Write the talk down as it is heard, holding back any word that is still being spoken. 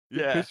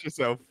You pissed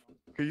yourself.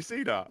 Can you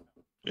see that?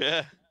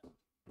 Yeah.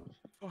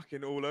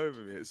 Fucking all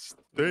over me. It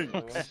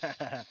stinks.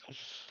 I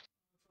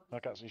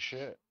can't see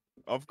shit.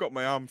 I've got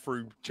my arm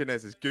through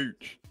Chinez's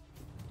gooch.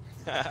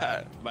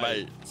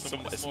 Mate,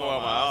 it's more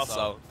on my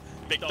arsehole.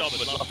 Big Dom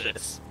would love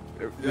this.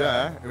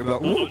 Yeah. It'll be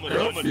like, ooh,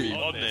 Dom would be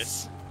Guffy. on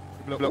this.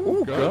 It'll be like,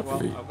 ooh, Guffy.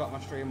 Well, I've got my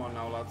stream on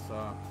now, lads,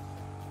 so...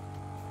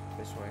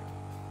 This way.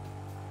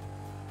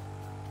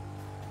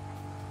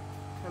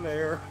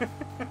 Hello.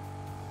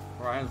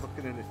 Ryan's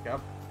looking in his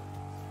cab.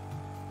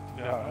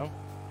 Yeah, I know.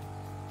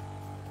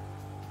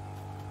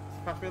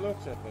 Happy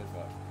looks at this,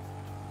 though.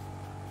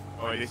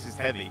 Oh, this is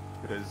heavy,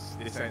 because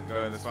this ain't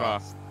going as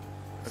fast.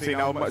 I've seen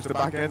how much the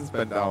back end's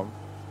bent down,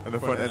 and the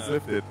front end's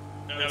lifted.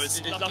 No, it's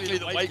luckily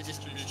the weight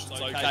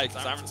distribution's okay,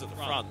 because Aaron's at the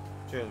front.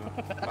 Cheers, man.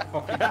 My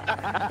fucking...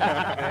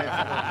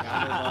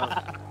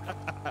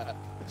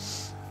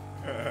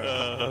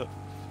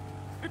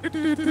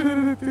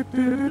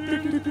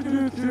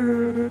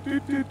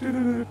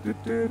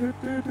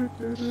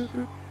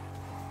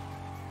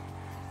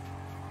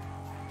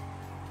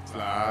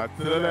 Slide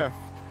to the left,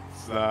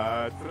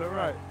 slide to the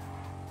right.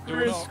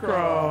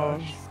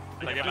 Crisscross.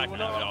 I get back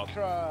now, y'all.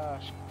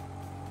 Crash.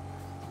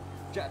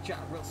 Chat,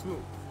 real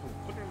smooth.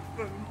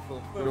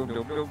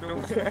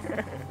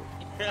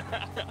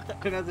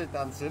 As it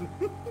dancing.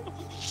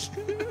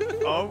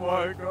 Oh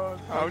my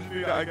god. How would you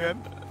do that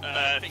again?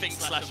 Think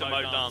slash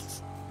remote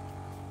dance.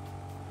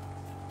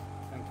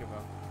 Thank you, bro.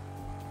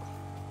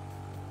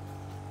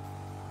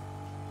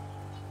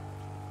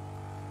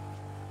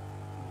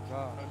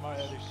 My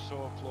head is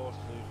so close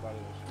to these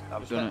barriers.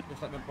 I've done it.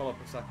 Just let me pull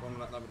up a second,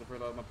 let me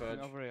reload my page.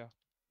 Over here.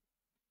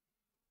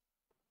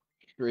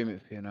 Stream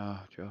it for you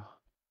now, Joe.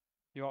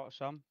 You want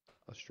Sam?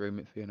 I'll stream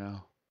it for you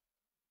now.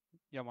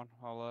 Yeah, man.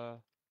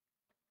 I'll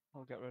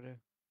get ready.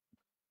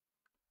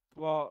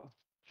 What?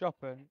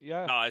 Shopping?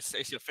 Yeah. No,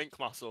 it's your think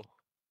muscle.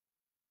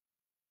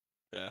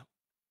 Yeah.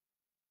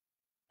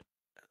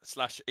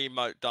 Slash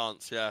emote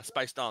dance, yeah.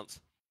 Space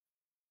dance.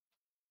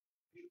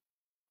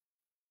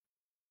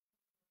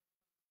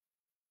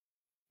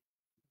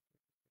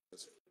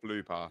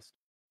 Flew past.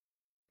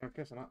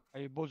 Okay, so that.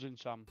 Are you buzzing,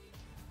 Sam?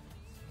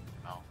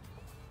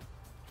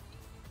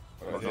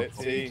 What is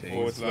it?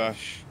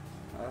 T//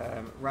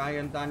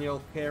 Ryan,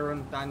 Daniel,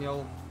 Kieran,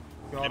 Daniel,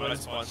 Jordan,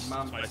 Space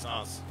Mam.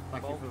 dance.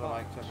 Thank you for the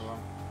likes, everyone.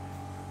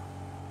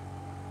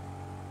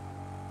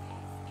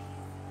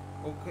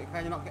 Oh,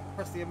 can you not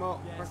press the emote?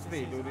 Yes, Press the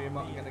B, do the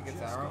emote and get the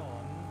guitar out.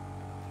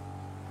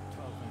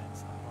 12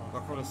 minutes.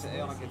 Look for the city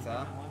on a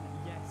guitar.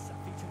 Yes,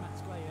 feature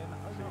Max Graham. A lot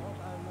of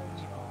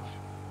lonely are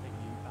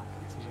taking you back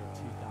to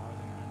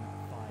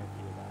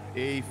 2005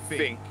 here. E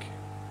think.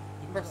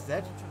 Press Z.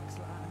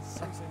 I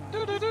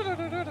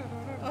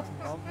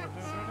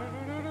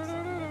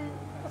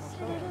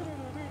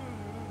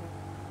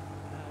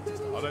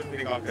don't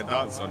think I can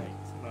dance on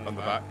the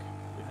back.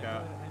 You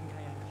can't.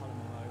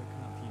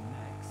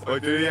 Oh,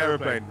 do the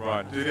aeroplane,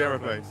 Ryan. Do the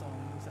aeroplane.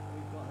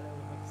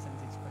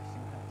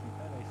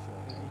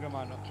 We've got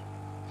mine up.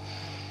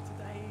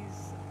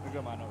 Today's. We've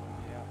got mine up.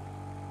 Yeah.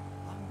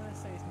 I'm gonna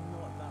say it's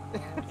not that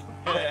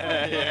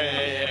hard.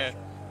 Yeah.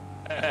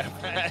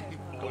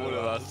 All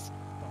of us.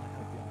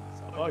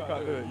 I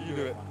can't do it. You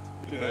do it.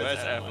 You do it. Where's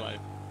airplane?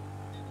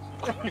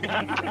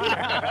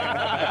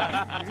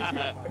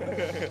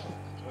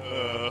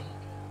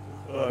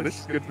 Oh, this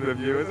is good for the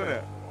view, isn't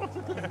it?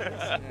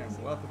 Yeah,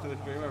 welcome to the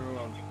stream,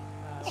 everyone.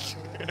 It's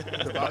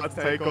about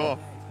to take off.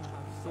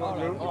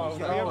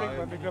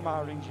 When the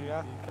grandma rings you,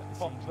 yeah?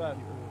 Pop then.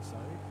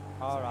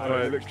 Alright.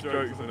 Oh, it looks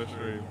jokes on the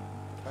stream.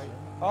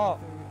 Oh!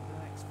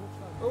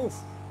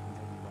 Oof!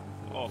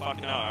 Oh,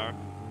 fucking hell, Aaron.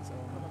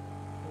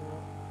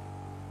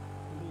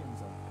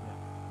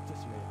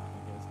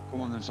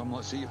 Come on then, Sam,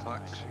 let's see your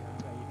facts.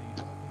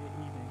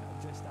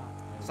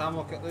 Sam,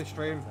 look at the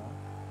stream.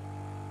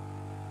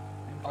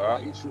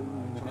 Alright.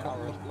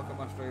 Look at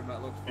my stream,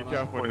 that looks Be fun.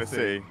 careful in the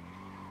city.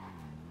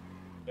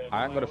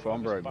 I ain't got a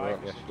phone break, bro.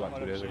 Yes, like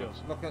 2 days ago.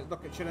 Look at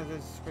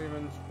Chinez's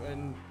stream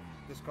in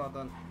Discord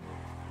then.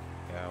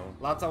 Yeah. Well.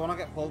 Lads, I want to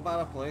get pulled by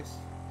the police.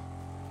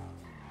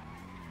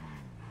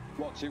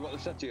 What, see what they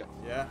said to you?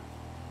 Yeah.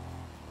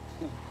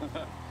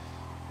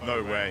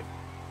 No way.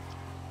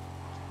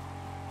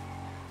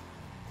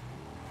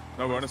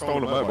 No, we're on a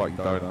stolen motorbike, you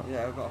donut.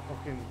 Yeah, we've got a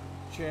fucking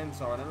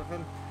chainsaw and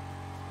everything.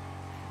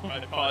 Go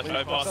past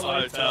the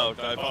hotel.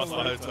 Go past the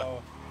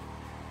hotel.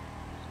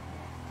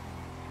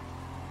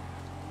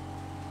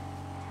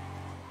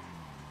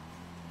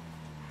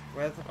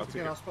 Where's the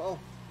fucking hospital?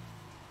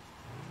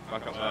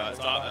 Back up there.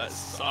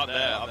 It's up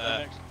there, up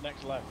there.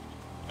 Next left.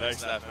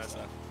 Next left.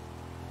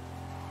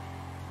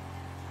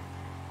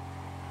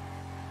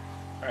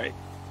 Right.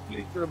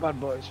 You're a bad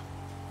boys.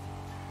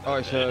 Oh,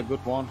 it's a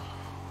good one.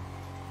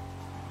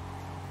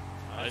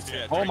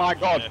 Oh my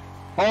god!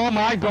 Oh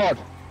my god!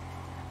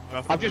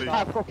 I've just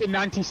had fucking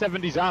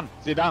 1970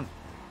 Zidane.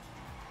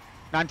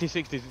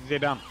 1960s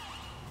Zidane.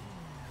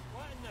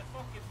 What in the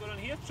fuck is going on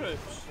here,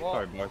 troops?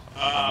 Sorry, boys.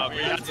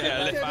 We had to get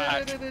a lift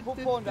back. Put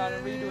phone down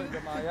and redo it,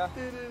 Gamaya.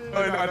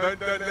 Oh, no,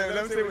 don't,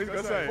 let me see what he's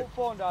going to say. Put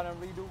phone down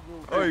and redo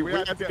group. Oh, we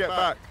had to get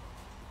back.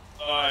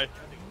 Alright.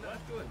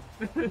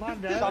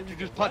 Sam, you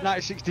just put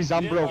 9060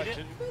 Zam, bro.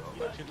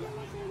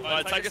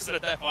 Alright, take us to the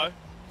depot.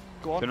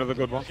 Go on. Another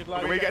good one.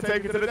 Can we get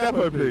taken to the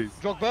depot, please?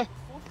 Drogba?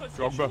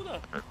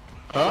 Drogba.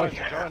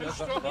 Huh?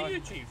 Strong are you,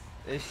 Chief?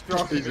 It's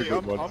strong. These are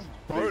good ones.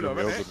 I'm These are polo,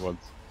 real innit? good ones.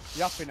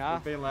 Yapping now.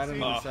 We've been learning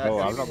in Oh, the Oh,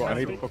 I've not got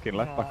any fucking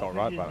left back or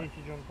right back.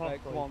 Right,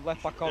 come on,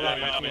 left back or Yeah,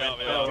 right back. we are.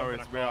 No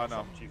worries, we are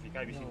now. Chief, you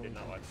can't be seen doing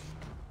that one.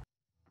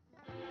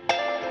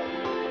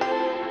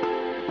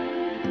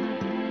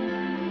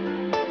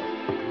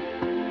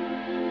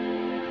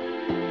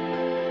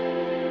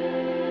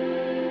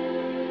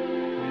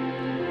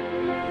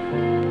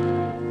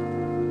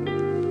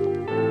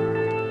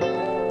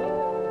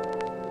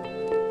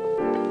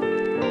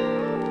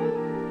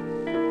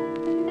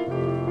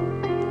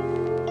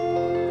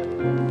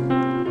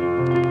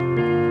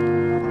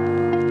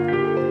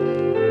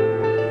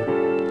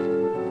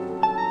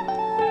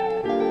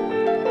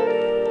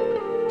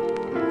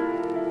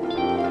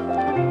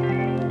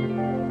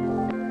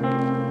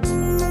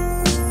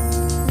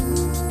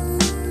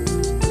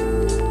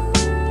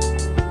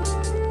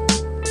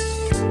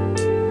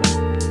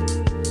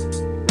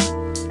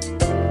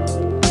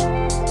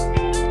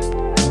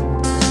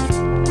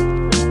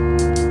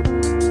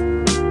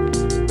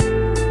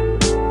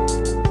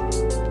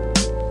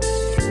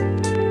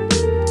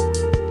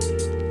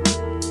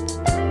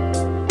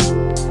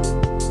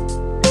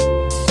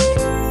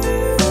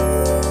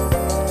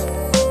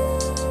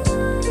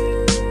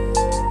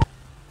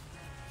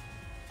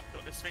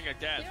 Got this thing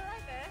again. You're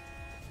right there.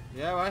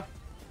 Yeah, why?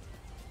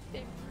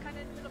 It's kind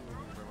of in the middle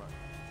of the road.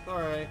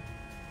 Sorry.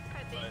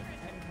 Quite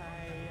dangerous. MK,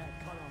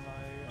 column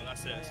low. Well,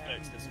 that's it, it's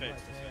fixed, it's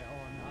fixed, it's fixed.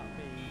 On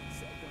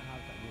upbeat, gonna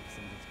have that with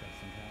some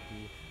discretion to help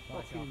you.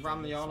 Fucking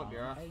ram the all up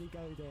your ass. Ellie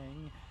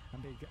Golding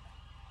and big.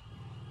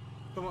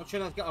 Come on,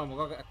 Chinas, get on, we'll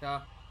go get a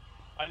car.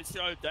 I need to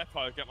go to the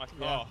depot, get my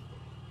car.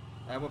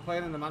 We're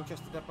playing in the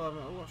Manchester depot.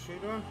 Oh, what's she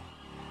doing?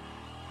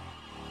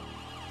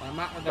 I'm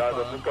at the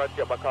depot. I'm just going to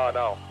get my car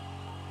now.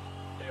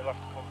 You'll have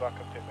to come back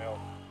and pick me up.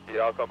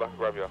 Yeah, I'll come back and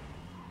grab you.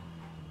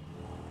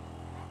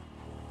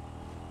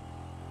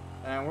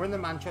 We're in the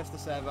Manchester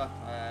server.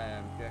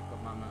 Yeah,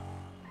 good man, mate.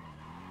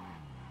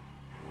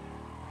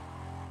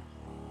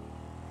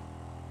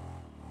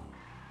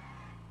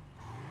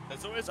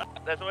 There's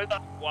always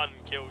that one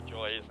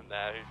killjoy, isn't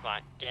there, who's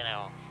like, get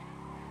out.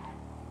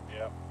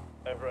 Yeah.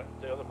 The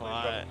other police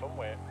Right. have fun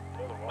with it.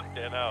 The other one.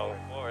 Get out.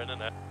 Boring,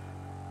 isn't it?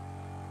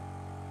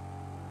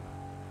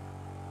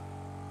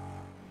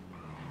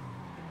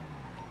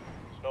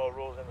 There's no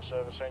rules in the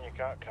service saying you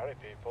can't carry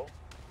people.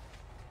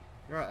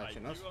 You're right, Mate,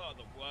 actually, you Chinas. are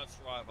the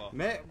worst driver.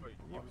 Mate,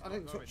 what? I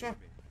didn't touch you.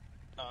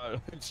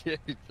 No, you,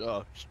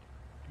 Josh.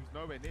 He was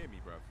nowhere near me,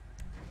 bro.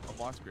 On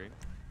my screen.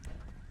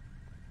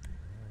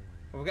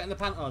 We're getting the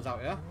Pantos out,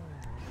 yeah?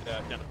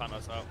 Yeah, get the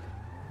panos out.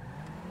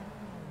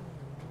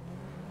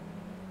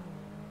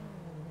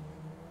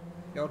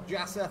 Yo,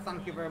 Jasser,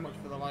 thank you very much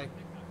for the like.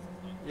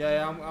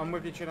 Yeah, I'm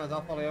with you, Chinas.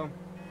 I'll follow you.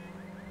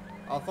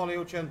 I'll follow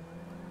you, Chin.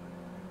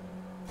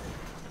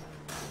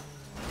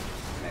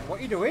 Mate, what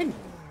are you doing?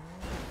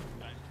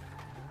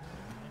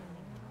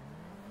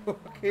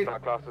 Fucking,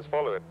 That class is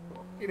following.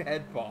 fucking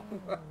head pop.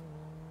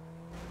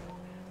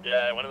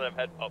 Yeah, one of them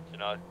head pops, you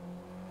know.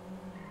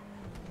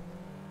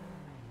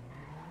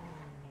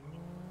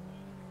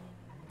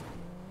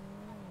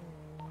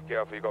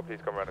 Careful, you got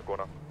police coming around the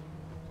corner.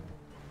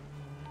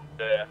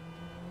 Yeah.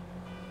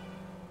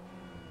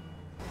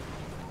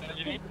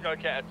 You need to go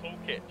get a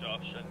toolkit,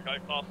 Josh, and go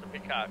past the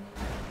pickaxe.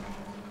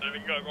 Then we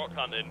can go rock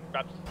hunting,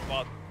 grab some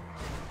spud.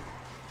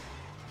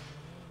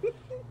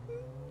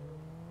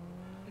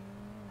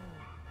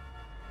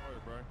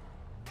 bro.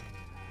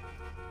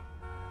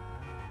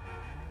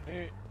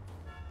 Hey,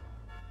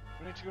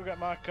 we need to go get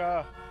my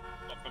car.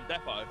 What, from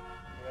depot?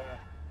 Yeah.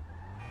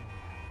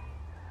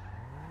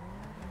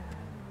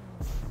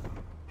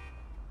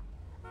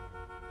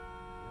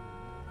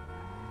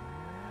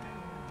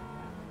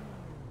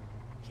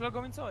 Shall I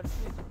go inside,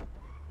 please?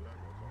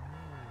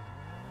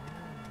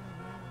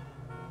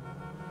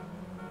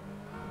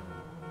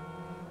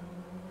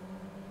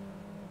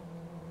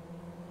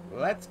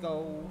 Let's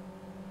go.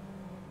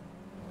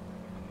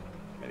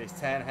 It is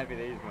 10 heavy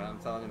these, man. I'm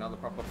telling you now, the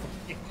proper.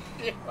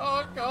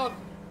 Oh god.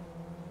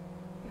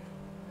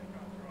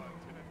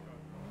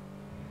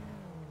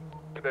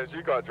 Then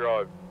you got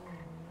drive.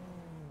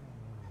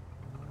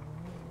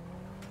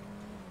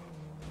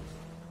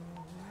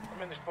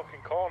 I'm in this fucking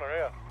corner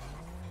here.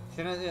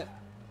 Shane,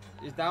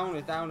 he's down,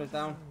 he's down, he's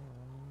down.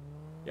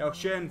 Yo,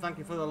 Shane, thank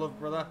you for the love,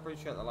 brother.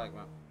 Appreciate the like,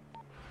 man.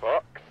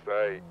 Fuck's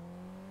sake.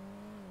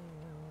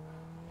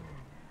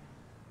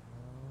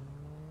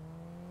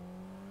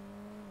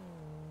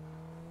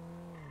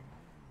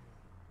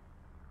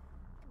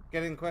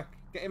 Get in quick.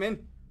 Get him in.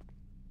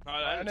 No,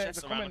 I they're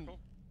just coming.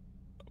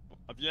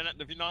 Have you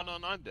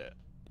 999'd it?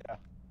 Yeah.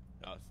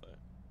 Yeah, so.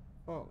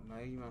 Fuck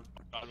me, man.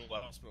 I don't know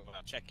what hospital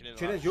without checking in.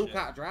 Chinners, like you shit.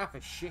 can't drive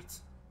for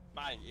shit.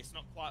 Mate, it's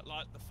not quite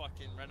like the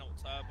fucking Renault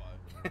Turbo.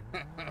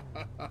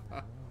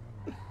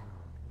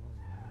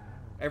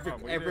 every Oh,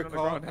 what are you every doing on the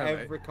corner, ground now, mate?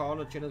 every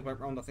corner Chinners went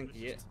round. I think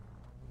he hit.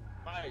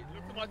 Mate,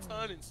 look at my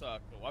turning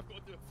circle. I've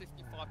got to do a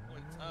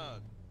 55-point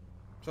turn.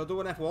 So do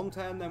an F1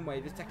 turn then, where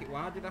you just take it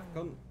wide, you daft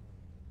cunt.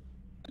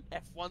 An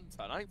F1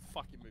 turn? I ain't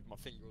fucking moved my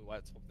finger all the way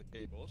to the top of the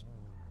keyboard.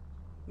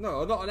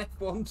 No, not an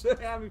F1 turn.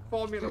 I mean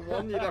Formula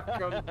 1, you daft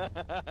cunt.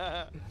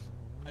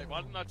 Hey,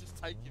 why didn't I just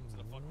take him to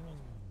the fucking hospital?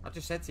 I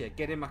just said to you,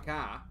 get in my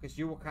car, because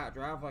you can't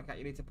drive like that.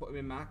 You need to put him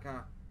in my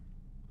car.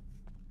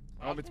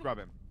 I want me to grab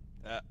him.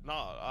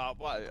 No,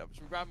 wait,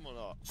 should we grab him or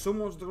not?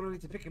 Someone's going to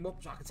need to pick him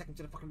up so I can take him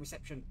to the fucking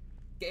reception.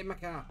 Get in my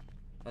car,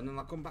 and then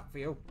I'll come back for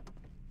you.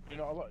 You're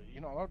not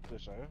allowed to do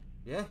this, are you?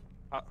 Yeah?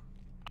 How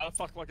the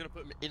fuck am I going to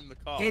put him in the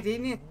car? Get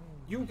in here.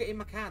 You get in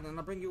my car, then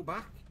I'll bring you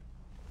back.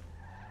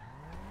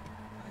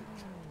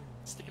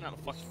 Sticking out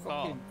the fucking It's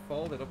car. fucking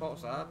folded up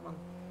outside, man.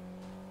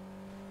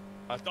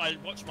 I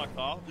watch my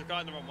car. You're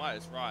going the wrong way.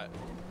 It's right.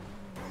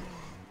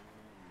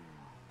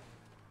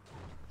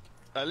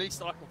 At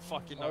least I can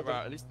fucking know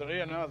right. At least they're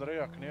here now. They're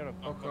here. I can hear them.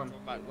 Fuck on.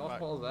 Back. The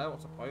hospital's there.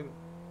 What's the point?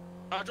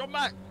 John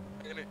back.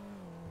 Get it.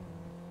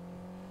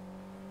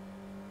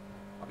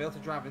 I'll be able to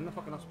drive in the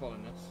fucking hospital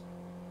in this.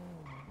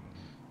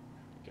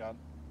 You can.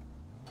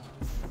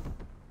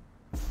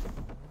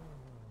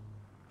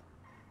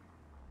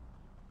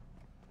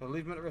 So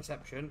leave him at the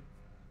reception.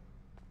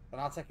 Then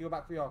I'll take you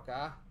back for your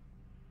car.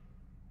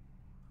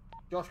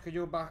 Josh, could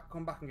you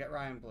come back and get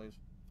Ryan, please?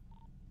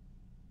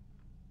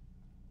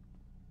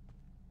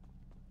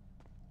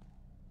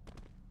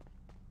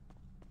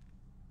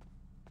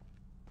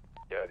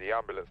 Yeah, the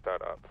ambulance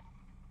turned up.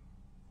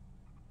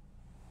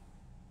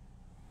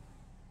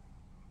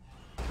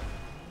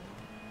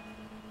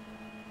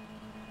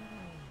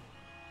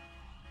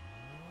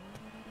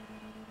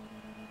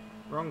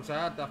 Wrong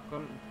side, daft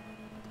cunt.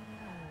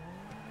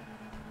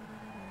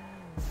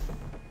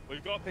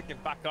 We've got to pick him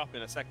back up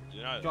in a second.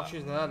 You know. Josh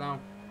is there now.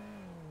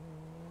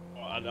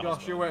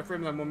 Josh, you wait for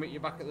him, then we'll meet you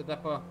back at the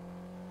depot.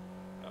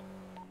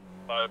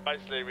 So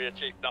basically, we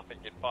achieved nothing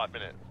in 5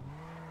 minutes.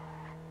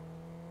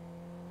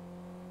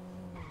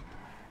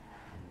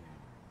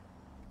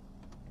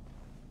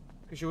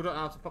 Because you don't know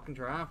how to fucking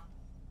drive.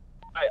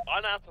 Hey,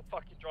 I know how to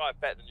fucking drive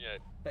better than you.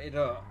 Bet you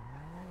don't.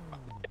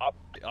 I'm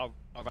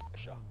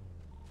sure.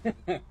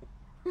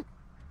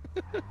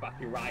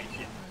 Fucking right,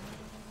 shit.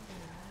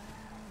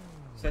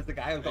 Says the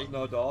guy who's got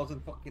no doors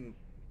and fucking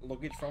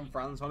luggage from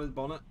France on his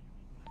bonnet.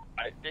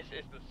 Hey, this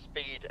is the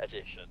speed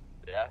edition.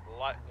 Yeah,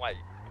 lightweight.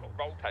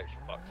 Roll tapes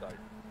for fuck's sake.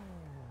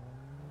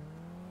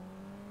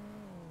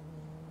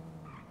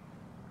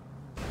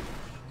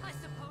 I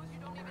suppose you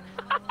don't even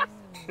have a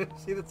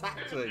license. See the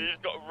taxi? You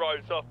just got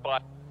rose off by.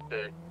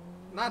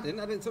 No, I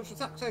didn't touch the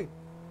taxi.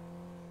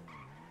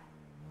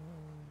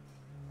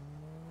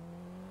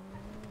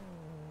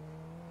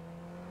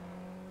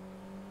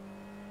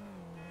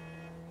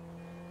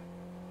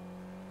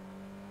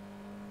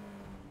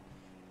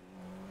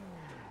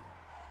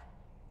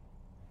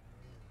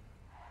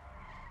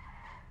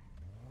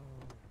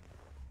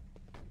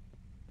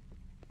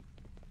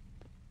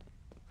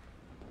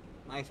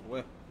 Nice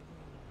whip.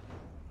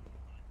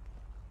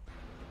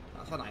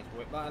 That's a nice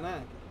whip, that, isn't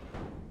it?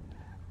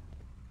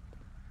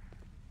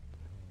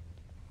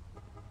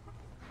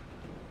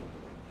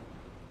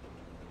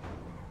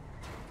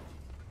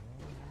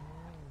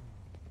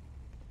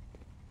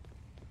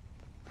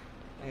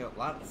 Hey up,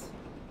 lads.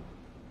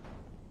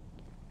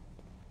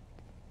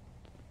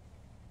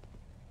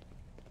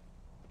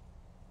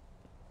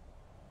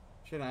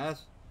 Shinaz.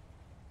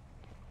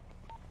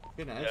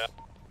 Shinaz. Yeah.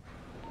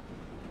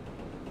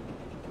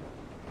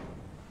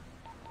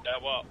 Yeah,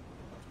 what?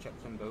 Let's check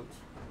some boots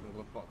and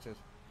glove boxes.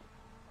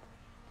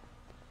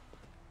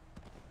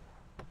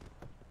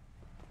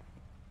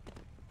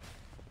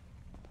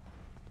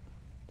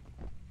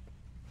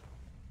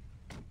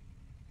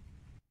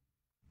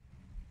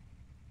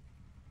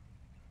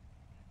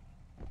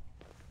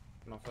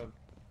 Nothing.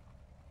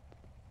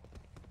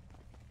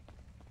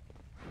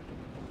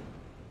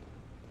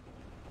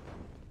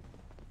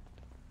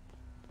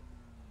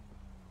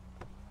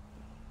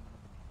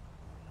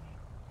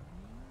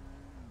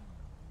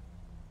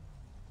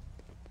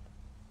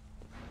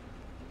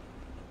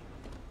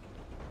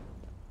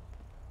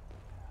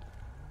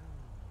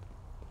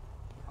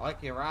 I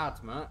like your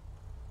rides, mate.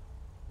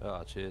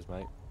 Oh, cheers,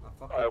 mate.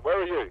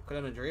 Where are you?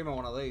 Couldn't dream of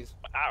one of these.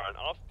 Aaron,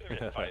 I'll do me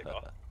a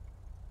favour.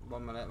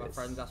 1 minute, my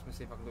friends asked me to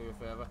see if I can do you a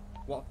favour.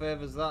 What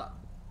favour's that?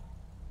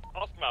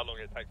 Ask him how long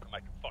it takes to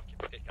make a fucking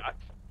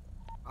pickaxe.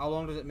 How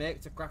long does it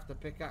make to craft a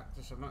pickaxe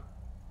or something?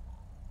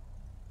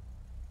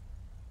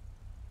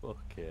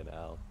 Fucking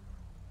hell.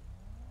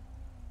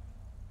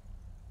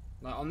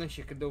 Like on this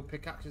you can do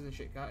pickaxes and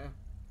shit, can't you?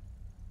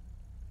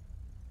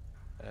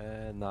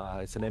 Nah,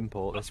 it's an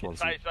import. This one's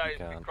Say you it's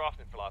been can't.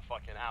 crafting for like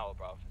fucking hour,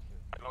 bro.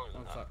 It's longer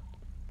than One that. sec.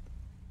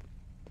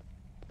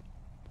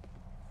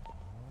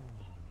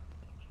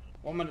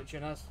 1 minute,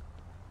 Chinaz.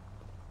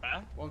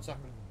 Huh? 1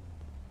 second.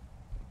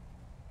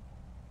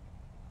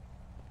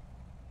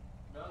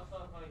 No, it's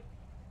not like...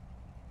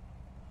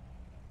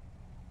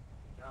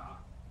 Yeah.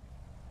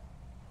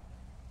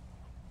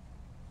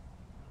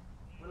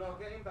 Well, I'll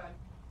get in bed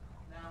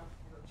now.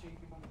 You got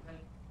cheeky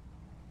monkey.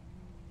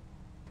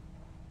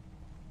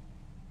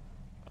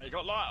 You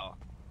got lighter?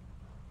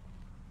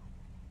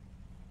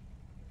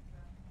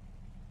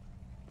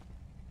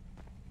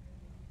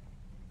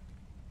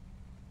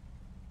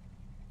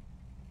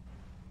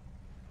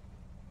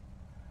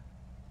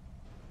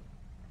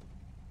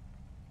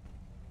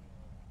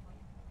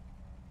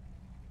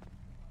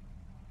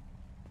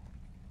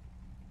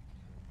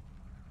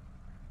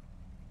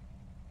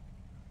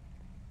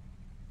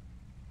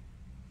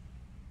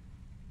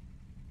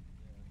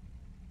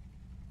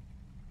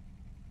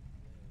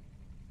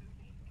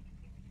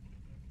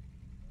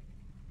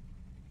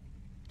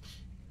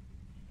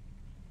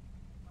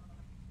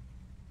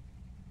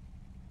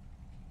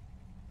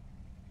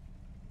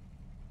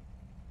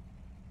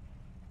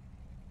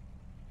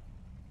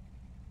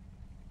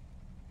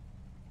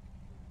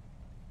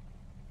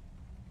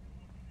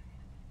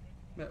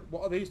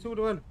 What are these two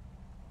doing?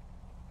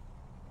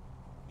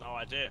 No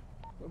idea.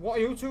 What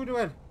are you two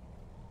doing?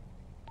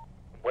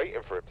 I'm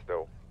waiting for him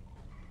still.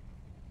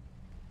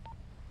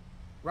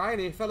 Ryan,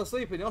 he fell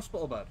asleep in the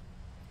hospital bed.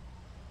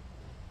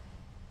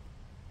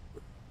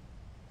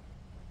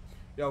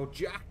 Yo,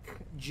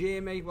 Jack,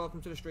 Jamie,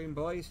 welcome to the stream,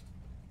 boys.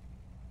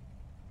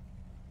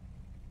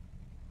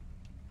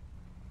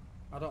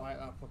 I don't like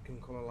that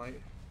fucking colour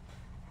light.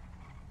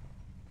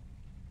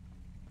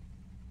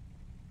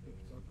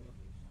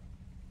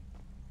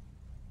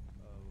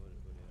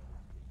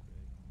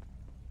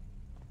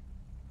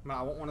 Man,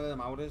 I want one of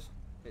them Audis.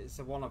 It's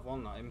a one of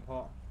one, that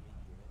import.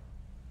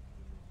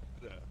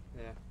 Yeah.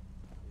 Yeah.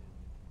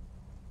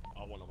 I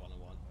want a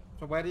one-on-one.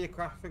 So where do you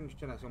craft things,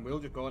 Janice? And we'll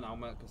just go now,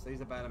 mate, because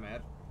these are better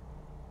made.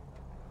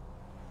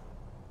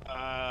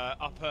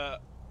 Up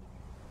at...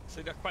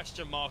 See the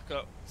question mark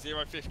at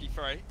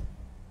 053?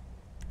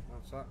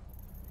 What's that?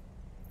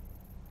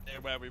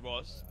 Near where we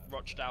was.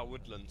 Rochdale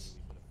Woodlands.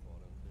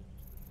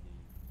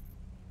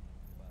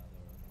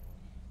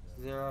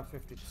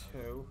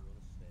 052.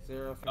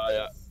 053. Oh,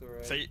 yeah.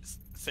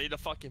 See the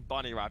fucking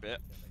bunny rabbit?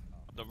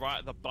 On the right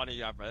of the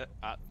bunny rabbit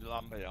at the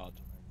lumberyard.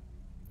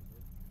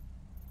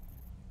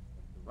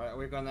 Right, are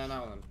we going there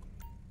now then?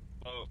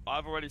 Well,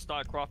 I've already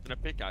started crafting a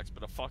pickaxe,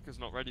 but the fucker's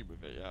not ready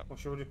with it yet. Well,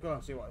 shall we just go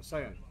and see what it's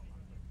saying?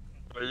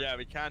 But yeah,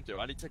 we can do.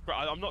 I need to.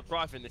 I'm not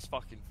driving this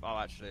fucking. Oh,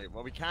 actually,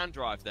 well, we can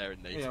drive there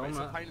in these. Yeah, but it's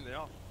a I'm pain in the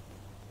arse.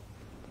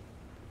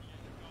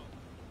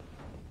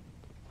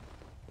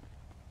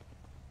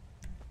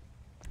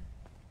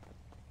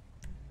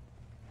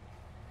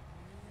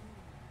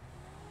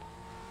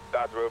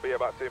 Dad will be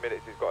about 2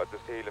 minutes. He's got to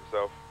just heal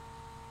himself.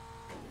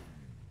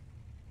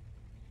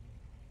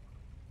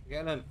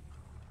 Getting in.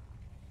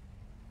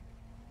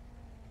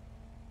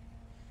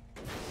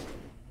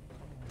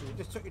 You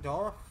just took your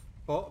door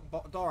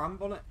off. Door and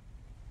bonnet.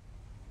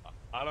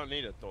 I don't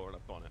need a door and a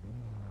bonnet.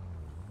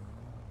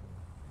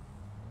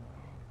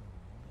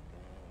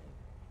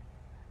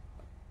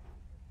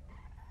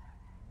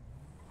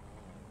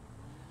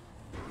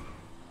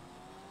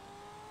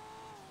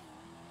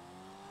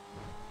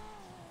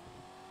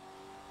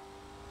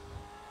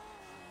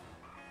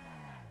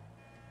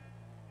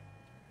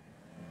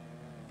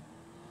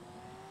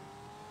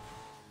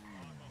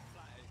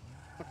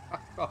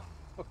 Oh,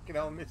 fucking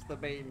hell, Mr.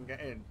 Bean,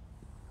 get in.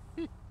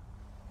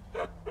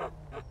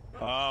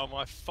 Oh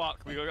my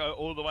fuck, we gotta go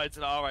all the way to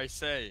the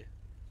RAC.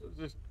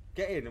 Just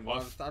get in and while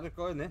I just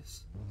go in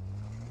this.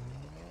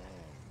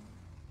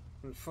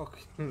 And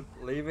fucking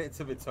leave it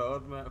to be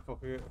towed, mate.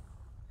 Fuck it.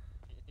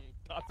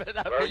 I bet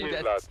that Where are thing you,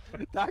 gets,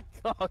 that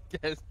car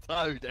gets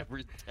towed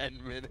every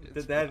 10 minutes.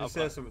 Did they just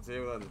say something to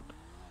you then?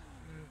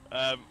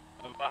 I'm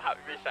happy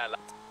to be saying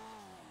that.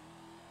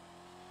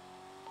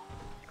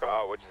 Cut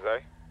out, what'd you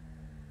say?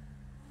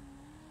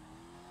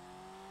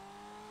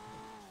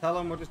 Tell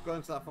them we're just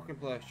going to that fucking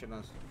place,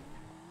 Chinners.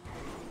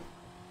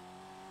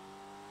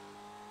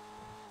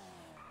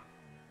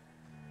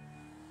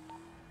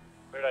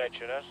 Where are you,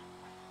 Chinners?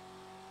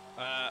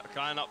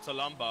 Going up to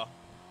lumber.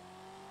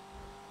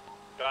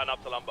 Going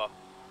up to lumber.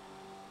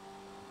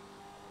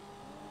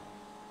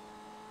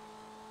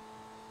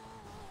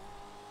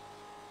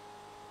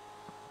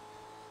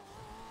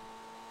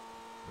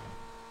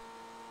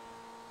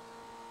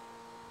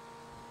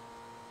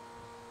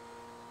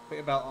 Put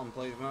your belt on,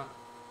 please, mate.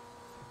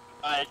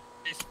 Hey,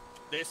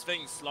 this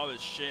thing's slow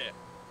as shit.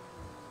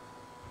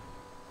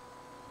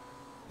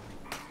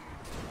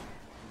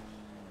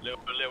 Little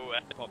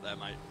pop there,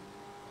 mate.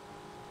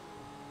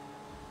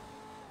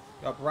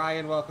 Yo,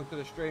 Brian, welcome to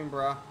the stream,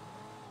 bro.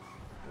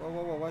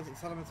 Whoa, where's it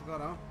telling me to go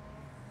now?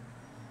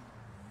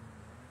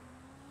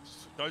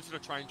 Go to the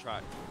train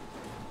track.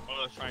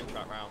 Follow the train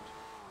track round.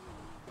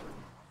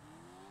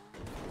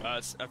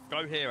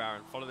 Go here,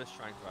 Aaron. Follow this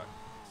train track.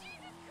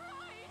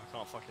 I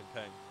can't fucking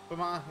ping. But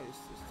man, it's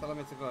telling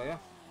me to go, yeah?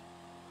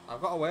 I've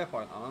got a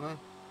waypoint on, haven't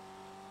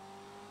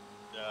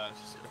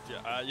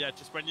I? Yeah,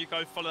 just when you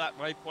go follow that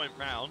waypoint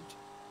round,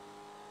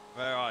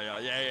 Where are you?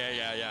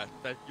 Yeah.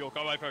 You'll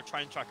go over a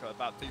train track at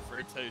about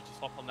 232. Just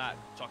hop on that,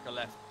 chuck a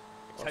left.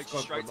 It takes you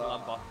straight to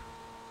Lumber.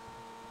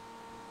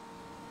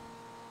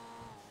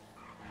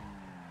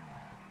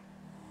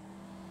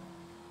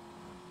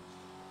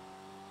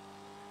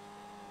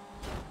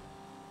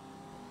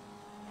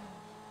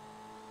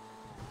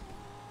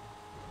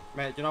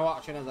 Mate, do you know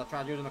what, Chinners? I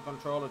tried using a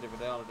controller the other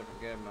day on a different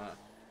game,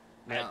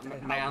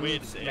 mate. My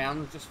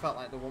hands just felt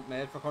like they weren't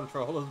made for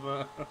controllers,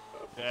 mate.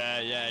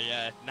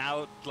 Yeah.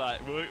 Now,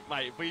 like,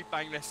 mate, if we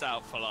bang this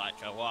out for like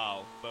a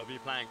while, we'll be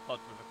playing COD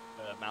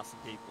with mouse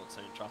and keyboard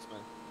soon, trust me.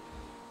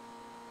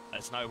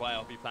 There's no way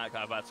I'll be playing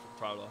that bad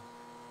controller.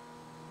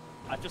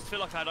 I just feel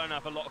like I don't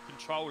have a lot of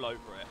control over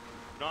it.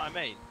 You know what I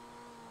mean?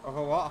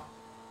 Over what?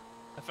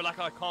 I feel like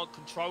I can't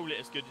control it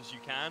as good as you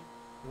can.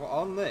 What,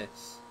 on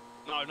this?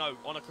 No,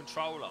 on a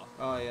controller.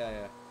 Oh,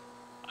 yeah.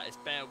 Like, it's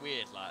bare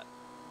weird, like.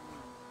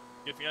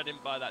 Good thing I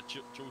didn't buy that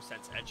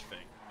DualSense Edge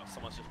thing. Or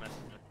someone's just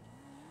messaged me.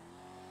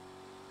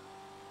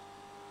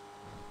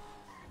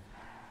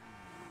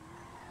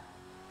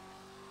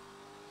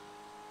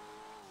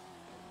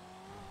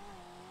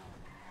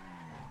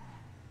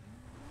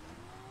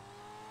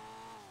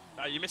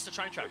 You missed the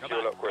train track. Go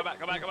back.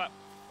 Oh,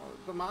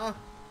 it doesn't matter.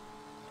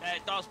 Yeah,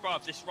 it does,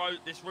 bruv. This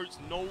route's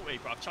naughty,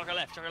 bruv. Chuck a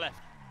left. Can't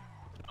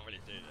really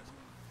do this.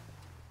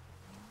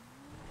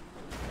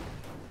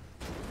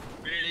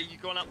 Really?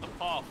 You've gone up the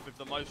path with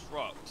the most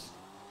rocks?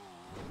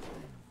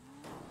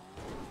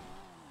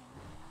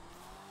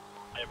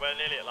 Hey, we're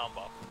nearly at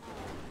Lumber.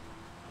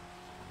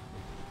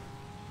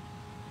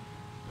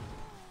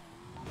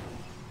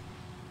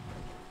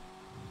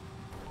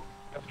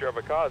 That's your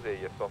other cars here,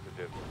 you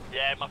sausages.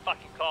 Yeah, my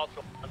fucking car's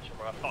got a bunch of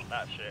them, fuck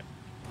that shit.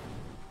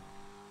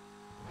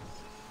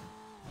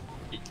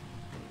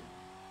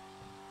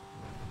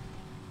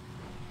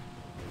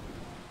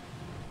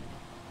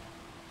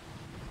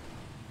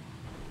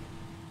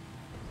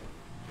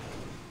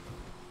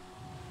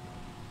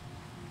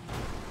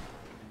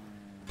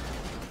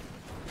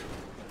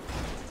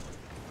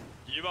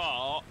 You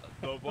are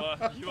the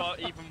worst.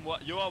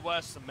 You are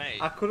worse than me.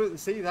 I couldn't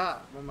see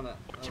that. 1 minute.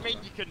 What do you mean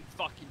you couldn't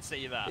fucking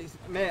see that?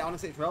 Mate,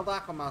 honestly, it's real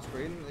dark on my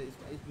screen.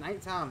 It's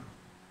night time.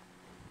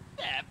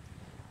 Yeah.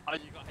 Oh,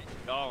 you got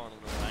HDR on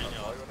the thing.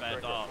 It's bare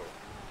dark.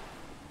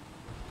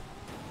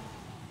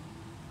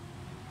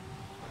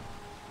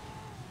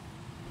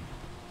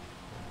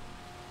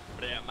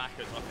 But yeah,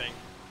 Macca's, I think.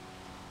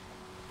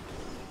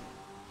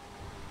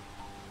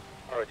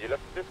 Alright, you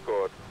left the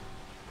Discord.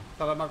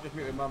 Tell them I've just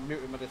muted my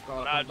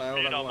Discord. Nah, just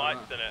mute on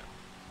mics in it.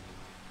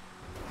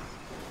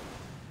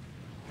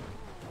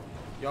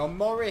 Yo,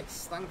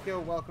 Morris, thank you.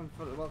 Welcome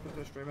to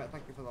the stream, mate.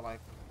 Thank you for the like.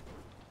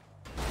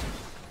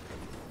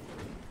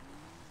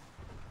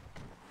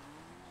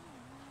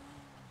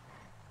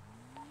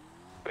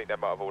 I think they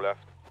might have all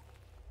left.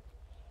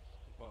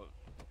 Well,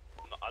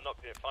 I'm not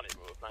being funny,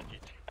 but thank you.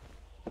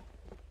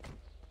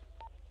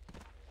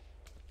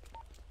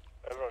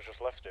 Everyone's just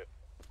left it.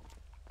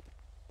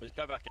 Just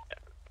go back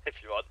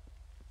if you want.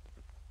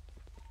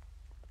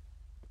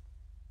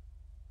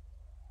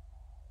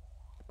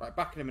 Right,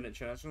 back in a minute,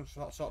 Chin. I just want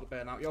to sort the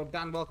burn out. Yo,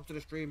 Dan, welcome to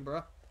the stream,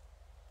 bro.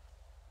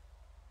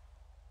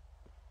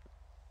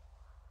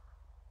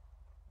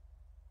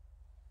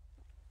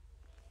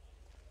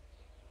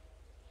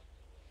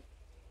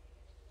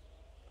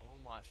 Oh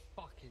my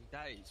fucking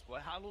days.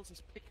 Well, how long's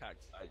this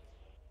pickaxe take?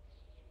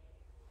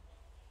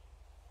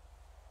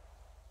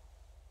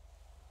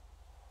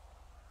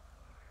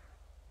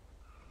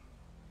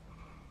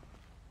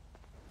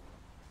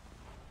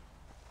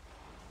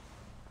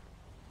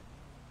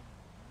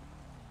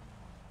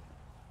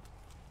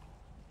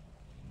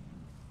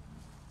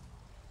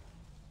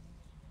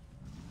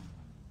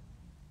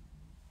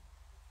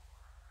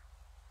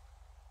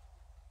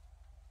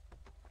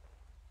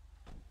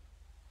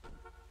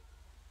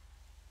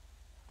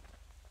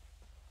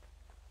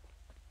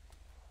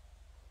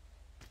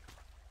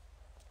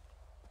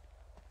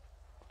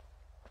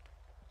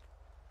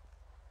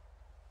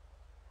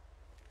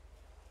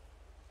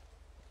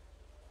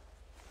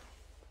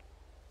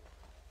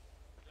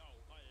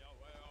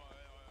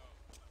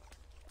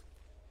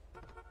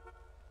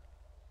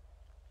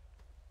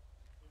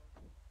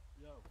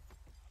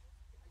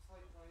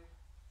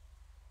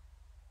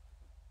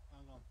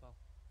 Hang on, pal.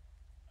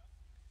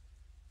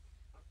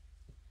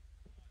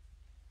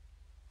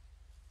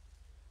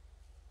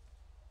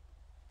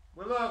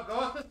 Willow, go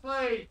to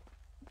sleep!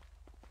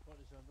 What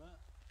is that, mate?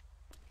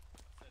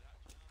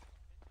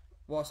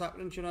 What's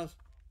happening, Chinners?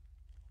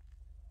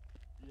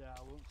 Yeah,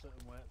 I won't sit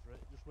and wait for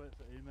it. Just wait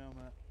for email,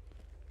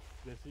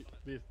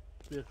 mate.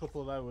 Be a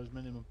couple of hours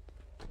minimum.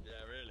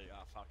 Yeah, really?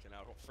 Ah, fucking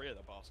hell. I've got 3 of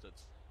the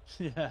bastards.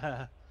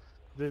 Yeah.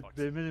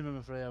 Be a minimum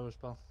of 3 hours,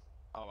 pal.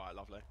 Alright,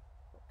 lovely.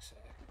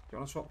 Do you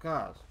want to swap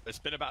cars? It's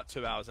been about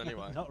 2 hours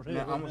anyway. Not really.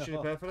 Mate, how much did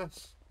you pay for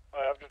this?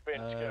 I've just been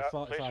to get out.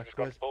 Police have just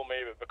got to pull me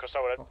because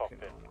someone had popped in.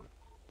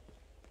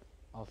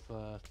 Off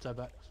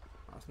Tebex.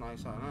 That's nice,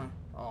 isn't it?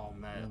 Oh,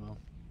 mate. Yeah, man.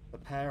 The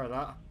pair of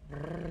that.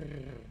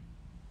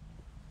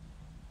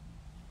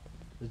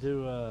 They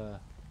do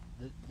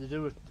they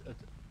do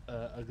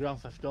a Grand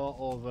Theft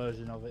Auto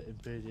version of it in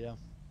PDM,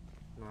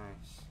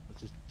 Nice.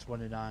 which is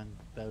 29,000,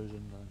 I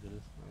think it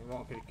is. You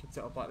want to kit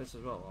it up like this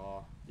as well,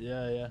 or?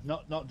 Yeah.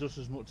 Not just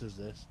as much as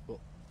this, but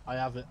I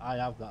have it. I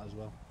have that as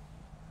well.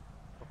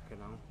 Fucking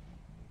hell.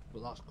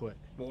 But that's quick.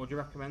 What would you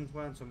recommend to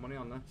earn some money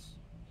on this?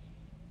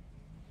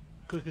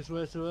 Quickest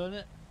way to earn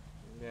it?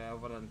 Yeah,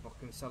 other than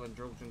fucking selling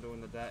drugs and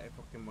doing the dirty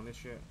fucking money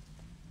shit.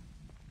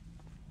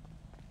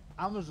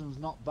 Amazon's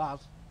not bad.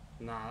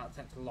 Nah, that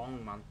takes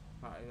long, man.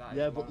 That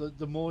Yeah, is but long.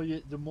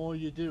 the more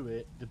you do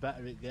it, the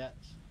better it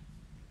gets.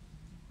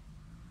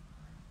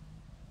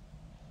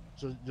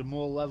 So the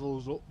more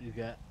levels up you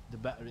get, the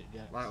better it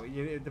gets. Like,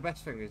 the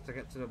best thing is to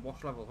get to the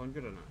wash level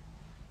 100 in it.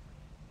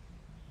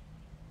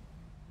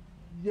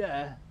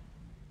 Yeah.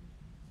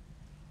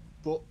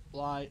 But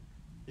like,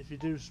 if you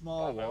do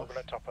small we're wash,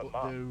 gonna top but it,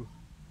 Matt. do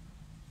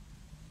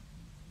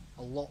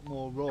a lot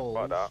more rolls,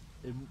 Like that.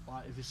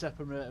 like if you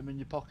separate them in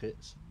your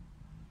pockets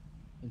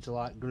into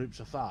like groups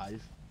of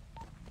 5,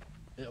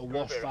 it'll You're a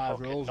wash bit 5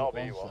 fucking rolls at knobby,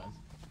 once you are. then.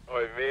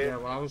 Oh, me. Yeah,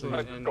 well, I was doing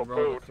it in got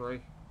roll pulled. 3.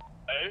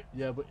 Who?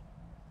 Yeah, but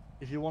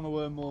if you want to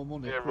earn more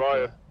money, Yeah, quicker,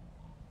 Ryan.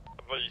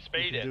 But you you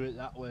speed can do it. it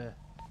that way.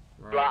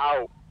 Right. Flat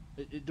out.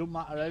 It doesn't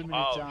matter how many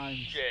Oh times,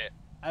 shit.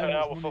 how I much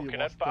was money you fucking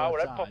wash head, per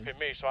head time popping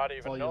me, so I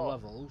didn't for even your know.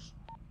 levels.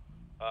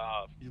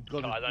 You've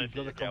God, got I don't to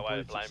think you get away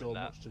with complete it so blaming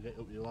that. much to get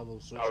up your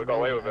levels. So Oh, it's we got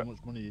away amazing with how it.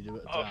 much money you do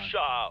at a Oh, time.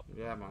 shut up.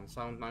 Yeah, man,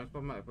 sounds nice,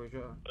 but mate,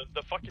 appreciate it.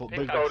 The fucking But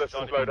pink Big told Wash us is to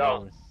fucking slow down.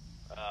 boring.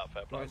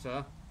 Fair play. Right,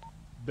 sir.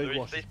 Big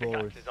Wash is These boring.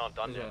 pickaxes aren't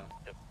done Is yet. it?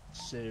 Yep.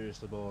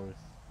 Seriously boring.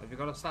 Have you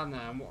got to stand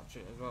there and watch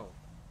it as well?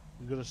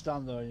 You've got to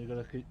stand there and you've got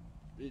to keep.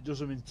 It does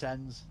them in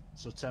 10s,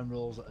 so 10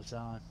 rolls at a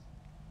time.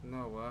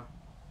 No way.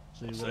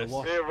 So you've What's got to this?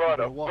 wash, Yeah, you've right, got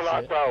to I'm wash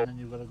flat it, out. and then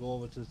you've got to go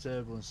over to the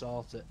table and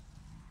sort it.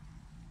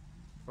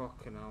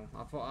 Fucking hell.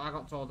 I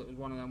got told it was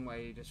one of them where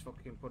you just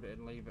fucking put it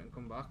and leave it and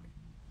come back.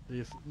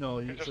 So no,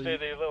 You you, just so hear you,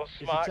 these little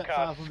if you smart take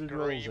cars 500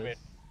 rolls in, screaming.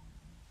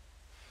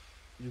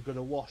 you've got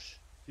to wash.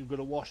 You've got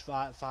to wash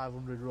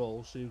 500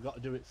 rolls, so you've got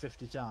to do it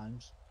 50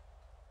 times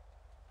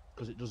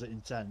because it does it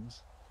in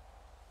 10s.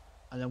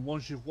 And then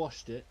once you've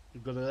washed it,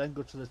 you've got to then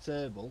go to the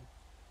table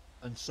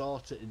and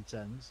sort it in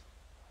 10s.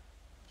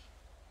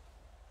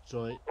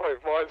 So Wait,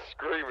 mine's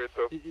screaming.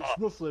 it's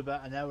roughly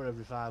about an hour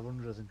every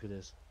 500, I think it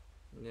is.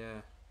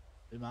 Yeah.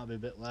 It might be a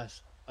bit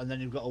less. And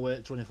then you've got to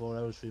wait 24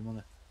 hours for your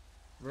money.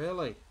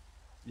 Really?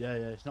 Yeah,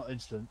 it's not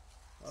instant.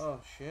 Oh,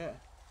 shit.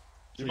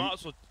 You might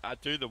as well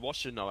do the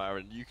washing now,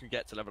 Aaron. You can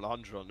get to level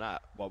 100 on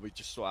that while we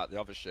just sort out the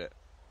other shit.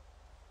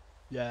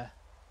 Yeah.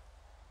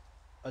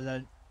 And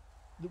then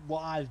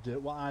what I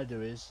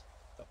do is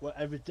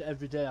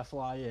every day I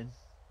fly in,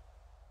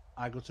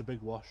 I go to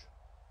Big Wash,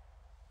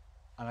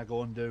 and I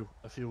go and do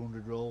a few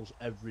hundred rolls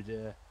every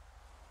day.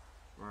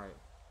 Right.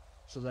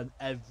 So then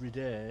every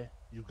day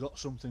you've got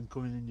something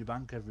coming in your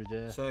bank every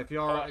day. So if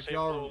you're I see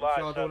blue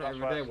lights, doing it that's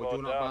every why I day, would slowed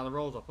you not buy down. the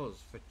rolls off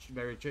us for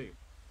very cheap?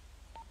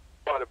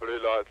 By the blue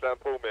lights, don't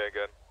pull me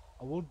again.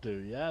 I would do,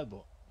 yeah,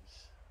 but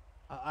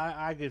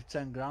I give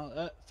 10 grand,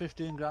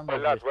 15 grand. Hey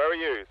I'll lads, give. where are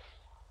you?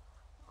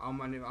 How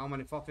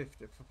many for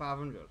 50, for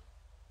 500?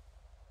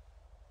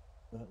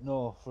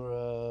 No,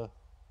 for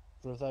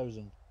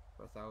 1,000.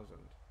 For 1,000.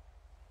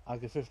 I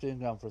give 15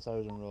 grand for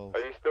 1,000 rolls. Are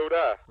you still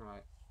there?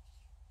 Right.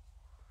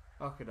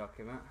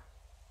 Okay, mate.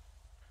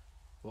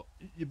 But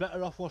you're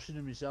better off washing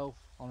them yourself,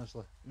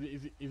 honestly.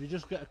 If you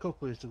just get a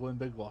couple to go in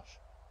Big Wash,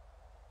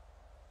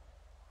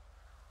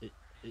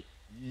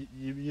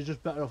 you're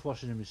just better off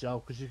washing them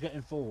yourself because you're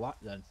getting full whack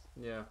then.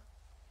 Yeah.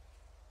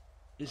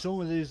 It's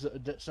only these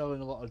that are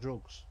selling a lot of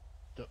drugs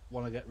that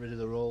want to get rid of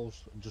the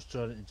rolls and just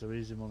turn it into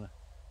easy money.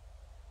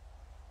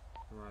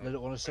 Right. They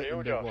don't want to sit you,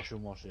 in Big Josh? Wash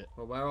and wash it.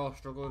 But we're all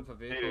struggling for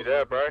vehicles Nearly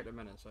there, bro. at the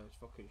minute, so it's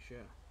fucking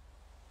shit.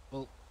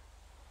 Well,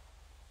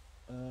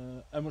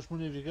 how much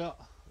money have you got?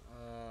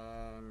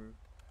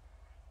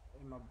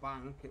 In my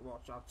bank,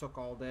 I took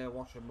all day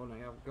washing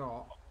money. I've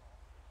got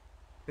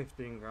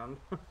 15 grand.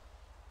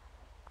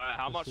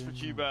 How much would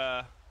you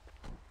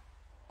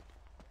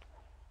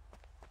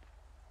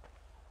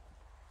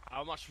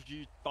how much would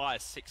you buy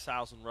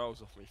 6,000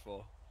 rolls off me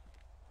for?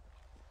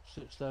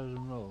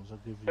 6,000 rolls. I'll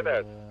give Hey you.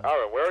 there.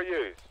 Aaron, where are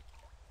you?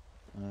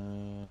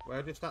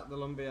 We're just at the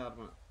lumberyard,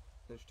 mate.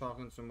 Just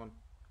talking to someone.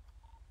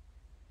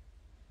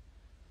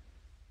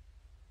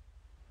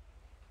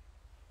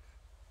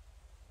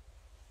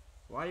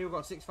 Why you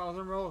got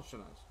 6,000 rolls,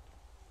 Shanaz?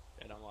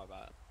 Yeah, don't worry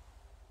about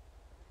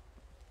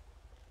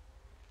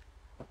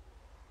it.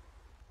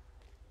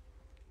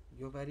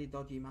 You're a very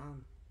dodgy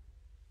man.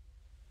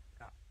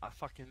 I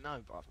fucking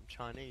know, bruv. I'm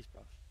Chinese,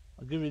 bruv.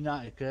 I'll give you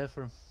 90k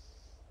for them.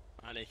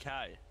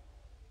 90k.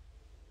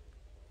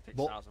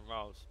 But- 6,000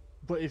 rolls.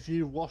 But if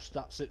you wash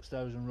that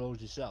 6,000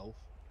 rolls yourself,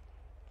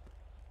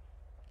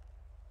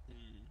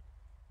 you'd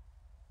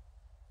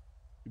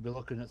be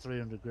looking at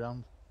 300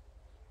 grand.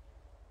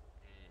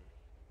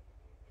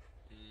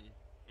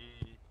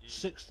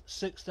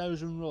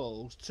 6,000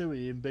 rolls, 2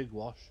 in Big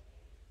Wash.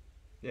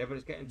 Yeah, but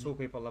it's getting 2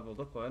 people leveled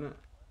up, isn't it?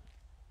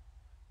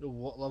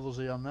 What levels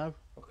are you on now?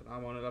 Fucking,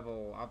 I'm on a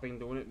level. I've been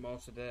doing it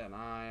most of the day, and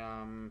I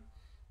am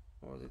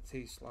Or is it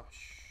T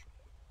slash?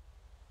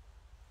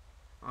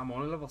 I'm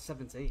only level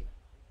 17.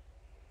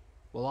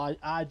 Well,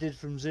 I did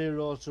from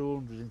 0 to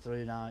 100 in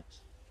 3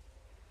 nights.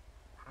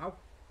 How?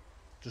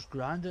 Just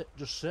grind it,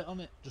 just sit on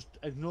it, just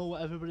ignore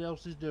what everybody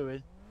else is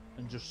doing,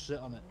 and just sit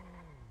on it.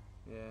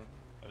 Yeah.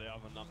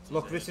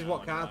 Look, this is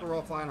what cars we're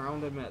all flying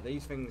around in, mate.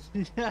 These things.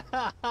 Yeah.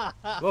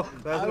 Look,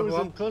 there's another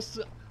one.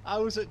 I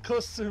was at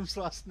customs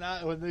last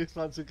night when these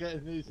lads were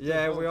getting these.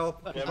 Yeah, we all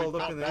pulled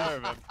up in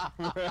there.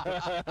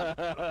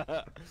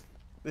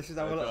 This is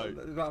how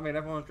what I mean.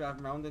 Everyone's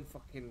driving around in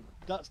fucking.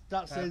 That's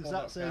the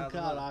exact same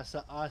car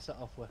I set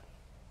off with.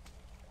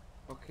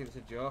 Fucking, it's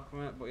a joke,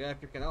 mate. But yeah, if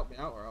you can help me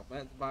out or help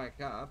mate to buy a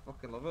car, I'd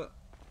fucking love it.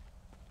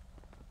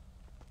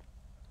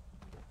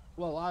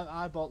 Well,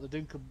 I bought the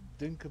Dinka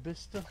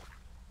Bista.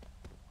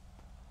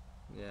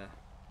 Yeah.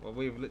 Well,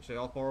 we've literally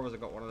all 4 of us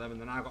have got one of them,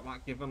 and then I got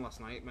Matt Given last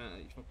night,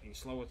 mate. He's fucking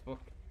slow as fuck.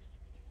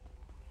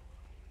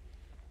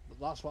 But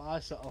that's what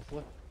I set off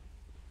with.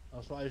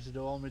 That's what I used to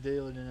do all my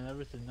dealing in and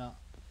everything. That.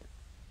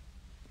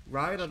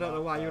 Ryan, I don't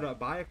know why you don't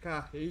buy a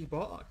car. He's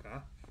bought that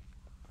car.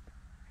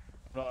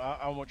 No,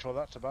 how much was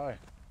that to buy?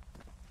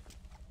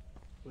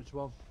 Which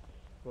one?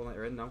 The one that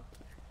you're in now.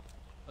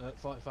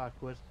 45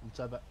 quid and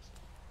Tebex.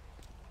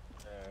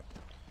 Yeah.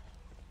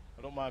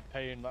 I don't mind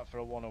paying that for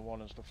a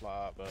one-on-one and stuff like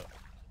that, but.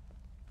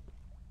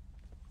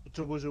 The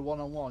trouble is with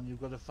one-on-one,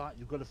 you've got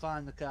to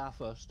find the car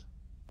first.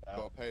 You've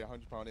got to pay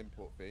 £100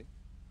 import fee.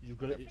 You've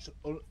got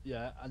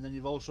yeah, and then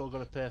you've also got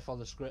to pay for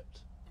the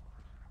script.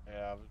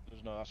 Yeah,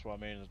 that's what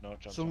I mean. There's no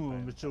chance. Some of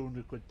them are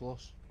 200 quid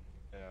plus.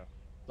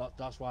 Yeah.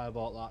 That's why I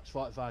bought that. It's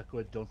 45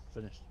 quid done,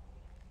 finished.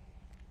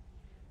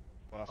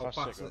 Well, how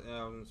fast is it?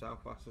 Yeah, how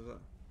fast is it?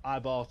 I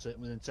bought it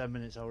within 10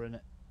 minutes. I were in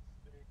it.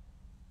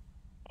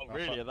 Oh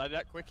really? Are they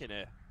that quick in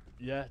here?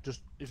 Yeah,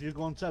 just if you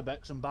go on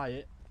Tebex and buy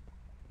it,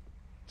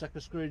 take a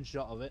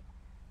screenshot of it,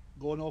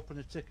 go and open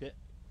a ticket,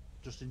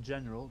 just in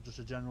general, just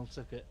a general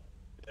ticket.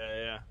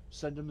 Yeah.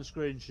 Send them a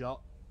screenshot,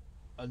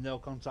 and they'll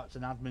contact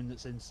an admin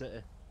that's in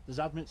city. There's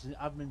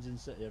admins in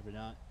city every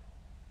night.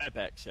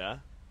 Tebex, yeah.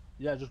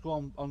 Yeah, just go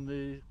go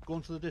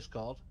onto the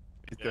Discord.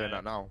 He's doing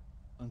that now.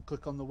 And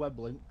click on the web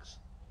links.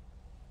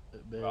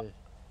 There'll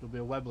be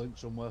a web link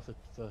somewhere for.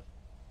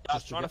 I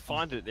was trying to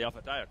find it the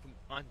other day. I couldn't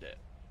find it.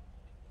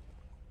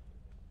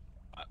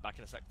 Right, back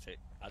in a sec,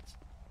 lads.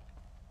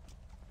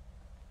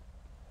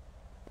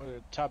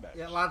 Tebex.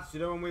 Yeah, lads. You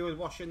know when we was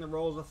washing the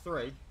rolls of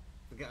 3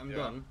 to get them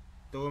done,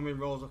 do them in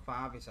rolls of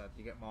 5. He said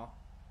you get more.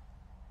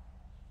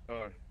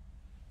 Oh.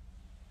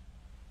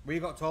 We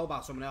got told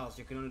by someone else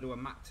you can only do a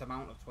max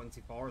amount of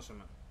 24 or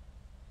something.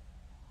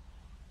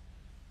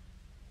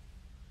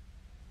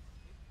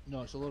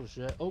 No, it's a lot of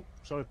shit. Oh,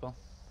 sorry, pal.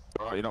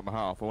 Alright, you knocked my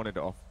hat off. I wanted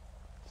it off.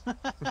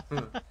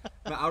 Mate,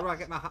 how do I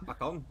get my hat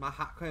back on? My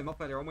hat came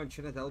off earlier on when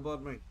Chinnet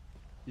elbowed me.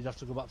 You'd have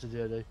to go back to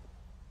DD.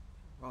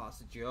 Oh,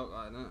 that's a joke,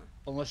 that, isn't it?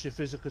 Unless you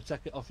physically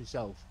take it off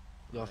yourself,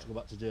 you have to go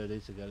back to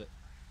DD to get it.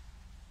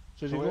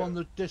 So if you go on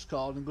the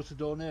Discord and go to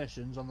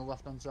donations on the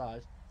left hand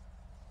side,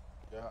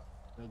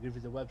 it'll give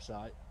you the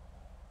website.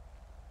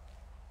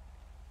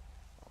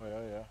 Oh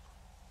yeah.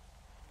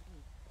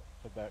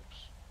 Tebex.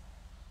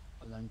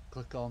 And then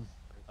click on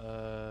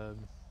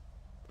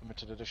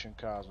limited edition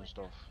cars and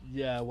stuff.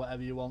 Yeah,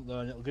 whatever you want there,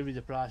 and it'll give you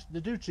the price.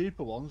 They do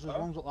cheaper ones. There's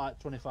ones at like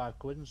 25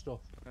 quid and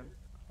stuff.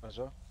 Is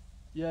there?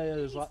 Yeah.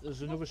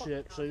 There's another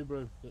shape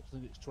Subaru that I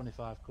think it's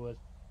 25 quid.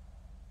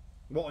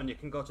 What? And you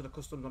can go to the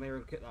customs on here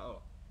and kit that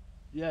up.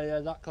 Yeah.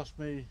 That cost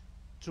me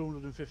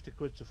 250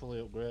 quid to fully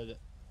upgrade it.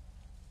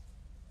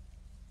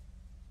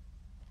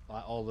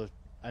 Like all the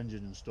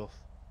engine and stuff,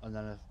 and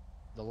then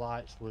the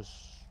lights was.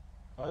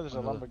 Oh, there's a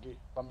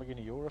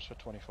Lamborghini Urus for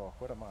 24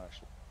 quid. I might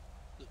actually.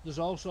 There's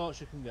all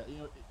sorts you can get. You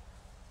know,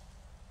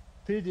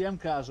 PDM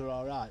cars are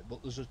all right, but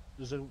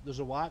there's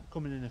a wipe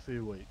coming in a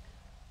few weeks.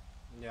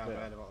 Yeah, I've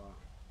heard about that.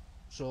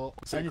 So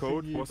what's it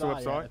called? What's the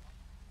website?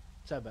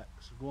 Tebex.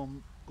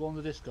 Go on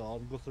the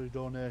Discord and go through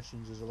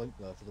donations. There's a link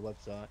there for the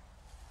website.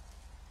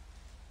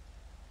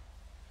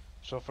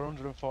 So for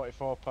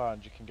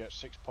 £144 you can get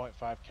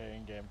 6.5k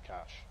in-game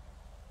cash.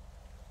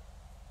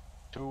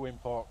 2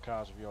 import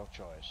cars of your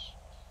choice.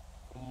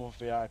 1 month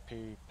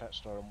VIP, pet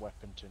store and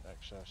weapon tint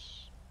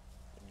access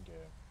in-game.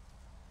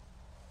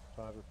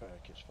 5 repair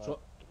kits, 5 So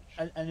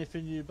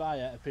anything you buy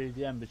at a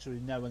PDM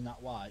between now and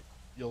that wipe,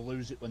 you'll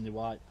lose it when they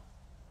wipe.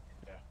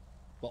 Yeah.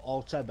 But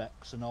all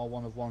Tebex and all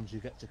 1-of-1s, you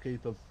get to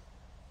keep them.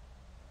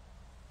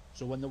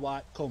 So when the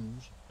wipe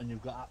comes and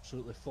you've got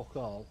absolutely fuck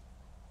all,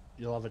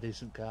 you'll have a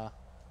decent car.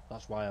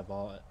 That's why I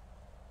bought it.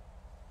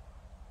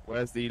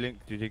 Where's the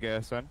link? Did you get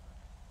us, Sven?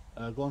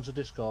 Go on to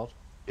Discord.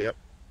 Yep.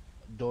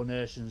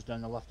 Donations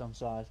down the left hand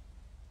side.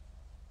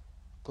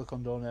 Click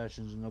on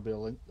donations and there'll be a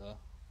link there.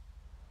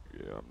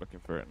 Yeah, I'm looking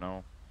for it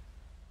now.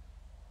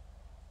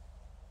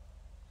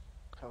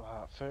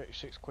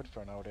 36 quid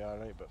for an Audi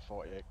R8 but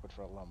 48 quid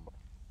for a Lambo.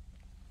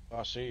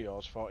 I see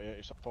yours, 48,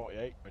 it's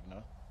 48 quid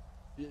now.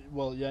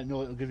 Well, yeah,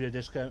 no, it'll give you a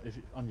discount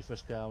on your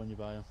first car when you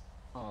buy them.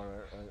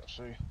 Alright, I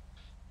see.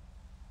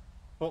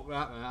 Fuck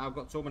that, man. I've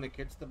got so many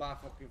kids to buy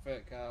fucking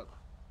fake cars.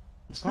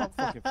 Can't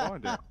fucking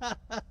find it.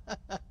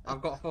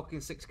 I've got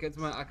fucking 6 kids,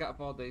 mate. I can't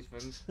afford these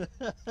things.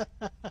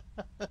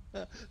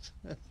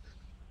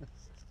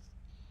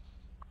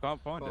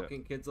 Can't find it.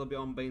 Fucking kids will be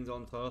on beans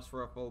on toast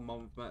for a full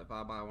month, mate, if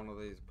I buy one of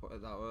these. Put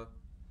it that way.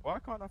 Why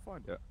can't I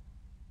find it?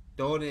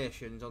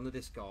 Donations on the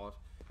Discord.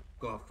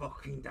 Go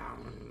fucking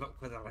down and look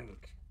for the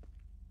link.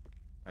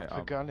 Hey,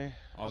 I'm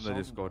on the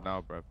Discord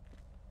now, bro.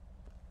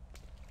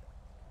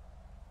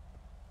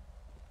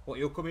 What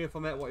you come here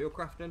for, mate? What you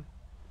crafting?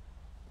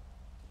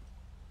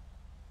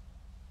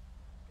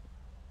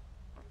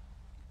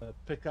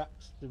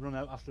 Pickaxe. They run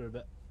out after a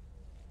bit.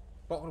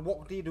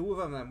 What do you do with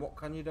them then? What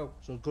can you do?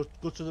 So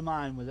go to the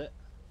mine with it.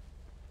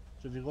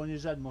 So if you go on your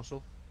Z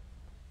muscle.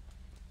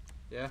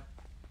 Yeah.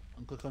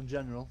 And click on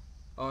general.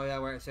 Oh yeah,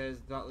 where it says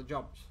about the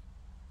jobs.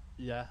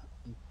 Yeah.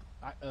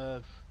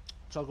 And,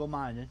 toggle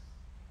mining.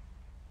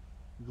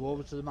 You go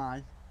over to the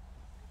mine.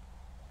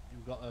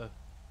 You've got a.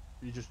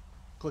 You just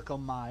click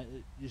on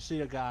mine. You see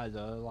a guy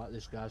there, like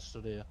this guy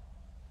stood here.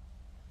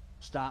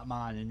 Start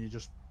mining. You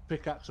just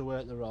pickaxe away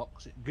at the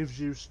rocks. It gives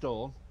you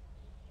stone.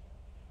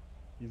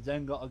 You've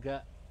then got to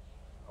get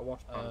a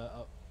wash pan.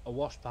 A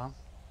wash pan.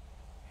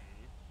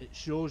 It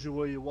shows you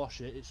where you wash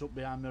it. It's up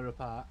behind Mirror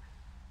Park.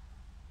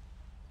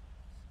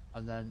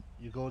 And then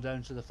you go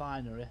down to the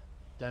finery,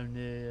 down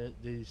near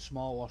the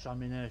small wash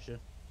ammunition.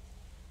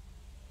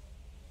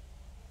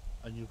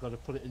 And you've got to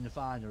put it in the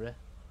finery,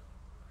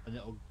 and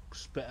it'll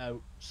spit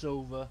out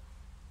silver.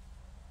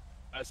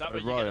 Is that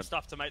where you get the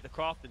stuff to make the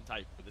crafting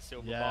table with the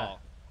silver bar?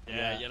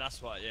 Yeah, that's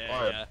what.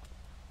 Yeah.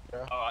 All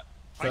right.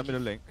 Send me the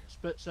link.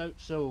 Spits out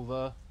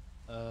silver,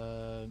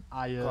 iron.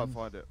 Can't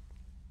find it.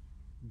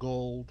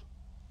 Gold.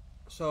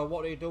 So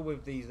what do you do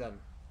with these then?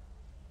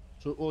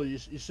 So, your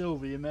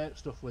silver, you make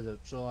stuff with it.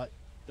 So, like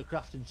the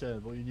crafting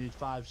table, you need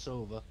 5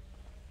 silver,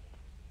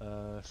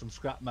 some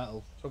scrap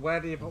metal. So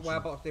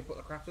whereabouts do you put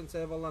the crafting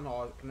table then,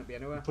 or can it be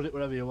anywhere? You put it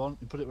wherever you want.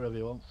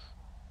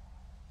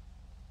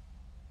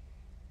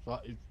 So,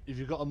 if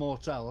you've got a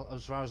motel,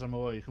 as far as I'm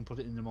aware, you can put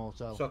it in the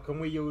motel. So can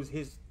we use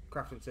his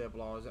crafting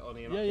table, or is it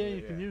only? Yeah,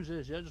 you can use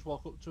his. Yeah, just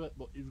walk up to it,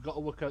 but you've got to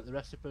work out the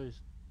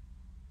recipes.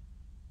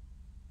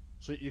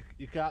 So you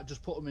can't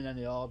just put them in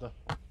any order.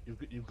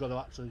 You've got to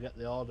actually get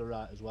the order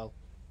right as well,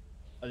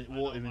 and it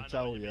won't even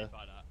tell you.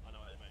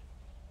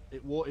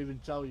 It won't even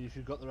tell you if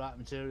you've got the right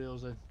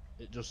materials in.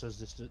 It just says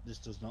this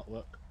does not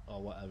work,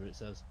 or whatever it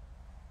says.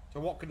 So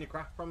what can you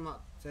craft from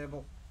that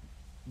table?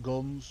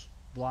 Guns,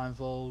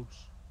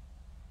 blindfolds,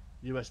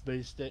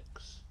 USB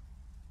sticks,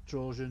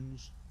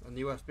 Trojans. And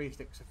the USB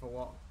sticks are for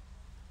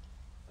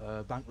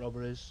what? Bank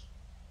robberies.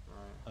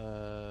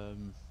 Right.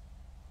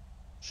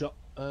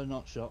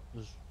 Not shop.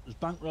 There's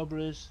bank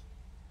robberies.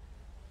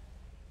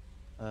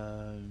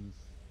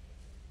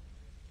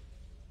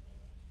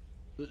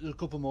 There's a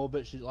couple more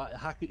bits. Like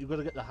hacking, you've got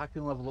to get the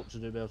hacking level up to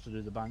be able to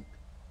do the bank.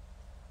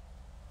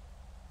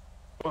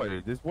 Oh,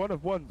 there's one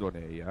of ones on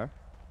here, yeah.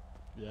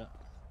 Yeah.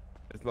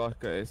 It's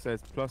like it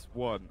says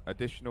 +1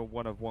 additional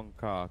one of one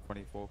car,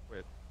 24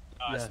 quid.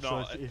 Yeah.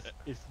 So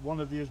if one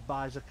of you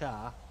buys a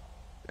car,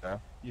 yeah,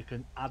 you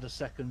can add a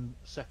second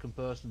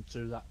person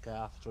to that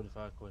car for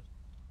 25 quid.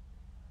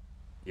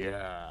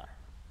 Yeah.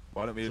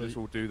 Why don't we just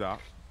all do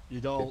that?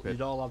 You'd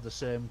all have the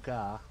same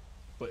car,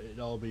 but it'd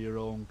all be your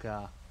own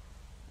car.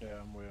 Yeah,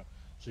 I'm with you.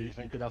 So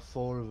you could have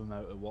 4 of them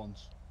out at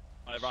once.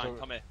 Hey Ryan,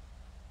 come here.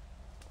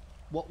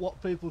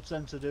 What people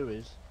tend to do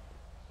is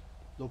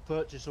they'll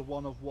purchase a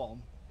one of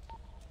one.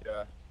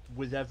 Yeah.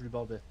 With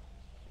everybody.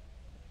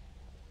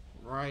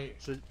 Right.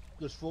 So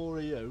there's 4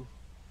 of you.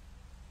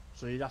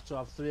 So you'd have to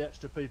have 3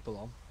 extra people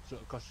on. So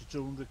it'll cost you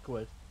 200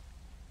 quid.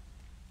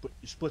 But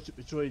you split it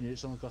between you,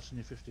 it's only costing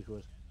you 50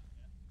 quid.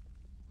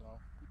 No.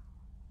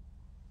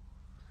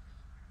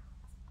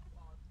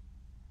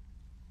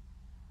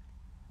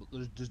 But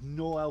there's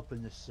no help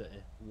in this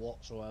city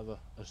whatsoever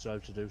as to how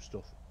to do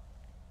stuff.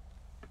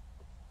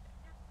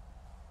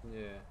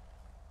 Yeah.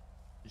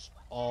 It's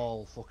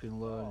all fucking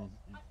learning.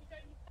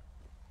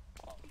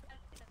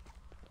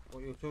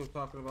 What are you two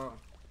talking about?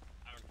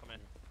 Aaron, come in.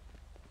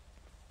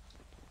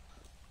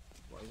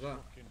 What is that?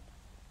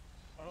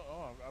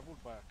 I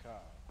would buy a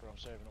car, but I'm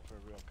saving up for a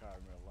real car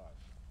in real life.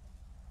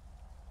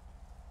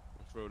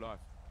 What's real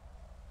life?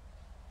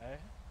 Eh?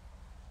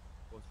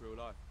 What's real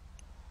life?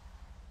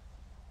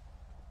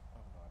 I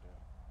have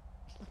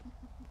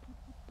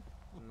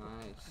no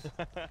idea. Nice.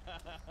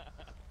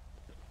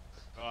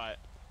 Alright.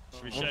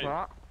 Should we What's shoot?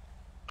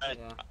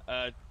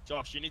 that?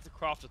 Josh, you need to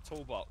craft a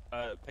toolbox,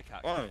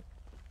 pickaxe. Oh,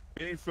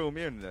 you need to fill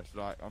me in this,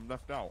 like, I'm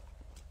left out.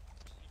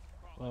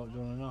 Well, do you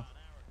want to know?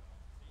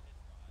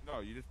 No,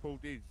 you just pull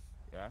these,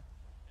 yeah?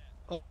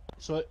 Oh,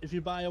 so if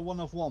you buy a one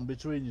of one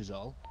between you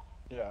all,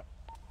 yeah.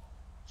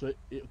 So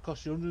it'll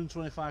cost you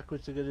 125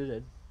 quid to get it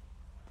in.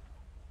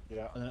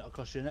 Yeah. And then it'll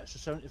cost you an extra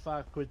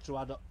 75 quid to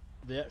add up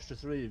the extra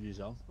 3 of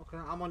you on. Okay,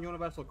 I'm on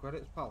universal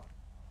credits, pal.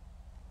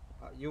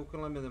 You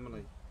can lend me the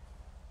money.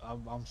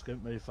 I'm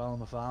skint me, fell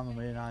on a farmer,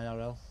 me and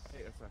IRL.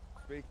 Hey,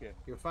 speaking.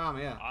 You're a farmer,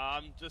 yeah?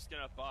 I'm just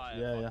gonna buy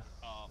Yeah.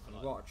 car for You've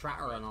like, got a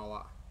tractor and all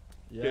that.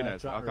 Yeah,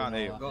 Guinness, I tractor can't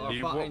and hear all you. that. Got a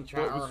You- fucking what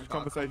tractor, was the got a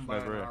conversation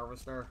combine over here?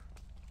 harvester.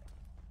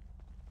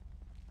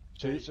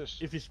 So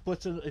if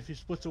you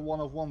split a 1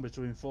 of 1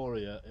 between 4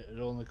 of you, it'd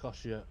only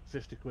cost you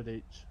 50 quid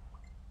each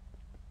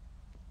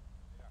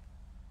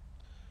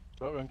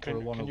So, and for a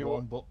 1 of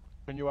 1. But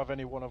can you have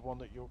any 1 of 1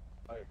 that you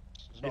like?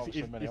 There's not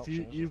obviously many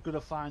options. you've got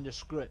to find a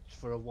script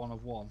for a 1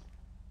 of 1.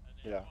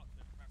 Yeah.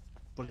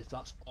 But if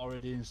that's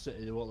already in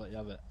city, they won't let you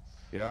have it.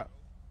 Yeah.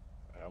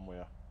 I'm with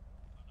you.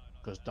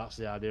 Because that's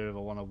the idea of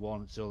a 1 of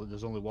 1. So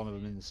there's only 1 of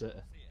them in the city.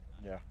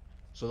 Yeah.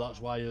 So that's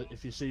why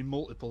if you see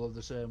multiple of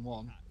the same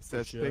one, It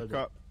says share pick it.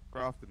 up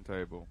crafting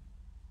table.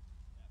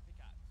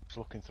 Just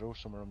looking through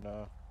some of them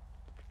now.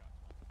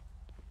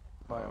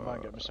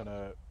 Might get missing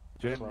a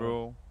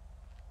General.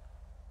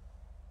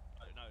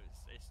 I don't know.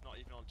 It's not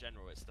even on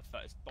general. It's the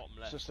first bottom It's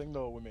left. this thing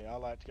though with me. I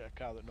like to get a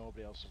car that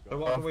nobody else has got. So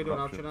what are we doing,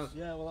 Optioners?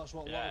 Yeah, well that's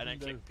what a lot Yeah, of and them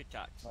then do. click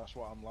pickaxe. That's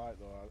what I'm like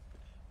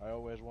though. I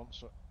always want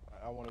so.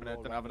 I want to And I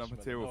roll don't around have enough with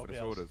material something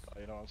for nobody the else sorters. has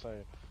got, you know what I'm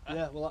saying?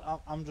 Yeah,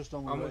 well I'm just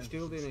on How my much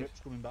steel do you need? scripts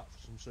coming back for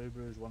some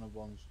Subarus 1 of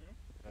 1s.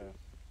 Yeah.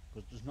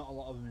 Because there's not a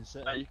lot of them in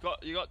city.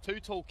 You got 2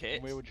 toolkits.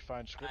 And where would you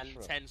find scripts and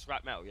from? 10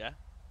 scrap metal, yeah.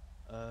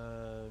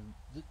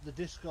 The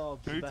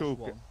Discord's the 2 best toolkit.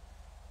 one.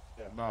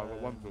 Yeah. No, I've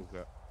got 1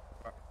 toolkit.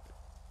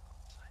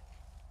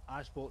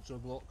 I spoke to a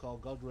bloke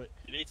called Godric.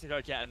 You need to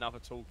go get another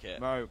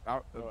toolkit. No,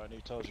 and he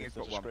tells you if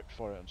there's a script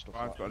for it and stuff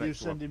I've like got that. an You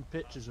extra one. send him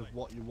pictures of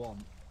what you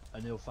want,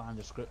 and he'll find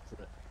a script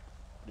for it.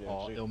 Yeah,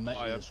 Or he'll make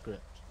you the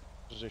script.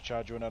 Does he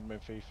charge you an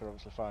admin fee for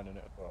obviously finding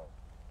it? Well,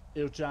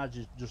 He'll charge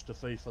you just a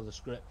fee for the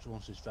script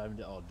once he's found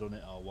it or done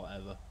it or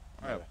whatever.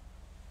 Yeah.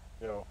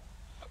 Yo,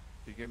 Can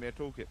you give me a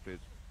toolkit, please?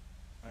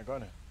 I ain't got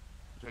any.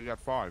 So you had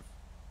 5.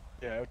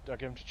 Yeah, I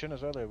gave him to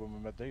Chinners earlier when we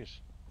made these.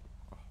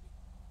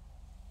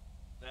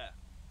 Yeah.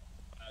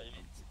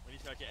 We need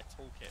to go get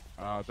a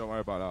toolkit. Don't worry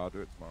about that, I'll do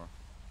it tomorrow.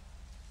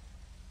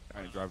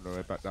 I ain't driving all the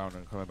way back down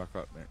and coming back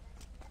up, mate.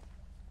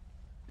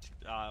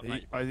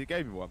 Mate, He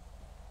gave me one.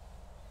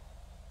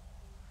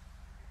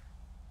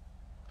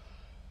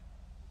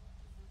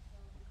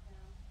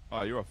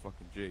 Oh, you're a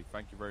fucking G.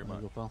 Thank you very There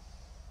much. you go,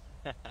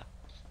 pal.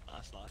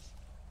 that's nice.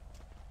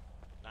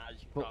 Nah, you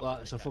can Fuck craft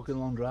that, it's a pickaxe. fucking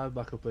long drive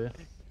back up here.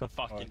 The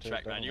fucking take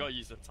trek, that man. You one. gotta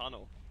use the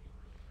tunnel.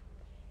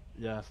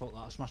 Yeah, fuck that,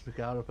 I smash my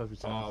car up every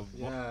time.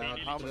 Yeah,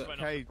 He How just much,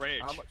 went off the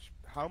bridge.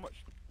 how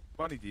much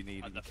money do you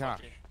need in The cash?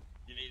 fucking-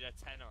 You need a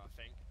tenner, I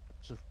think.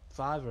 It's a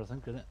fiver, I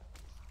think, isn't it?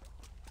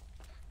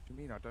 What do you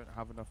mean I don't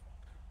have enough?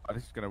 Oh,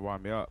 this is going to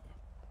wind me up.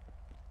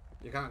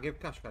 You can't give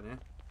cash, can you?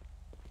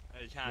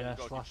 You can, Yeah, you've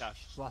got to give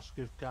cash. slash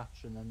give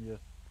cash and then your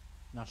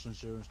national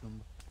insurance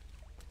number.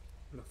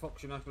 The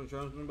fuck's your national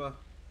insurance number?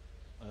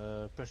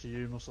 Press your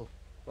U muscle.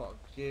 What?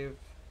 Give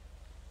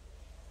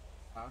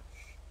cash.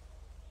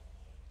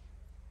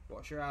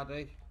 What's your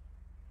ID?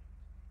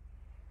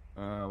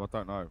 I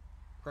don't know.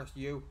 Press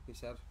U, he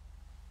said.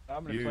 How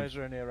many Use- players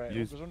are in here right now?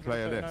 use There's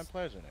player 139 list.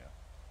 players in here.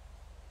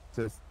 It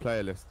says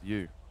player list,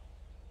 you.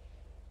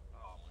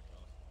 Oh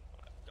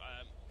my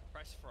god.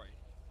 Press 3.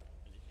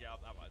 And you can get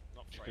up that way.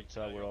 Not As you 3. can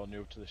tell, we're all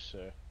new to this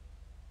city.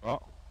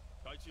 What?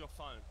 Go to your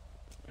phone.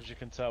 As you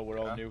can tell, we're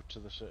all Yeah. new to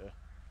the city.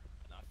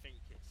 And I think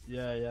it's.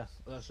 Yeah,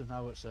 that's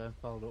how it's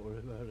pal, don't worry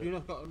about Do you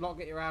it. not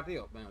get your ID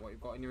up, mate? What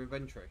you've got in your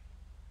inventory?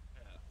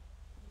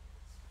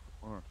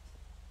 Alright.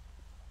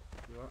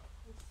 You what?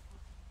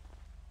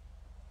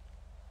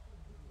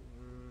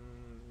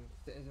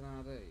 Citizen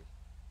ID.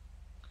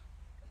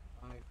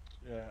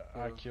 Yeah,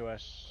 Yeah.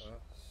 IQS.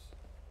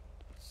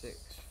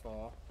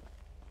 64.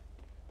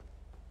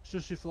 It's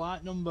just your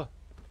flight number.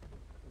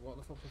 What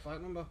the fuck's the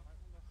flight number?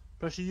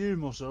 Press your U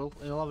muscle,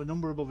 and he'll have a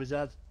number above his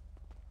head.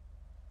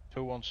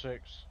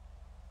 216.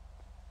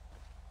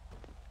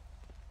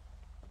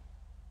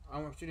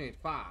 How much do you need?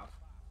 5?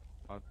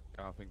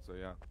 I think so,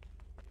 yeah.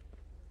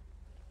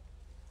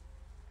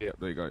 Yep,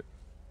 there you go.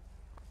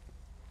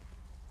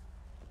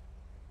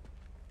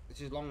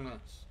 This is longness.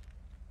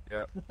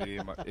 Yep.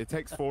 It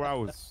takes 4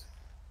 hours.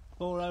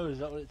 4 hours, is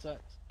that what it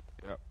takes?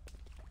 Yep.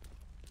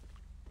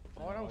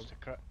 4 hours to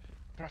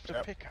craft a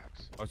Yep.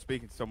 pickaxe. I was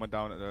speaking to someone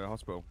down at the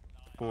hospital.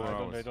 4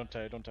 hours. Don't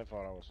take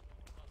 4 hours.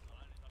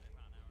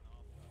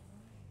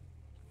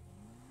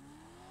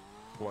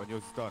 What, and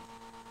yours is done?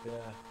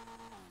 Yeah.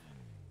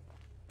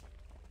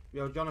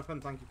 Yo, Jonathan,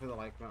 thank you for the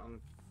like, mate,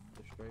 on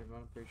the stream,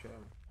 man. Appreciate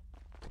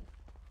it.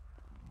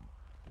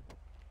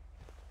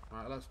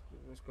 Alright, let's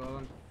go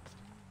then.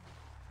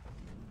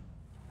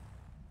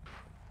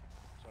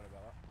 Sorry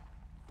about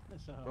that.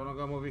 It's Do you wanna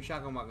go move your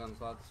shag on wagons,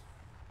 lads?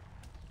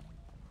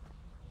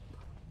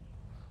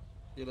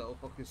 You little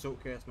fucking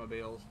suitcase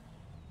mobiles.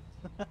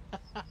 2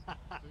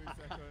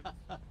 seconds.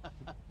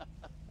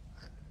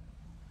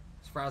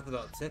 Surprised they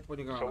don't tip when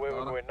you go So around where the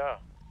we're corner. going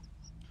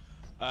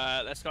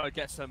now? Let's go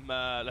get some.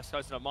 Let's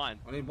go to the mine.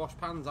 I need wash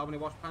pans. How many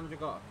wash pans you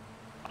got?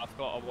 I've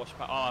got a wash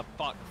pan. Oh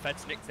fuck! The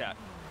Fed's nicked it.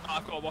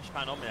 I've got a wash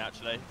pan on me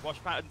actually.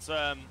 Wash pan's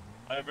over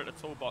at the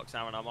toolbox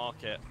now, and I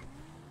mark it.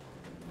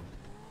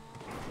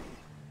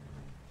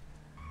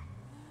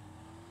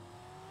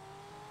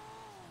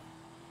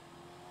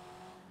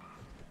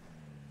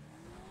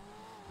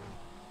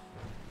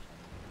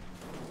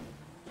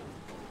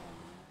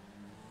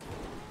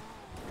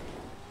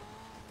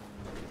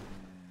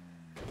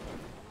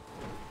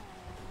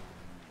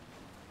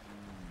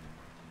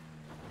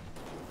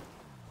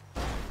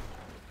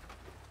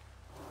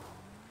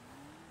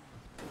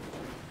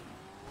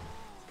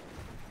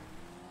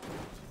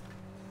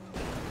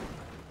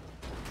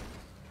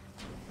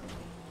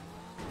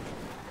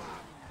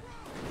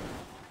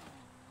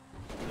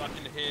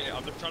 fucking here.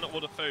 I'm just trying to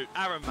order food.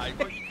 Aaron, mate,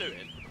 what are you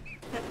doing?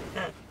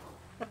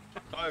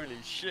 Holy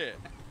shit.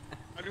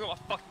 I only got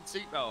my fucking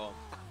seatbelt on.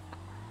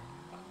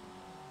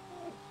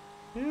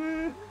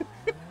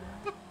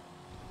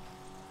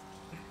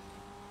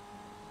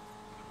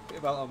 Put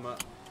your belt on,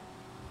 Matt.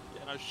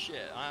 Yeah, no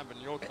shit. I am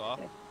in your car.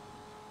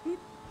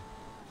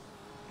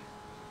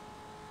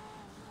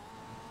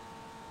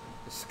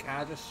 This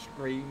car just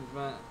screams,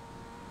 mate.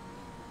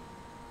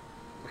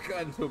 I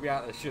couldn't still be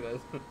out there, should I?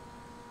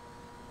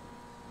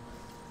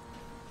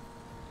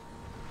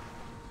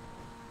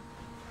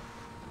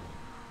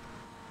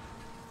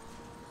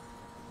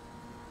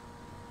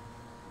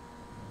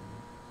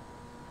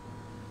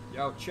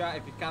 Yo, chat,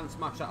 if you can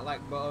smash that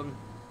like button,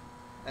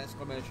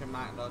 exclamation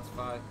mark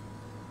notify,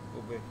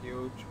 will be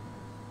huge.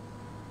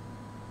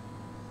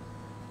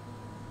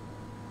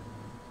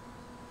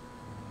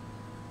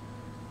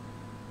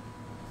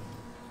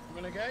 I'm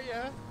gonna get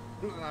ya.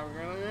 I'm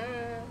gonna get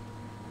ya.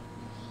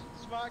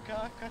 Smart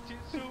car, catch it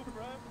soon,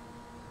 bro.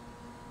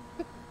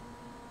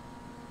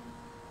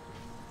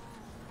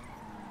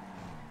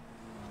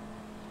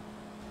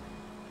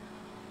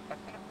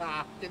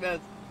 It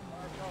is.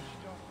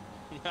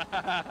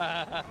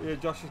 Yeah,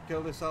 Josh has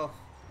killed himself.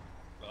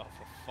 Oh,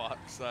 for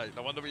fuck's sake.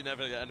 No wonder we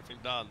never get anything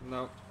done.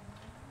 No.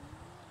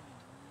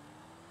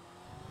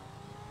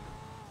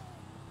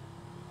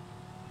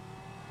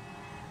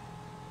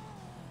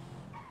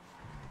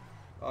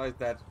 Oh, he's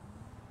dead.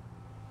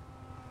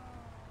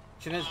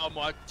 Chinez, Oh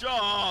my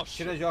gosh!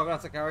 Chinez, you're gonna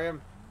have to carry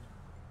him.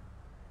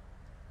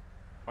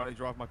 Why don't you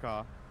drive my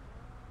car?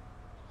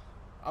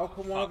 How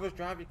come one of us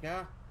drive your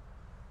car?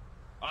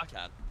 I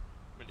can.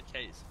 I'm in the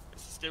keys.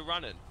 It's still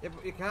running. Yeah,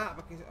 but you can't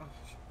because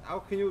how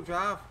can you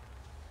drive?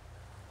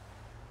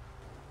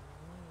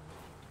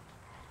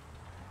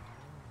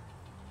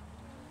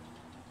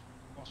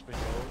 Must be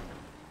told.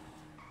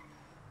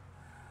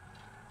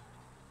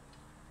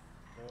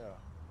 Yeah.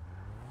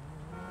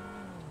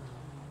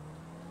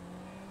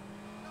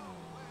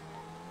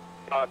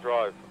 Can't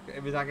drive.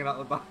 If he's hanging out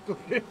the back.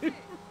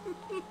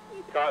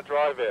 Can't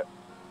drive it.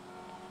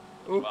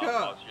 Who Well, can't?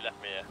 Pops, you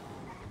left me here.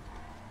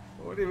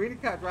 What do you mean he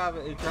can't drive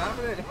it? He's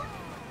driving it.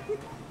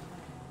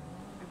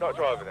 He's not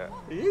driving it.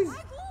 He is.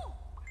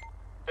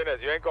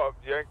 Inez, you ain't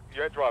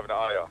driving it,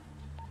 are you?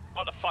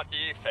 What the fuck do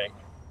you think?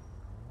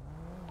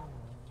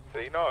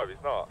 See, no,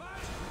 he's not.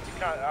 You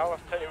can't. I'll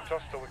have to take him to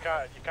hospital.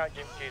 You can't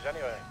give him keys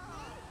anyway.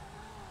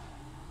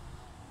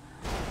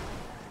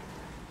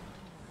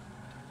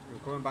 We're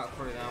coming back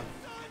for you now.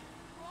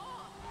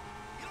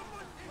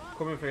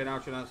 Coming for you now,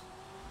 Chinez.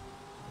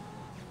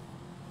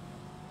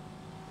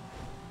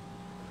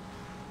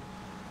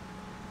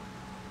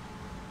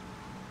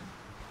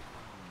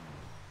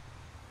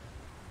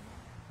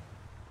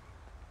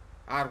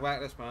 Hard work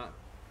this, mate.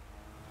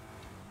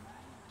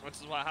 This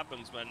is what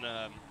happens when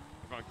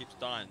everyone keeps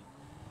dying.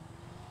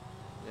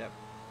 Yep.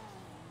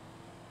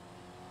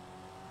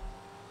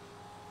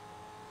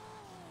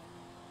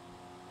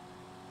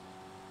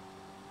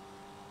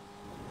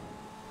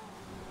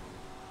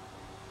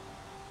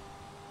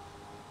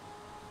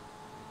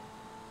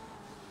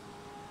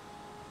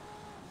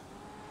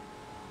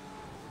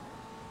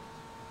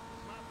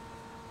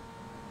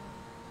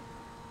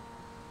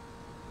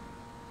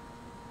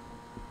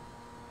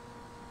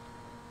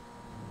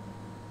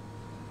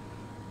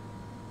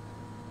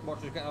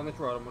 Watch us get on this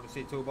road and we'll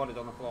see two bodies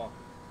on the floor.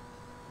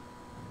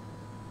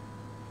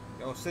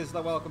 Yo,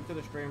 Sizzler, welcome to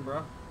the stream,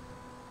 bro.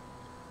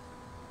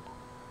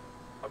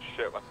 I'm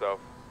shit myself.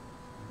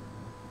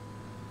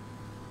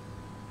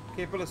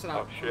 Keep a listen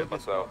out. I'm for shit the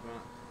myself. Discord,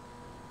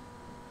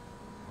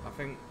 mate. I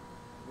think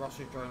Ross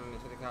is joining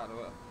us, so they can't do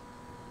it.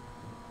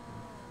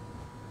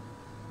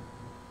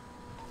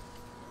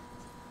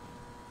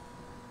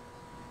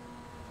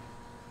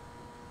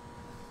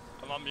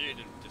 I'm unmuted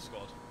in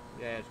Discord.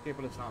 Yeah, just keep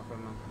a listen out for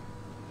him, man.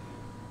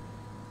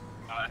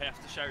 I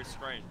have to share his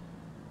screen.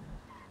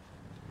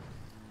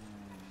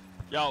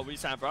 Yo, what you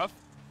saying, bruv?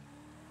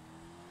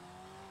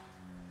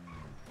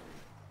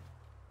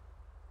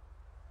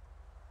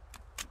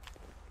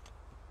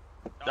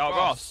 Yo,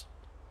 Ross.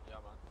 Yeah,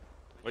 man.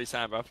 What you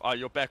saying, bruv? Oh,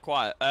 you're bare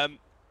quiet. Yeah,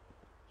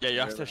 you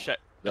have to share.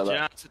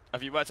 Yeah,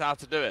 Have you worked out how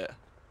to do it?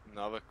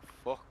 No, but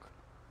fuck.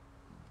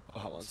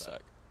 Oh, one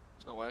sec.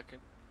 It's not working.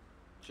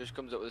 It just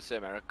comes up with the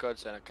same error code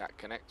saying I can't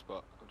connect,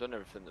 but I've done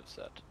everything they've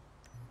said.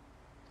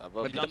 I've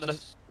Have you done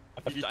this?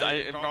 Have you done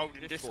it enrolled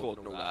in Discord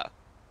and all that?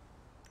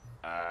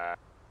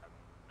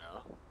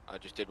 No. I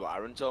just did what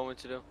Aaron told me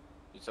to do.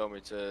 He told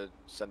me to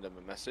send him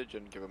a message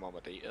and give him all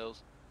my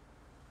details.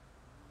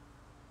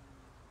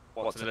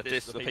 What, to the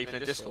people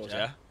in Discord,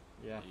 yeah?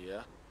 Yeah.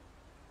 Yeah.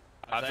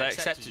 Have they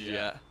accepted you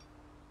yet?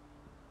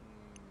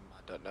 I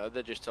don't know,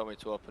 they just told me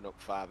to open up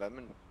 5M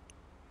and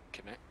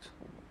connect.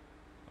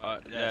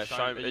 Yeah,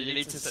 show me. You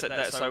need to set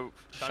that, so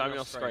show me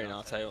your screen,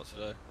 I'll tell you what to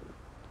do.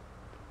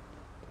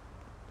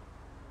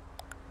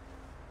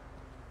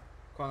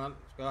 Come on, then,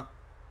 let's go.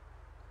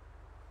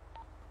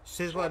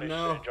 Sizzler,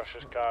 no.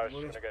 Josh's car is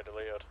going to get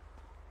deleted.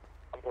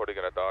 I'm probably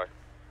gonna die.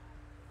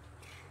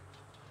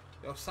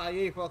 Yo,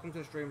 Saeed, welcome to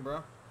the stream,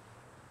 bro.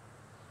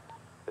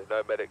 There's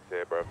no medics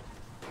here, bro.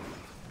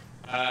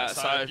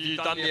 So have you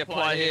done the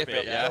apply here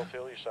bit, yeah? Don't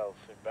feel yourself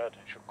in bed.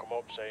 It should come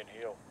up saying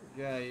heal.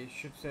 Yeah, you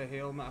should say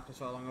heal, mate, after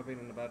so long I've been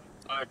in the bed.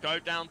 Go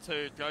down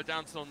to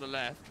on the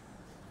left.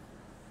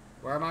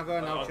 Where am I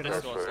going now, On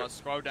Chinas? Discord, so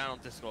scroll down on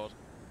Discord.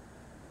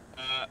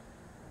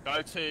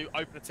 Go to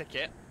open a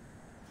ticket.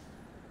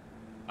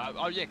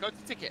 Oh yeah, go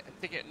to ticket.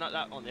 Ticket, not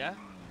that one, yeah?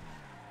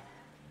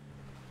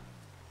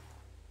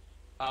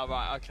 Oh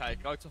right, okay,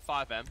 go to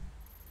 5M.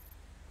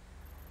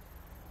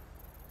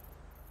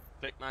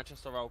 Click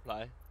Manchester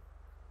Roleplay.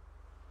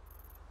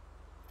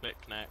 Click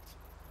Connect.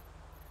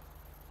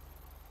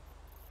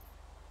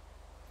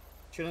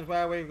 Chinas,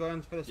 where are we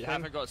going for this You thing?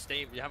 haven't got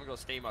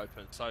Steam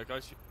open, so go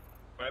to...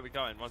 Where are we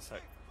going? One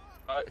sec.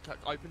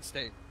 Open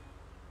Steam.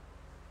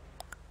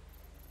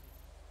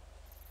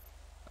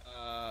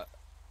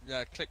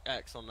 Yeah, click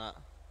X on that.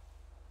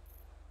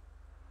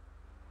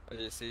 Oh,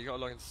 yeah, so you gotta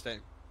log into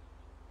Steam.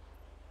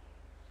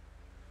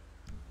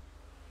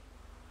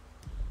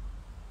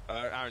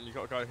 Aaron, you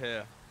gotta go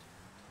here.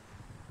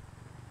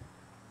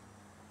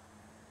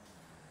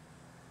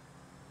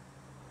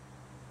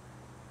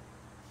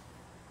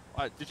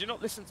 Right, did you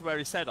not listen to where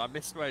he said? I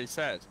missed where he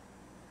said.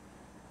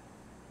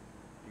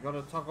 You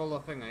gotta toggle the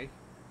thingy.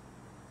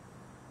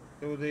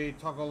 Do the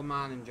toggle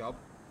mining job.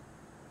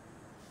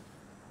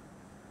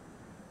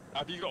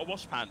 Have you got a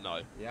wash pan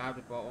though? Yeah, I've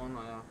just bought one,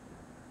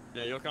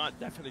 Yeah, you're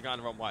definitely going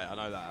the wrong way, I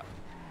know that.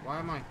 Why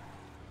am I?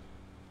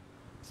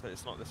 So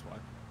it's not this way.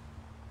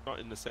 Not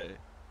in the city.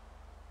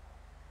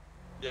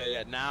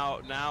 Yeah,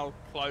 now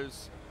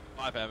close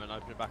 5M and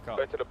open it back up.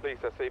 Go to the police,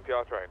 they're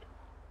CPR trained.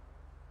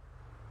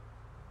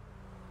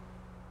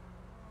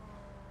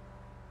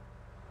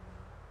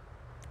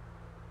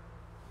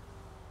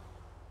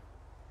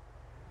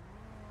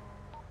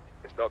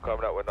 It's not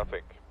coming out with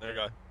nothing. There you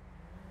go.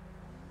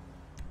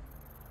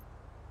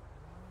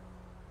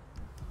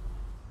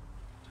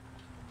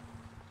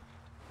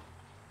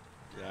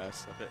 Yeah,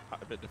 it's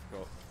a bit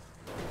difficult.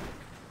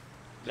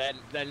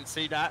 Then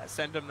see that?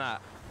 Send them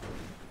that.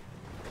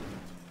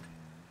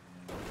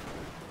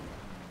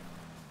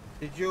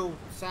 Did you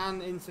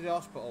sign into the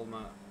hospital, mate?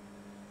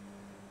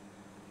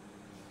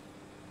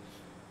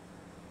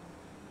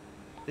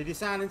 Did you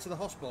sign into the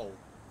hospital?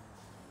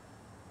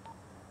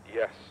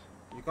 Yes.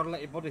 You've got to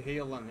let your body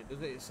heal then, it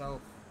does it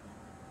itself.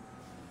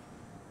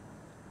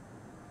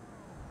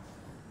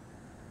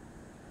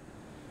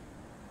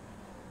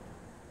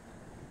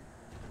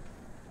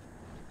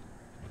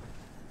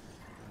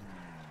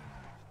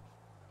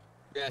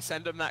 Yeah,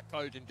 send them that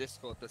code in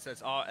Discord that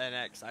says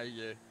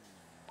RNXAU.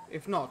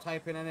 If not,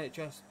 type in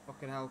NHS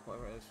fucking help,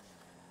 whatever it is.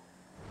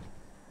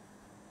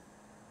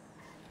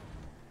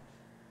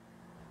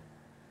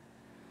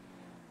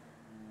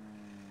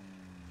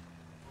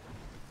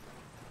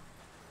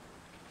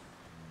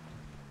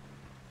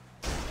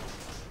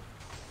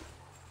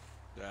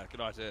 Yeah,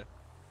 good idea.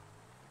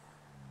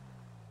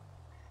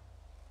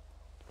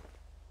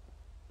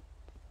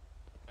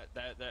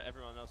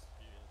 Everyone else is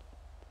muted.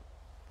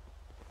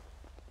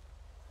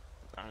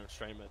 I'm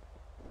streaming.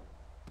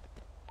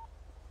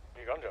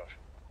 You gone, Josh?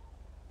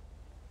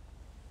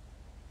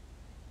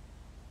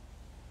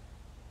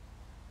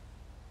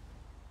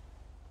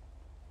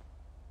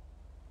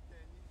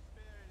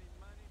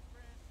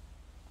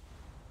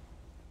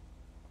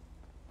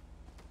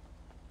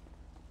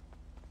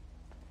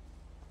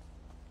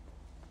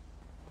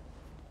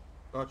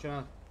 Gotcha.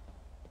 And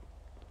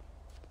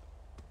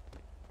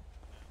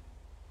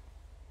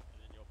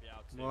then you'll be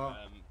able to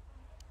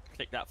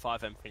click that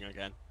 5M thing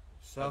again.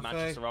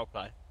 Manchester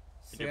Roleplay.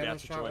 And you'll be able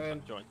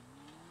to join.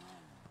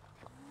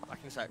 Back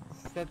in a sec.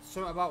 Said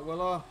something about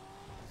Willow.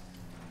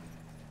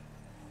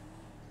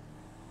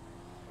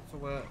 What's the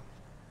word?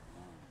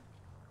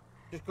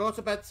 Just go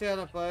to bed,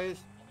 Sienna,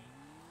 please.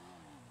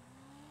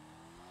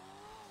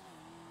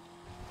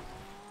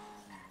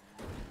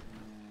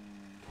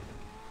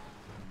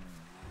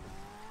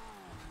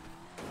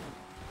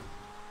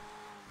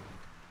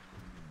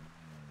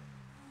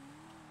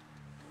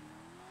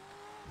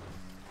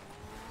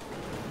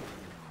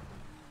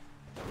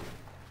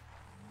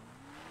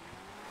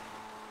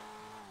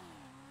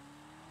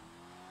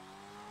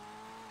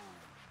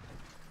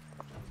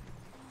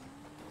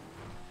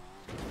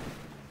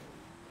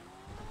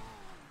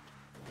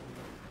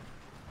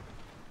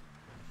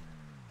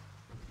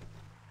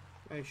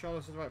 Are you sure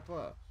this is the right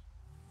place?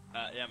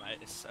 Yeah, mate.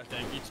 It's, I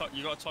think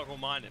you got to toggle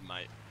mining,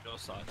 mate. Your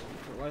side.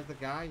 But where's the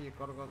guy? You've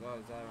got to go. Oh,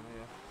 he's there on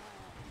here.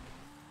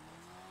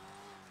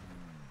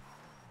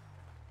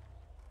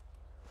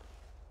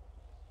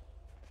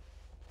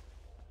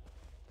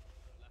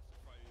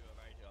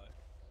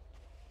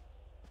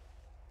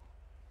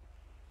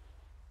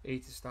 E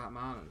to start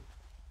mining.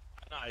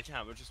 No, you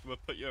can. We'll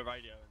put you a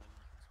radio and then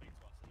you can speak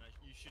to us. And then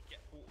you should get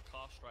bought a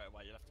car straight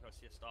away. You'll have to go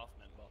see a staff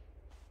member.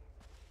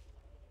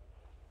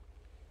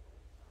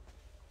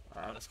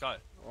 Alright, let's go.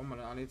 1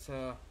 minute, I need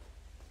to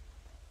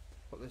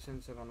put this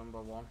into my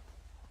number 1.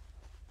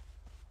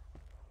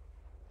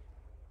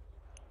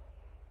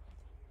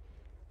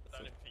 I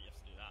don't even think you have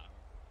to do that.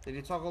 Did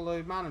you toggle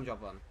the mining job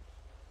then?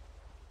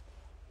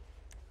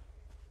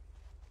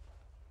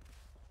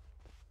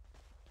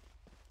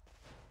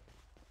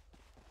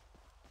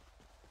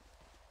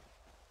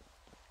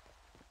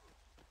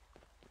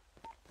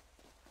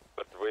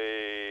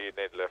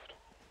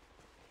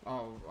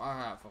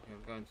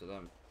 to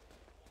them.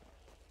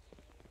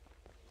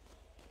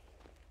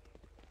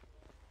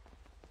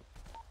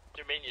 What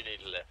do you mean you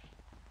need a lift?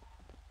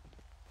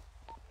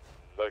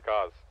 No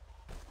cars.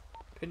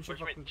 Pinch your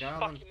What do you fucking mean? Just car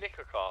then. fucking nick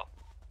a car.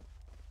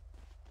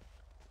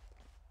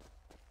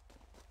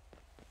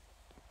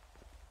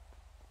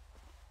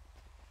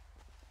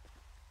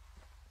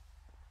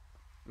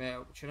 Mate,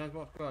 do you know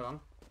what's going on?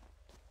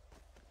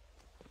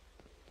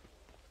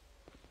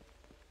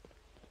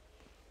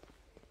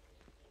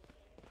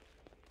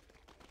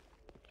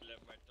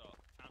 Red dot.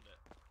 Found it.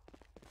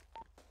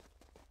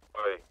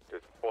 Hey,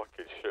 there's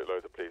fucking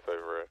shitloads of police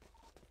over here.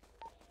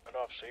 I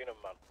know I've seen them,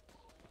 man.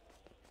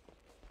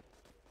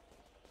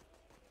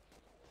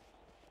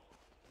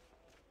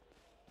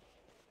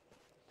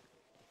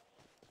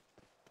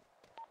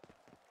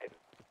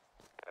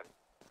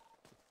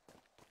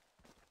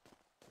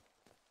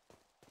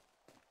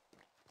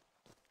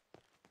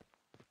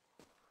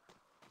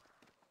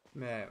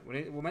 Mate,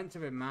 we're meant to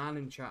be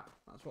manning chat.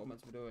 That's what we're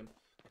meant to be doing.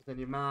 Because then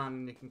you man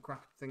and you can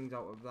craft things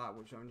out of that,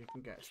 which I mean you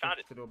can get stuff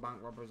to do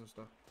bank robberies and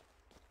stuff.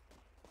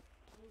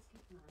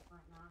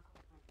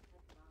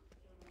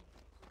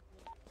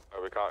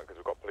 No, we can't because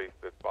we've got police.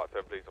 There's about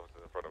 10 police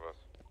officers in front of us.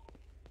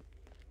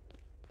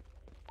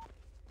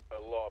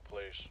 A lot of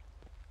police.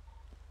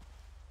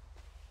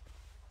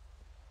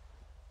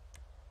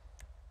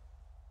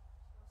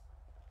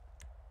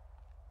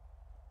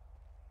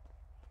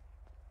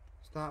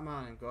 Start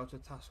mining, go to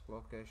task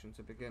location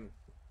to begin.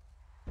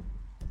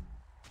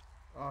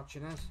 Oh,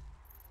 Chinese.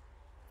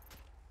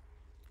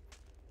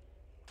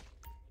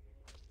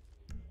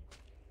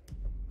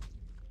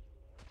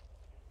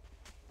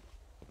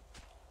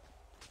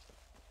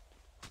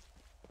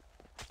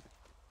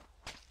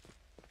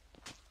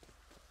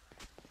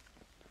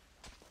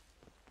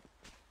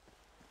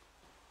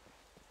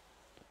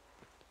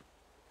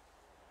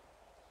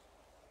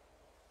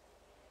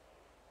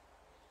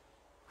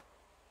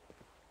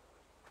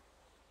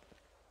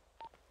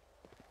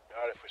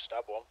 Alright, if we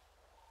stab one.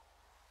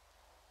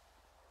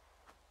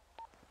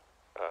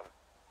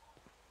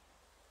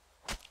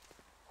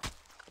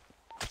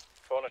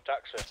 Phone a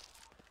taxi.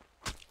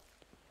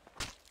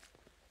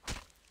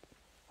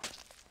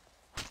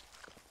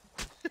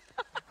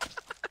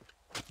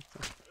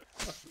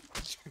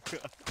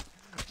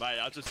 Mate,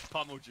 I just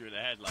pummeled you in the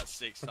head like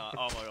 6 times.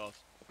 Oh my god.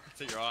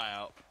 Took your eye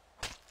out.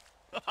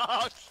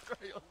 Oh,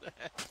 straight on the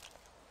head.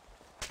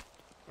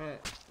 Wait.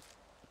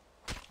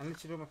 I need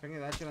to do my thing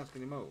there, Chinese,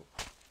 can you move?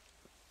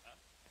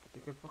 You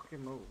could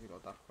fucking move, you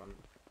got that front.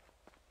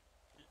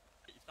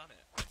 You've done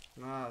it.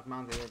 Nah,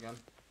 man's here again.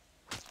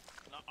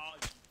 No, oh,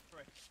 you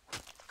prick.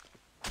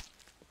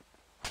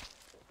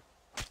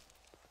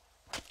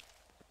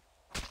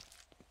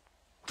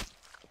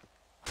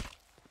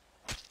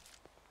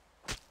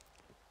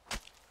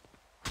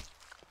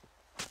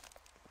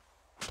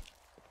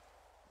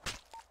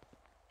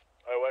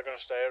 Oh, we're going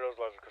to stay here, us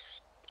lads, because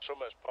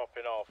something's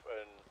popping off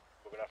and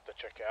we're going to have to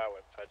check it out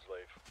when feds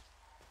leave.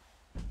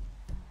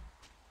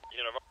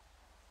 You're gonna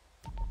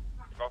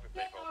rob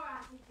people.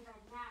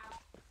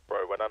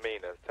 Bro, when I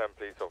mean there's 10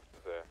 police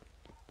officers here.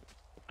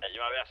 Yeah, you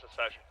might be able to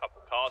search a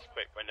couple cars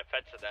quick when the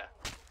feds are there.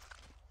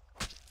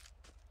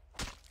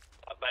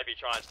 Like maybe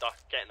try and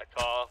get in the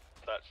car,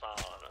 search that,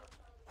 I don't know.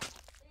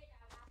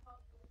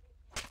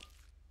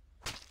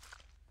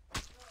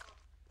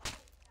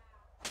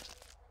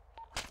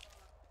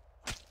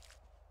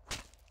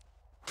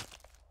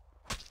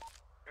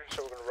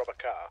 So we're going to rob a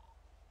car?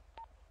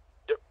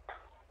 Yep.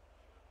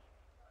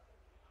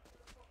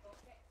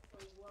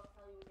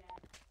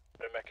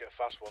 Better make it a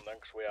fast one then,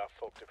 because we are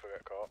fucked if we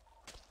get caught.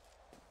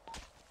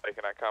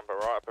 Taking that camper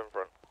right up in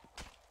front.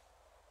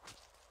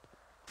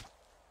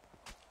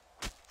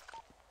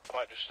 I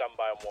might just stand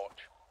by and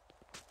watch.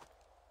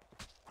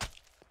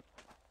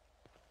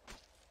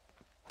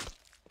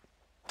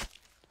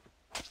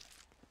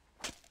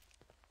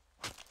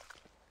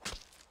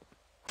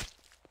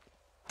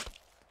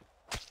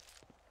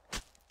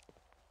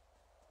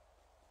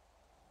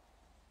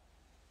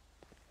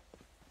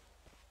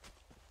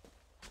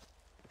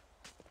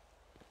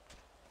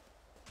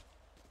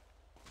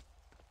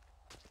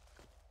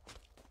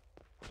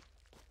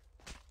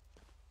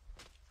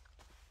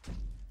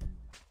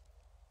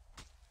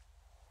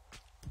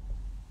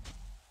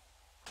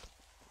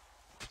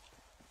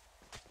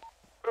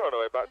 We're on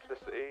our way back to the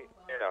city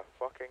in a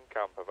fucking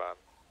camper van.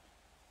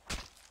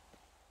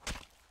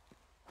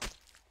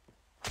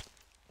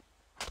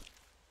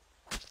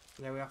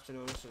 Yeah, we have to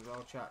do this as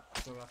well, chat,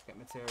 so we have to get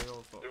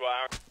materials, but...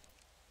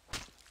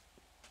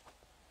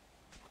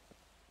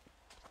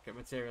 Get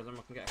materials and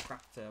we can get a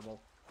craft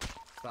table.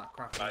 Start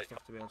crafting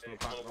stuff to be able to do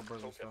bank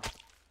robbers and stuff.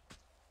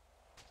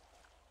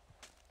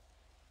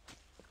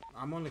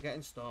 I'm only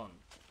getting stone.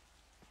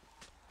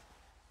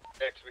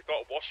 Yeah, because we've got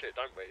to wash it,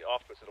 don't we?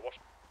 Afterwards to the wash.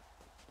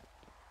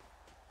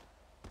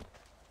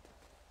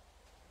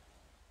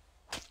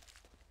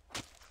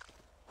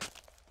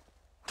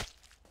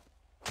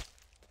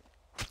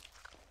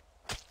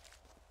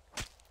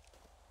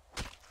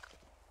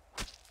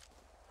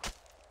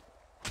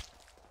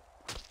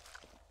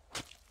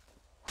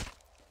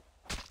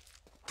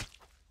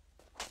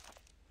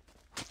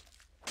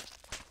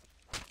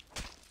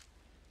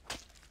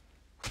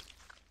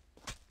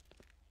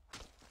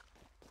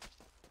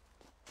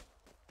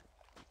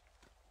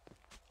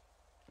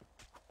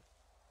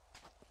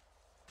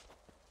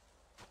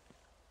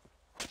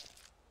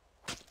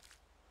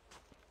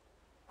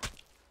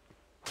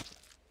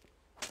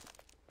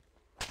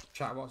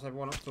 Chat, what's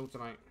everyone up to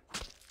tonight?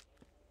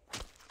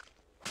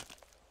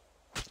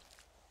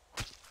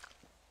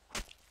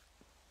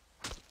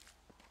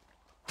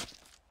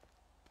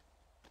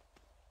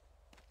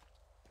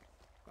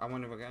 I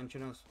wonder if we're getting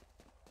chinners.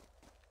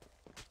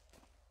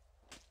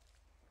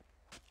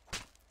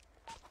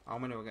 How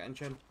many we're getting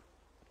chin?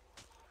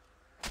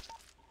 What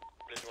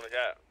do you want to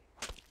get?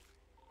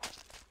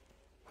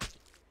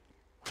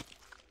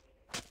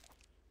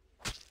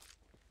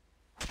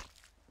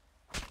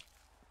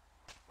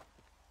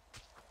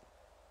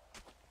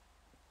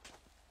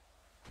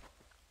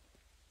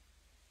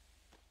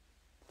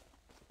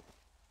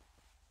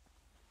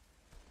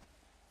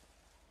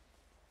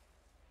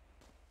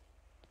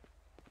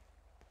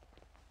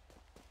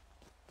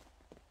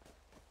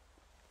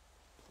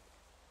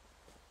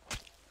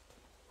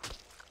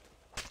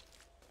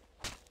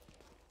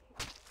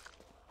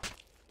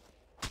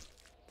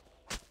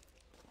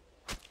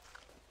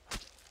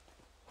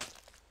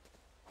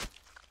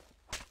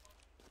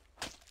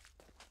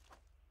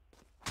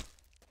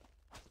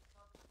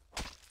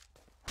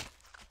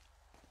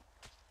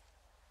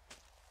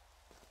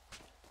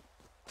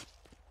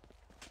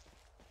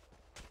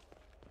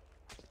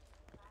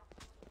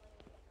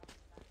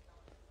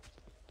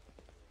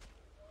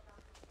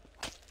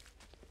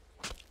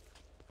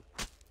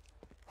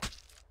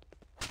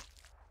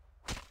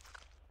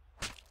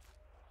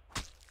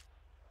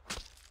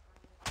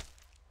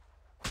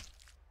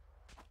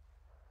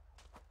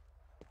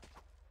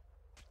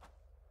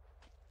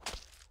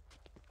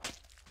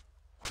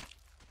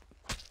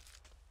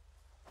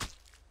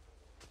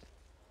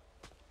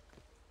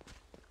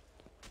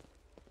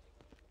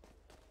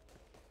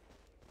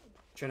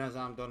 Chinners,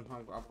 I'm done.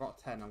 I've got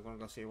 10. I'm gonna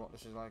go see what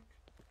this is like.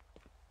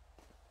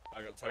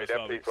 I got 10 Wait,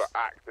 them people are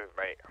active,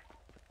 mate.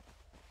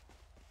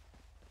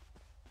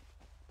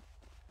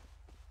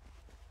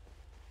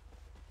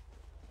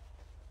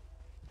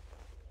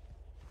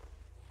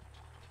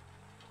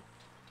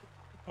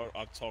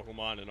 I've toggled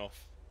mining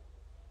off.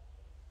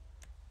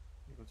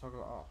 You can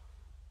toggle it off.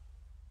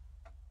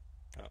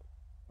 Oh.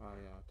 Oh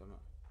yeah, I've done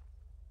it.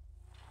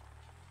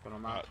 Gonna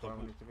map where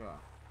we need to go.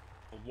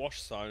 The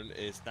wash zone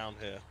is down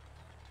here.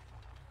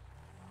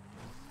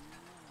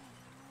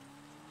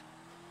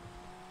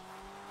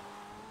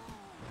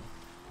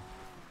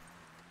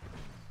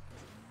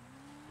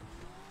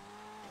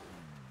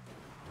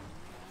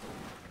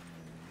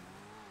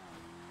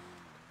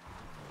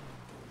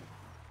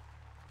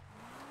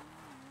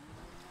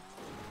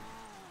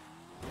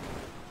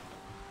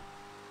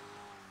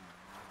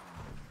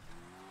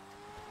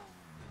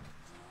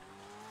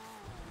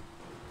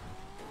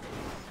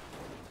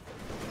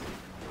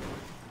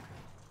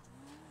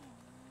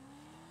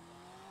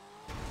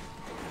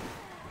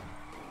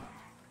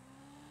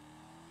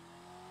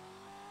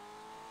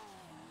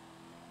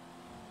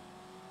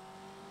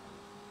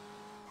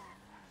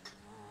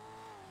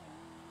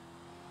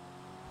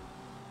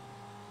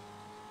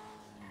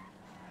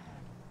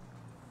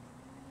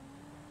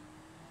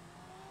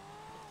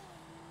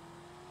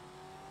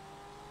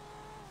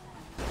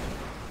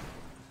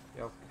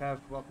 Yo, Kev,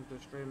 welcome to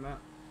the stream, mate.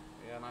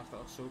 Yeah, nice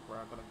little super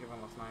I gotta give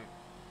him last night.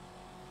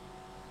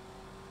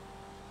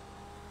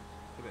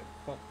 It's a bit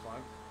fucked,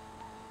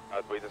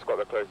 like. We just got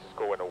the closest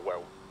score in a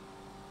well.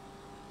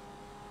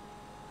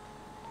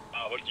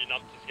 Oh, what did you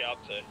numpties get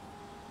up to?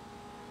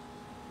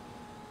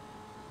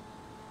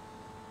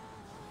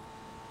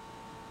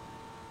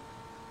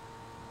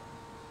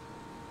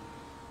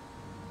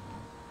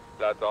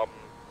 Lads, I'm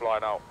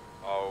flying out.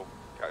 I'll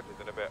catch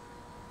you in a bit.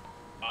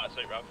 Alright,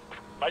 sweet, bruv.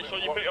 Make sure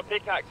you put your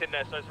pickaxe in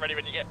there so it's ready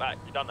when you get back.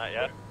 You done that,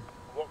 yeah?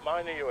 What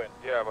mine are you in?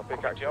 Yeah, my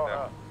pickaxe in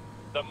there.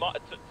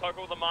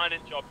 Toggle the mining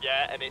job,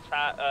 yeah, and it's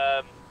at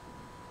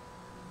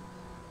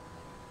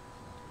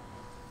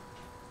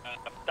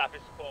Stafford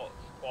Sports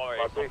Quarry.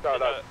 Right, peace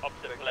out, lads.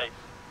 Opposite police.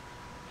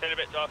 See you in a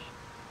bit, Josh.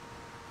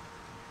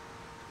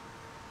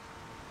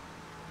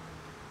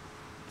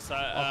 So,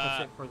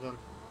 Opposite prison.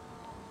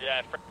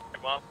 Yeah,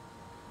 one.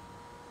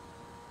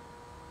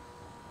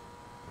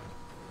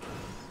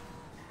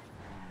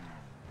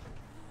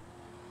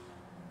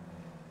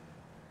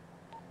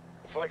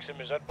 Flexing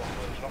his head, but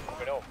it's not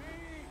coming up.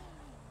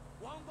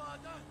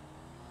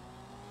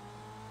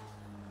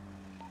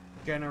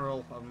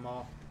 General and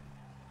more.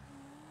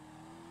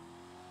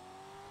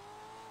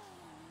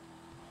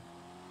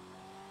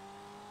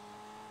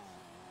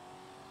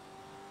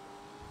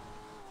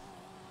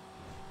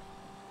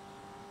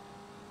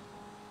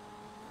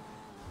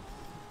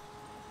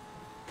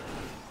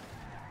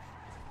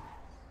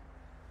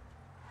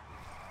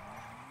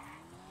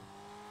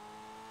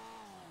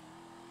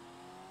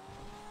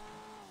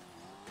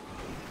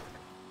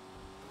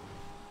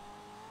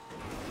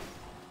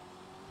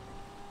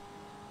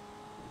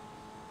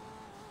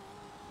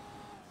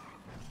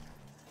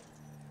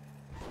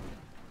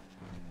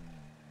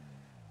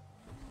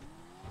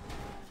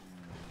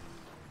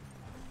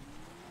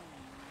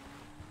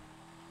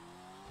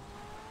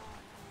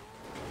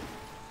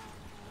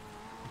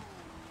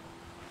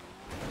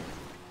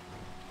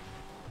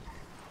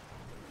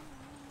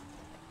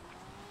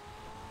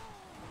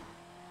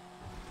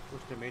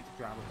 to me to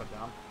drive up and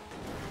down.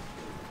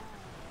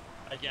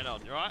 Hey, get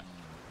on, you alright?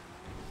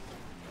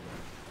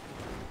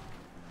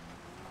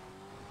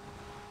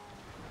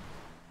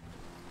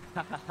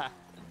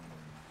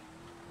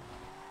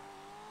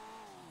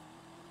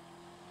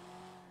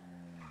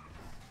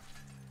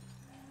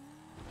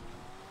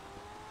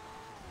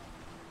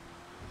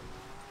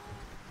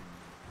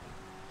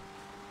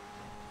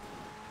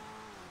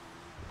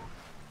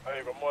 Oh,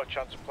 you've got more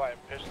chance of playing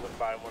pistol than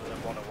buying one of them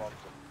 101s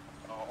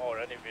or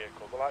any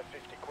vehicle. They're like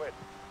 50 quid.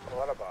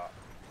 What's that about?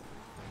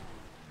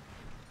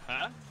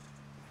 Huh?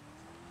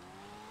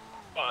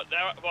 What?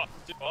 What?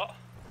 What?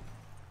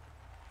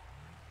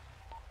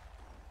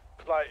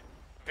 Like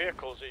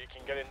vehicles that you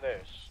can get in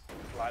this,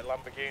 like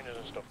Lamborghinis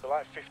and stuff, they're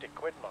like 50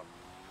 quid, man.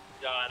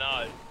 Yeah, I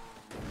know.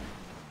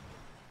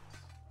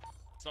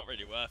 It's not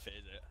really worth it,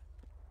 is it?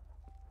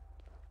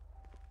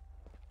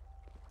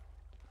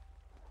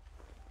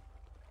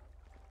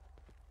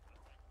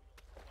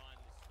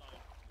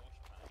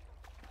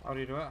 How do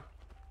you do it?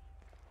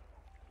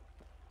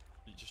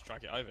 You just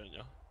drag it over, don't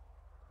you?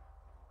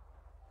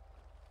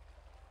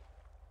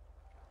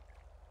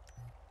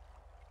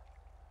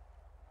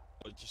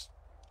 Or just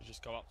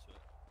go up to it.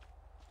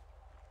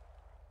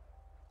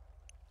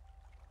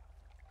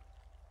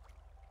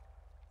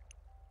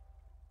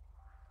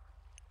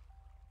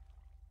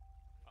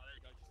 Oh, there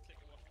you go. Just click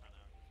the wash pan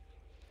out.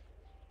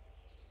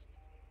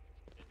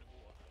 In the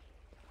water.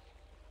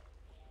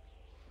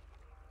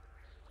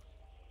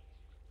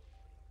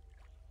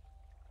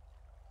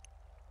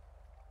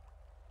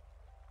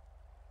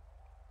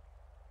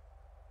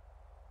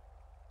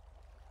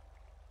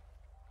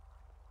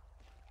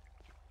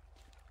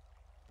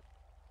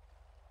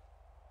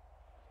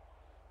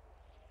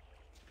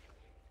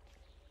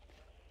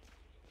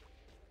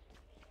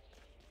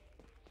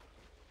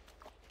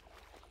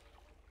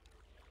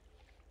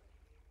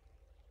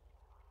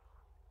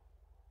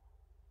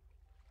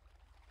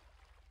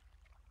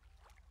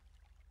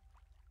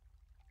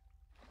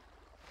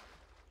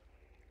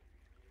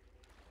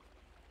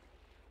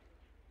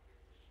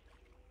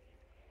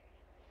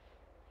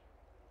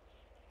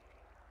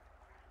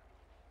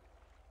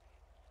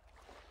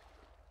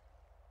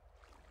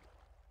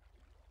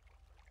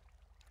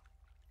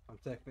 I'm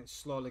taking it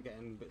slowly,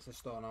 getting bits of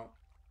stone out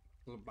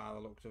by the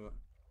looks of it.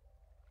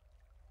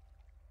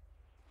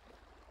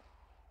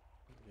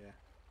 Yeah.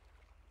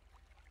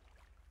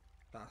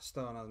 That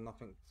stone has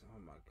nothing. Oh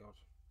my god.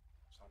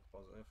 Sounds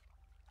positive.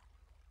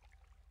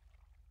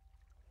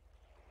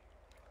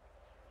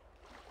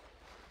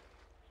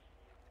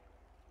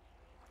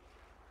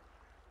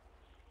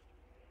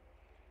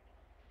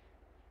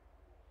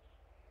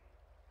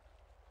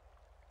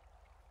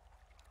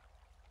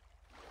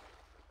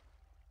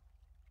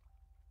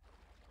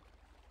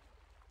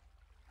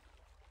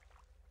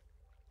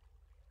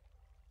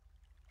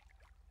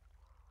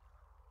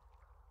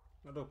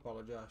 I do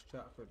apologise,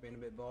 chat, for it being a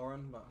bit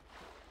boring, but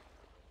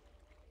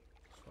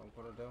that's what I'm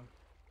gonna do.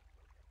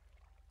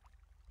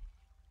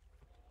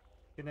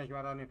 Didn't you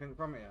had anything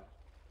from it yet?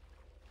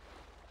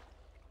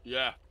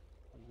 Yeah.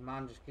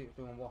 Man just keeps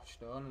doing wash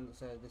stone and it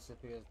says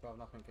disappears but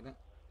nothing in it.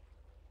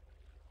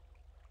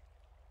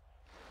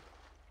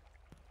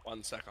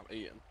 1 sec, I'm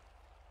eating.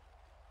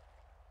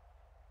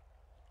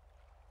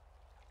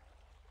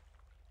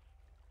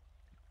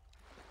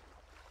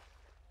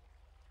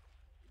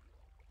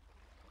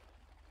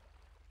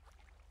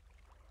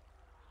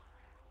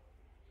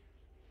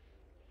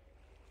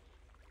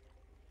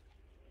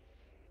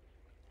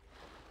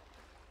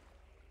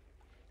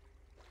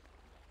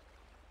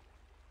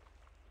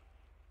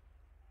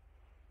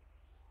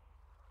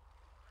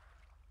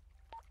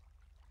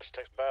 This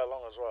takes bare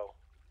long as well.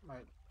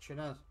 Right,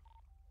 Chinez.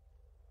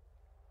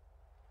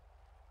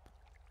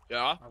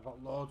 Yeah? I've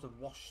got loads of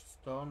washed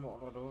stone, what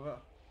do I do with it?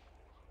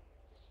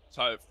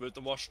 So, with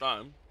the wash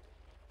stone,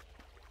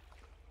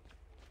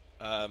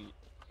 I'm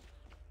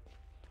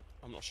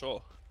not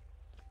sure.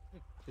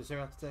 Does he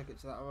have to take it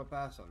to that other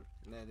person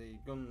near the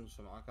guns,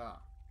 something like that?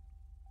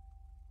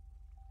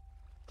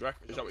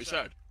 Is that what you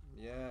said?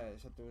 Yeah, it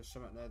said there was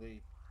something near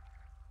the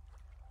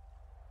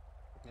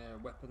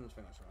weapons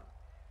thing or something.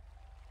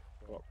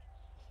 What?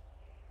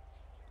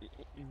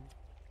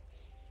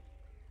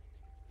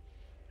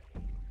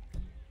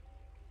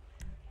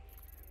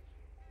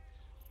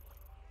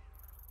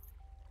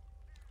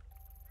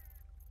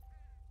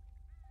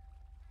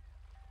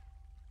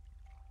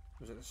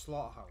 Was it the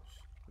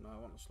slaughterhouse? No, I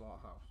want the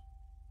slaughterhouse.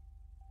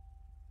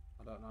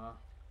 I don't know.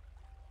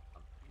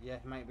 Yeah,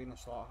 it might be in the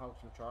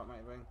slaughterhouse, I'm sure it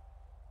might be.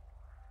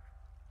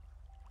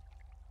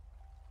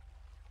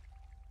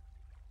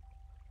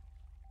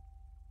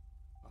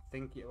 I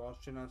think it was,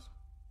 Chinez.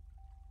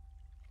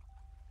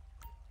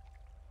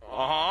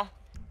 Uh-huh.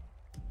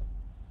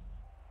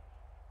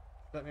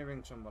 Let me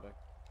ring somebody.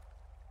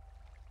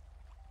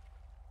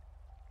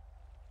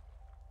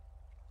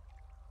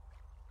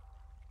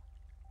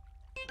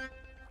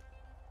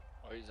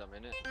 Oh, he's a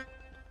minute.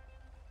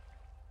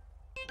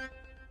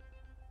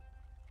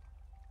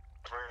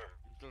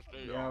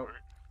 Yo.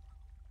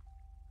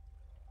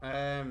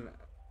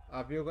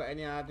 Have you got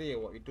any idea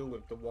what you do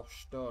with the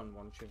washed stone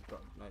once you've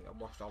got like,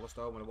 washed all the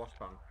stone with a wash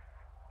pan?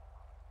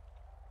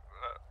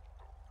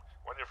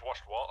 When you've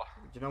washed what?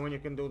 Do you know when you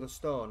can do the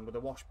stone with a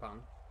wash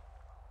pan?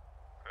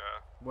 Yeah.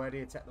 Where do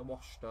you take the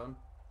wash stone?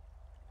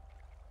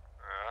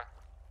 Yeah.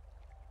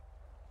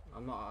 I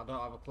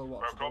don't have a clue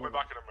what Well, to call do. me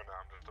back in a minute.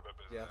 I'm just a bit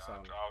busy. Yeah,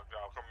 sound.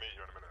 I'll come meet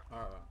you in a minute.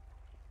 Alright.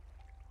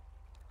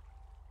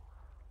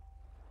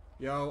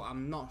 Yo,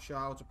 I'm not sure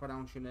how to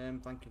pronounce your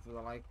name. Thank you for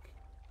the like.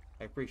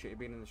 I appreciate you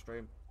being in the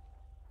stream.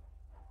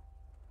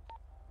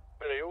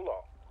 Where are you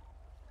lot?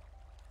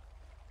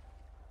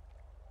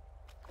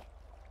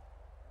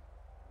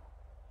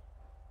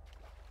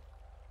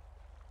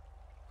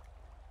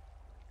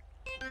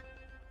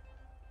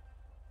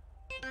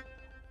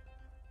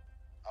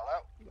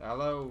 Hello?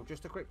 Hello,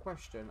 just a quick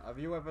question. Have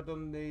you ever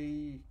done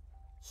the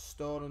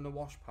stone in the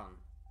wash pan?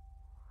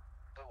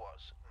 Who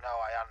was? No,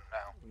 I hadn't,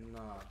 no.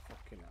 No,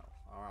 fucking hell.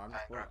 Alright, I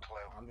ain't got a clue.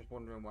 I'm just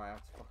wondering why I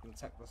have to fucking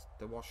take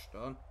the wash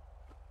stone.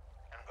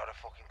 I haven't got a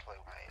fucking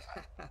clue, mate.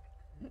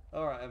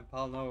 Alright then,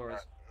 pal, no worries.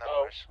 No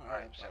worries.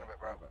 Right, see you in a bit,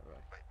 bro. Bye.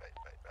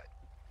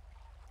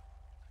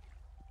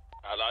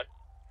 Hello.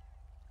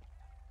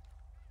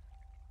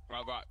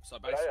 Right. So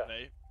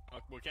basically,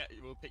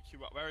 we'll pick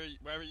you up. Where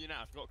are you now?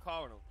 Have you got a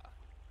car and all that?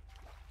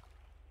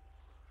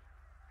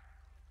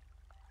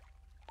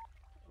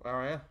 Where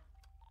are you?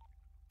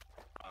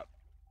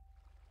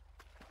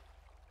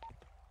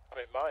 I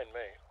mean, mine, me.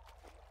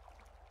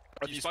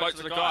 Have you spoke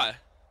to the guy?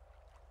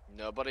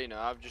 Nobody, no.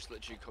 I've just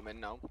literally come in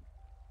now.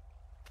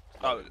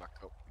 Oh. Back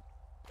up.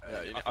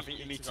 Yeah, I think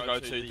you need to go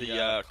to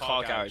the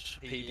car garage,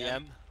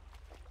 PDM.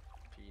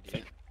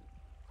 PDM.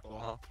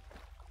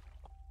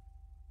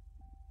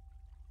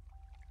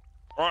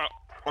 Right,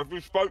 have you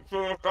spoke to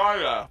the guy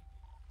there?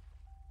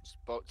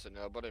 Spoke to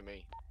nobody,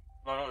 me.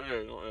 No, not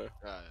you.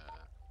 Yeah,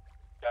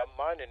 I'm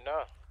mining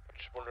now. I'm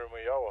just wondering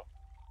where you are.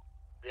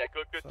 Yeah,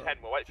 good, So, 10.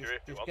 We'll wait for you if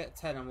you Just want. get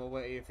 10 and we'll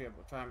wait here for you,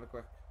 but try and be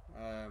quick.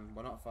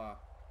 We're not far.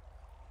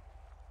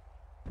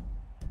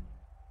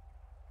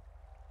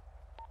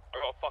 I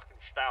got a fucking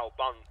stale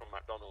bun from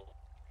McDonald's.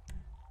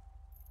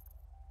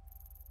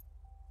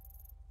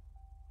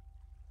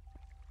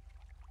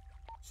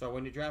 So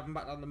when you're driving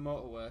back down the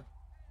motorway,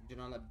 do you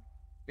know that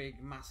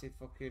big, massive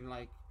fucking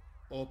like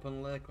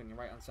open lake on your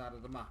right hand side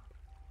of the map?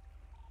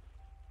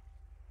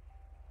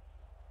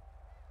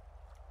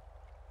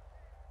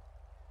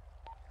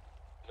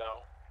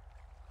 No.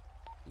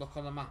 Look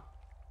on the map.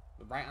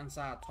 The right hand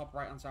side, top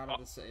right hand side of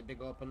the city,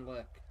 big open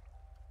lake.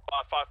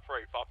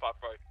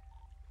 553.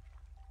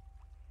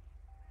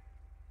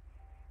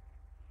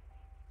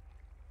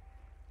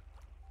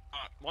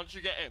 Alright, once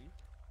you get in,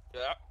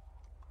 yeah.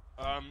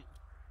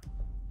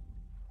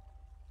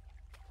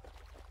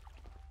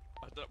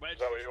 Is that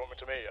where you want me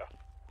to meet you?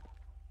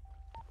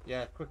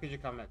 Yeah, quick as you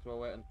can, mate, we're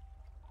waiting.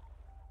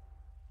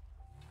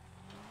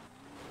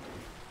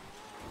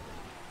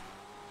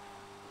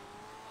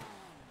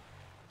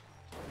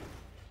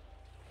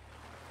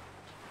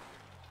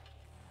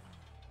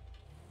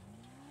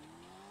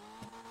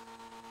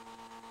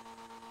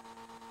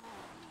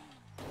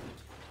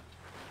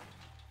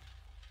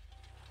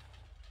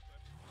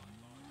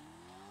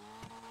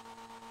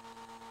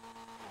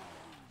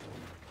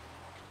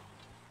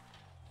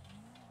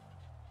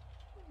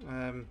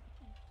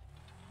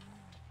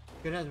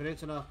 Goodness, we need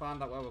to know,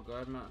 find out where we're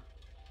going, mate.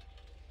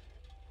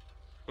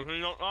 Does he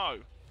not know?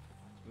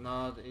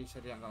 No, he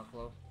said he ain't got a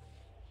clue.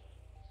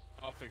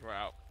 I'll figure it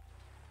out.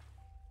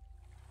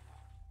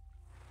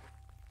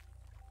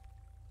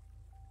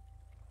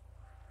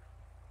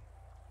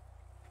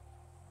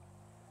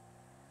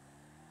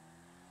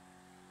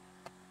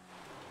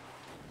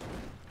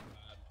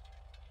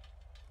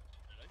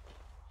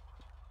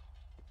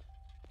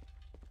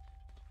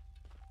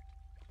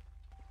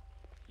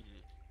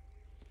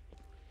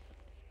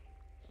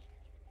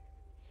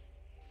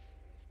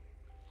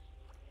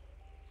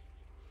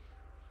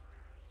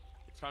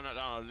 Turn that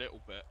down a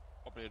little bit,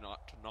 probably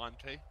like to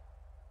 90.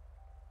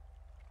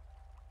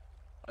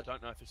 I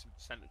don't know if it's in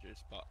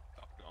percentages, but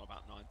I've got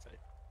about 90.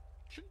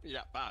 Shouldn't be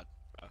that bad.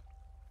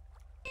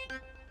 I'm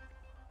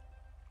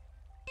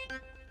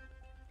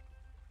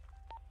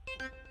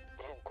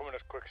coming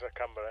as quick as I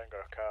can, but I ain't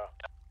got a car.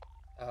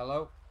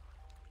 Hello?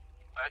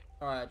 Hey.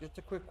 Alright, just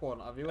a quick one.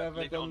 Have you ever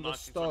leave it done on the 19,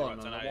 stone on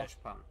 20, the 10, wash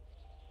pan?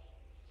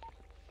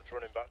 It's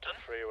running back to the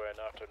freeway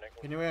now to Nick.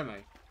 Can you hear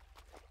me?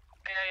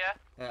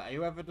 Yeah. Have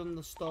you ever done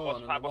the stone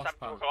on the wash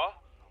pan? Mate,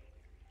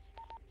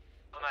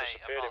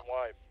 Disappeared in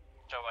wipe.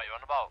 Joe, what you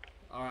on about?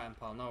 Alright,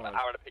 pal, no worries.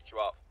 Aaron to pick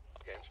you up.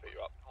 I'm getting to pick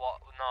you up.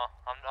 What? No,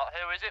 I'm not.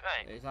 Who is it,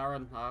 mate? It's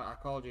Aaron. I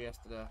called you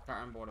yesterday. I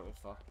can't remember what it was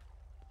for.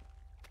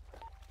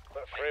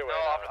 That freeway No,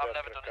 now, I've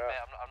never done it, mate.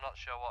 I'm not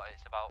sure what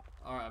it's about.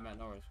 Alright, mate,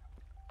 no worries.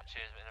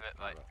 Cheers, in a bit,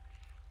 mate.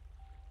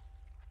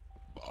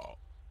 Oh.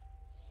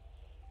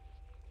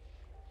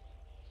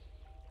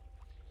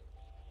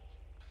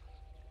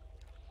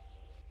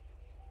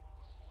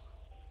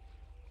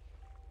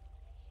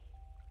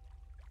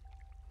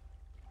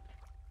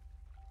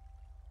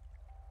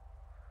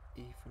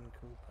 Ethan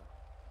Cooper.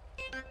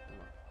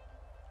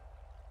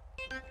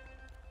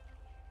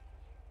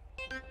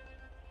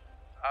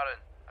 Aaron,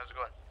 how's it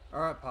going?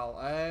 Alright, pal.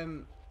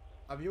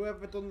 Have you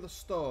ever done the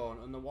stone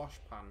and the wash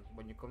pan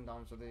when you come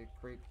down to the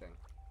creek thing?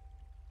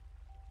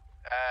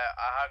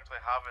 I actually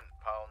haven't,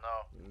 pal,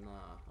 no.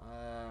 Nah.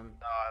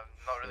 No, I've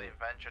not really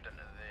ventured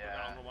into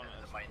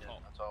the mining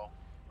at all.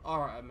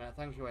 Alright, mate.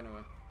 Thank you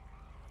anyway.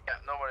 Yeah,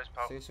 no worries,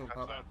 pal. See you soon,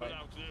 pal. Put Bye.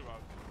 down 0.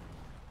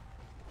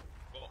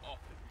 Go off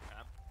if you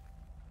can.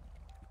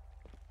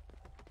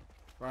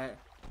 Right.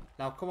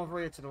 Now come over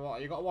here to the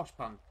water. You got a wash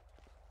pan?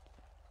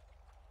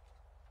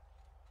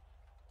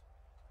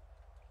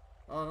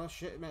 Oh no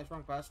shit, mate, it's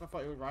wrong person. I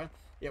thought you were right.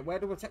 Yeah, where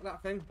do we take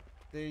that thing?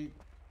 The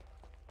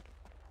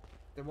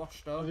wash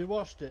stone. Have you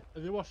washed it?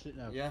 Have you washed it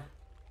now? Yeah.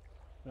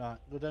 Right,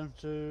 go down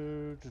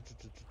to.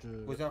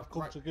 Was that I've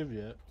come to give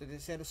you it. Did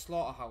it say the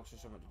slaughterhouse or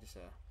something? Did you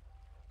say?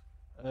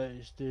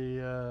 It's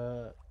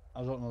the.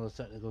 I don't know the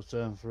technical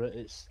term for it.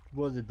 It's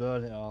where they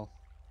burn it all.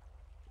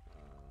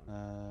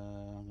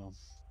 Hang on.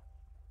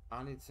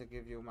 I need to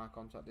give you my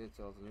contact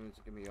details, and you need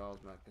to give me yours,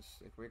 mate. Because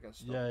if we get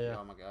stuck, Yeah.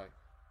 you're my guy.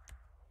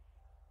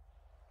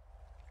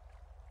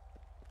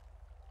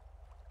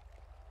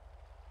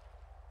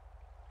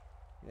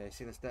 Yeah, you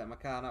see the state of my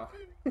car now?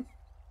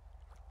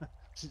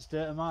 It's its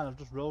state of mind. I've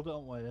just rolled it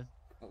on way in.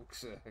 Fuck's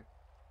sake.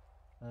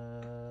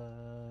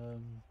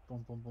 Bum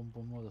bum bum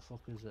bum. Where the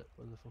fuck is it?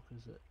 Where the fuck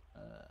is it?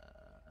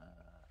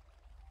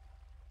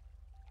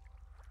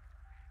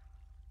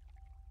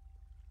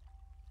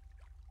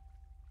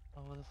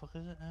 Oh, where the fuck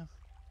is it now?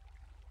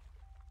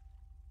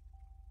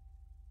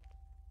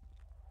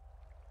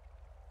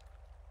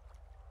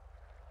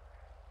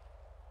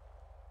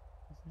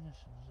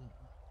 Definition, is it?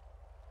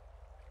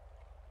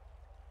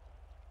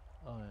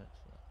 Oh yeah,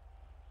 it's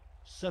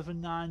that.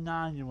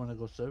 799 you want to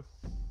go to?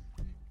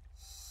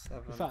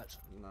 7. In fact,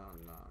 no.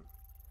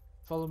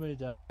 follow me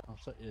down. I'll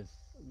set you in.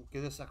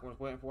 Give us a second. I was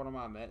waiting for one of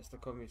my mates to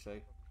come. You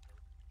see?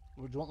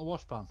 Would you want the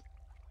wash pan?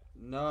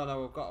 No,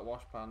 we've got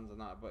wash pans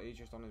and that, but he's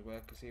just on his way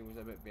because he was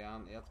a bit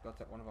behind. He had to go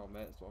take one of our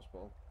mates to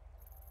hospital.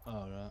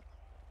 Oh right.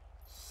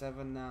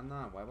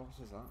 799. Whereabouts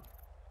is that?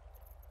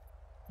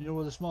 You know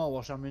where the small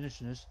wash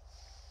ammunition is?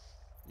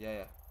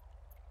 Yeah.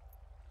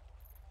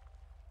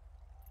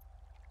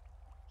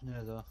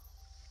 Near there.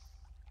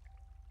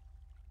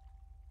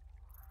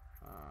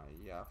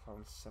 Yeah, I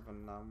found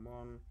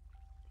 791.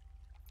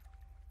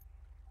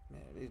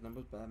 Mate, these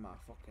numbers bear my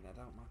fucking head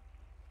out, man.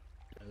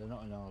 Yeah, they're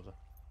not in order.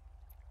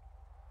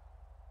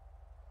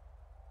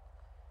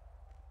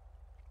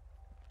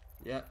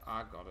 Yeah,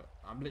 I got it.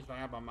 I'm literally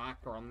have my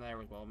marker on there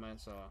as well,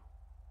 mate. So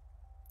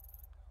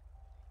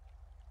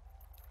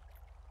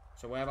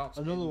whereabouts?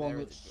 Another one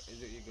there that's...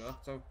 is it you go?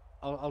 So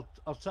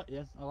I'll take you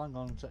in. I'll hang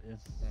on and take you in.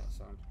 yeah,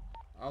 sound.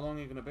 How long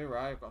are you gonna be,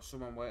 right? I've got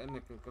someone waiting.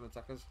 They're gonna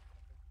take us.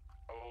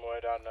 I'm on my way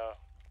down now.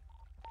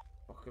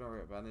 Fucking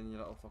hurry up, Ben, in your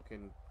little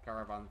fucking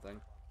caravan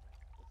thing.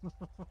 I'm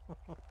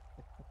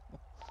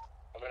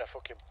in a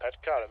fucking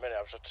ped car at a minute.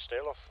 I've just had to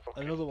steal off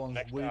fucking. Another one's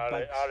next weed RAC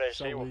bags.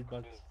 Sell one. weed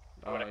bags.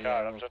 I'm in a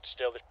car. Yeah, I've just had to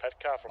steal this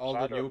ped car from all the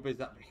Cider. newbies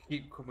that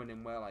keep coming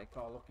in, we're like,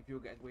 oh look, if you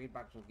get weed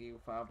bags, we'll give you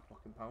 £5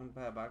 fucking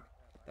per bag.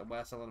 Then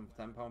we're selling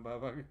them for £10 per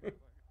bag.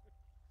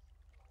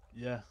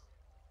 Yeah.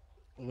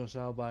 I'm gonna say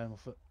I'll buy them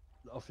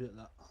off you at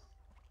that.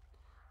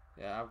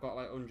 Yeah, I've got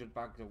like 100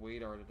 bags of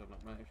weed already done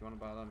up, mate. If you want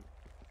to buy them.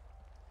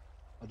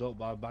 I don't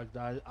buy bagged.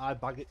 I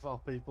bag it for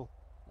people.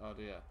 Oh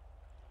dear.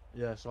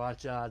 Yeah, so I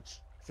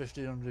charge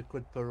 1,500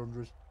 quid per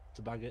 100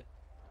 to bag it.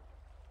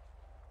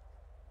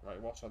 Right,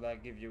 what? So they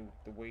give you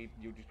the weed,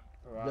 you just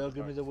provide They'll the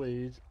give me bags? the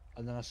weed,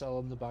 and then I sell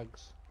them the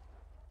bags,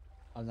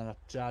 and then I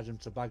charge them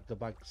to bag the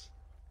bags.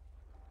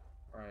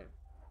 Right.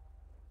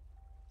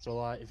 So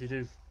like, if you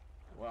do,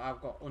 Well,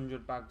 I've got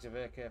 100 bags of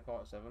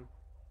AK-47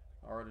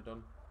 already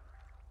done.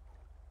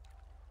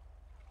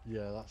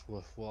 yeah, that's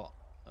worth what?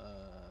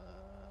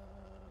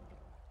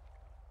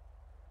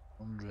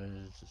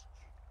 100,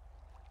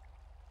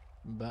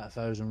 about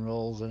 1,000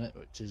 rolls in it,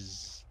 which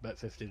is about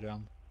 50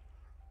 grand.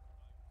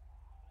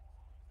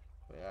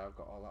 But yeah, I've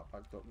got all that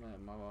bagged up, mate,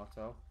 in my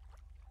hotel.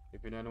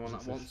 If you know anyone Is it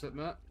that wants it,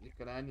 mate, you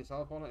can earn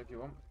yourself on it if you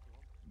want.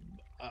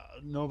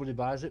 Nobody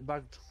buys it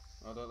bagged.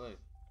 Oh, don't they?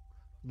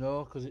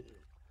 No, because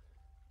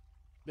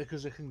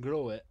they can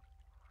grow it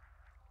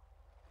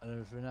and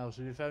everything else.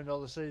 Have you found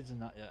all the seeds in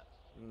that yet?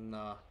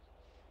 Nah.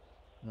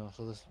 No,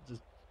 so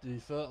the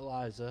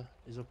fertiliser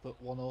is up at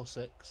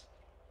 106.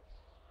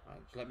 Right,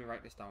 just let me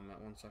write this down,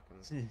 mate, 1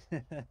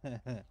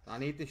 second. I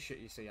need this shit,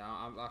 you see.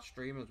 I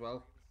stream as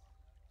well.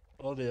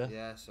 Oh dear.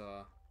 Yeah,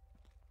 so...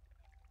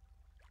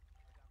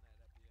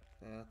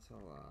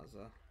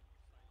 Fertiliser.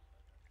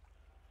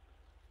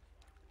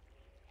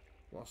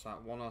 What's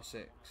that,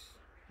 106?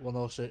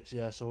 106,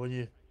 yeah. So when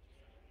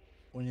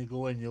you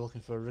go in, you're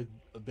looking for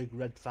a big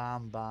red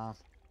farm barn,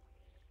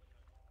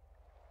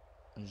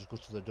 and you just go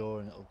to the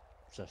door and it'll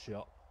say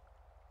shop.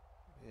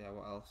 Yeah,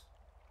 what else?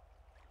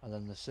 And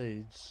then the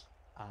seeds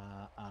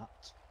are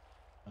at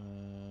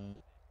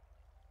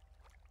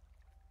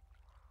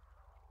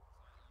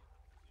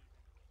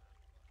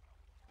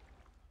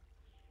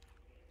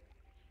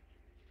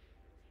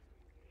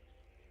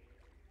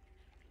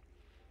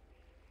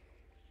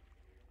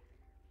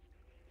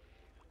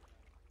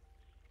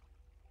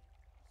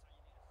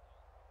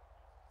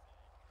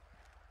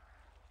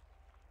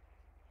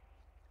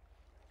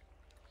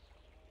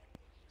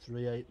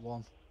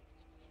 381.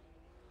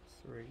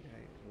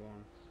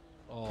 381.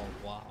 Oh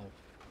wow.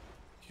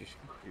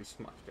 You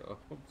smashed it up.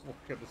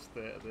 Look at the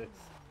state of this.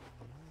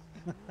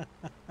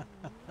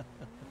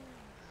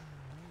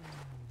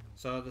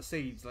 So the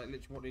seeds, like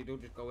literally, what do you do?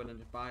 Just go in and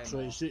just buy them? So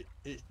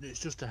it's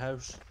just a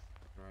house.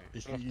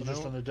 Right. You're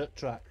just on a dirt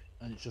track,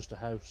 and it's just a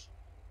house,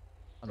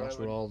 and that's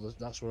where all the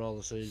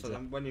seeds So are.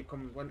 then, when it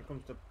comes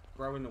to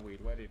growing the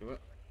weed, where do you do it?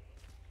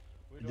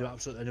 You do it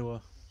absolutely anywhere.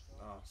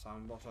 Oh,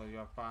 Sam, what? So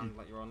you find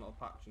like your own little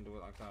patch and do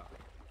it like that?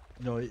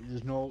 No,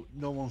 there's no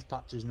one's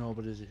patches,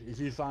 nobody's. If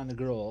you find a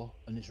grow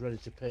and it's ready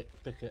to pick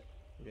it.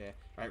 Yeah.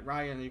 Right,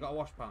 Ryan, you got a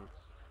wash pan?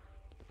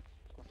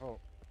 Oh.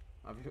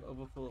 Have you have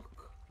a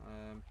look?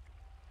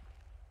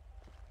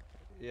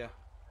 Yeah,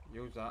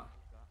 use that.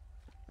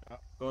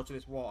 Go to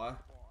this water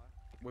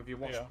with your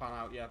wash pan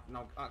out. Yeah,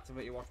 now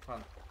activate your wash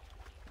pan.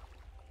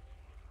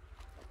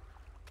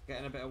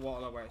 Getting a bit of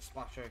water where it's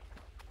splashing.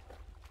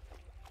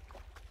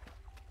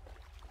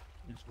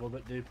 It's a little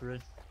bit deeper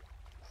in.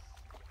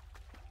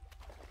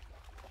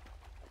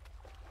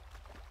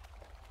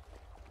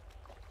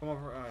 Come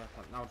over.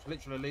 Now just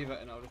literally leave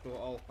it and I'll just do it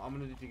all. How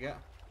many did you get?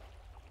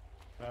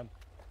 10.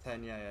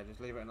 10, yeah.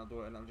 Just leave it and I'll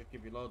do it and I'll just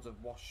give you loads of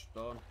wash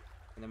done.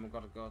 And then we've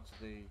got to go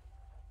to the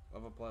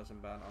other place in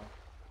Bento.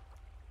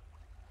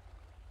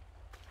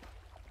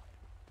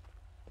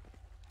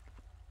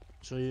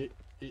 So it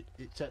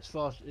takes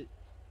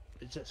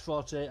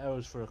 48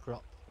 hours for a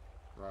crop.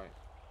 Right.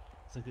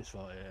 I think it's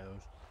 48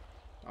 hours.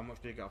 How much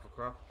do you get off a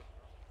crop?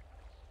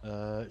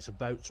 It's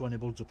about 20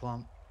 buds a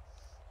plant.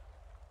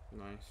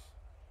 Nice.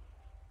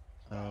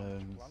 I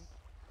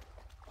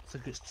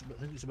think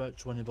it's about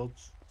 20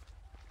 buds.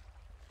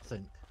 I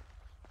think.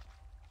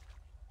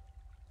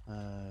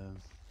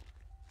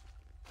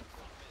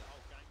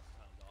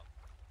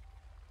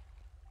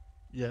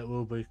 Yeah, it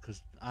will be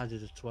because I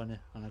did a 20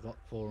 and I got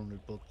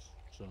 400 buds.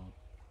 So. Go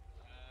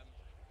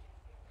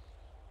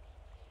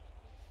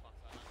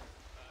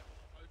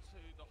to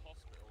the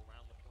hospital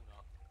around the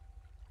corner.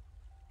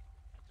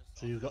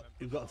 So you've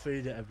got to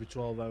feed it every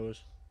 12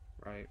 hours.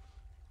 Right.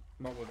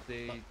 What would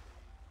the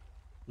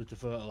with the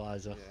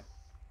fertilizer?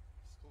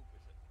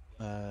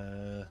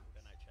 Yeah.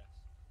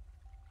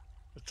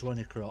 A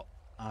 20 crop.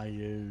 I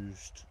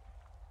used.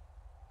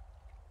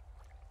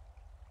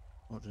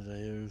 What did I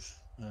use?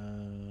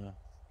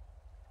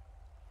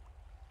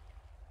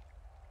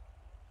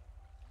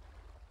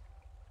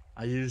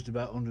 I used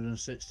about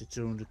 160,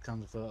 200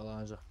 cans of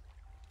fertilizer,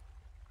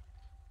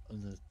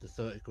 and the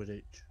 30 quid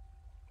each.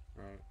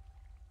 Right.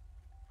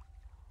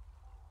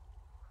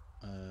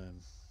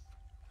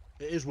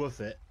 It is worth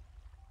it.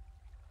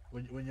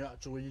 When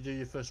you do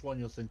your first one,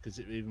 you'll think, is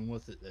it even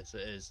worth it? This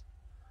it is.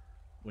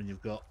 When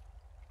you've got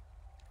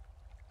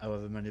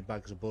however many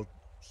bags of buds,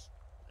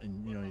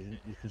 and you know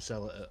you can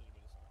sell it at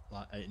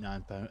like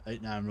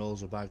 £8-9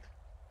 rolls a bag.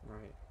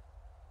 Right.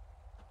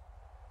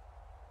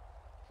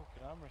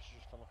 Fucking armrest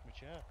just fell off my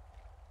chair.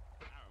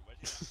 Aaron, where'd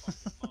you get that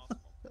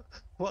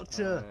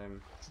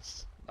fucking mask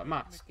from? What? A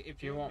mask,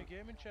 if you want. My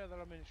gaming chair that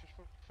I'm in, it's just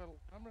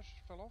armrest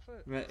just fell off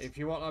it. Mate, if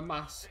you want a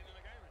mask.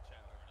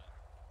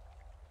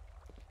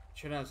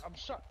 Chinez. I'm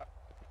sat.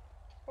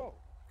 Oh.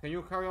 Can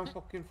you carry on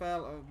fucking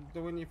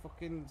doing your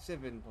fucking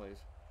sieving,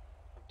 please?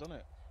 I've done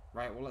it.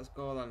 Right, well let's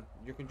go then.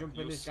 You can jump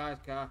in this guy's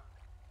car.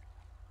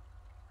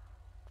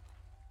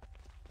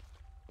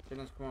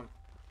 Chinez, come on.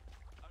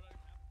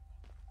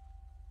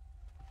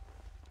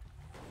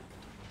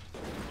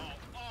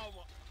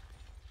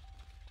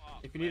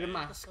 If you need a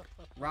mask,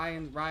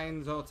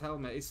 Ryan's hotel,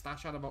 mate, his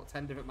stash had about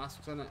 10 different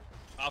masks in it.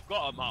 I've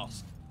got a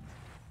mask.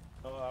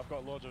 Oh, I've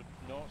got loads of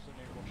notes that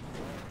need washing.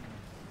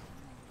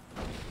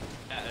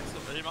 Yeah,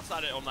 he must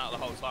have had it on that the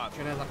whole time.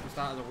 Chinez, I can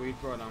start as a weed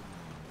grower now.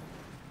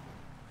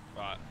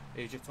 Right.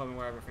 He's just told me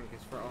where everything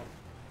is from.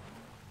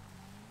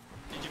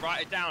 Did you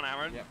write it down,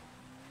 Aaron? Yep.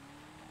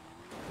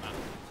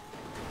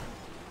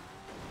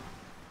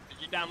 Did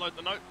you download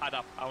the notepad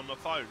up on the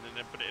phone and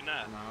then put it in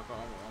there? No, I got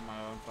it on my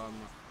own phone.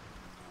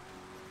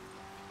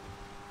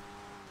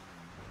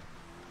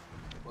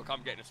 Look,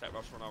 I'm getting a set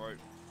rush when I wrote.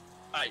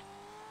 Hey,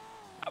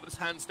 that was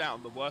hands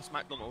down the worst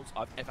McDonald's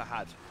I've ever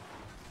had.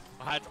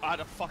 I had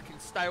a fucking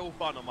stale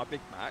bun on my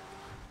Big Mac.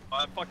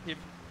 My fucking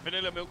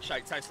vanilla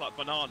milkshake tastes like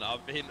banana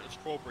with a hint of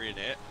strawberry in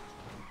it,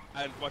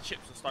 and my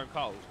chips are stone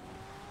cold.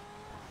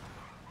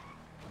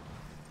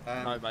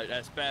 No, mate,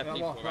 there's bare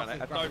people around it.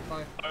 Don't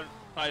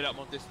play that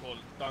on Discord.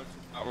 Don't talk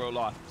about real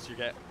life, because you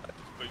get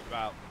just boot you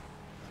out.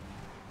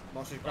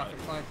 What's his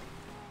graphics like?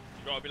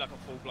 You gotta be like a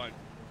full blown.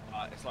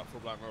 It's like full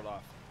blown real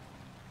life.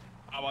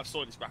 Oh, I've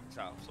sorted these graphics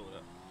out. I've sorted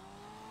it.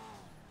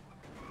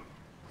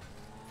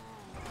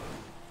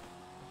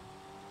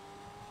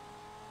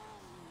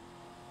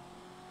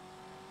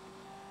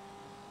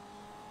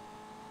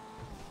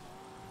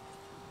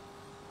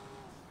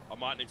 I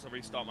might need to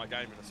restart my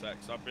game in a sec,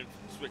 so I've been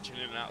switching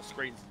in and out of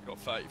screens. Got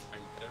 30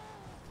 frames there.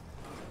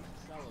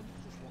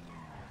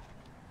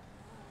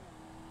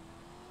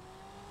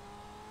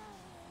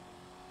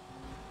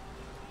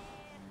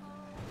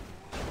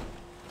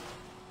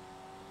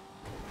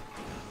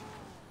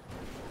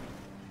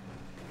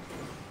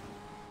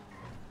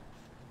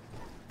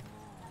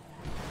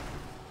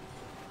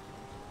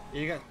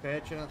 He gets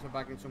paid, chance for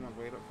bagging someone's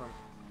weed up from.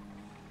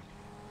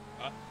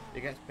 Huh?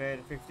 He gets paid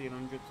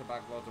 1,500 to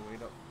bag loads of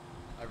weed up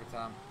every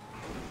time.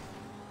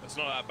 It's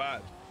not that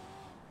bad.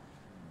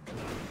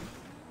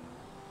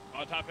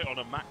 I'd have it on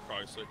a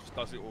macro so it just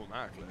does it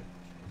automatically.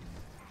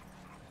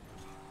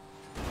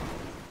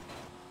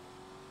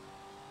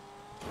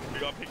 We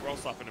gotta pick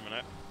Ross up in a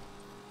minute.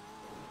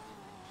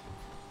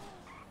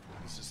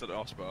 It's just at the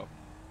hospital.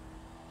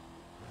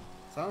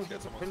 Sounds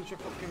like a pinch a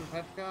fucking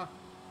Fed car.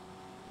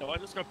 No, I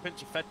just go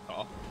pinch a Fed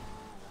car.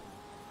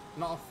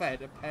 Not a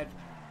Fed, a ped.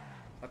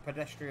 A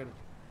pedestrian.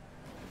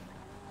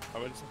 I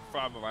went to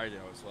throw on the radio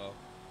as well.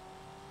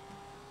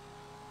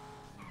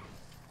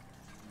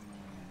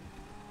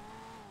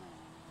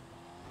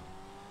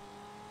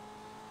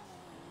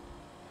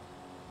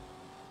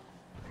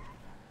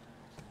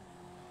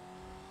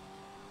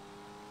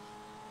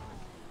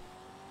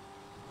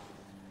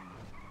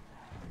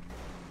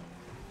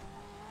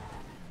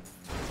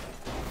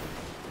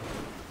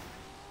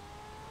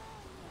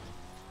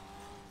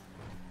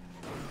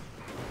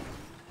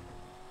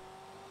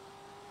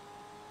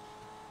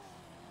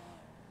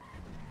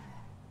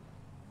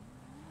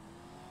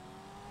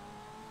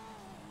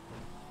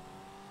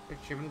 Big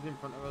chimney's in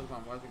front of us,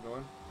 man. Where's it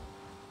going?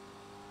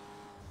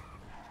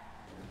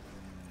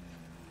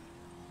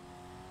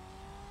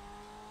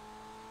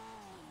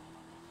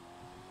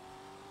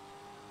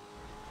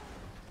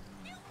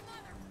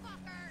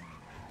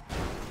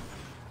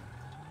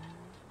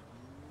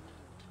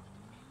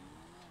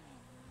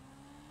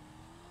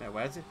 Yeah,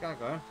 where's this guy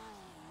going?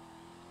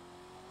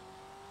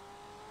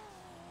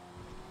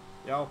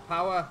 Yo,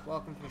 Power,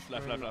 welcome to the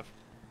stream. Left.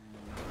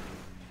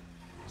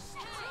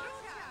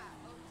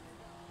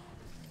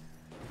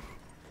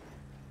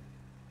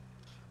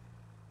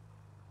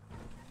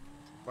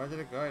 Where did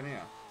it go in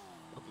here?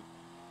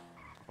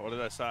 What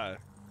did I say?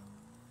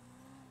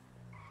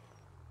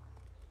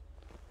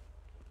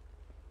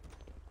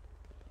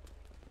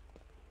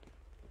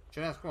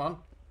 Chines, come on.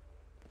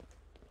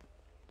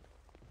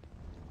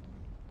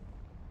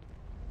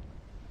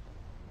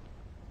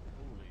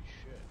 Holy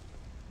shit.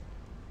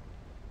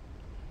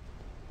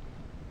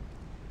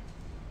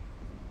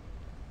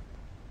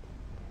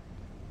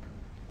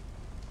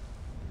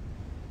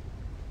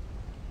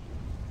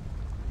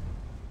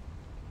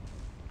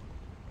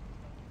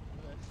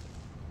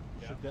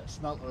 Should get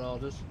smelter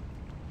orders.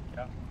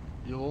 Yeah.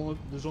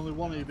 There's only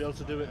one of you be able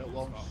to do it at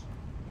once.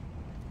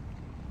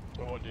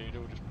 So what do you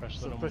do? Just press the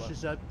So number? press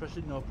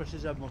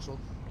his head muscle.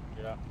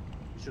 Yeah.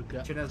 You should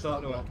get Chines,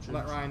 don't do it. options.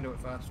 Let Ryan do it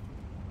first.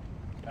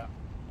 Yeah.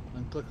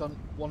 And click on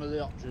one of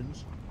the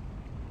options.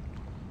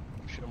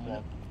 Option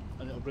 1.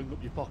 And it'll bring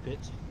up your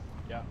pockets.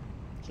 Yeah.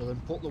 So then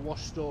put the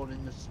wash stone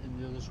in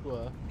the other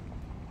square.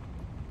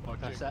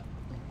 Press it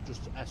and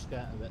just S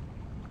out of it.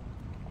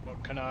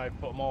 But can I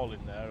put them all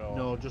in there or?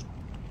 No, just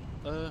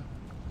I'm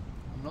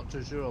not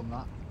too sure on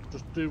that.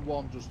 Just do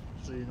one just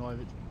so you know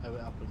how it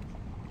happens.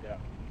 Yeah,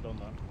 done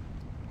that.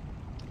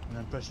 And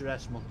then press your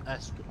S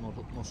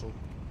muscle.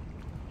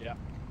 Yeah.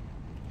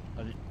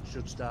 And it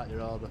should start your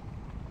order.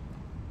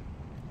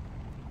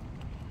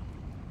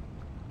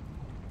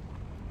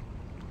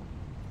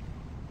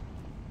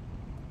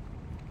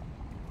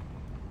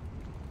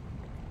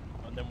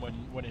 And then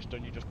when it's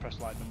done, you just press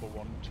like number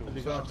 1, 2. Have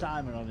you got a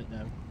timer on it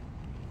now?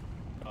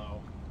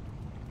 No.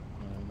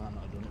 No, you might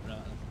not have done it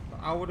right then.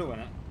 How are we doing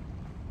it?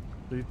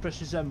 So you press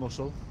your Z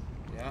muscle.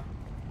 Yeah.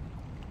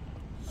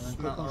 And then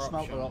click on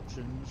smelter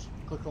options.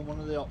 Click on one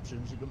of the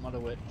options, it doesn't matter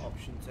which.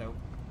 Option 2.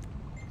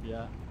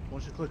 Yeah.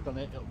 Once you click on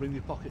it, it'll bring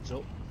your pockets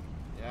up.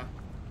 Yeah.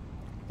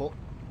 Put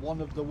one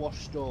of the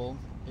wash stone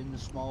in the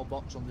small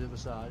box on the other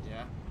side.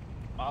 Yeah.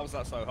 How was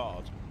that so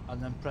hard?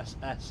 And then press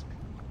S.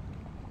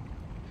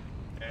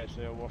 Yeah,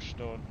 so wash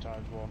stone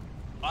times 1.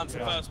 Mine's the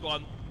first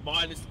one.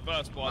 Mine is the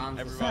first one. Mine's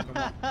everyone. the second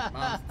one.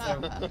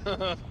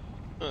 Mine's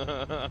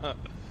 2.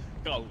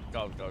 Gold.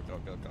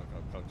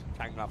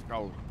 Tank enough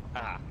gold.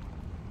 Ah.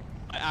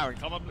 Hey, Aaron,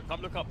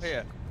 come look up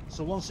here.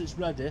 So once it's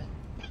ready,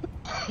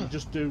 you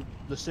just do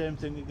the same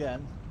thing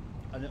again,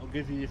 and it'll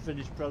give you your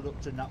finished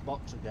product in that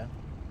box again.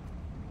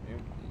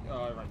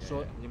 Oh, right,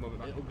 So you move it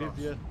back it'll across.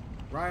 give you.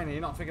 Ryan, are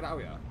you not figured it out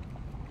yet?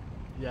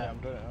 Yeah, I'm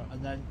doing it.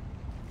 and then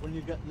when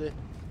you get the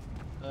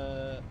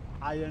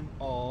iron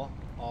ore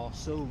or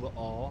silver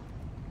ore,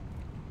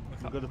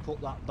 you're going to put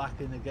that back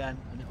in again,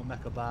 and it'll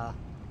make a bar.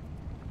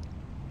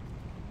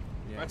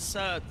 Yeah. Press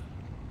I've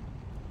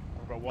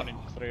got 1 in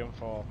 3 and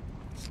 4.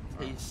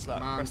 T slash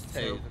Mine's press T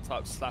 2. and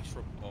type slash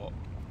report.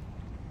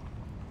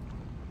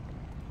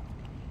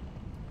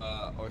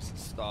 Or it's a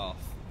staff.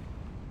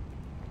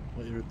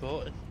 What are you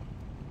reporting?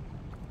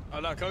 Oh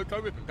no, go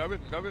with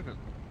him.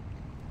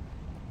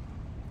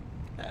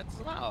 Yeah, it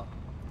doesn't matter.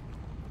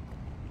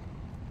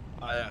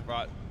 Oh yeah,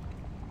 right.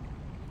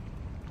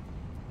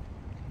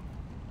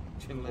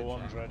 Number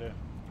 1's ready.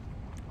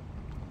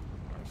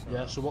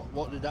 Yeah. So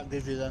what did that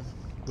give you then?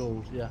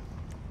 Gold. Yeah.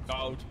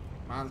 Gold.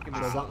 Mine's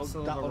giving me So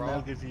silver that'll now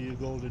raw. give you your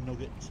golden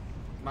nuggets.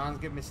 Mine's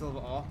giving me silver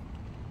ore.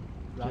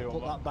 Right,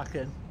 put that back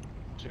in.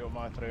 See what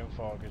my 3 and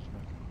 4 gives me.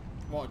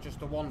 What,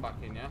 just a 1 back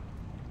in, yeah?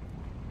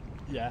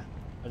 Yeah,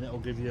 and it'll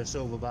give you a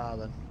silver bar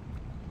then.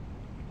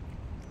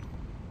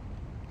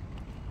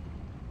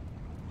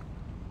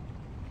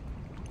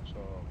 So,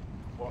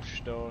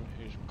 washstone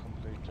is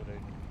completed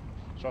in.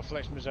 So I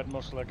flex my Z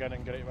muscle again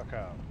and get it back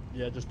out?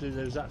 Yeah, just do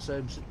the exact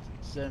same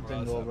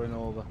thing over and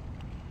over.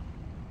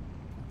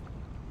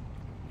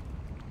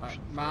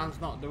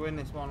 Mine's not doing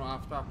this one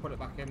after I put it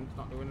back in. It's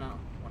not doing that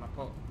when I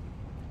put.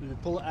 You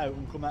pull it out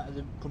and come out of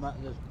the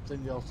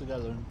thing all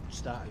together and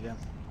start again.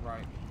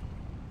 Right.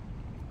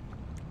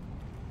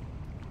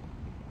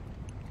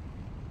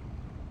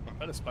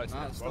 Better space.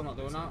 Nah, it's still not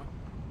doing that.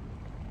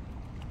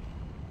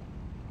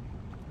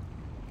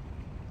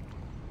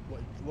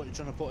 What are you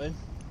trying to put in?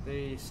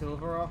 The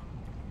silver ore.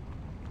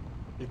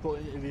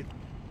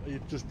 You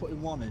just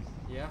putting one in?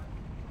 Yeah.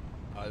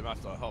 Oh, you might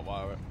have to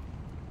hotwire it.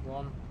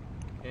 One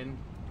in.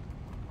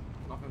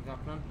 Nothing's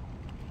happening.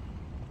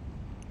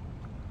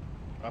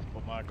 I've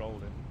put my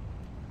gold in.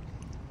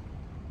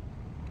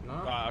 No.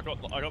 Right, I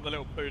got the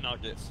little poo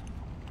nuggets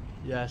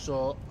Yeah,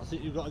 so I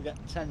think you've got to get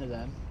 10 of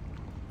them.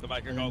 to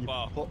make a and gold then you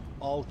bar. put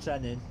all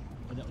 10 in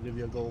and it'll give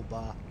you a gold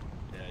bar.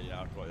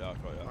 Yeah, I've got you.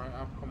 Right,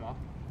 I've come off.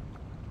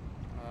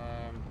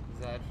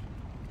 Z.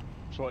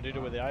 So what do you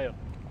do with the iron?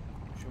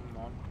 Shum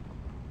on.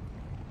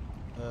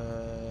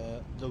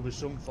 There'll be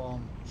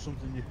something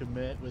you can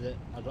make with it.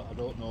 I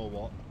don't know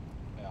what.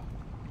 Yeah.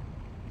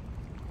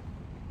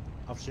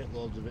 I've shit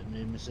loads of it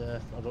in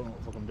myself. I don't know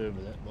what I'm doing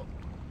with it, but.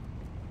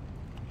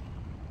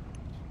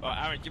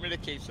 Right, Aaron, give me the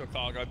keys to your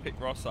car. Go pick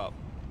Ross up.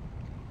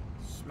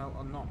 Smelt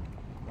or not?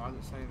 Why is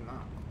it saying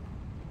that?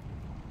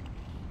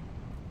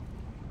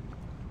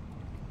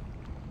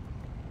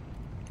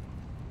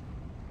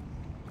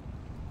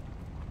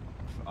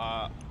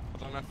 I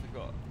don't know if we've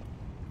got.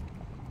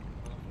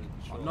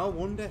 Oh, no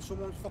wonder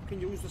someone's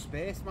fucking used the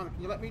space, man.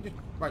 Can you let me just...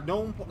 Right,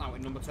 no one put that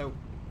in number 2.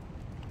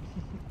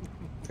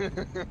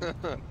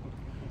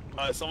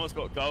 Right, someone's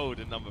got gold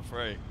in number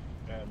 3.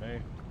 Yeah, me.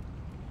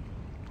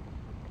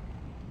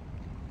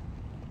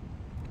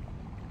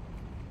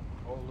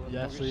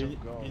 Yeah, so you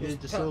need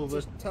the silver.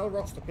 Just tell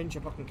Ross to pinch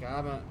your fucking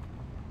car, mate.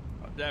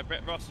 Yeah,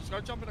 Ross, just go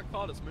jump in a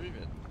car that's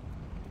moving.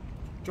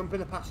 Jump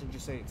in the passenger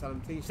seat, tell him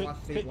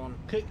T/T1.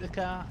 Kick the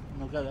car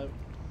and I'll get out.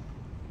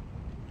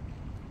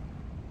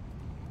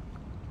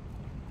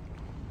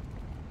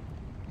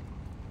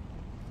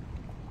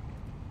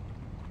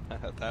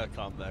 There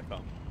come.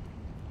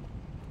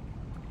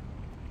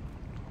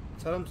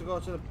 Tell him to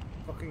go to the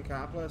fucking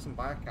car place and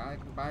buy a car. He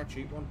can buy a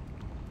cheap one.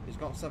 He's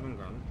got 7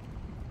 grand.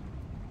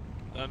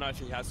 I don't know if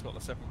he has got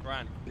the 7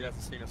 grand. He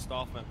hasn't seen a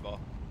staff member.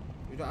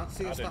 You don't have to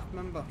see a staff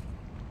member.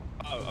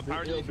 Oh,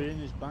 apparently it'll be in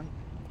his bank.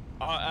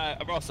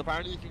 Ross,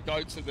 apparently you can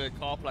go to the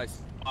car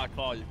place, buy a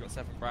car. You've got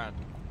 7 grand.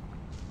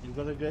 You've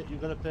got to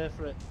pay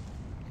for it.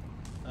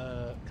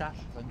 Cash,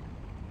 I think.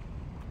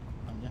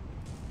 Haven't you?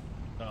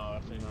 No, I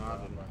think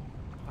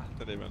I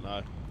didn't even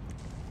know.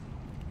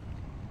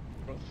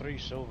 Got 3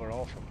 silver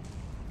off him.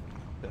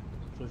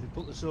 So if you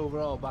put the silver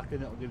ore back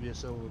in, it'll give you a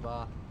silver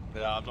bar.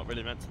 Yeah, I'm not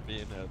really meant to be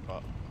in there, but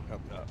I'll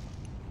help you out.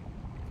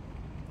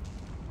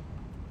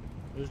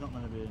 Who's not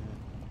going to be in here?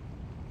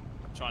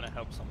 I'm trying to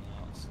help someone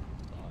else.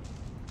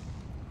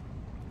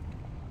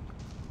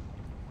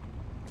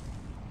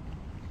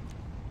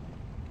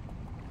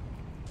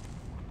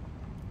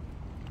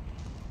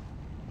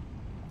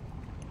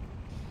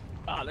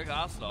 Ah, look at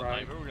us lot, Right.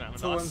 mate. We're all going to have a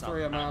 2 nice and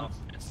 3 a man.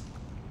 Yes.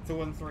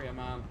 2 and 3 a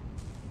man.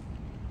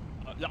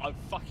 Yeah, I'm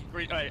fucking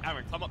green. Hey,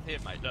 Aaron, come up here,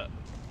 mate. Look.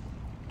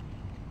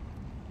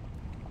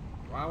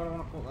 Why would I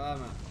want to put there,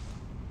 mate?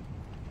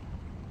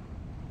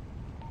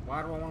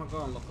 Why do I want to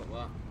go and look at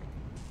that?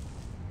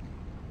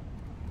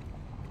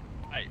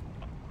 Hey.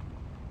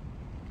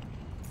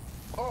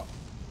 Oh!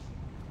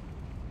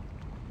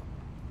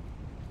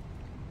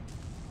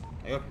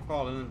 I hope you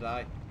fall in and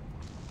die.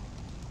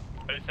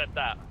 Who said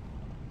that?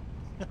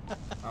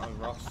 That was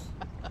Ross.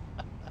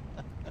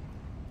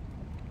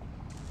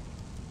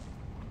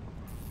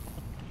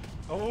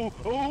 Oh!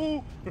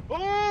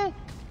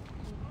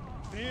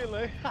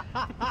 Really?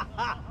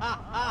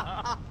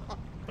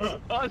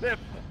 Holy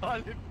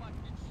fucking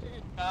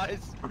shit,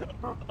 guys.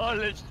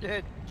 Holy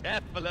shit.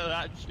 Careful of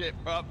that shit,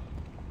 bro.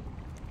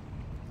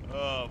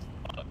 Oh,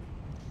 fuck.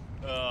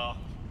 Oh.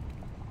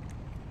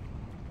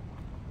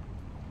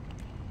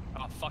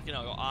 Oh, fucking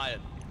hell, I got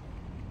iron.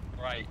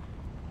 Great.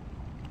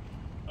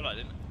 Oh, no, I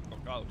didn't. I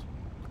got gold.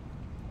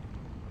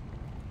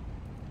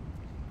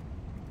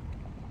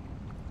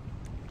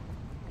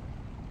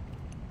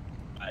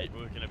 Mate,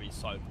 we're gonna be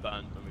so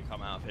burnt when we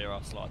come out of here,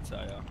 I'll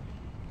tell ya.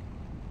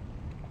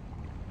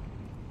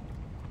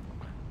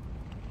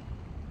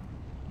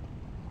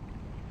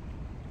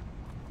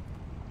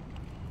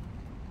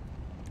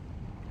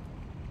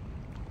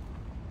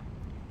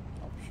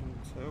 Option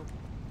 2.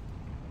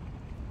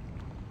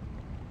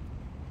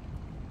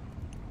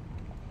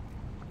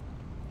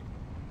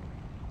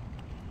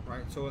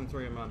 Right, 2 and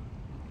 3 a man.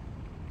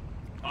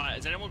 Alright,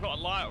 has anyone got a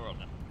lighter on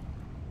them?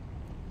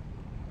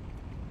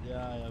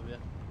 Yeah, I have, yeah.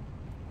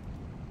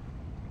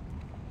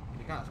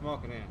 You can't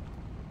smoke in here.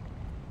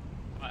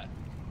 Right,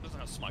 doesn't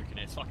have smoke in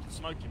here, it's fucking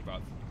smoking,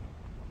 bruv.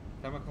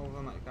 chemicals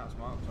on that you can't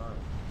smoke, sorry.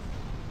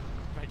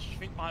 Mate, do you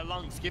think my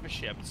lungs give a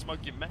shit? I've been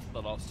smoking meth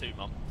the last 2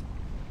 months.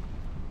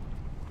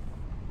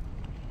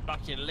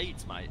 Back in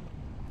Leeds, mate.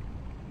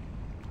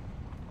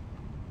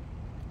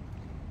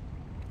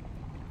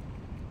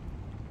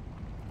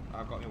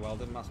 I've got my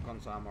welding mask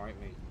on, so I'm alright,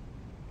 mate.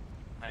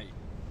 Hey.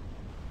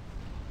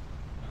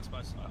 I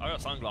suppose I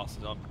got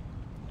sunglasses on.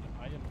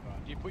 Iron bar.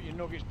 Do you put your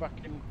nuggets back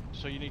in?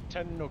 So you need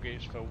 10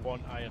 nuggets for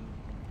 1 iron.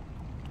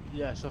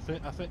 Yes, I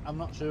think I'm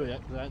not sure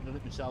yet because I haven't done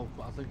it myself,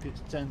 but I think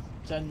it's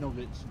 10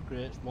 nuggets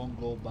creates 1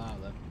 gold bar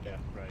then. Yeah,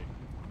 right.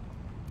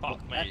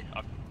 Fuck me.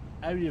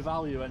 How you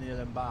value any of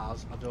them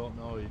bars, I don't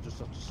know. You just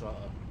have to sort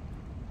of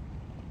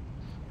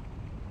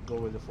go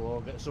with the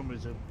flow. Get somebody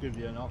to give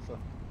you an offer.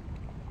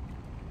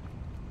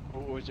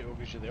 Who is it who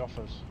gives you the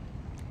offers?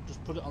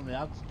 Just put it on the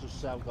ads.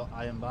 Just say I've got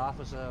iron bar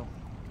for sale.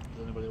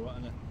 Does anybody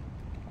want it?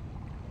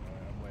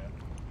 I'm waiting.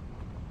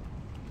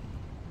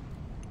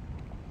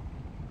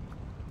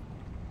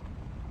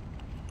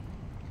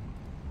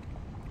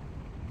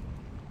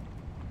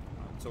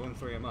 2 and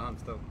 3 in my hand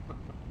still.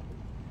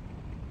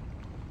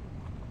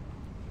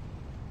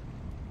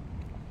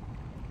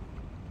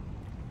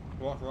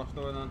 What's Ross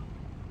doing then?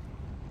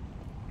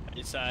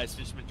 It's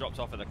just been dropped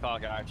off at the car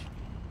garage.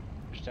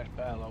 Just take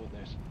parallel with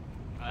this.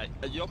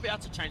 You'll be able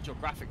to change your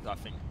graphics, I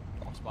think,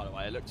 Ross, by the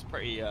way. It looks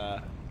pretty,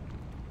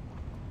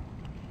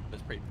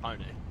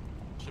 pony.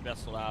 Should be able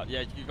to sort out.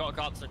 Yeah, you got to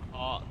go up to the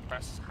car,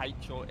 press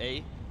H or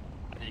E,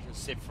 and you can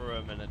sift through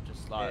them and then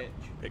just like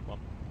pick one.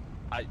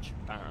 H,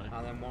 apparently.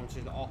 And then once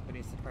it's off, it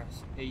needs to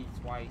press E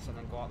twice and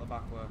then go out the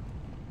back way.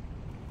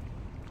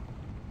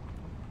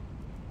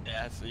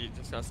 Yeah, so you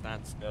just gotta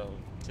stand still.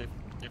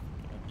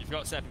 You've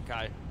got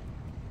 7k.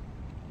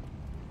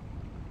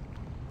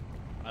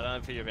 I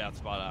don't think you'll be able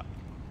to buy that.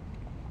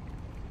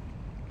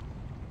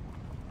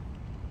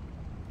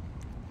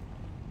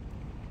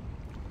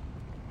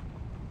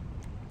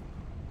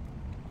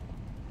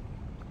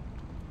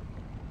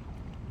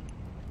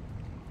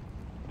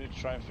 Need to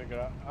try and figure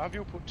out. Have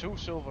you put 2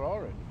 silver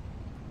ore in?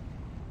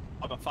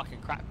 I'm a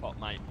fucking crackpot,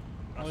 mate.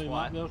 That's you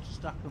why. might be able to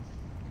stack them.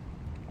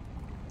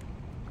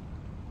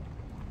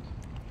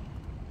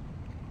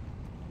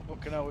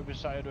 Looking how we've been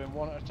sat here doing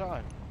 1 at a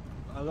time.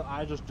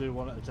 I just do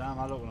 1 at a time.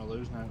 I don't want to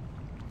lose now.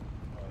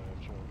 Oh,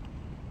 yeah,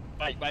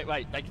 true.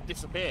 Wait. They can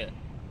disappear.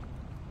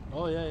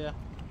 Oh yeah.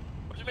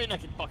 What do you mean they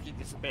can fucking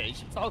disappear?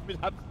 She told me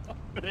that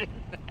in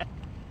there.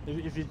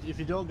 If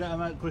you don't get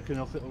them out quick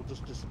enough, it'll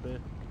just disappear.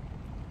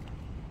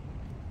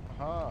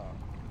 Aha.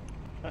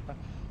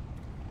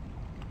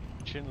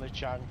 Chinley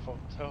Chang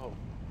fucked up.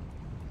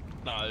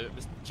 No, it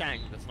was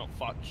Chang that's not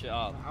fucked shit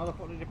up. How the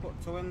fuck did you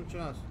put 2 in,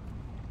 Chaz?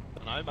 I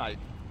don't know, mate.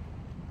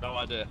 No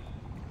idea.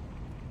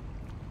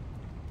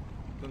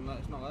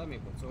 It's not letting me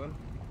put 2 in.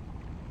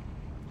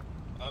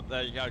 Oh,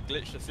 there you go,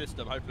 glitch the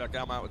system. Hopefully I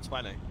come out with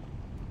 20.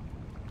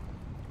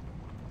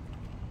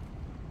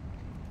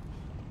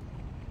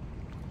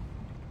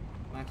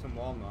 Nice and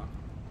warm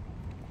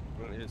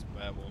though. Really is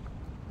bare warm.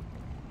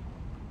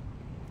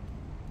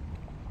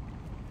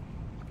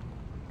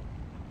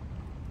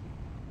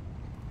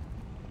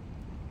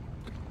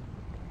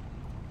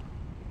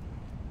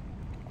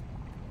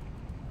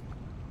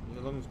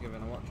 Your lungs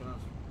giving a watching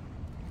us.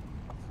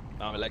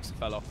 No, my legs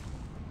fell off.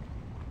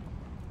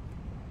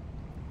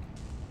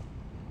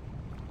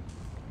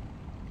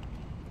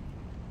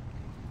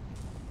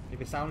 You'd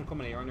be sound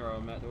coming here on your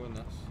own, mate, doing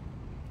this.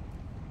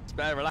 It's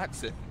bare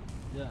relaxing.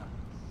 Yeah.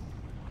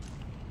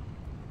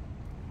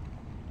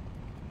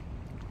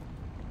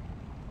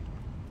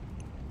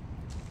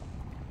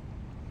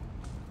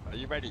 Are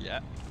you ready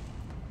yet?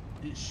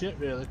 It's shit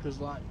really, because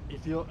like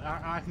if you,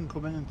 I can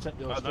come in and take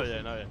your stuff.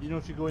 No. You know,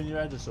 if you go in your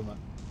head or something.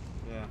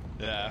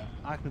 Yeah.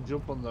 I can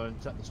jump on there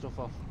and take the stuff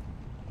off.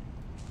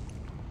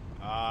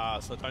 Ah,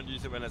 so don't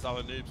use it when there's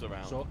other noobs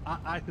around. So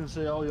I can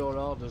see all your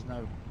orders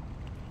now.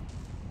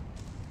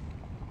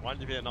 Why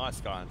don't you be a nice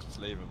guy and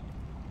just leave them?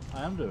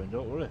 I am doing,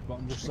 don't worry. But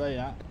I'm just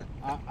saying,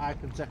 I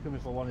can take them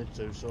if I wanted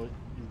to. So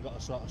you've got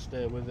to sort of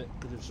stay with it,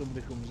 because if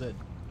somebody comes in,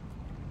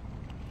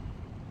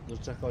 they'll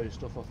take all your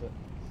stuff off it.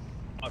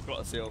 I've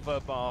got a silver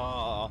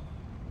bar.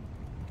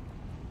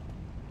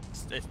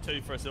 It's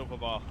 2 for a silver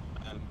bar,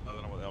 and I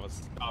don't know what the other.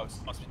 Oh,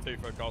 it must be 2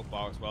 for a gold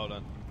bar as well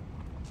then.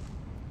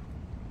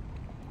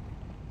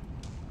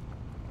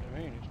 I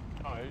mean,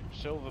 no,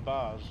 silver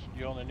bars.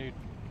 You only need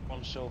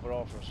 1 silver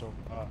ore for a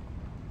silver bar.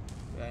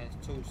 Yeah,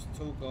 it's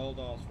two gold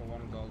ores for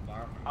 1 gold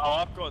bar. Oh,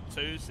 I've got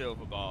 2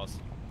 silver bars.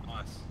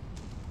 Nice.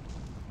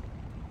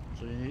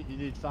 So you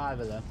need 5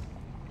 of them,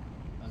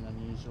 and then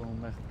you use one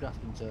to make a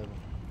crafting table.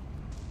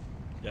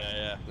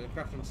 Yeah. The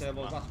crafting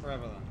tables last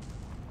forever then?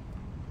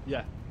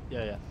 Yeah.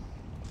 It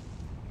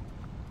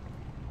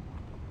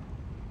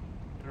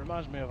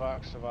reminds me of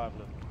Ark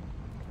Survival.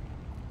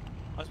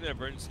 Reminds me of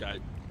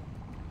RuneScape.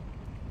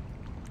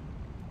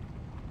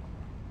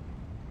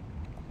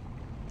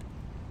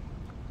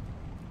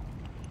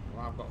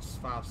 Well, I've got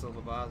 5 silver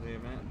bars here,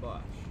 mate,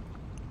 but...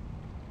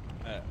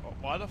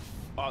 Why the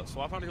fuck? So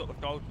I've only got the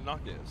gold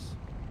nuggets.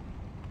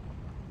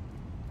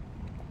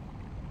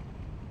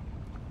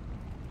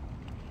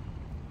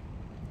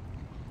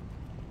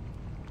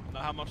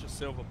 how much a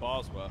silver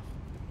bar's worth?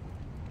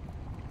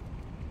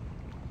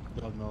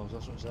 God knows,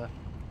 that's what I say.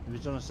 If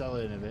he's done sell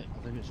any of it,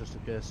 I think it's just a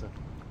case of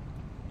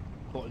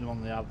putting them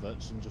on the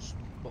adverts and just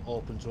put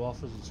open to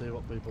offers and see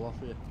what people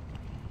offer you.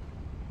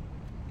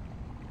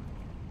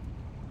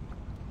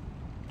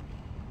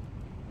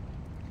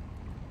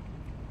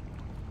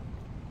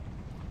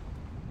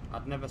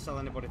 I'd never sell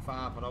anybody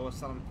 5, but I always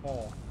sell them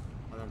 4,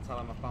 and then tell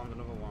them I found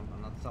another one,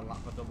 and I'd sell that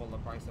for double the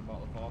price I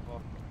bought the 4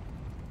 for.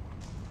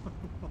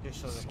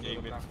 Just so they can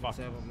do the crafting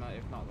table, mate.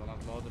 If not, they'll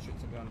have loads of shit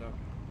to go and do.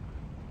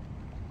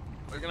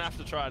 We're gonna have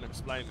to try and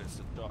explain this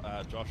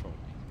to Joshua.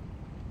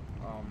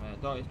 Oh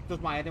mate, no, it does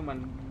my head in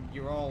when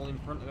you're all in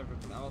front of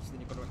everything else, then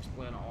you've got to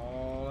explain it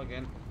all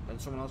again. Then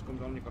someone else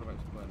comes on, you've got to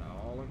explain it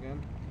all again.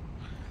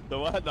 The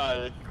one that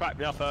it cracked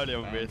me up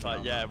earlier when we was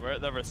like, yeah, we're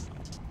at the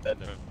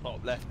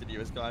top left, and he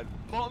was going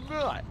bottom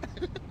right.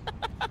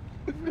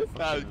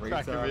 No, he's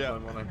cracking me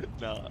up.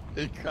 No,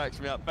 he cracks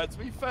me up. But to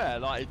be fair,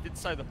 like, it did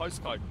say the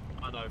postcode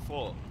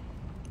 904.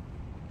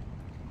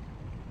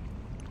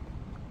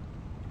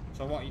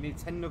 So what, you need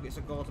 10 nuggets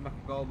of gold to make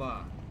a gold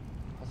bar?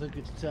 I think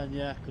it's 10,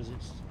 yeah, because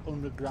it's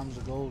 100 grams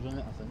of gold in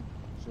it, I think.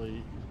 So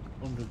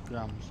 100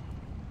 grams.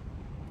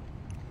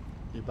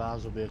 Your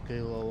bars will be a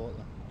kilo, won't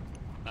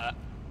they?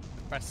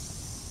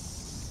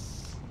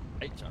 Press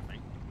H, I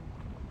think.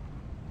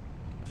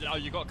 Oh,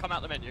 you got to come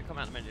out the menu. Come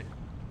out the menu.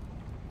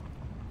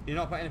 You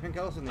not put anything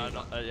else in there?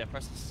 No, yeah,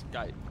 press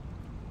escape.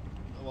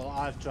 Well,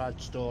 I've tried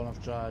stone,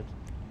 I've tried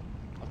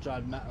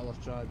metal,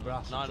 I've tried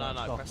brass. No, tried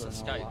copper press and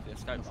escape. all that. The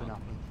escape Nothing button.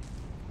 happened.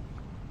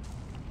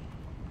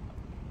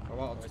 A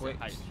lot of Twix.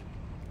 Yeah,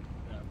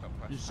 I've got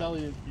press You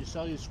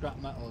sell your scrap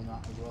metal and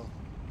that as well.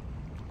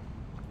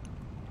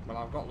 Well,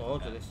 I've got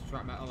loads of this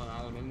scrap metal and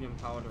aluminium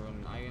powder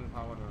and iron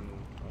powder and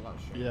all that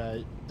shit.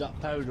 Yeah, that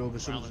powder will be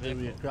something to do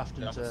with your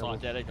crafting table.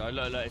 Yeah, there you go.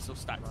 Look, it's all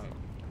stacked. Right.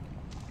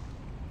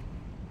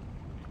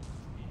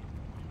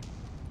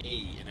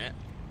 E in it.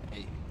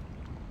 E.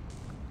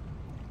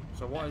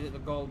 So what is it, the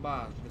gold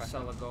bars? You just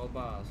sell the gold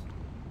bars?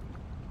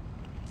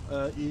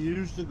 You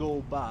use the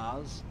gold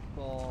bars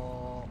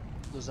for...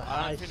 There's a I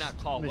heist don't think that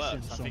car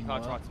mission works. I think I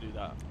tried to do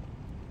that.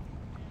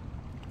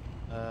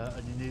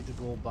 And you need the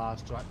gold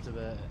bars to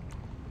activate it.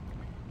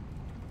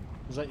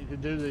 It's like you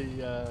can do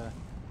the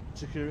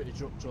security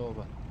trucks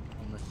over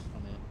on this,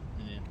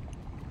 in here.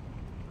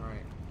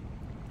 Right.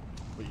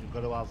 But you've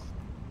got to have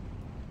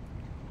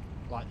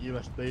like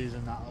USBs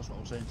and that's what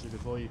I was saying to you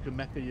before. You can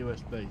make a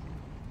USB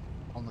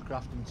on the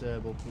crafting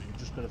table, but you've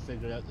just got to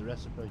figure out the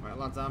recipe. Right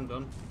lads, I'm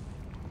done.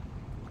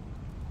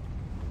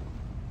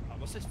 Oh,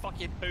 what's this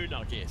fucking poo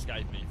nugget it's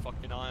gave me?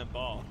 Fucking iron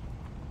bar.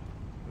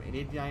 But you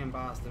need the iron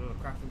bars to do the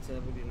crafting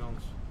table with your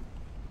nons.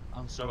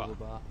 And silver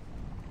bar.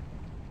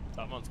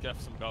 Someone's got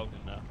some gold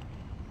in there.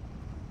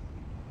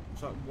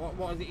 So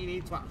what is it you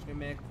need to actually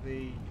make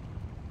the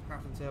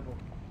crafting table?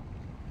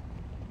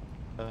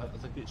 I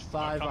think it's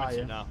 5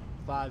 iron,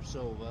 5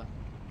 silver,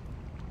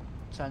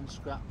 10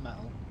 scrap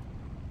metal.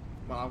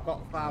 Well, I've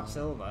got 5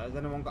 silver. Has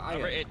anyone got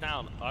iron? I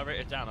wrote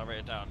it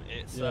down.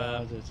 It's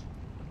yeah, I did.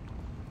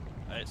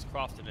 It's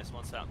crafting this.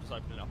 One second, I'm just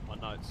opening up my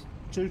notes.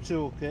 2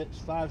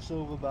 toolkits, 5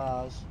 silver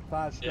bars,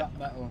 5 scrap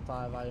metal and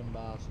 5 iron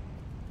bars.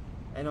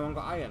 Anyone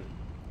got iron?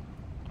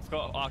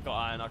 I've got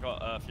iron. I've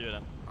got a few of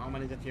them. How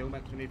many does fuel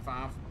make? You need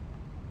 5.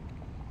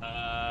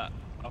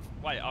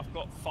 I've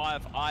got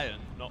 5 iron,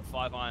 not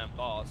 5 iron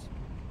bars.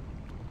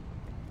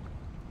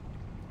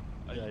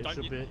 Yeah,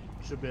 it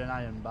should be an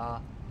iron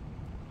bar.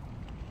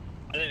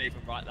 I didn't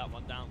even write that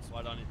one down, so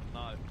I don't even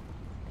know.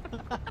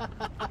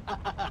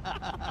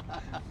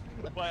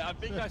 Wait, I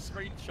think I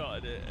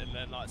screenshotted it and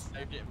then like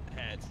saved it in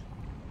my head.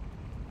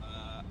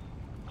 I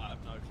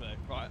have no clue.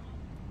 Right,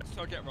 let's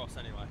go get Ross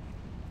anyway.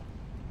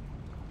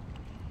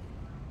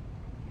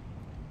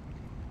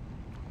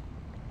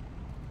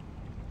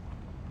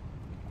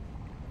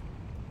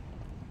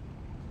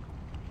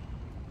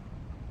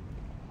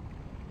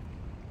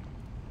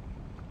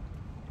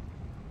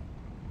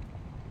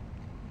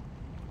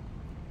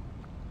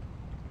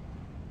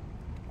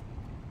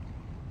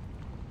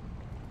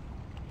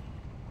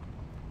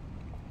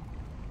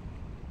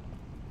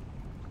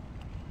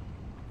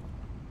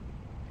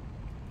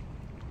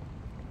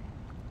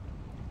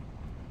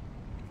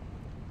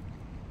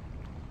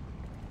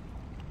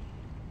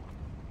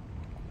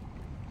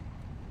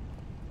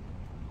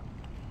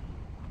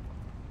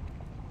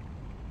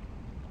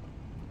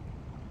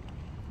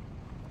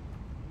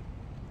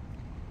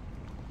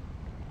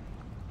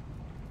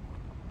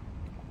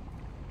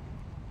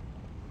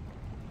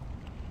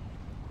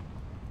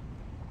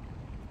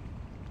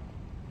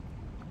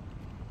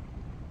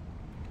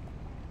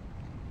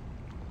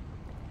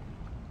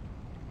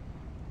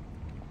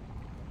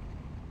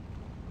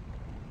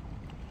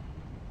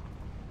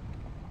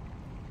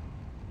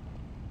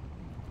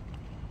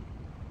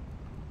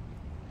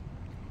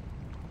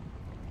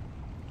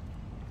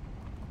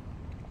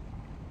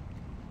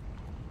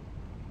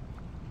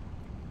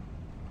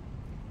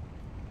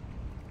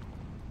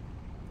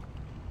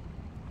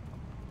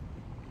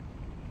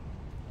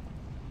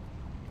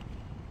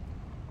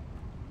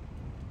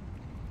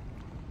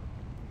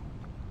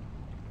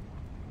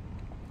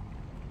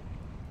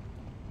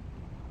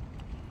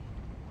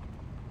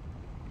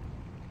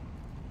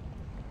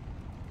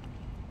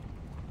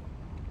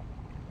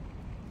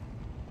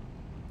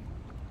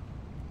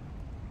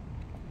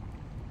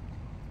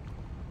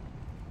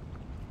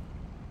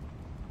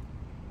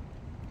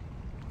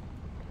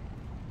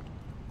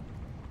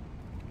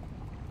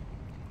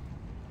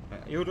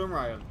 You done,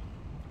 Ryan?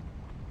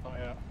 Not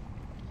yet.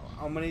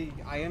 How many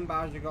iron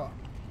bars you got?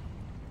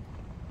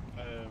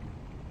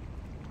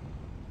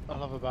 I'll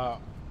have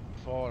about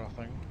 4, I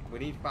think. We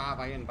need 5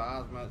 iron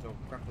bars, mate, so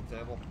craft the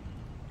table.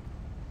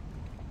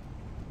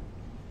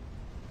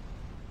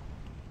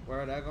 Where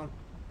are they gone?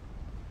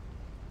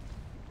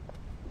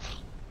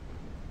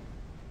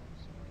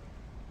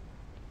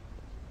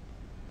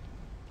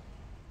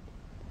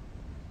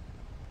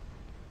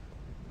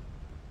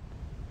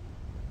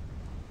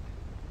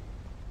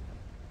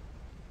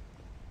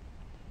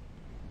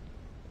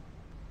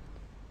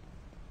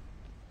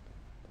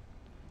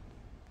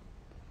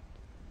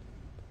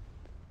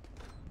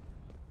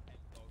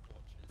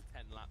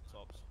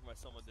 Laptops where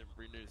someone didn't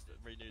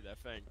renew their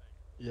thing.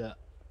 Yeah.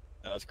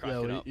 That was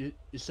cracking well, up. You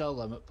sell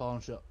them at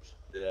pawn shops.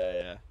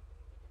 Yeah.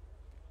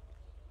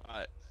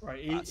 Right.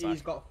 Right,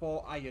 he's got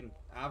 4 iron.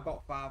 I've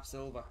got 5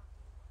 silver.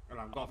 And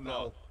I've got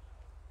metal.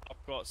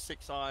 I've got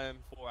 6 iron,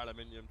 4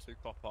 aluminium, 2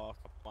 copper,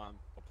 copper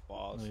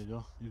bars. There you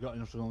go. You got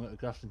enough to go and get a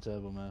crafting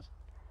table, mate.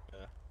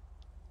 Yeah.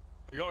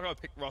 We gotta go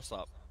pick Ross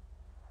up.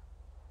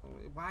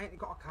 Why ain't he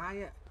got a car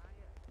yet?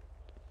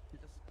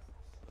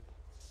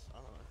 I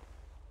don't know.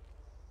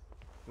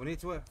 We need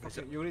to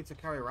you need to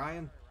carry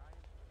Ryan.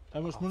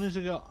 How much money has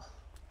he got?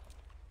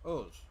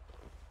 Us?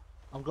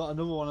 I've got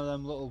another one of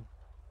them little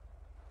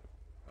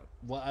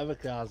whatever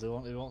cars he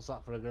wants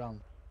that for $1,000.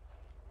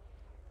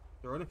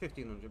 They're only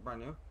 1,500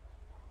 brand new.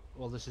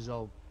 Well, this is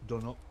all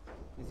done up.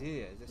 Is he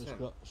here? Is this It's him?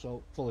 got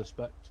so fully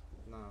spec'd.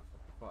 No,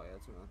 I thought he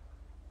had something.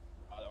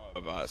 I don't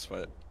know about it,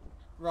 sweat.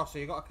 Ross,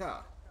 have you got a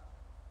car?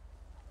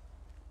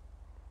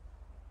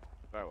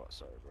 About what,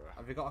 sorry, bro?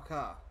 Have you got a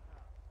car?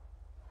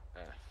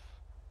 Yeah.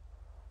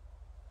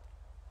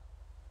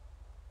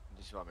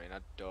 This is what I mean, I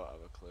don't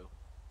have a clue.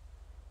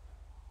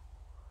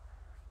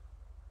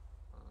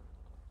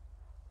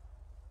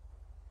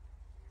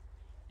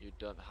 You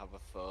don't have a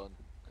phone.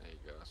 There you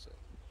go, so.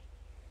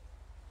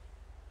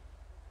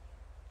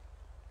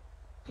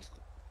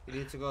 You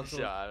need to go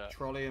to a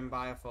trolley and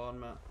buy a phone,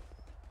 mate.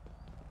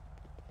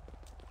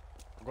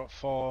 I've got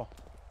 4.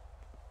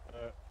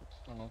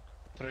 Hang on.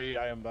 3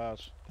 iron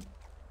bars.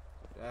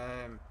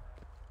 Fucking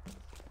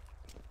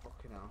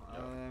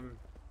hell.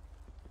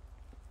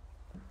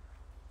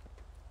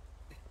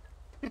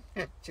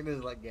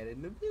 Chiller's like, get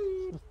in the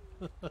boot.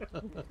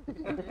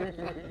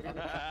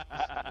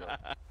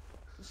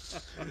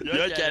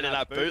 You're getting in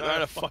that boot, there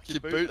ain't a fucking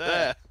boot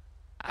there.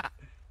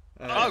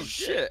 Oh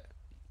shit!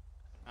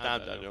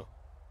 Damn, Daniel.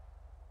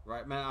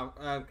 Right, mate,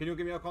 can you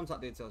give me your contact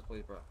details,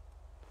 please, bro?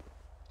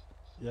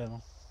 Yeah,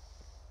 man.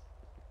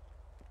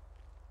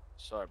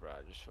 Sorry, bro,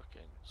 I just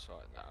fucking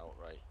sorting that out,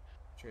 right?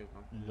 Cheers,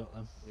 man. You got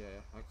them?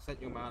 Yeah, I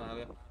sent you a man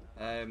earlier.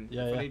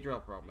 Yeah, if I need your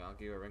help, Rob, I'll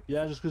give you a ring.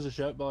 Yeah, just because of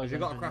shout boys. Have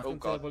you got a crafting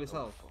table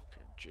yourself?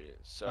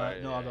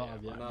 Sorry, no, I don't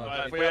have yet.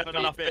 No, if we have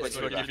enough bits,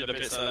 we'll give you the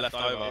bits that are left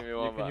over.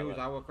 You can use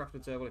our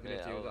crafting table if you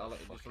need to use it. I'll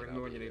let you just ring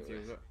me when you need to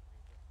use it.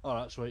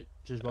 Alright, sweet.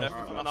 Cheers, boys. If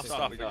we've got enough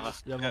stuff, we can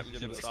just give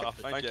them the stuff.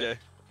 Thank you.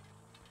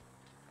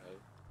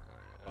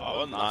 Oh,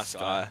 what a nice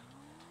guy.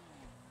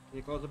 Can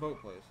you close the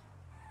boat, please?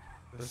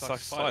 It's like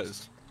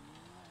spiders.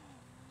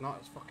 No,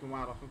 it's fucking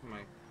wild open for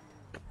me.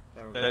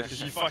 There we go. Yeah,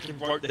 because you fucking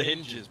broke the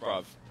hinges,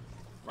 bruv.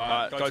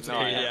 Right, go to the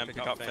EDM,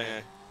 pick up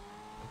thingy.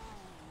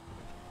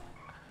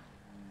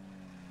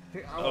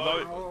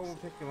 I'll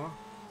pick him up.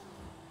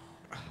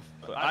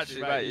 But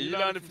actually, mate, you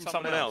learned it from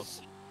someone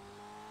else.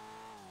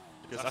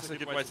 Because that's a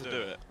good way to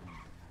do it.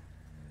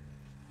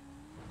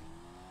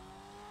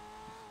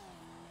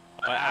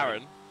 Like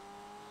Aaron,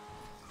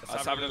 I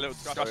was having a little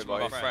discussion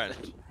with my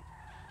friend,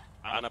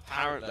 and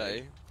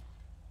apparently,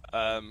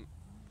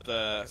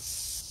 the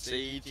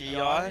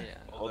CGI,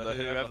 or the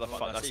whoever the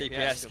fuck, the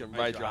CPS can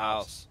raid your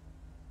house.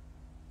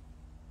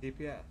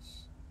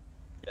 CPS?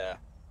 Yeah.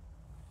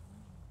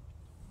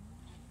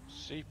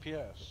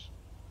 CPS?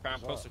 Crown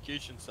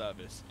Prosecution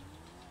Service.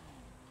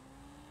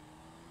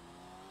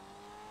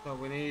 So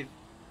we need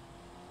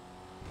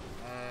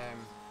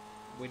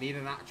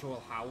an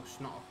actual house,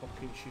 not a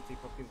fucking shitty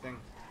fucking thing.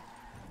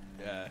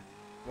 Yeah.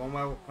 One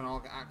where we can all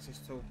get access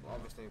to.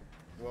 Obviously,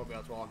 we won't be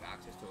able to all get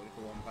access to it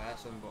for one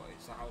person, but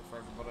it's a house for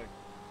everybody.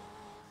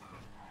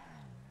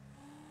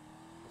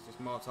 It's just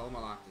motel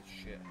malarkey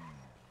shit.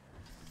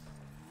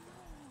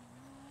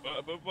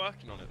 We're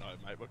working on it though,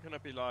 mate. We're gonna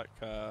be like.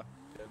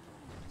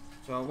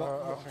 So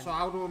what? So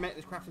how do we make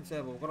this crafting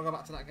table? We're gonna go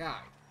back to that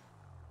guy.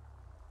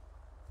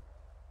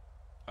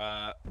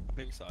 I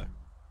think so.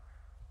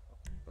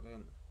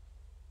 Brilliant.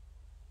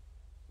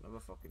 Another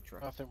fucking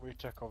track. I think we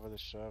take over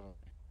this server.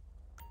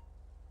 At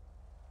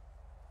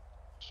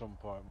some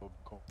point we'll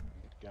become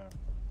a game.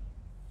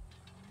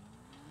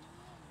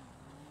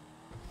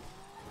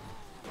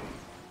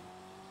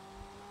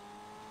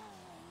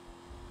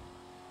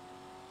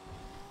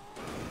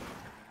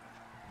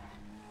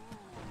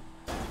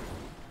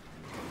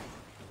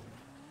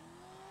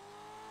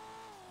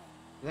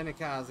 There's any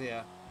cars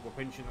here, we're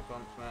pinching the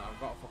front, mate. I've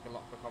got a fucking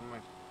lockpick on me.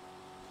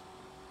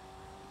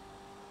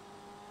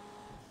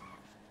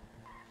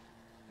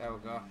 There we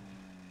go.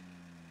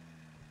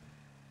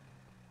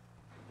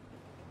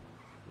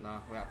 No,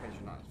 we are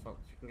pension that. It's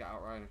fucked. You can get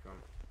out right if you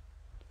want.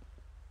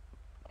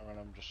 Alright,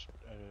 I'm just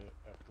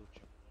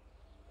approaching.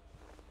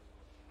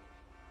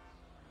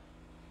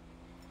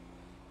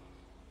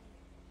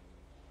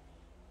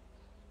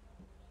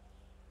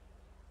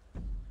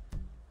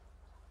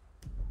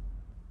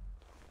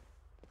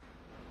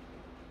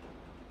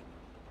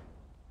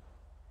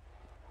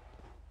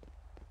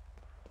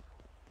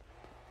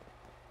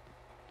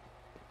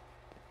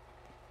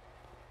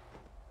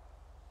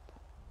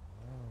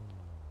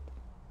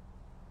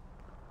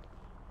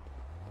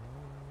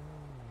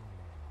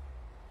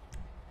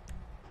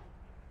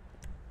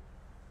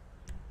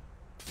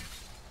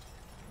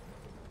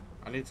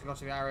 I need to go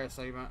to the RAC,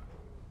 mate.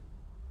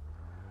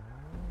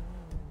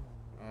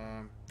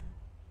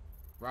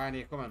 Ryan, are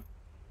you coming?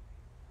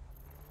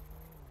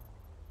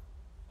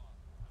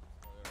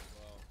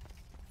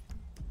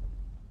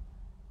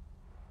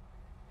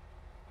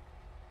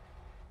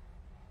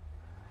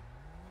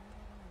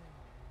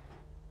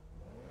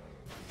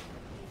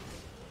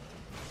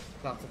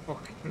 That's a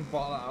fucking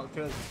bottle out,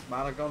 because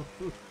man, I gone.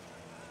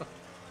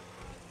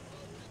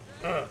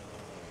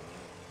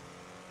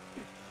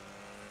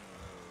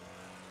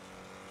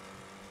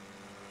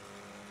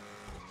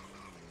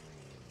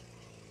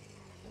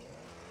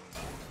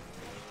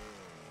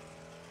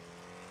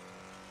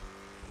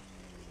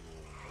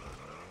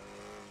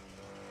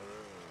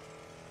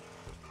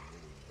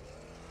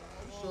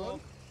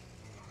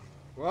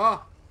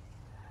 What?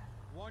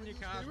 One, your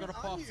car's got a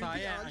pop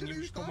tyre and you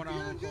just come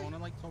around the corner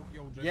like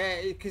Tokyo Drift.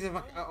 Yeah, because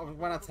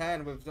when I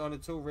turn with only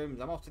 2 rims,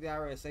 I'm off to the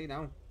RAC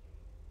now.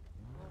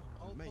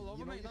 Oh, pull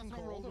over, mate, that's not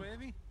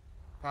roadworthy.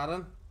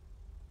 Pardon?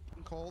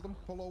 Call them,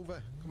 pull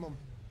over, come on.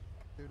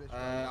 Do this.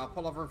 I'll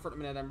pull over in front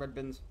of me and then red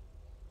bins.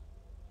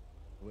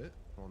 Wait,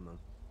 on then.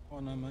 Oh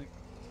no, mate.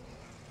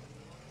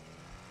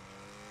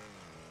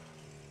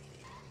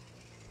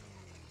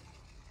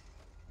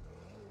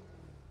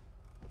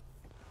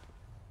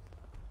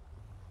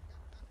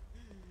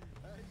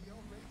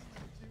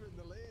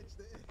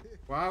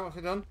 Wow, what's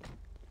he done?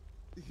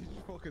 He just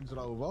fucking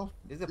drove off.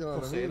 He's a you know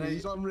pussy, what I mean? innit?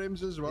 He's on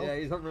rims as well. Yeah,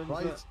 he's on rims.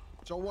 Right.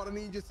 So what I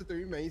need you to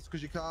do, mate,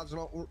 because your car's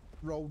not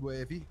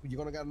roadworthy, you're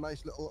gonna get a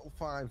nice little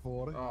fine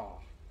for it. Oh,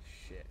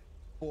 shit.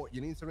 But you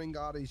need to ring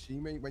RAC,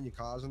 mate, when your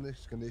car's in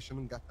this condition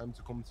and get them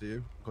to come to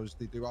you, because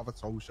they do have a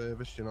tow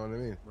service. You know what I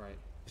mean? Right.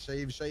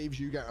 It saves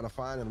you getting a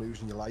fine and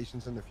losing your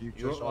license in the future.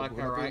 You look so like we're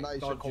gonna a right do nice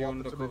and dodgy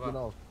cooperative, undercover. you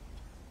know.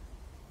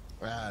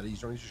 Yeah,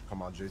 he's only just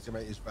come on duty,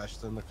 mate. His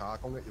vest in the car.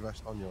 Come get your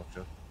vest on,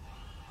 Yorkshire.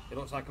 It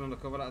looks like an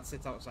undercover that'd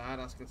sit outside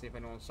asking to see if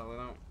anyone's selling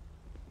out.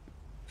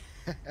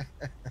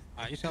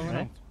 Are you selling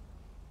out?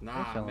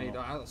 Nah, mate,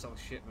 I don't sell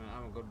shit, man.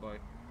 I'm a good boy.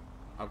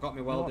 I've got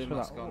my welding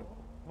mask on.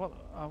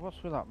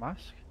 What's with that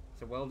mask?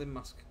 It's a welding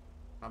mask.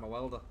 I'm a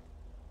welder.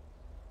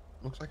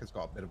 Looks like it's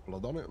got a bit of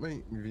blood on it,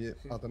 mate. Have you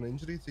had an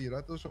injury to your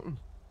head or something?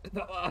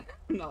 Not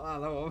that I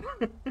know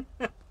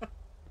of.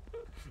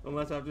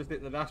 Unless I've just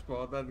hit the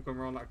dashboard, then come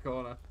around that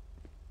corner.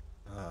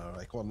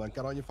 Alright, come on then.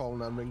 Get on your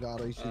phone and ring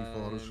RAC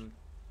for us.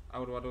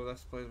 How do I do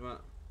this, please, mate?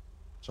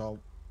 So,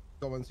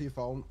 go into your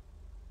phone.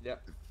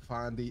 Yep.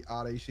 Find the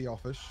RAC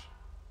office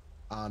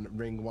and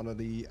ring one of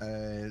the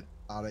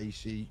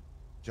RAC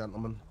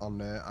gentlemen on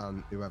there,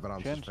 and whoever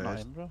answers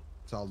first,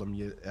 tell them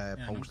your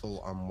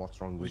postal and what's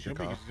wrong with your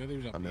car,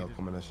 and they'll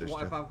come and assist you.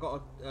 What if I've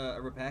got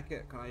a repair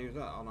kit? Can I use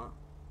that or not?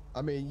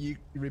 I mean, your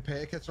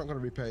repair kit's not going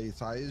to repair your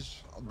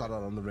tyres that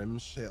are on the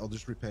rims. It'll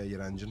just repair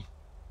your engine.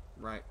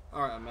 Right.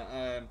 Alright,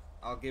 mate.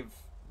 I'll give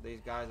these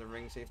guys a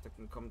ring, see if they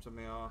can come to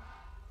me, or...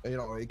 You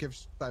know, it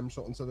gives them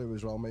something to do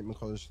as well, mate,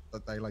 because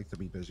they like to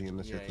be busy in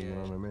the city, you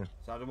know what I mean?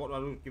 So what do I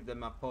do? Give them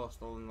my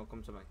postal and they'll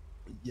come to me?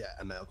 Yeah,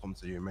 and they'll come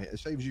to you, mate. It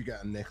saves you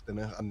getting nicked in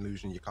it and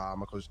losing your car,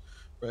 because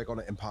we're going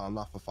to impound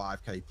that for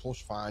 5k plus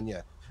fine you,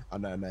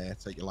 and then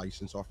take your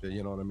license off you,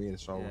 you know what I mean?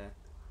 So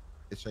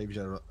it saves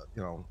you,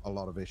 you know, a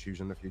lot of issues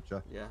in the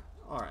future. Yeah,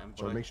 alright.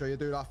 So make sure you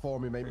do that for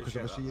me, mate, because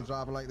if I see you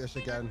driving like this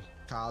again,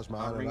 car's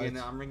mine.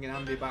 I'm ringing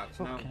Andy back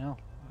now. Fucking hell.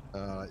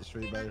 Alright,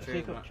 sweet, mate.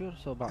 You got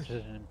Curacao back to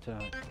him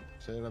tonight.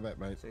 See you in a bit,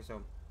 mate. See you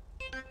soon.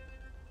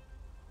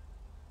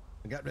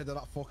 And get rid of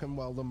that fucking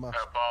welding mask.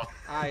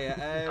 Hiya,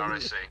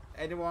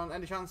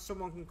 any chance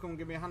someone can come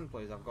give me a hand,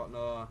 please? I've got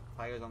no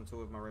tyres on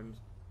 2 of my rims.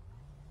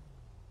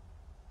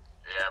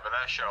 Yeah, but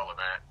they're surely,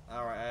 mate.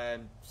 Alright,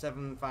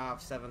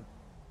 757.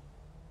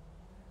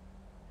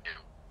 Yeah.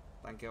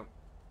 Thank you.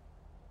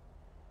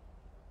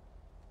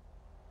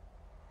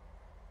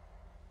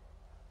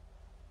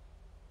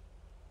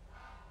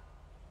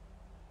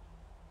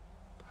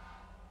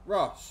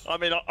 Ross. I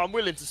mean, I'm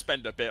willing to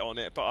spend a bit on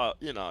it, but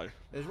you know.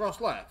 Is Ross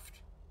left?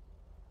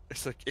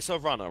 It's a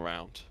run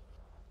around.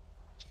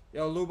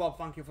 Yo, Lou Bob,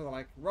 thank you for the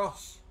like.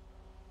 Ross.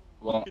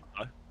 What?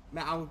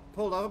 Mate, I was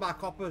pulled over by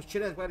coppers.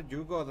 Chillers, where did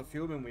you go? The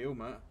fuming with you,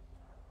 mate.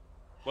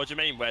 What do you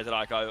mean? Where did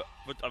I go?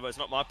 It's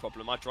not my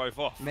problem. I drove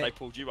off. Mate, they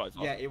pulled you over.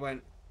 Yeah, he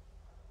went.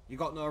 You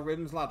got no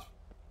rims, lad.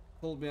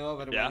 Pulled me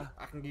over. Yeah. Went,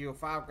 I can give you a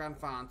 £5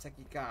 fine, take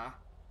your car,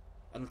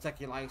 and take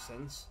your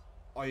license,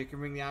 or you can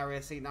ring the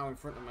RAC now in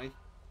front of me,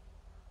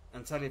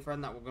 and tell your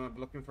friend that we're going to be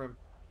looking for him.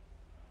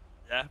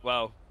 Yeah.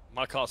 Well,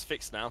 My car's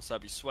fixed now, so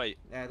it'd be sweet.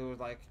 Yeah, there was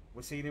like,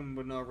 we're seeing him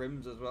with no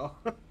rims as well.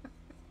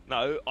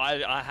 No,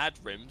 I had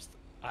rims.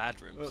 I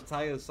had rims. Well,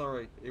 tyres,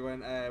 sorry. He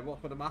went,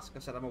 what's with the mask? I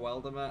said, I'm a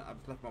welder, mate. I've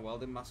just left my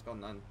welding mask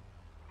on then.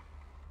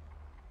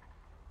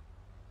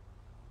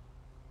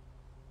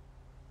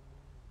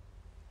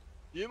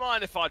 You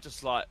mind if I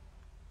just like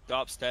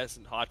go upstairs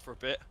and hide for a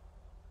bit?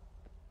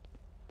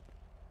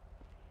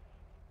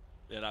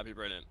 Yeah, that'd be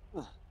brilliant.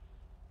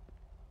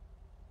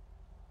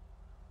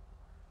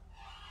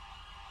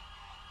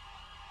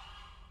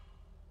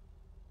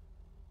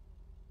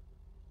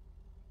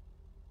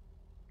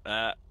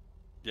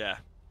 Yeah.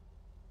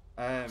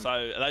 So,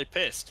 are they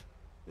pissed?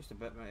 Just a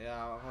bit, mate.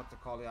 Yeah, I've had to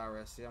call the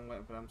RSC. I'm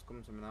waiting for them to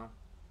come to me now.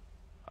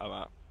 Oh,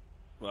 right.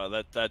 Well,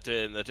 they're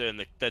doing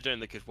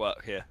the good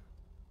work here.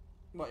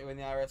 What, you in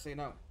the RSC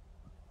now?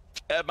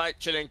 Mate,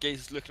 chilling,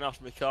 geezer's looking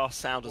after my car.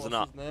 Sound doesn't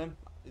up. What's his name?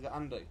 Is it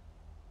Andy?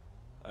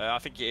 I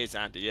think it is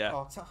Andy. Yeah.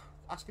 Oh,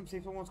 ask him to see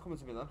if someone's coming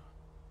to me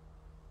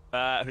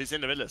then. Who's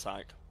in the middle of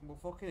something? Well,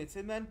 fucking, it's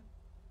in then.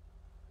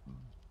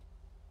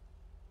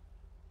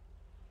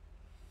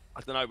 I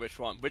don't know which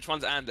one. Which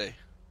one's Andy?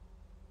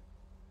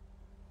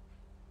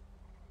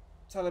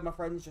 Tell him my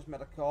friends just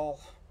made a call.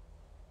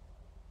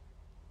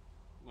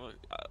 Well,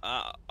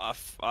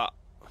 are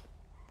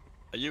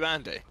you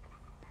Andy?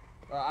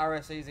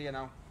 RSC's here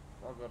now.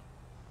 Oh, good.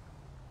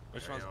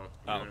 Which one's...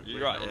 Oh,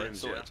 you're right, yeah,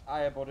 sorted.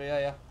 Hiya, buddy,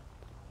 yeah.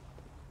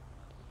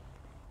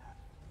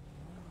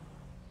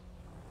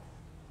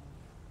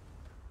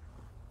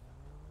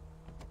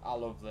 I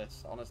love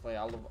this. Honestly,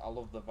 I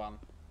love the van.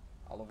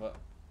 I love it.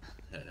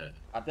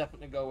 I'd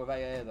definitely go with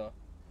AA though.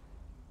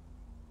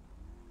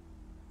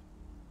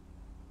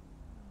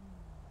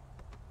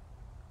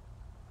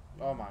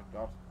 Oh my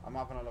god, I'm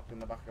having a look in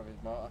the back of his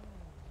motor.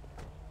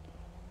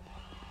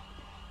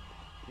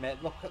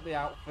 Mate, look at the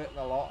outfit and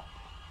the lot.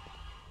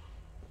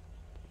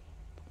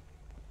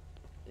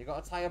 You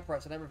got a tyre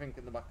press and everything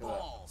in the back of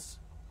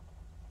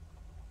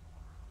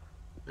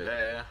it.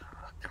 Yeah,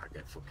 I can't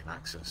get fucking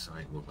access. I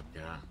ain't moving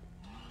car.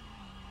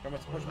 Can we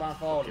push mine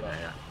forward?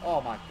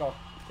 Oh my god.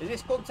 Is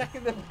this cunt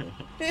taking the...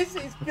 This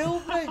is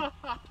killed me!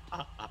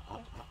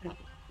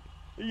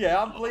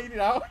 Yeah, I'm bleeding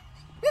out.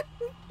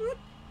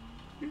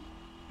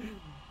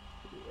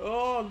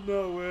 Oh,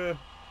 no way.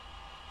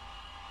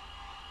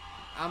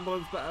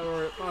 Ambulance better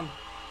hurry up, man.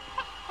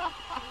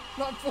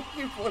 Not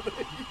fucking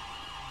funny.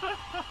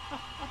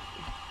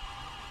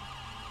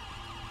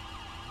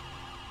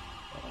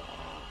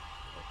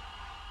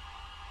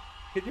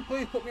 Could you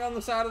please put me on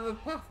the side of the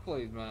path,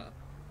 please, mate?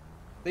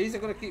 These are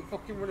going to keep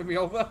fucking running me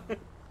over.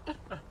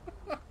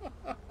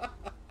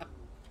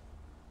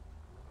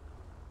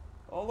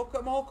 Oh, look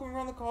at them all coming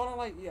around the corner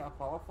like, yeah,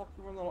 pal, I'll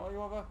fucking run the lot of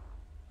you over.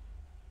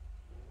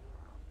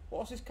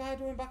 What's this guy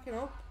doing backing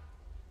up?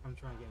 I'm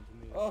trying to get into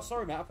me. Oh,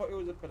 sorry, mate, I thought you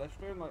was a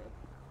pedestrian. Like,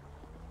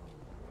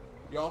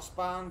 your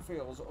spine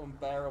feels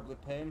unbearably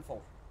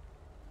painful.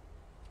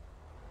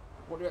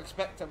 What do you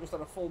expect? I've just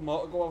had a full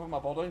motor go over my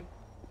body.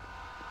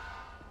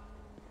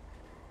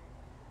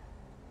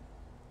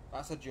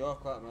 That's a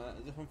joke, that,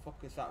 mate. As if I'm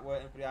fucking sat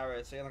waiting for the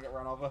RAC and I get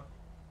run over.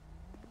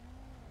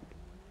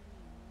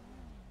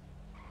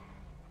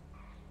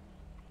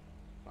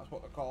 That's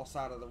what they call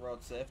side of the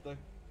road safety.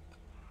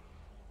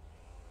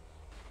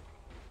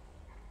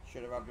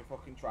 Should have had my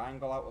fucking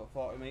triangle out at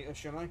 40 metres,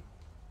 shouldn't I?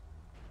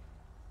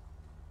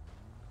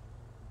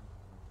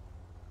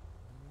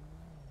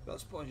 But I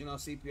suppose you know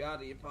CPR,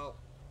 do you, pal?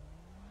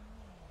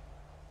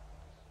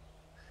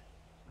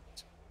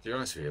 To be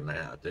honest with you, mate,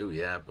 I do,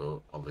 yeah,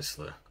 but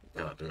obviously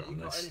can't do it on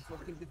You got this. any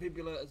fucking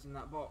defibrillators in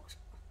that box?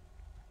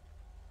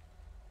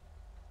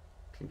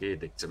 Can get your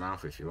dick to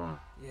mouth if you want.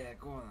 Yeah,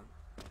 go on then.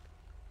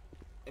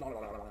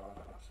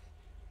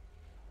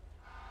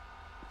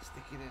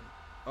 Stick it in.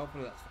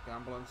 Hopefully that's fucking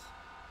ambulance.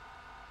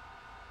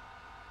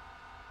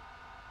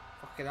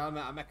 Fucking hell,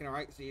 mate, I'm making a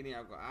right scene here.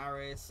 I've got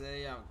RAC,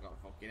 I've got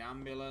fucking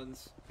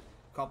ambulance.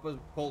 Coppers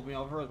pulled me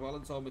over as well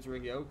and told me to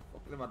ring you.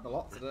 Fucking have had the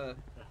lot today.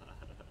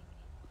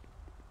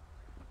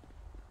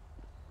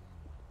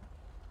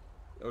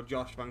 Oh,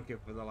 Josh, thank you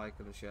for the like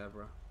of the share,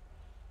 bro.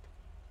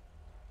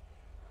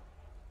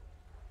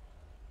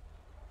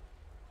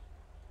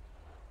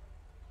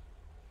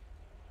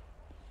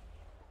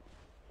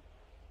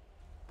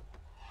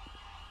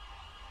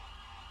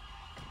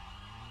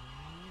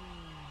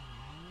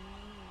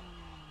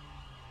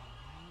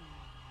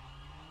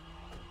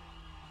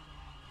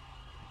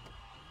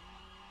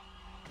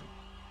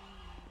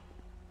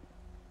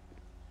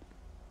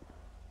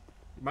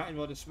 You might as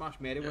well just smash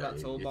me with that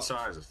toolbox. Your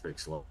tyres are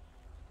fixed, look.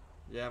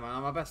 Yeah, man,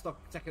 am I best off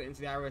taking it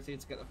into the RAT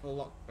to get the full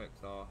lock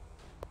fixed, or?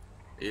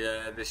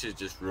 Yeah, this is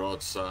just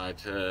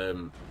roadside.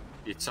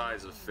 Your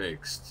tyres are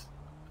fixed.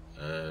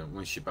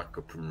 Once you're back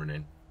up and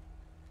running,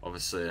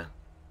 obviously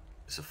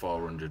it's a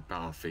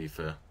 £400 fee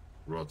for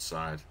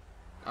roadside.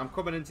 I'm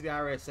coming into the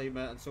RAC, mate, and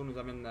as soon as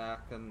I'm in there,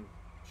 I can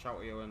shout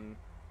at you and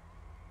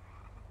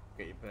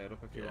get you paid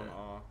up if you want,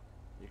 or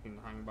you can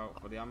hang about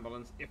for the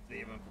ambulance if they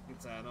even fucking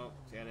turn up.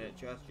 It's the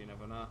NHS, you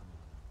never know.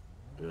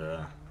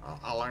 Yeah,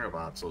 I'll hang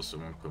about till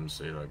someone comes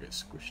here. I get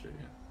squished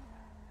again.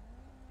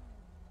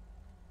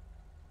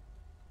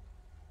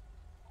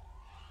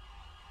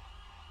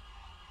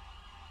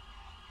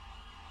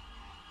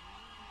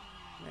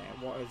 Yeah,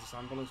 what is this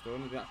ambulance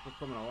doing? Are they actually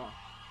coming or what?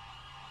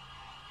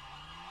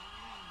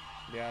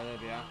 Yeah, there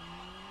they are.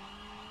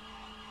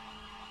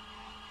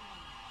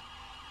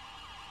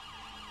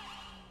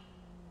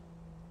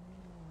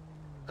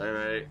 Hey,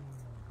 mate.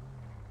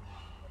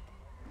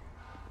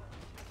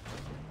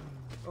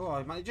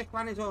 Oh, man, he just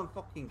ran his own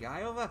fucking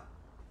guy over.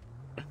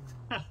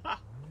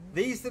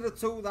 These are the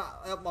two that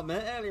helped my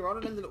mate earlier on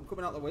and ended up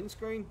coming out the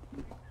windscreen.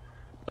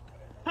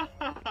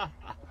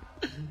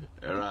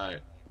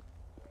 Alright.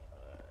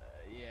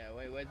 Yeah,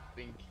 where's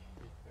Pink?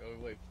 Oh,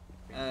 wait.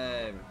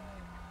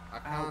 I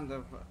kind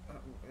of...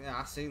 yeah,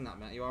 I seen that,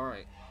 mate. You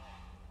alright?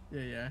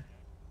 Yeah.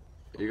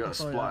 You got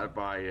splattered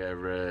by a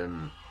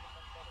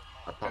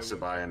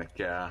passerby in a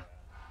car.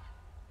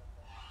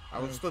 I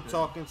was stood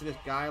talking to this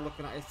guy,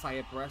 looking at his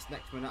tyre press.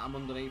 Next minute, I'm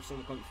underneath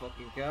some cunt's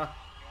fucking car.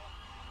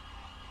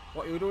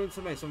 What are you doing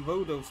to me? Some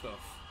voodoo stuff?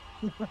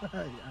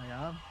 I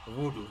am.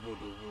 Voodoo.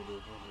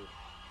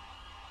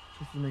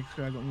 Just to make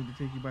sure I don't need to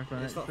take you back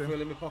right It's next not to him.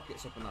 filling my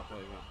pockets up in that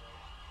place, man.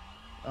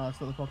 Oh, it's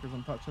not the pockets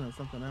I'm touching, it's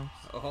something else.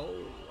 Oh,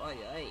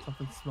 aye.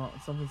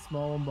 Something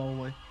small and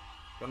bowly.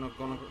 Gonna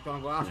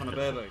go out on a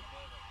baby.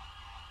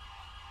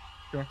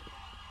 Sure.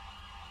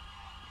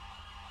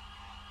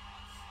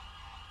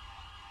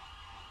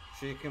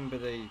 She can be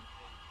the,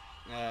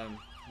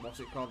 what's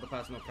it called, the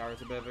personal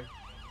character baby.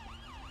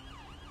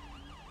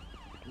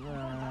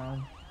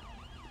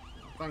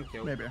 Thank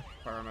you, maybe.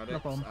 paramedics. No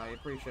problem. I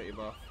appreciate you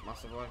both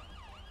massively.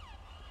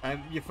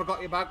 You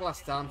forgot your bag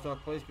last time, so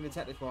please can you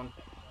take this one?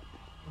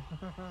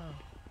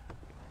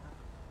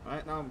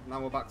 Right, now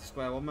we're back to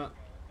square one, mate.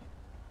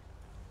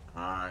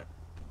 Alright.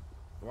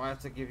 Do I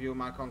have to give you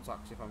my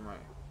contacts if I'm right?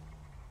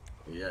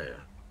 Yeah.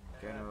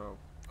 General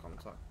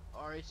contact.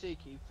 RAC,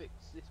 can you fix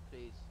this,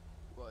 please?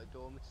 What a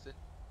door missing.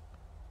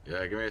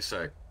 Yeah, give me a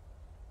sec.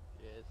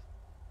 Yes.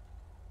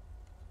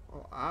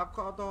 Oh, I've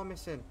got a door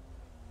missing.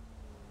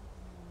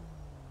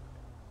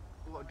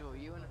 What door are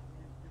you in?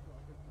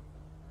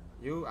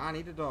 I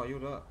need a door, you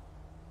don't.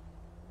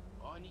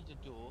 I need a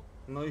door.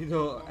 No, you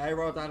don't.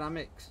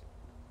 Aerodynamics.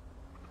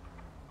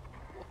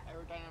 What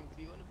aerodynamics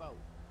are you on about?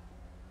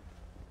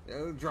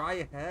 It'll dry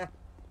your hair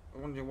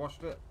once you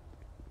washed it.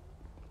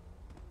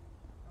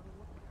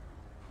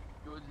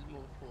 Yours is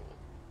more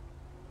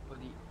for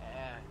the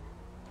air.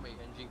 Make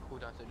engine cool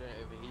down so it don't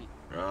overheat.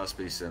 Right, that's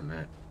decent,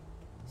 mate.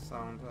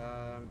 Sound,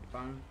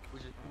 bank.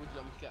 Would you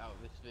like me to get out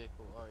of this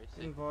vehicle,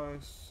 RAC?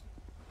 Invoice.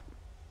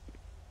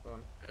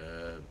 Done.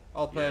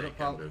 I'll pay it up,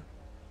 pal.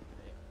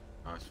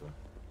 Nice one.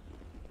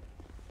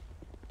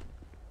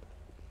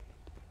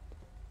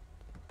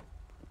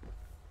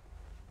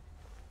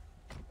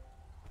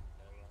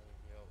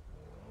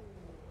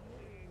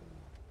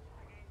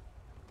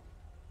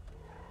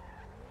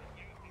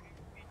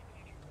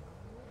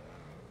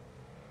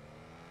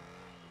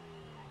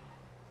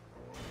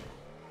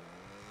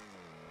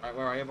 Right,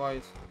 where are you,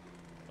 boys?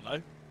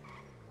 Hello?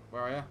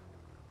 Where are you?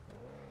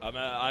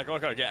 I gotta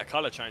go get a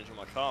colour change on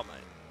my car,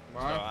 mate.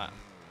 Right.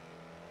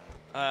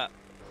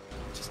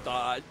 Just,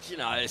 you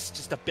know, it's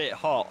just a bit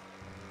hot.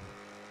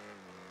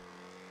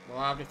 Well,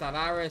 I've just had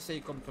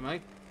RAC come to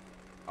me.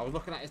 I was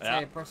looking at his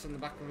tyre press in the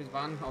back of his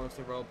van,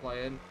 obviously role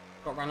playing.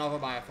 Got ran over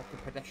by a fucking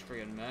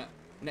pedestrian, mate.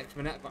 Next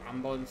minute, got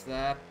ambulance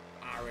there,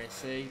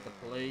 RAC, the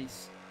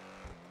police.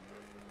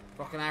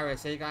 Fucking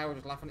RAC guy was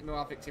just laughing at me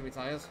while fixing my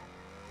tyres.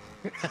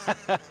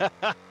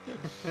 I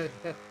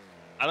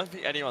don't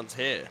think anyone's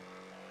here.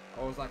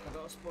 I was like, I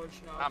don't suppose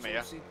you know I'm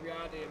here.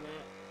 CPR here,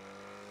 mate.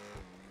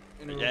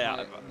 And he was Yeah,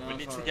 like, no, we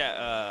need sorry. to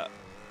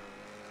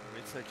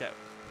get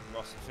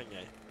Ross a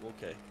thingy.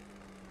 Okay.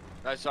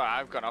 No, sorry,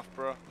 I've gone off,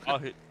 bro.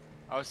 Oh,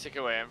 I was sick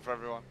of waiting for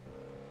everyone.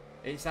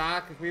 It's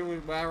hard because we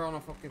were on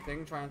a fucking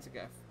thing trying to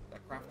get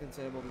a crafting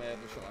table made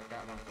and shit like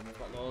that, man. And we've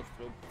got loads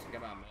to do to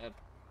get that made.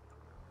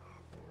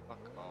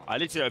 Fuck off. I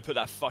need to go put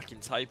that fucking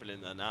table in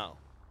there now.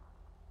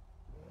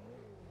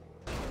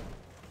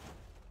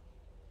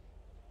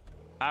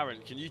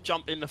 Aaron, can you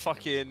jump in the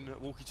fucking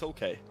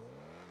walkie-talkie?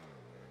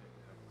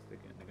 Stick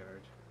it in the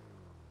garage.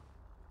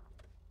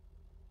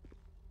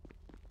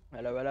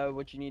 Hello,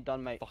 what do you need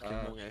done, mate?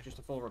 Just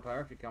a full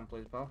repair if you can,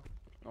 please, pal.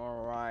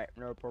 Alright,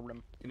 no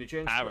problem. Can you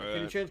change? Aaron.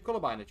 Can you change colour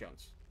by any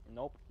chance?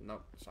 Nope.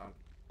 Nope. Sound.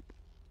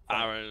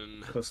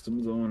 Aaron.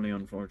 Customs only,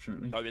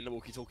 unfortunately. Go in the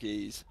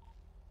walkie-talkies.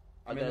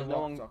 I'm in the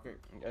walkie-talkie.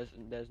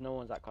 There's no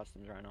one's at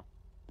customs right now.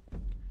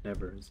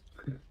 Never is.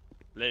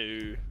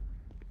 Hello.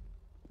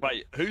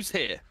 Wait, who's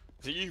here?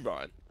 Is it you,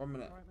 Ryan? 1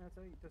 minute.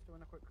 Just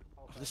doing a quick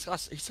This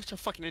guy's, he's such a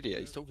fucking idiot.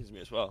 He's talking to me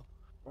as well.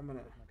 1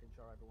 minute. making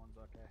sure everyone's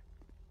okay.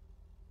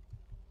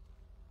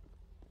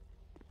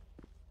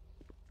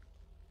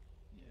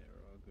 Yeah,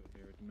 we're all good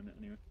here at the minute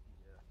anyway.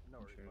 Yeah,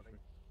 no worries, Cheers buddy.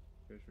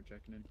 Cheers for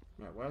checking in.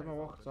 Right, where's my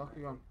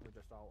walkie-talkie gone? We're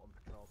just out on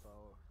patrol, so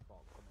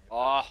thought I'd come here.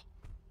 Oh.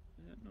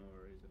 Yeah, no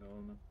worries at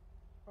all, man.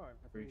 Alright,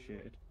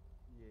 Appreciate it.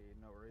 Yeah,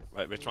 no worries.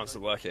 Wait, which one's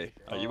the work here?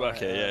 Oh, you work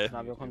here, yeah. Can I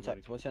have your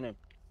contact? What's your name?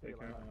 Take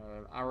care.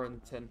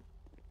 Arrington.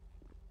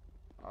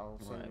 I'll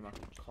send you my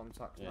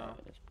contact now.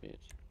 Yes, please.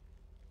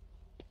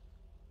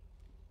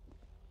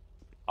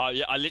 Oh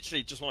yeah, I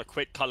literally just want a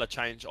quick colour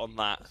change on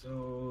that.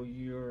 So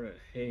you're at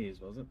Hayes,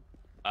 was it?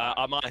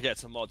 I might get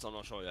some mods, I'm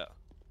not sure yet.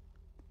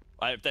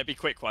 There'd be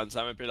quick ones,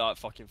 that would be like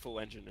fucking full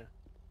engine. Is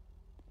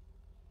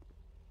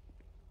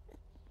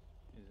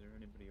there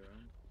anybody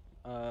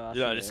around?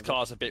 You know, this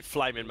car's a bit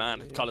flaming, man.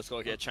 The colour's got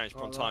to get changed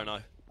pronto.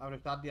 I've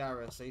just had the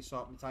RSC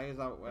sort my tyres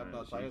out. We have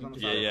no tyres on the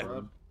Yeah, side yeah. of the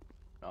road.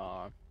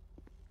 Oh.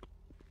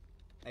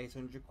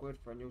 800 quid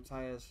for new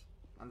tyres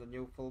and a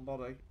new full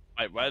body.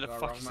 Wait, where the Go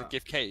fuck wrong, is the Matt.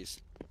 gift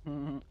keys?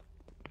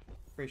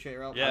 Appreciate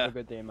your help. Yeah. Have a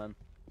good day, man.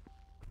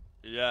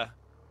 Yeah.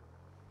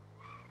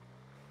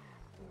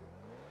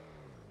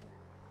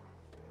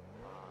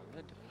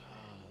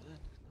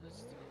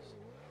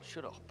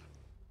 Shut up.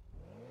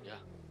 Yeah.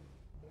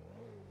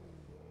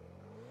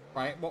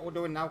 Right, what we're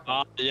doing now?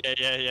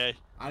 Yeah.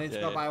 I need to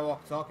go buy a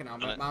walkie-talkie now.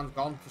 My man's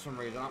gone for some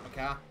reason out my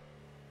car.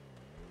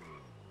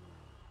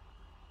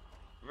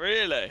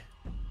 Really?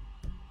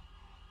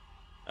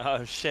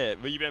 Oh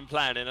shit, well you been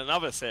playing in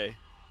another city?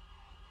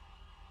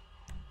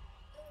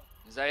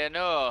 Zaya,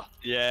 no.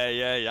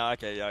 Yeah,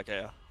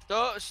 okay.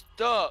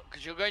 Stop,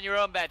 because you'll go in your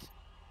own bed.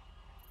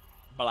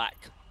 Black.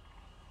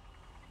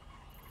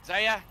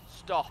 Zaya,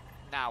 stop,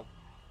 now.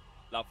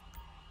 Love.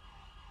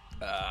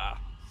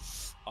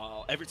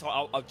 Oh, every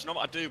time, do you know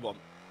what I do want?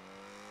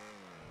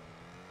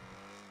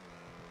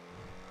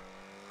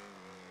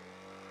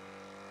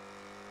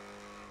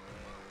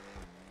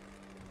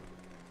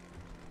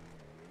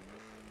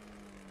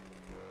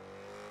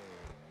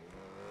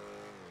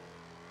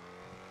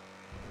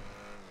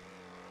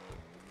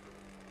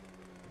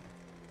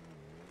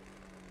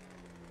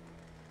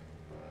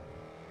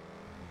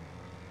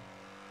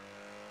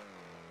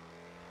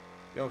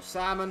 Yo,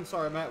 Simon,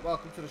 sorry mate,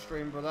 welcome to the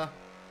stream, brother.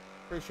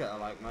 Appreciate a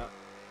like, mate.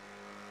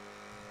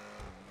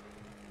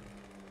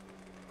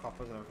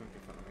 Coppers and everything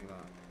in front of me,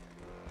 that.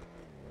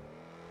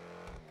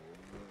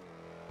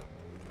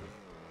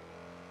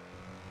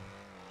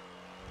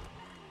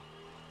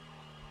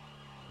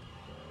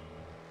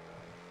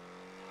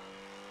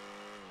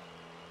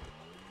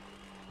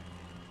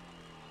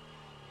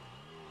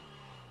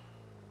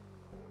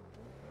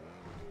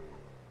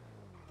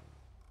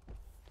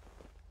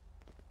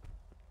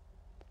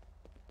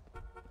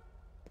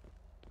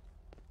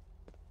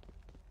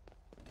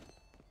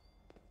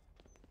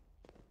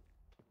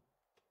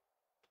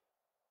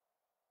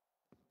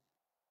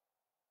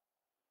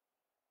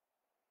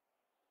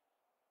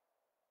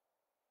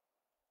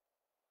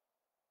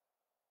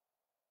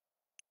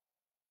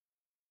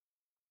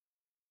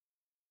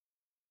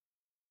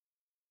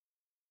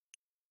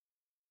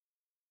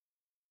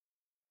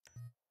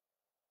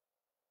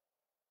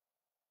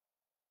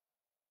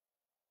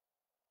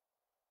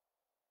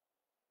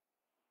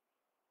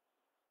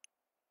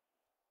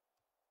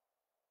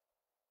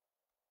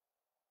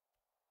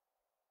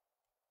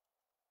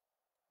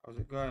 How's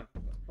it going?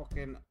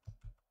 Fucking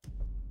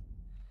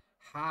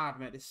hard,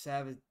 mate. This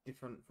server's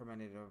different from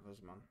any of the others,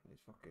 man.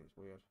 It's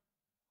weird.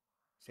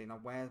 See, now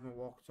where's my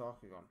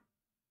walkie-talkie gone?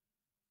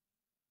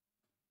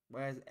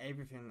 Where's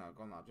everything that I've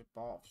gone that I just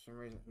bought for some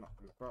reason? It's not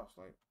come across.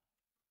 Like,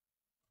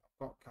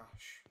 I've got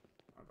cash.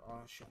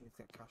 Oh shit, I need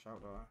to get cash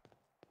out though.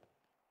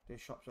 These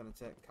shops only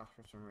take cash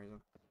for some reason.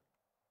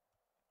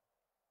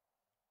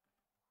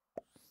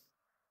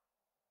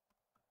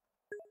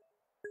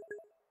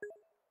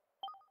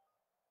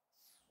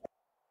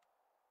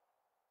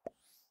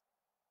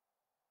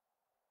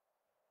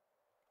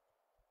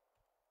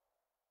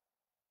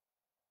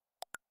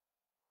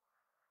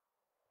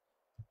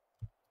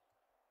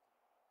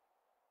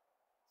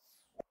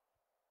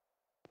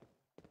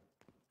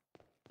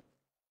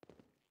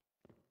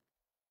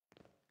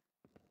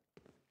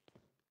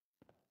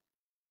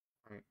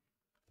 Right.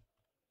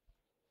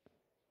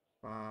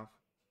 5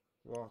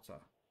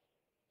 water.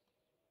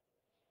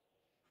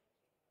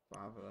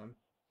 5 of them.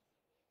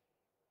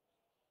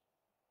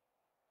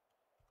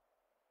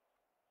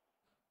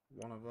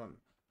 One of them.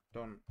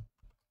 Done.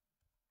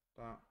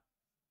 That.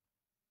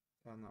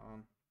 Turn that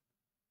on.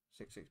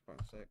 6.6.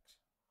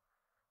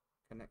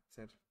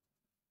 Connected.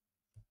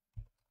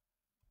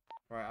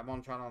 Right, I'm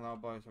on channel now,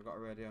 boys. I've got a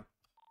radio.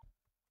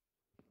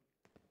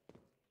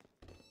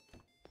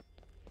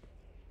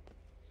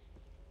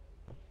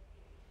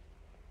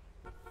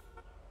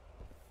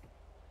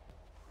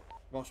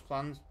 What's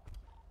plans?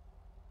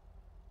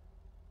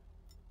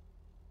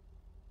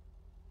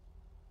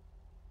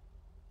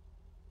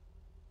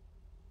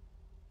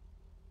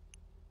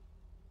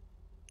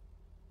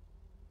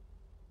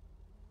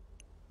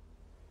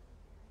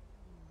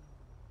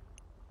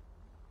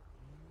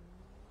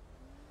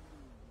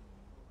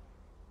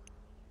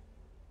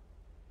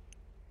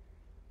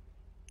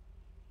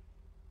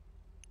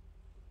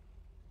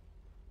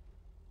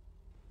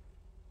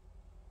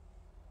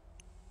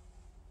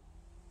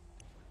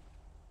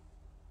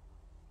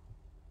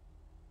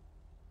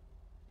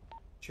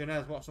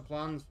 Chinez, what's the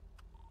plans?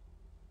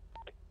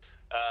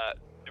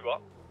 Do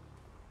what?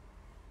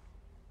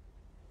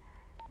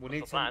 We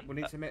need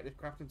to make this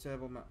crafting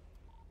table, mate.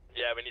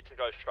 Yeah, we need to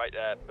go straight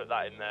there, put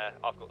that in there.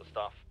 I've got the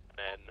stuff, and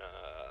then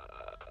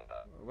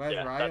Where's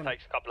yeah, Ryan? that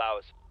takes a couple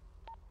hours.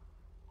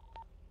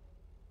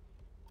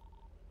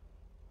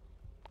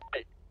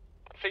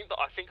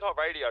 think our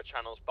radio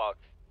channel's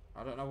bugged.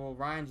 I don't know. Well,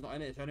 Ryan's not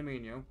in it. It's only me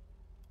and you.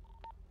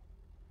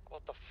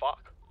 What the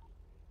fuck?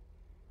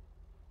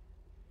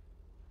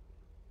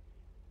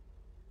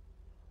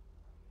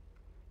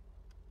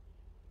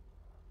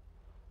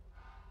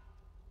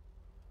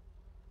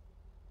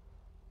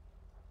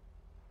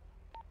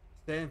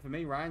 Same for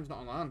me. Ryan's not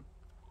online.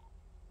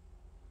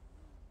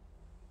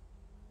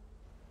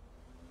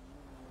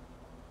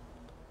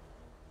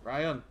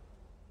 Ryan.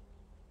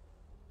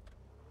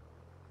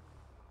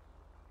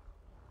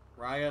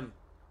 Ryan.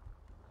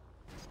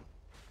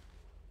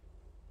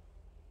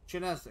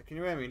 Chinez, can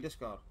you hear me in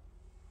Discord?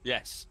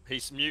 Yes,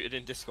 he's muted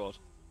in Discord.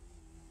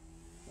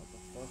 What the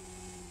fuck?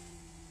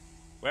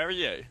 Where are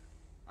you?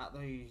 At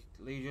the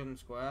Legion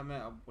Square,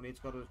 mate. We need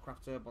to go to the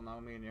craft table now,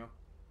 me and you.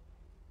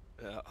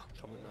 Yeah, I'm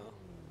coming now.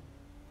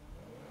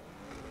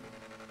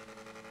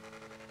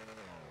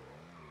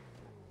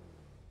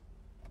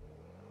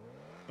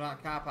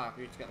 That car park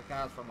we used to get the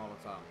cars from all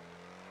the time.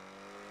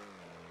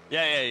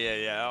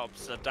 Yeah. Up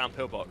the down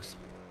pillbox.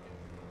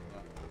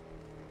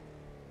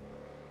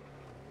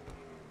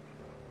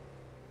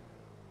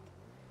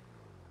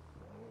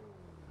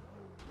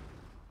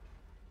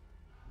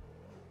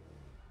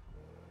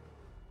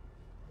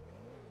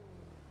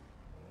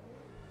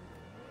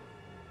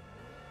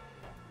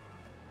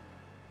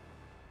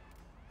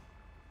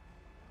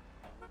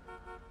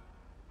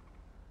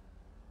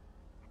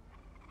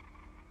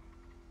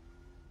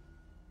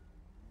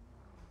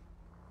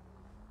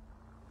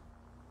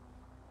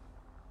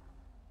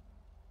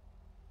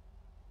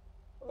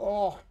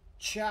 Oh,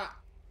 chat.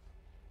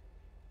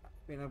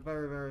 It's been a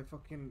very, very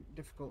fucking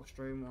difficult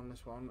stream on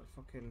this one. It's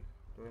fucking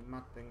doing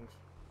mad things.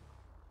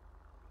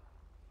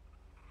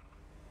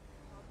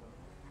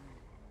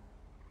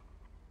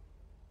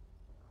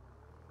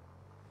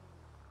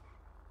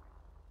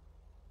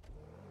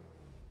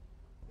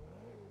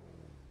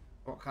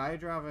 What car are you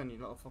driving, you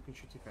little fucking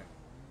shitty thing?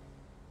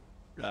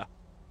 Yeah.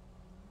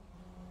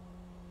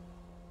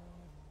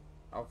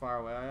 How far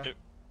away are you?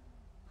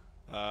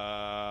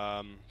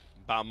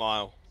 About a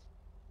mile.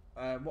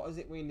 What is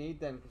it we need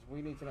then? Because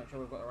we need to make sure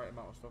we've got the right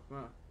amount of stuff,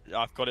 mate. Yeah,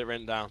 I've got it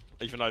written down.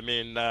 Even though me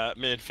and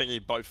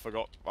Thingy both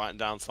forgot writing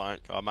down something.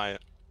 I made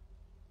it.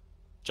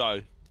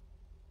 Joe.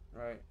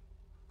 Right.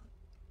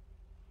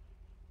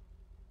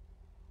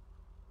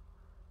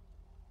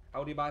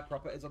 How do you buy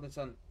properties on this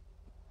end?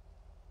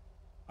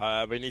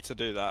 We need to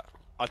do that.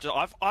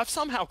 I've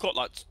somehow got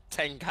like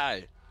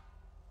 10k.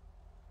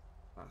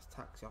 That's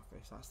taxi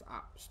office. That's the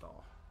app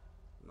store.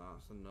 No,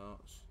 it's the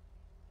notes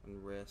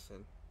and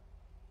racing.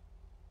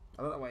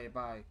 I don't know where you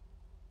buy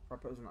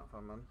properties and that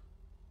from, man.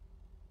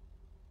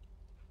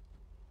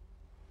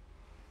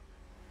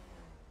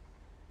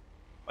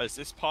 Oh, is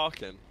this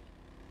parking?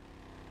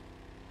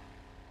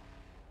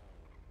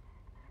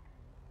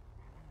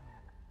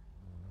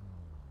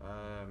 Do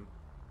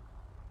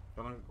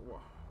you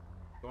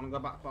want to go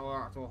back to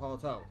our actual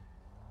hotel?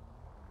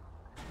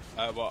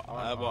 We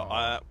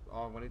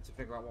need to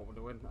figure out what we're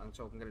doing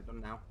until we can get it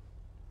done now.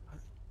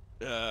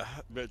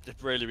 But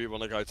really we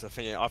want to go to the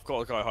Thingy. I've got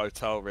to go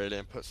hotel really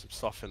and put some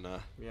stuff in there.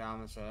 Yeah,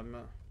 I'm the same,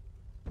 mate.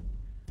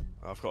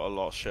 I've got a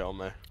lot of shit on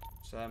me.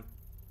 Same.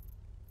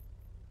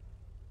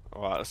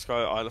 Alright, let's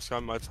go. Let's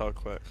go motel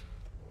quick.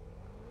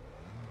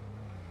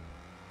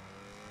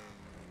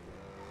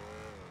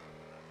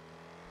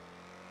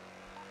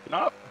 You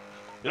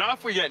know,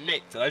 if we get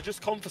nicked, they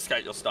just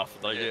confiscate your stuff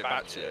and they give it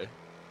back to you.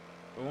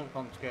 We won't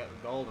confiscate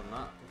the gold and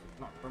that.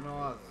 It's not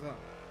criminalised, is it?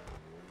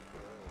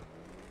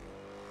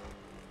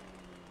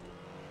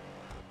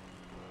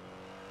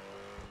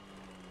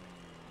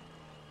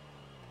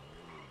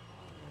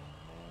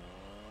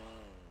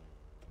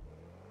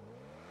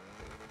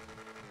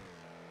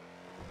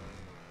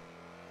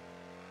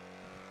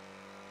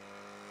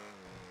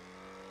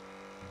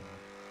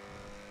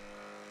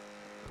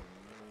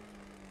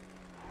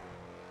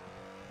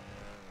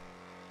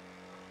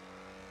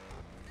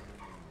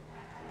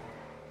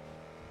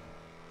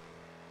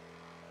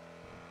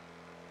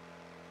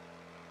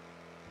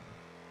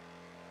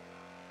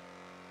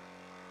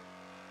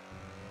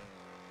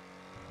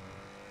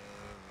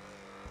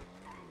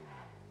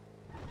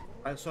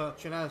 Right, so,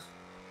 Chinez.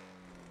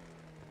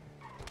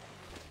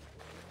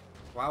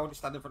 Why would you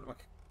stand in front of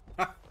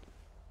me?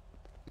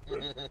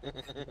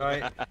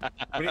 Right.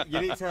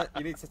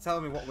 You need to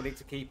tell me what we need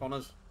to keep on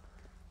us.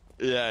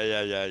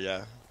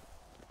 Yeah.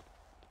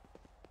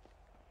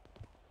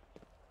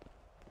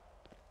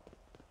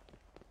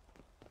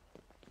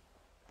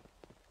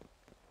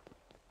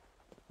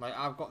 Like,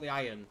 I've got the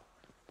iron.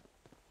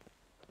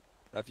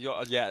 Have you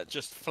got,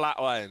 just flat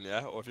iron,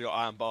 yeah? Or have you got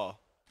iron bar?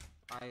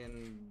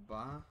 Iron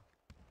bar?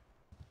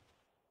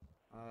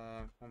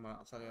 1 minute,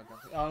 I'll tell you.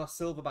 Oh, no,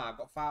 silver bar. I've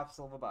got 5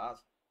 silver bars.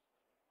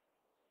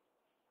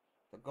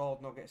 The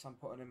gold nuggets I'm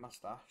putting in my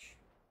stash.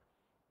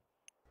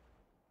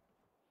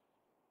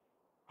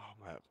 Oh,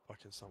 mate,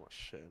 fucking so much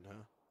shit in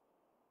here.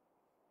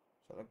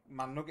 So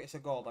my nuggets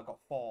of gold, I've got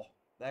 4.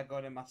 They're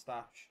going in my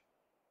stash.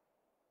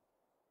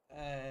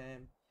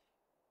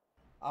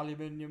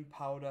 Aluminium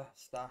powder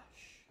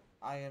stash.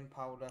 Iron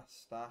powder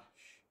stash.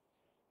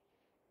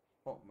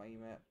 Fuck me,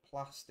 mate.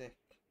 Plastic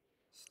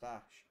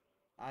stash.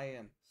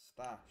 Iron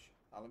stash.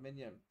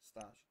 Aluminium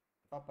stash.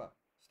 Copper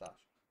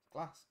stash.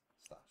 Glass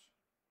stash.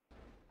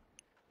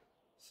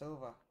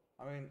 Silver.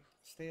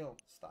 Steel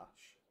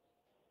stash.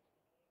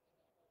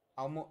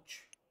 How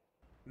much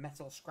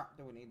metal scrap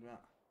do we need, mate?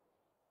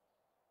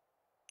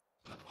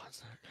 1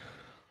 sec.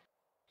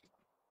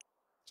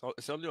 So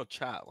it's on your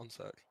chat. 1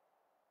 sec.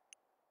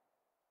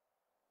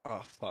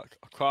 Oh fuck!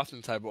 A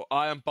crafting table.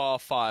 Iron bar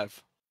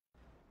 5.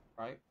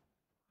 Right.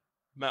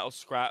 Metal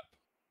scrap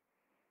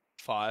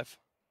 5.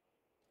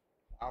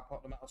 I'll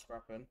put the metal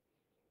scrap in.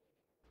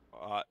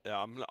 Alright,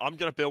 yeah, I'm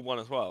gonna build one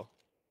as well.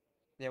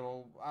 Yeah,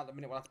 well, at the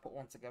minute we'll have to put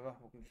one together.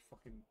 We can just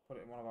fucking put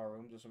it in one of our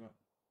rooms or something.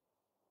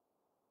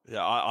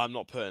 Yeah, I'm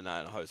not putting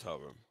that in a hotel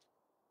room.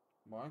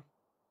 Why?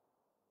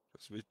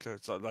 Because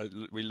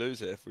we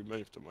lose it if we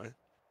move, don't we?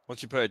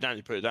 Once you put it down,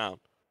 you put it down.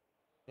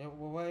 Yeah,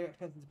 well, where are you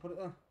expecting to put it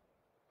then?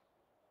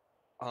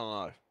 I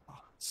don't know.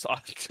 So,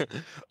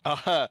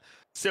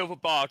 silver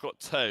bar got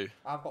 2.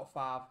 I've got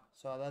 5,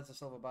 so there's the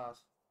silver bars.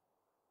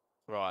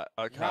 Right,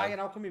 okay. Ryan,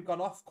 how come you've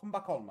gone off? Come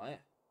back on, mate.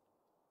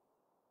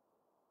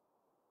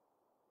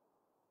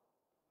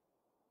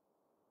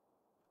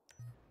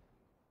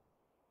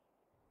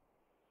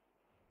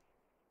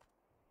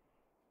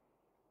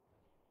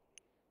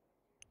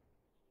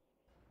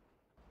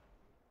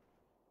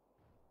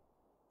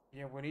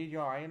 Yeah, we need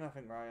your iron, I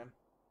think, Ryan.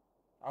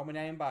 How many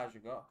iron bars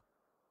you got?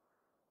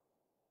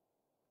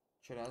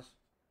 Chinez?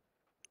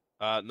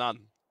 None.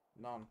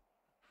 None.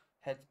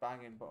 Head's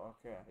banging, but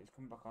okay, he's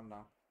coming back on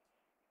now.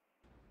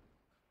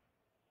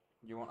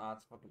 You want hard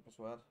to fucking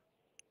persuade?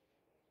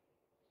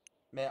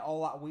 Mate,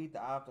 all that weed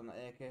that I've done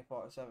at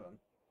AK-47,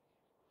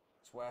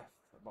 it's worth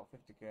about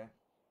 50k.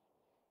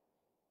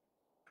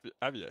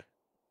 Have you?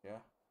 Yeah.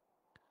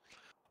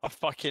 I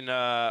fucking,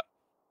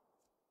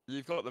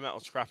 you've got the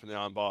metal scrap in the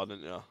iron bar,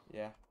 didn't you?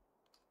 Yeah.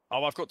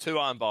 Oh, I've got 2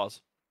 iron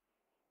bars.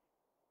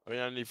 I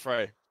only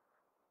 3.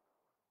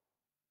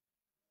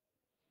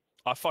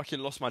 I fucking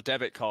lost my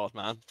debit card,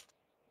 man.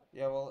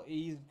 Yeah, well,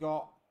 he's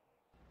got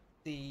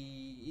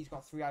 3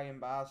 iron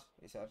bars,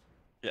 he said.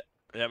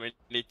 Yeah, we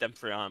need them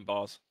 3 iron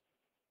bars.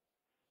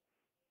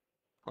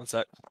 1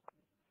 sec.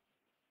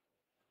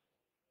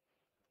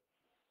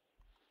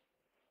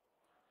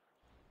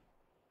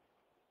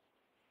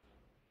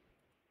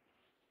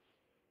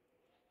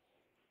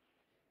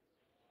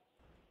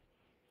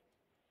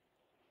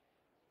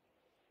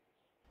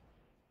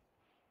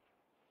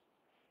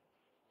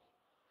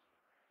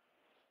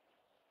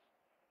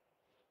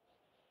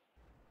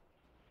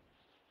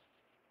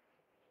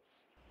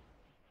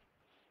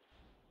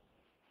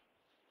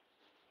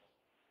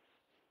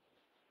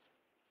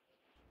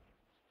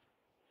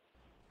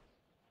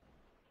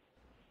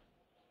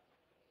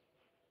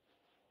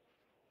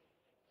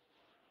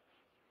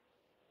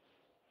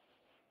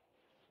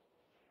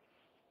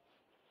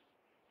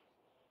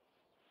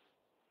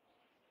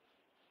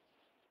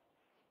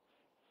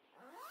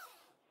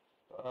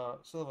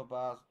 Silver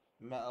bars,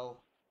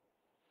 metal.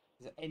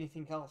 Is there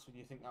anything else would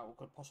you think that we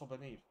could possibly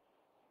need?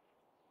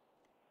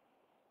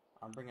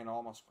 I'm bringing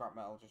all my scrap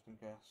metal just in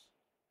case.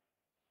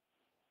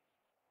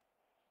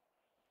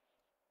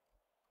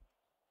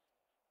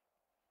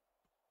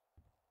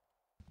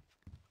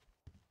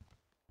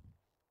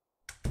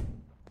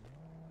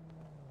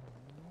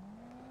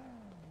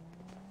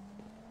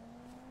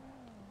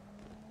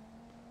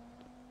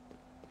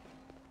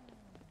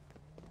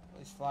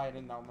 It's flying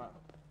in now, mate.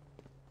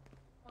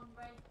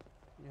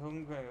 You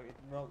hungry?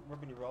 You're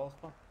rubbing your rolls,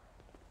 pal?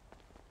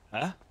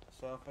 Huh?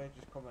 Sophie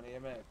just coming here,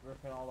 mate,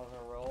 ripping all of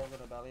her rolls in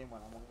her belly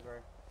when I'm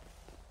hungry.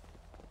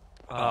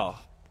 Oh.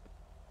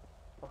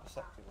 Proper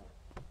sexy,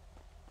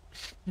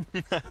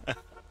 mate.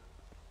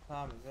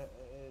 Time is it?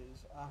 It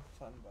is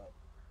 10:30, but...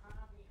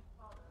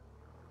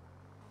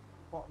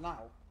 What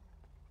now?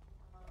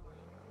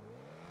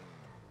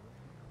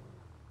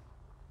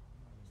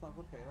 It's not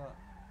good for you, that.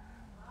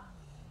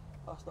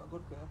 That's not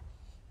good for you.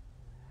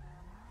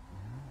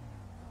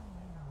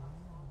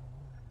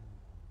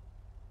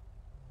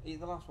 Eat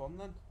the last one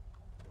then.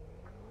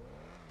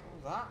 What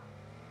was that?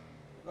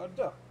 You got a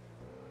duck?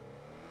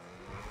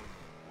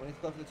 We need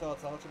to go to the hotel,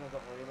 don't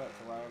worry about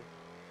it, Ryan.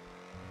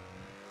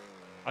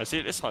 I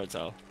see this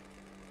hotel.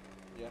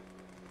 Yeah.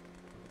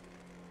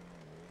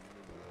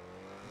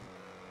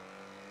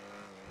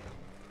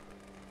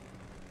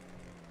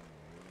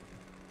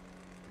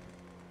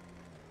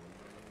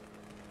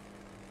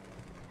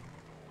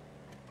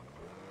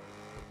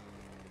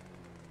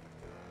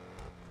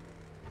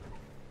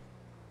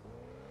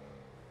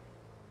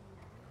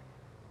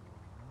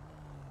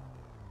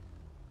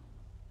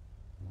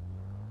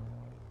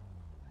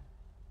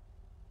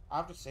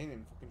 I've just seen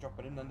him fucking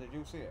dropping in, then did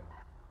you see it?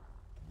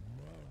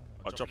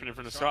 What, dropping in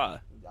from the sky?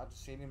 I've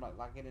just seen him like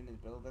lagging in his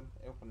building,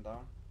 up and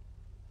down.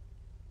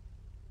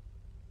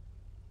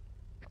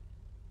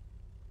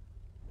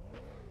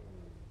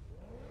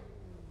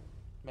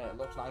 Mate, it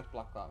looks nice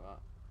black like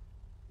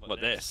that. What,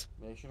 this?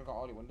 Yeah, you should have got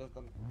all your windows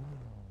done.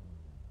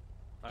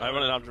 I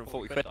wanted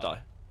 140 quid though.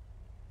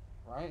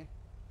 Right?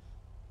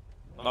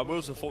 My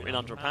wheels are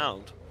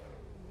 £1,400.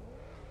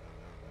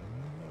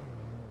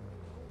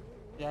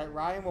 Yeah,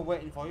 Ryan, we're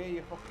waiting for you,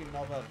 you fucking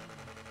knobhead.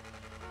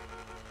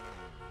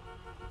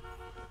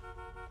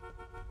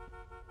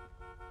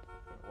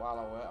 While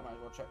I wait, I might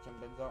as well check some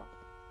bins out.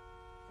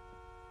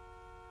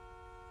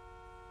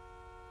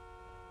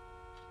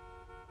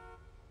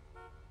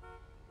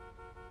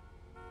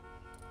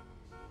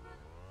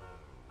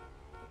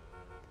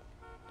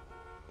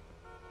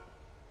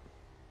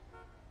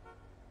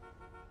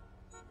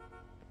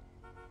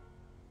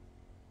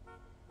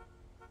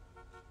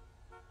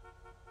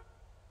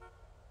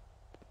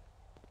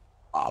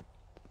 Up.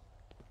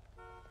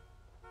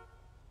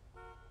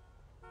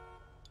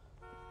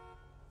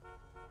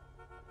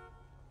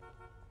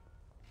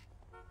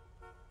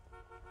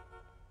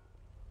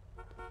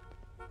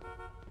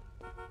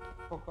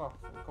 Fuck off,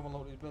 come and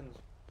load these bins.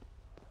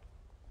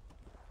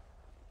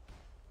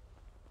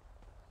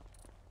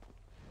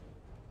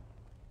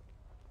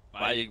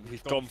 Right,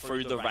 we've gone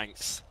through the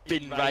ranks.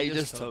 Bin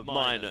raiders to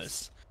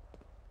miners.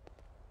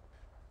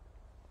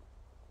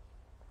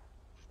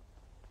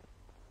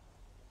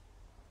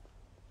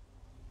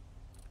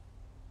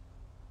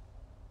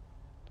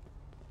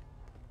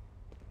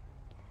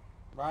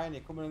 Ryan,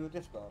 you coming in the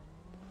Discord?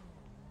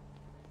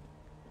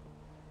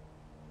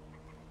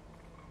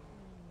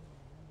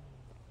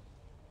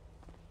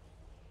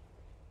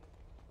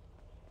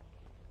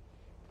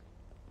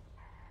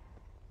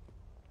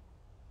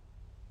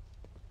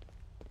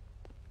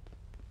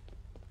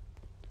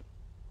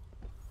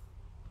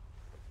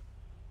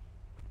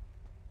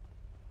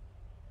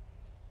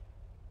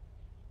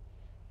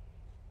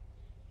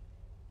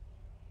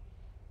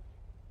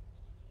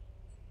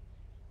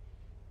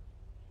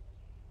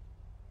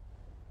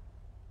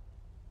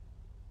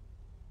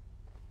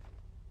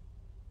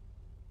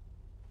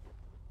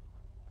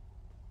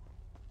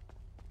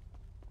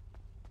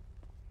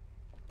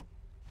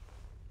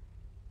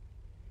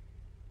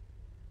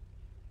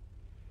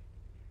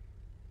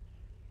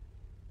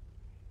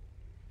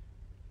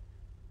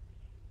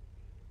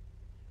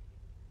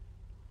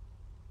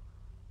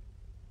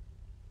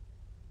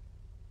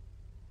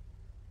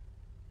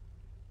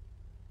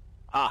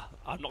 Ah,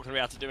 I'm not going to be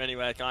able to do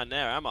anywhere kind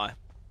there, am I?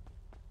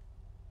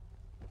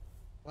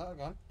 That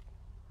again?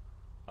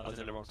 I was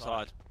in the wrong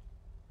side.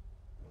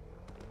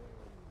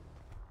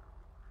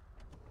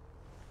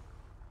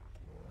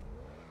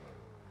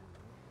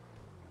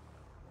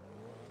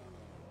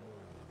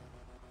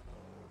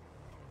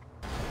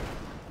 Yeah,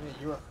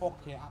 you're a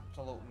fucking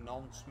absolute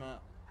nonce, mate.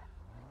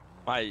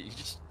 Mate, you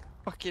just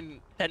fucking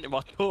entered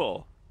my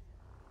tour.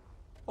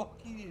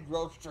 Fucking you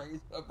drove straight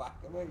into the back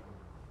of me.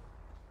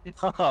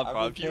 Nah, bro,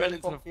 I've if you went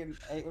into fucking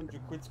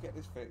 800 quid to get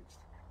this fixed.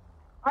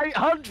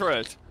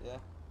 800? Yeah.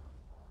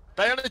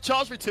 They only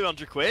charged me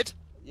 200 quid.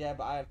 Yeah,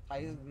 but I had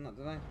tyres and that,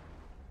 didn't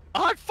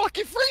I had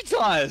fucking 3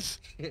 tyres.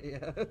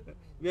 yeah.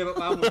 Yeah, but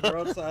mine was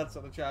roadside,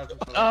 so they charged me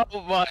for that.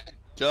 Oh my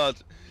god.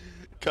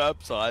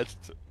 Curbside.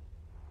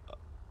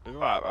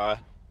 Right.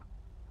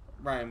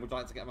 Ryan, would you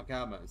like to get my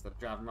car, mate, instead of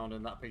driving around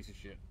in that piece of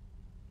shit?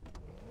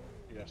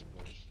 Yes,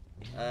 please.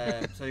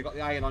 So you got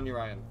the iron on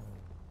your iron?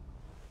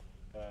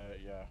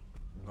 Yeah.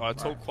 Right,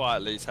 talk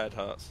quietly, his head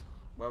hurts.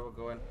 Where we're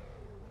going?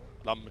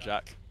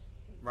 Lumberjack.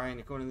 Ryan,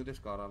 you're coming in the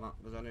Discord or not?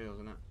 There's only us,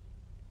 isn't it?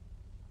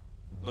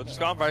 No, just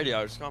go on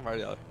radio,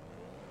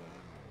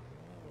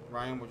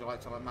 Ryan, would you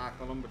like to let Mark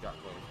the Lumberjack,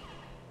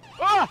 please?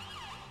 Ah!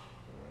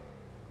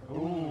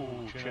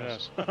 Ooh,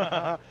 cheers.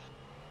 Yeah.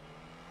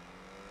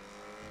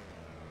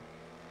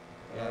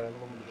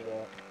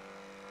 Lumberjack.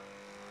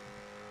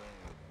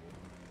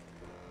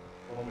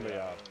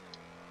 Lumberyard.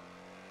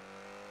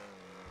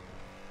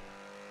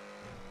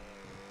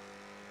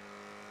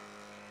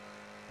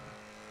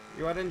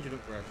 You had engine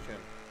upgrades, Chin?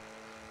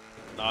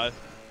 No.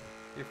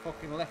 You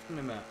fucking left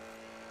me, mate.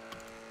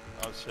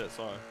 Oh shit,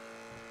 sorry.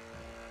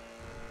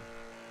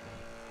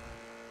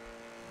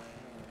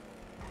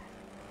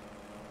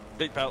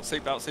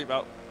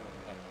 Seatbelt.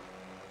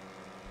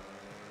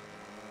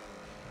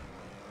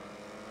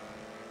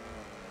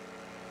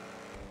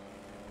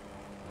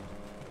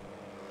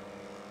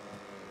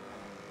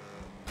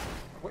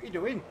 What are you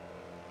doing?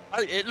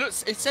 Oh,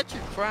 it said you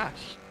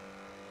crashed.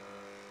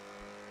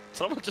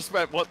 Someone just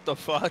went, what the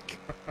fuck?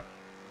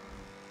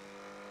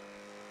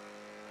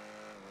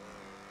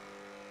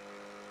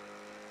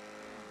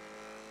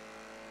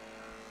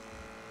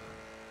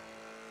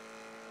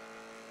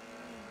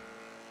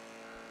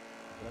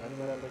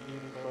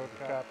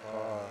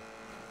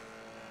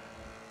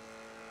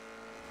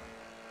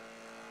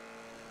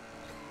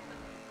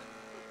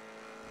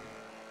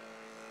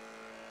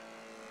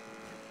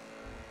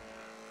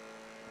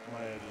 My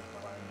head is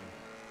banging.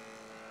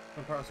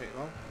 Some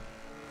paracetamol.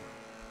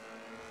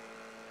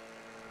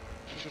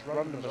 It's just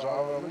random as I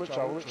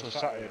literally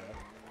sat here.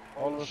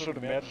 All of a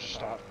sudden my head just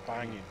starts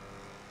banging.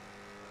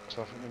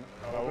 So I think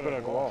I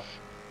better go off.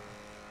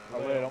 I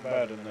laid on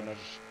bed and then I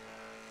just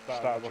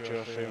started watching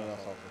a film and I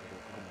thought,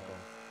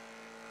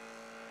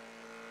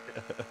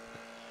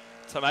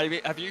 So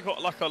maybe, have you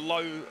got like a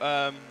low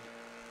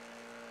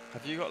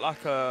Have you got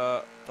like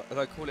a,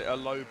 they call it a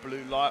low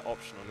blue light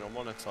option on your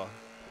monitor?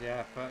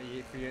 Yeah, for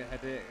your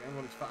headache, and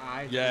when it's for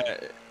eyes. Yeah,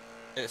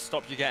 it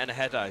stops you getting a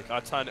headache.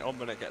 I turn it on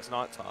when it gets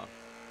night time.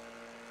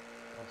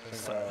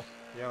 So,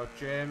 yo,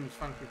 James,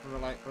 thank you for the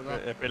light, brother.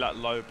 It'd be like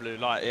low blue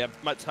light. It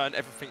might turn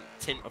everything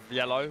tint of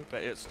yellow,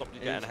 but it'd stop you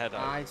getting a headache.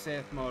 Eye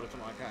safe mode or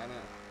something like that,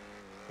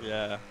 innit?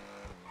 Yeah.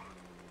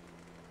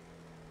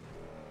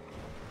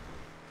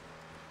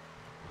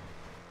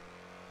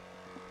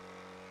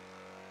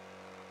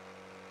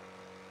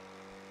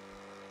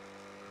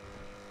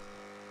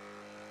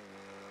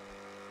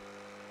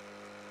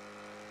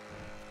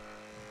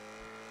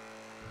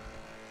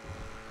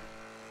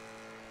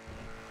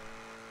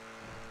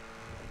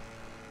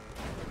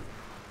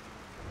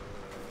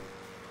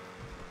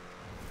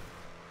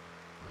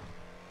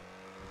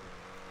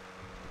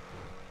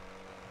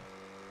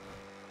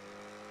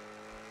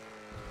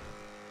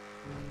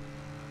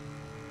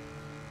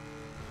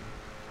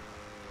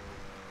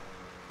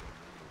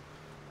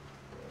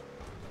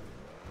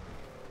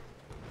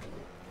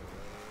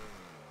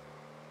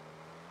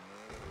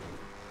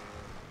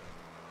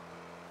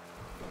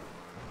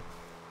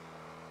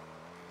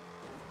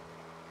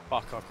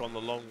 Fuck, I've gone the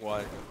long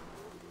way.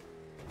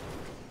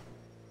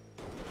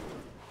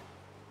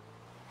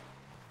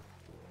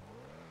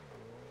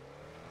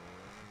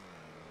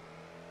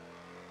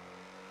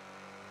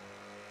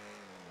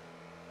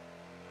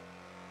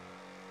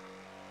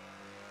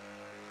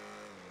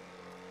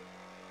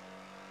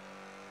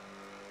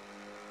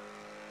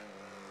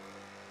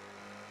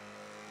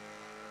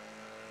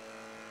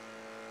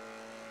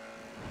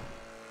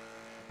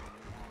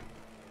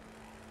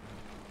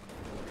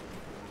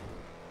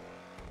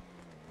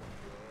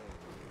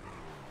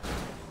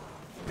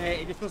 Mate,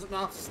 he just doesn't know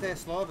how to stay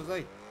slow, does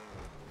he?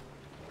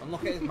 And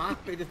look at his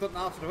map, he just doesn't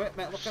know how to do it,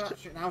 mate. Look at that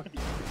shit now.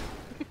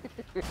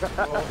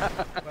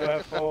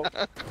 Careful.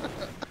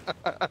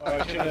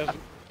 Oh,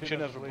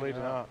 Chinners were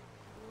bleeding out.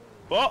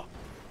 What?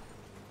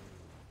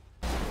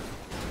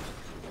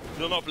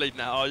 You're not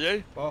bleeding out, are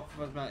you? Both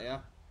of us, mate,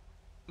 yeah.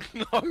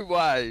 No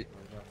way.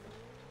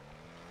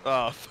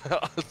 Oh,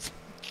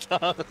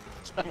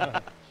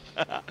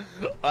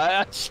 I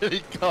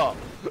actually got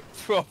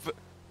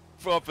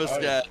proper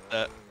scared.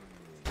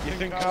 You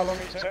think how long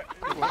it takes?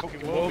 Well,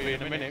 fucking will be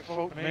in a minute.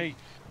 Fuck me.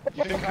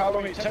 You think how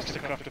long it takes to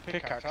craft a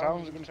pickaxe? How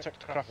long is it going to take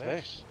to craft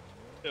this?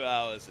 2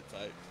 hours it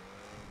takes.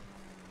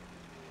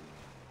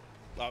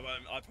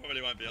 I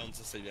probably won't be on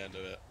to see the end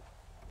of it.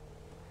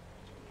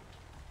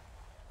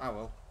 I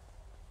will.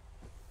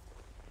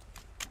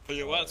 But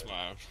you work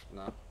tomorrow?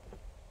 No.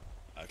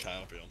 Okay,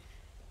 I'll be on.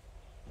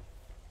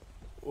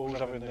 Who's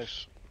having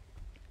this?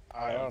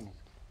 Iron.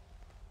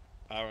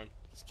 Aaron,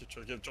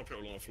 drop it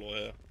all on the floor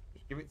here.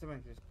 Just give it to me,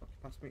 just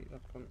pass me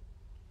that cunt.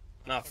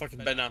 Nah, fucking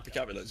bend down and pick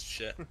up with loads of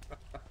shit.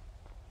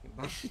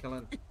 That's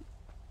killing.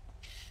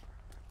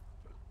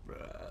 You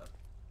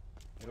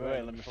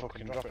ain't let me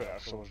fucking drop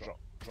it, so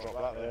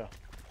drop that there.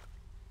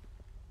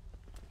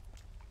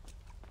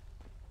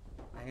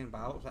 Iron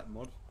bar, what's that,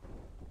 mud?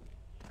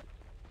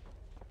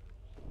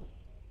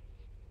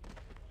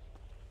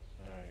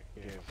 Right,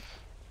 give.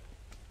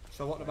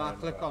 So what do I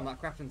click on,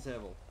 that crafting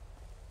table?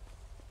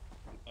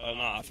 No,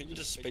 I think you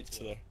just speak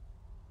to the...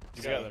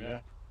 You get them,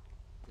 yeah?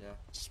 Yeah.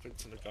 Speak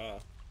to the guy.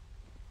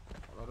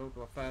 What do I do?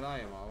 Do I fair eye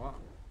him or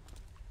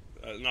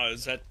what? No,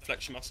 Z,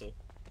 flex your muscle.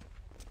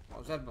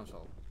 What, Z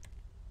muscle?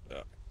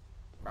 Yeah.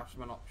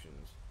 Craftsman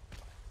options.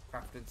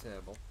 Crafting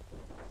table.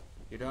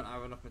 You don't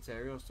have enough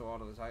materials to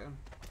order this item.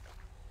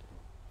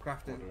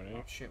 Crafting...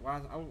 Oh shit, why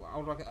is,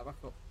 how do I get that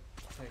back up?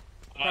 See.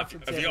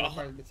 Crafting table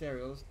requires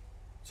materials.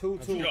 Two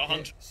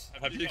toolkits.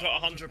 Have you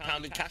got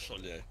 £100 in cash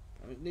on you?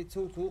 I need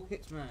 2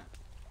 toolkits, mate.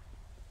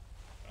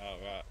 Oh,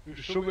 right. You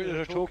submitted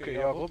a toolkit in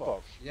your glove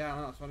box? Yeah,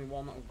 no, that's only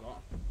one that we've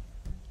got.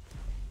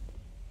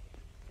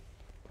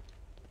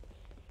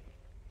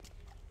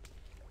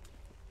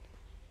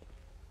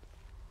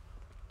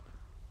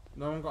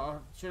 No one got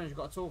a... Chinners, you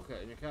got a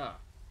toolkit in your car?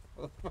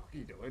 What the fuck are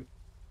you doing?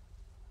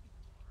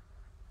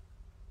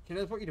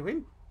 Chinners, what are you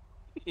doing?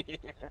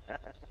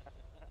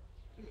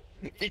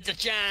 It's a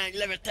Chang,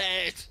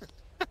 levitate!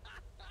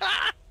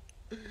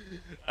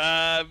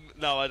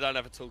 No, I don't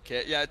have a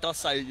toolkit. Yeah, it does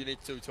say you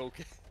need 2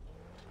 toolkits.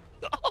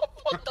 Oh,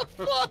 what the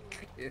fuck?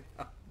 Yeah,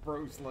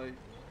 Bruce Lee.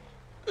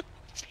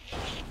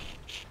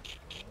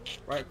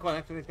 Right, come on,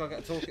 after this, go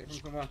get a toolkit from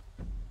somewhere.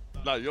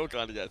 No, you're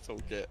going to get a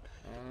toolkit.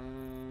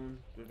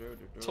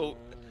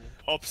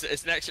 Opposite,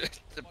 it's next,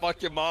 it's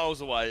fucking miles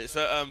away. It's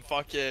at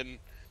fucking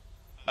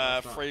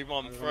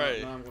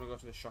 313. No, I'm gonna go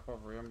to the shop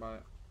over here and buy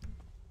it.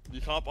 You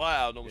can't buy it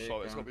out of normal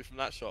shop, it's got to be from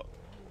that shop.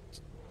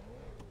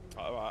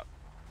 Alright.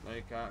 No,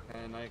 you can't,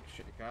 no, you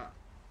shit, you can't.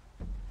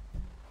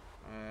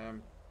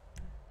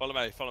 Follow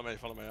me, I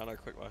know a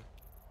quick way.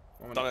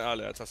 Done it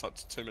earlier, it takes like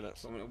 2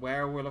 minutes.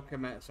 Where are we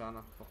looking, mate, son?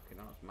 Fucking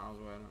hell, it's miles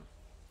away now.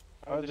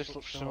 Oh, this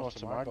looks similar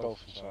to my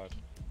golf inside.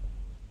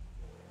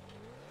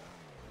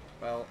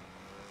 Well...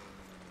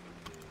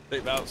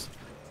 Deep belts.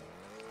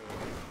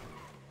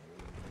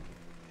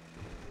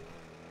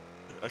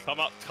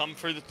 Come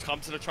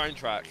to the train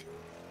track.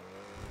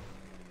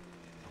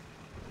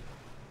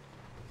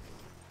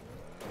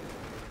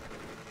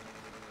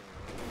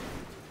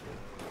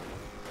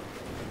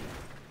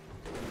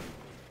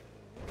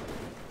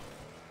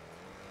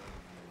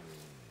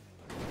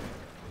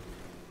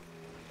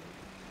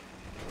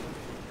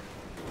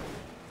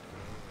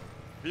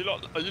 Are you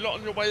lot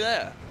on your way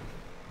there?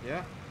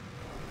 Yeah.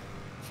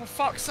 For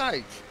fuck's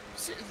sake!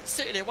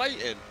 Sitting here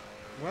waiting.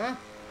 Where?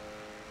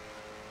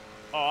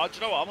 Oh, do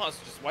you know what? I might as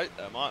well just wait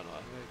there, mightn't I?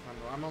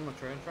 Yeah, I'm on the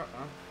train track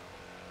now.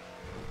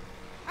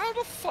 How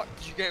the fuck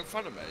did you get in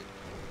front of me?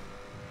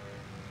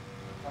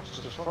 That's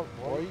just fuck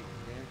white.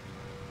 Yeah.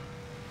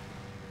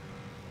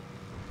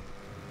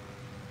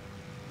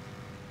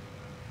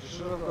 Just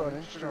so I've got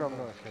an Instagram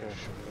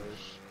notification,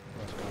 please.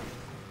 Let's go.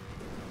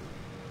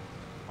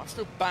 I'm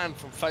still banned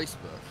from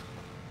Facebook.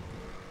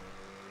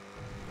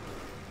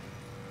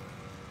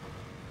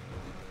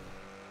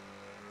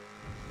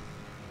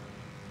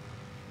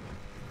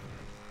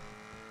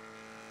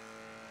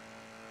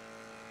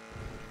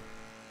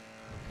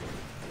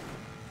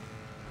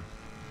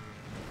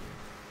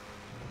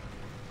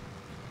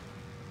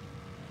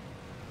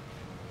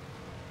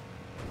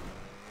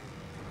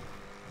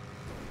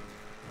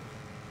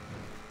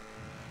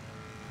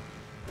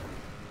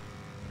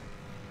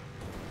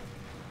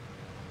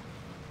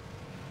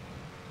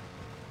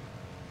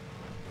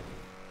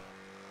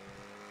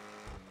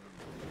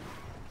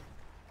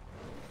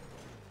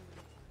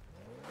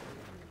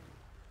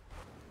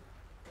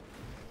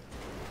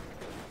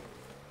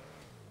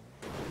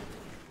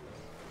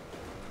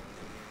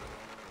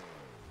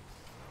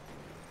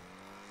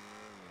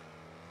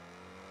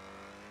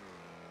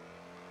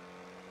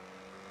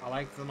 I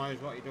like the noise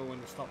what you do when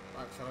you stop,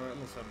 accelerate,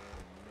 listen.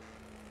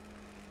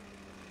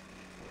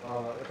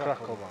 Oh, the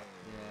crackle back.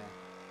 Yeah.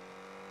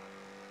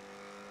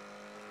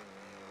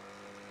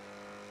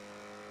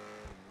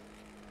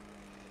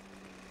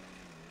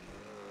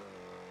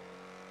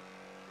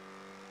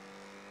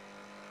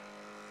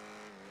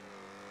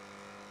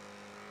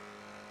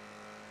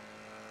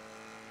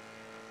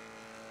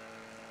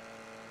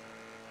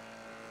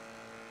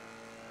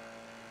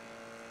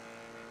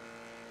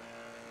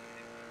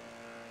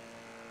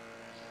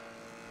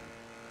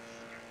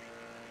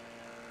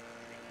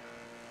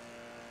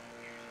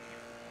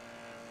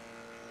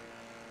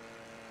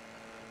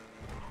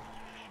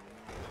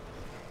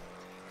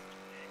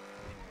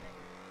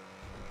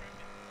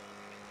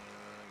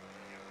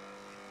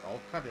 Oh,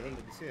 cut it, did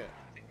you see it?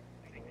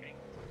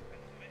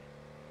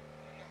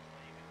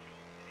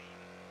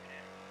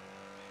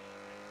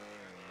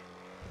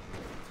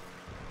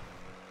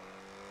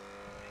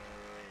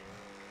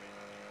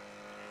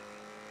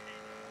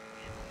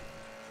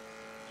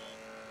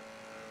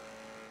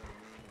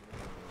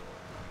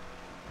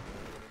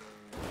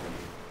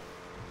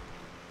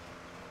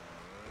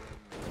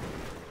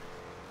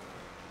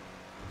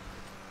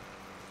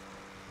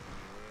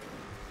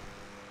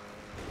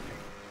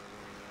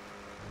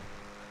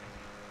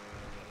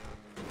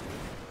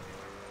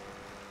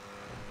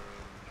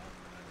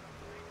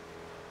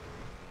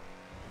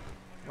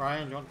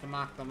 Ryan, do you want to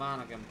mark the man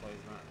again, please,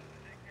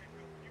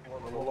 mate?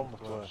 What the lumber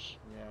place?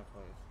 Yeah,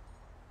 please.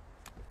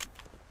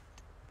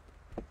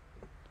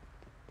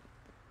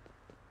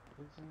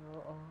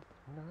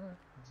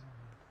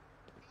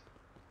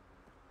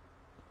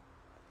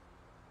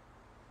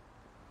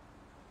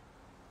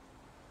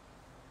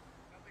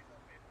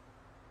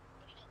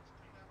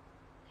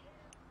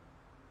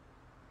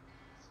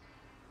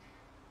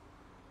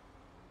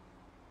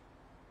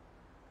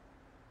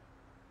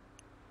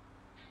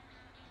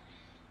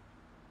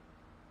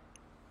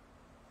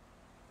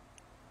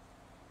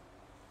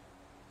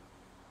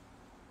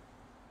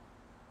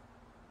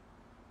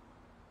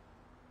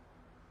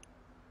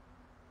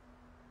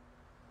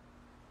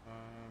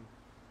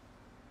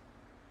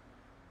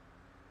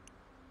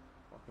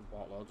 Fucking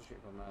bought loads of shit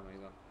from them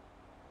either.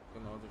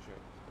 Fucking loads of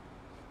shit.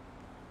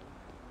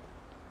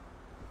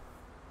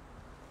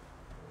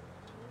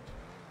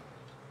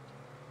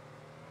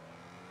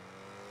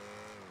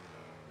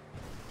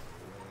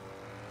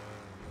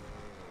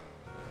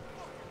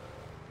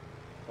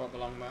 Walk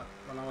along, mate.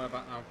 Run our way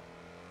back now.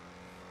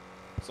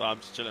 So I'm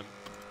just chilling.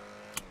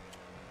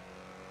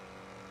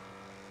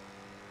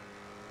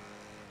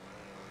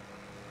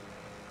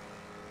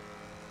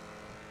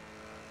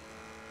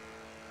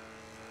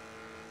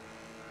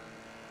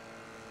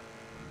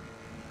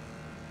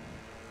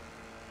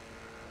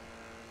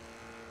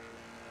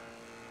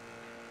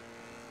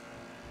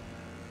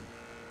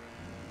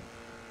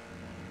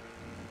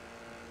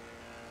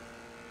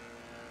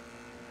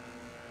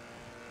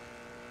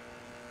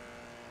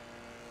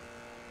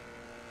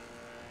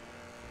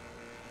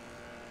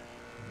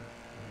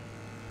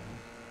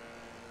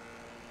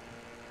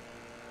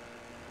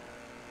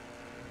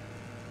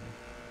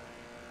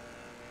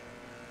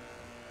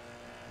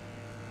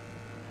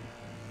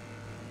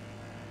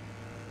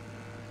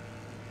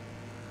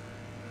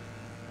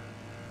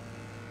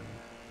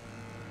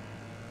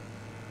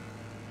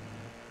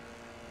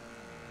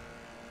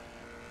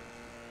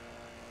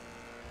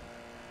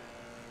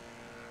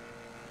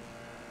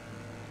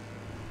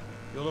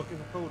 You're looking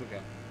for food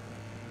again?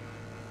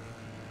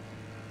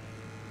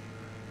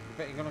 You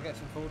bet you're gonna get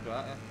some food,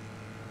 right? Yeah?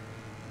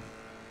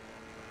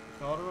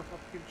 Just order a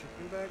fucking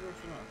chicken burger or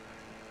something.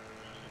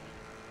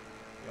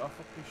 You're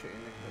fucking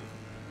shitting me, please.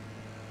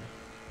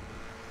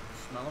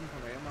 Smell them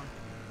from here, man.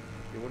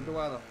 You wonder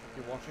why the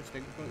fucking washer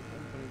stinks when it's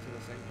dumping into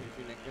the sink with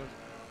your knickers.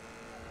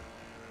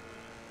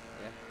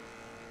 Yeah.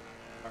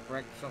 My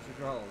Greg sausage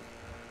rolls.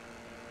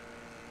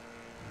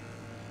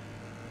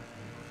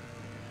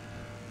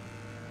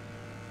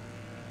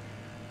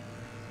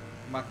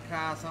 My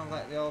car sounds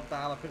like the old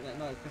dial-up internet.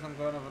 No, it's because I'm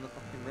going over the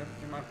fucking rift,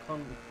 you mad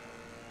cunt.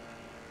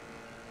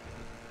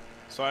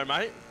 Sorry,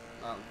 mate?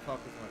 I'm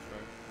talking to my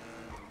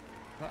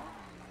throat.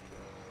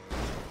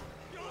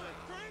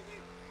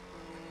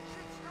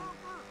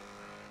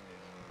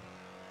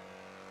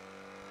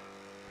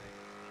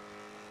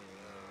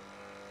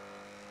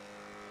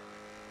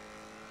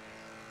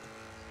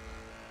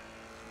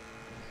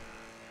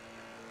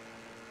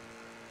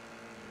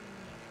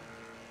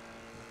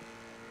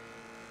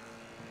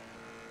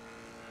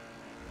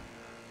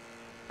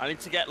 I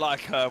need to get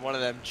like one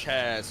of them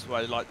chairs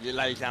where like you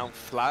lay down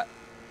flat,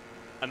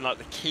 and like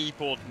the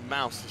keyboard and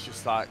mouse is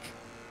just like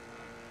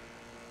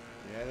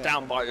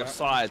down by your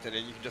side, and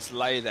then you can just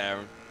lay there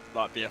and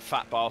like be a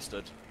fat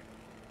bastard.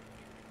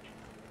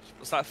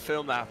 What's that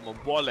film that happened on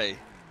Wally?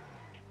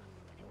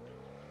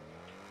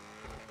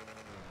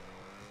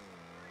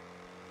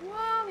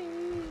 Wally.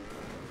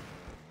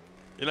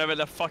 You know when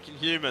the fucking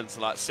humans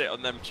like sit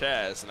on them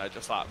chairs and they're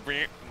just like.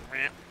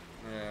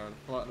 Yeah,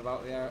 floating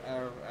about the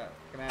air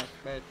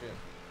spaceship.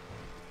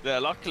 Yeah,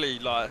 luckily,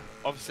 like,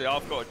 obviously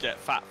I've got to get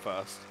fat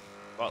first.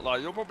 But,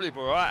 like, you'll probably be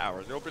alright,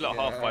 Aaron. You'll be, like,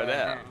 halfway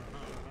there.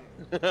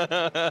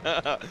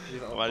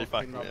 Why are you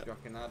fucking me up?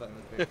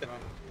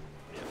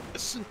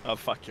 I'll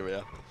fuck you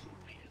here.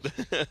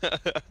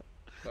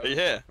 Are you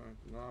here?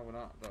 No, we're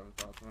not. That was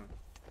bad, man.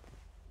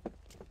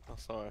 Oh,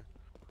 sorry.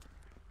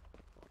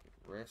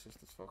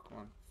 Racist as fuck,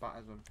 man.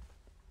 Fatism.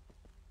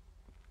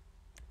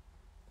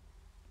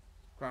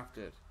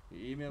 Crafted.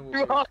 Your email will be...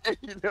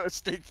 You little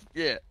stinky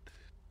git.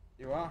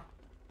 You are?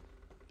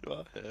 You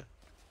are here.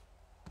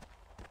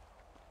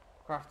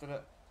 Crafted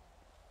it.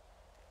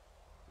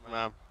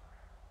 Man.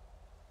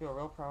 Feel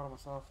real proud of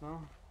myself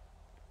now.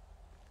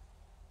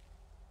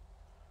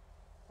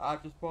 I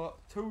just bought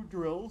 2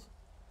 drills,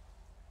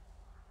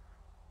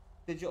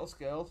 digital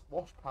scales,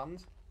 wash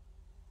pans.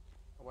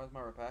 Oh, where's my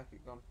repair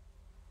kit gone?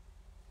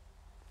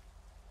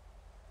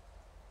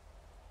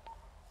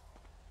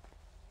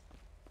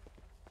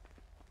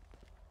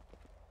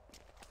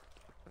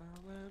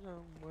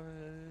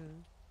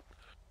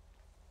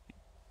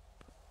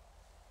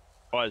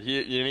 Right,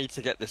 you need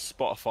to get this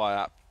Spotify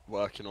app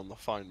working on the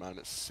phone, man.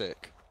 It's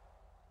sick.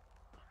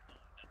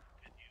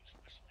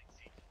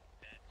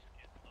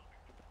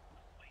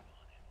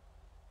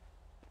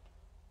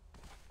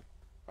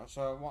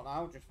 So what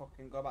now? Just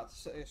fucking go back to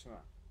city or something?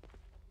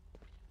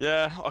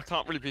 Yeah, I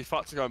can't really be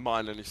fucked to go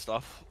mine any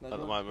stuff No, at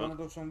the you moment.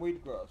 wanna do some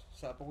weed grows?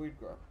 Set up a weed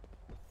grow?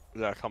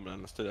 Yeah, come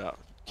on, let's do that.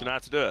 Do you know how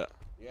to do it?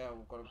 Yeah,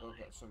 we've got to go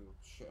get some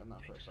shit on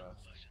that for it first.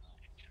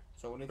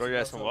 So we need Go to get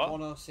go some to what?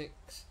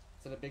 106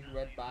 to the big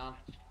red barn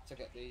to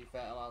get the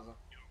fertilizer.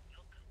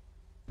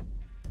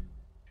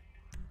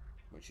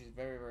 Which is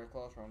very, very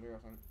close around here, I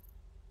think.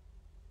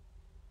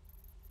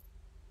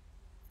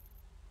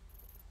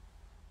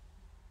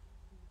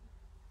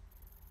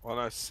 One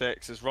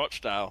 106 is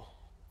Rochdale.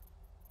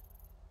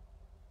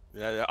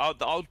 Yeah, oh,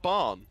 the old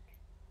barn.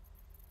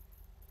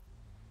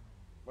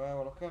 Where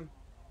we're looking?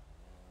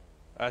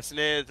 It's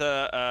near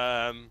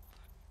the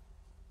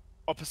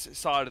opposite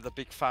side of the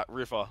big fat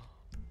river.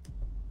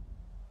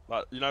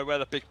 Like, you know where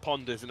the big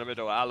pond is in the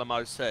middle,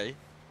 Alamo Sea?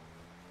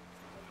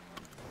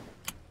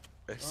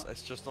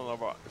 It's just on the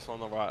right. It's on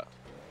the right.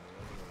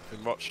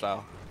 In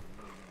Rochdale.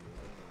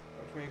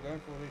 Which way are you going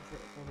for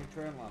the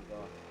train land,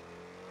 though?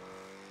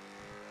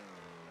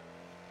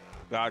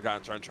 Yeah, I got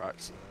on train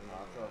tracks. No,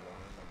 I'll go there.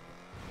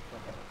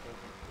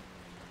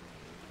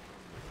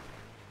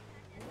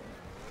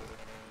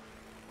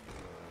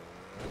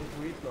 If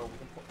we go, we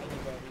can put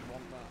anywhere we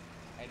want that.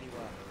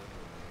 Anywhere.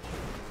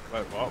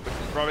 Wait, what? We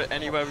can throw it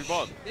anywhere we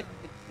want?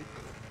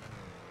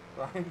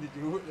 Ryan, did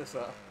you witness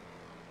that?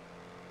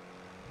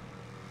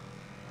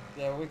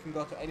 Yeah, well, we can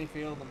go to any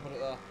field and put it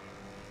there.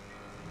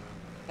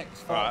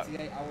 Takes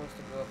 48 hours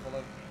to grow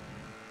fully.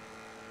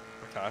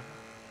 Okay.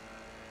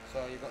 So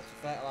you've got to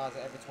fertilise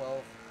it every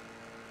 12.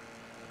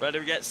 Where do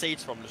we get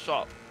seeds from? The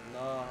shop?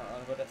 No,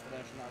 another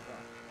destination I've got.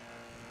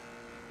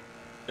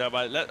 Yeah,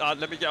 mate,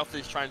 let me get off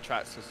these train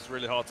tracks because it's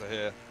really hard to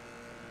hear.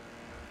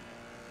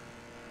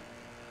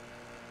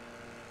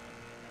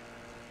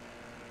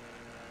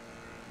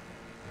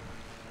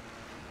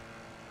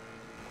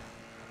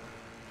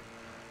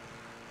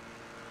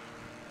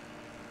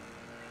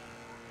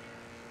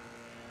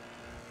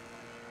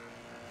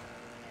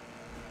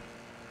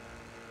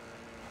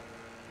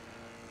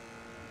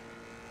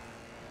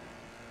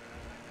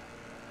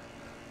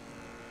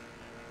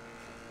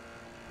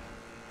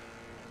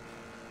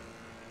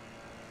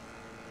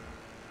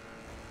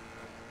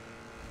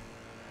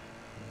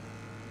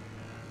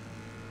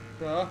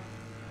 So,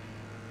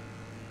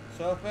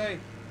 Sophie,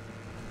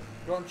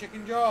 you want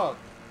chicken George?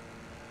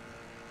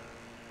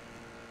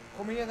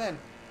 Come here then.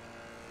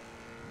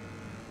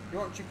 You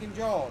want chicken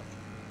George?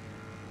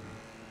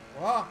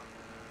 What?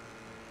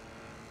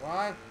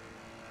 Why?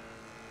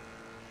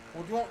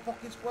 Well, do you want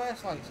fucking square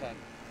slice then?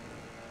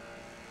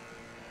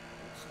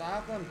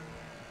 Starve them.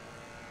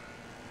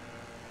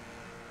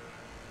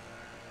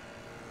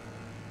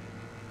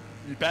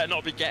 You better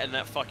not be getting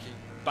that fucking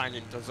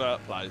banging dessert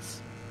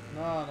place.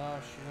 No,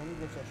 she's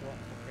hungry, so she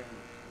wants fucking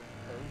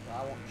food.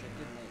 I want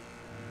chicken,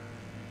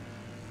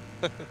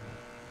 mate.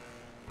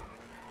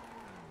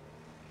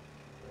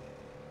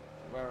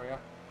 Where are you?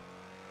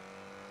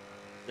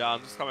 Yeah,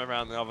 I'm just coming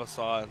around the other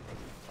side.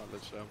 I'm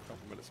literally a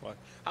couple minutes away.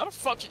 How the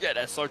fuck you get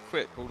there so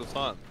quick all the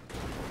time?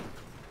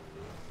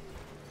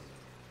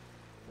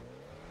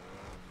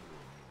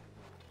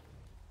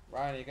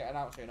 Ryan, are you getting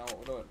out so you know what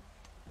we're doing?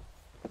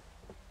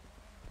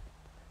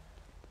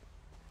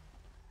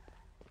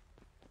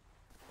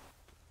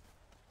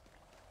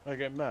 I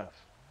get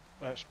meth.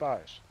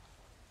 Spice.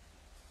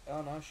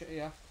 Oh no, shit,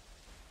 yeah.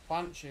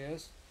 Plant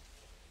shears,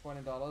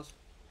 $20.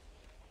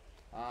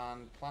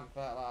 And plant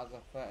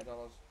fertilizer,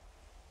 $30.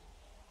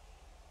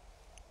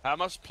 How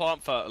much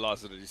plant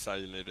fertilizer did you say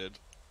you needed?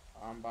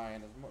 I'm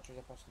buying as much as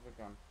I possibly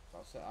can.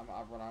 That's it,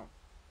 I've run out.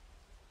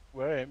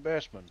 We're in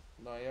basement.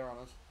 No, you're on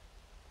us.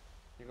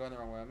 You're going the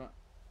wrong way, mate.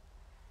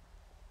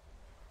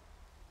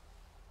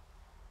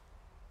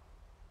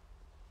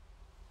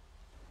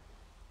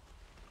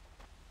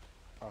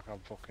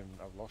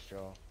 I've lost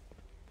your...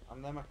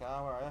 I'm near my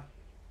car, where are you?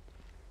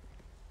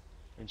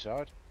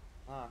 Inside?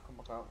 Ah, come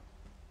back out.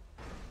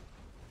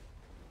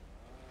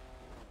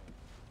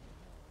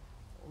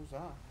 Who's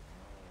that?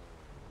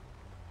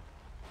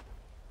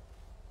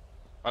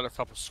 I had a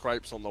couple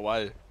scrapes on the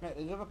way. Mate,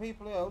 there's other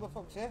people here, who the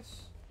fuck's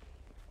this?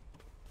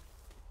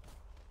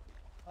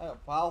 Hey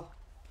up, pal.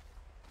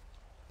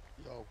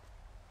 Yo.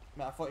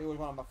 Mate, I thought you was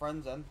one of my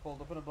friends then.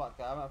 Pulled up in a black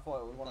car, mate, I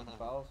thought it was one of my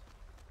pals.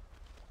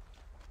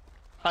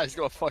 Hey, he's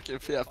got a fucking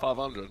Fiat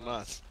 500,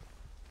 nice.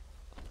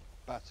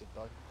 Battered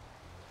though.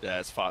 Yeah,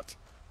 it's fucked.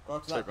 Go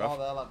to that car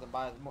there, like, to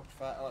buy as much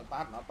fertilizer,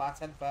 like, buy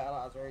 10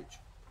 fertilizer each.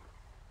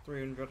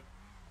 300.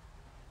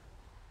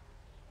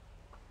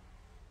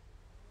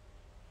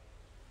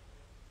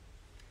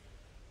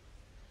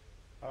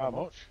 How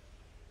much?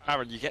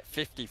 Aaron, you get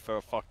 50 for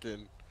a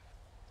fucking...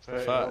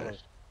 $30.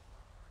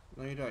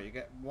 No, you don't. You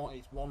get one.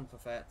 It's one for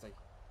 30.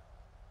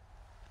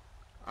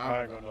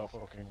 I ain't got no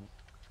fucking...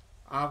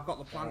 I've got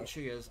the plant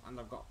shears and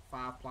I've got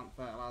 5 plant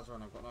fertilizer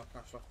and I've got no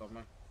cash left on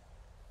me.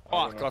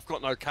 Fuck, I've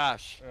got no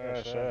cash.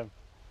 Yeah, same.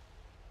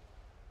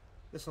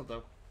 This'll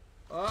do.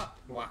 Ah,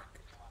 whack.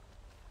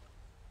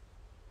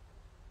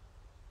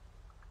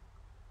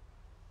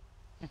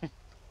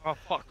 Oh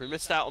fuck, we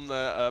missed out on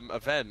the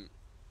event.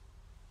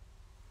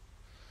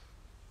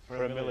 For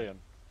 $1 million.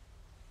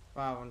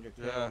 500k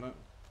Yeah. on it.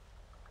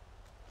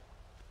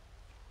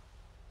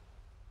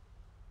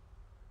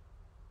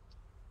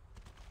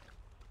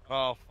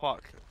 Oh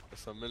fuck,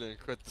 it's £1 million.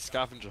 The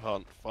scavenger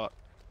hunt, fuck.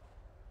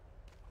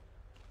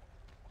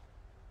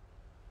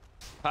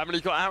 How many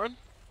you got, Aaron?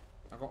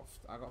 I got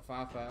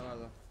 5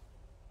 fertilizer.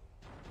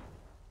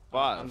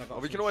 5? And I got Well,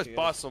 we some can always shears.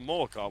 buy some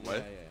more, can't we? Yeah,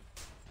 yeah.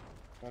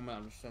 1 minute,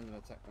 I'm just sending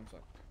a text, 1 sec.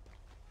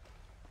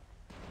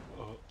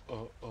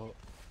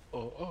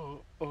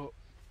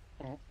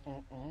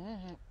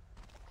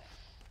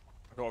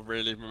 I've got to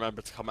really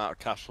remember to come out of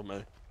cash for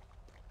me.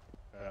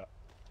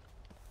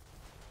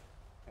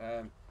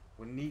 Yeah.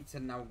 We need to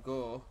now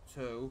go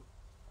to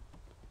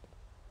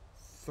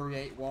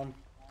 381.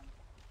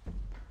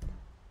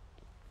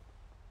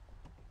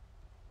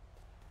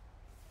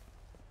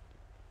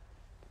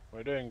 What are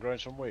you doing? Growing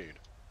some weed?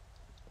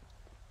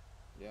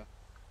 Yeah.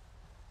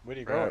 Where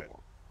do you grow it?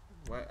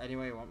 Where,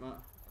 anywhere you want, mate.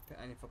 Pick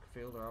any fucking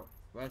field or out.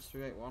 Where's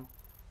 381?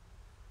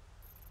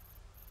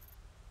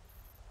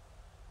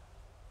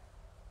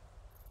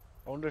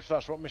 I wonder if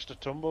that's what Mr.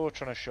 Tumble was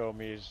trying to show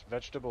me, his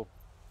vegetable.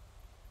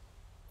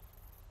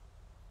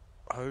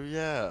 Oh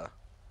yeah.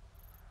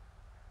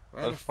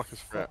 Where the fuck is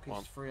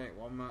 381?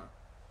 381, mate?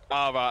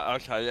 Oh right,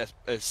 okay, yes.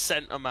 It's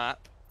centre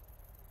map.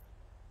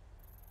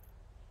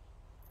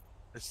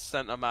 It's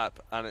centre map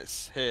and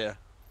it's here.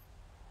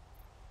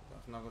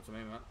 That's not good to me,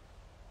 mate.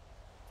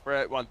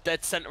 381,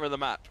 dead centre of the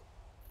map.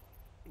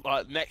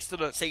 Like next to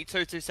the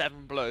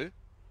C227 blue.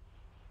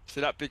 See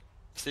that big,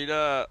 see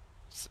the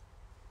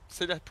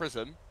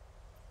prison?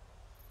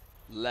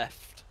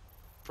 Left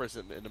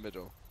prison in the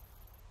middle.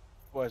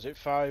 What is it,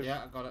 5?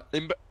 Yeah, I got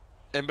it.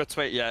 In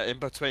between, yeah, in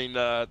between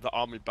the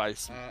army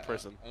base and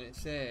prison. And it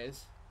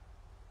says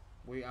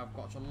we have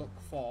got to look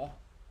for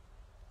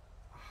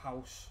a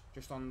house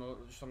just on the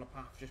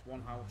path, just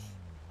one house.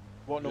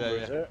 What number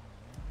is it?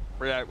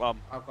 381.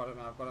 I've got it,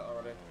 man. I've got it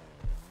already.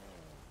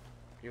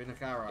 You in the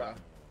car, right?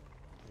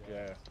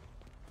 Yeah.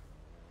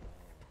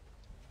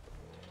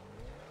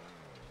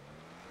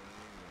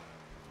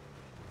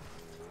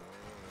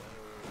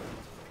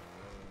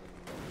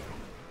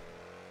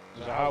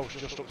 There's a house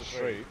just up the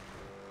street.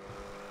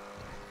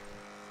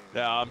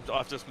 Yeah,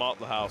 I've just marked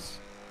the house.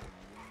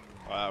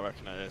 I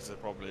reckon it is.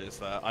 It probably is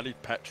there. I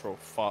need petrol.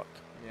 Fuck.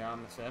 Yeah,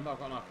 I'm the same, but I've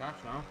got no cash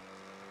now.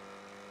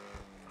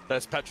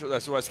 There's petrol.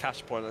 There's always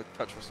cash point at the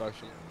petrol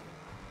station.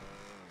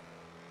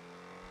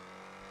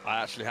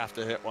 I actually have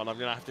to hit one. I'm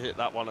gonna have to hit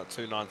that one at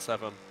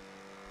 297.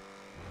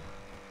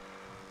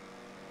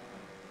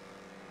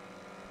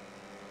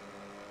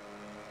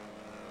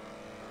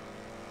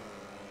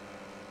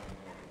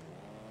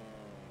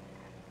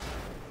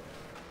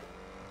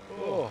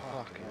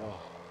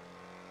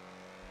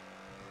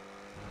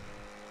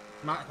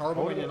 Matt,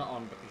 horrible when you're not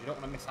on because you don't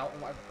want to miss out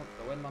on whatever comes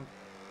to win, man.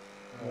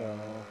 Yeah.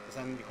 Because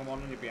then you come on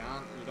and you're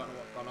behind and you don't know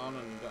what's going on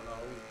and you don't know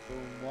who's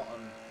doing what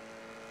and...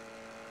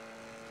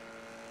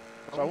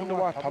 So I wonder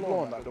why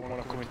Pablo and that don't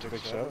want to come into big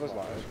servers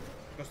like this.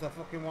 Because they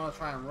fucking want to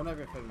try and run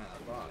everything, mate,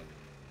 that's right.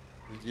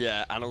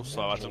 Yeah, and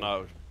also, I don't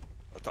know.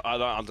 I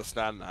don't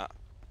understand that.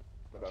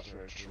 That's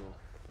very true.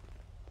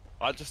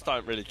 I just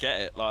don't really get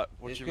it. Like,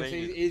 what do you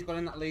mean? He's gone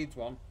in that Leeds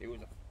one. It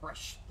was a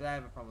fresh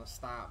server from the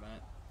start,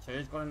 mate. So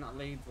he's gone in that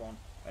Leeds one,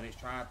 and he's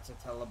tried to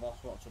tell the boss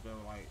what to do.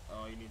 Like,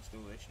 oh, you need to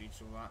do this, you need to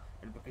do that.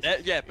 And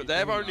because Yeah, but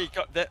they're only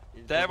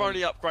they're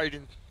only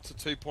upgrading to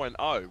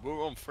 2.0.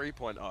 We're on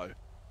 3.0. Right,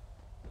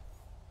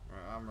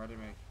 I'm ready,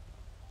 mate.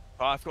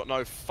 I've got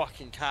no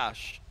fucking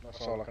cash.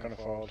 That's all I can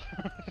afford.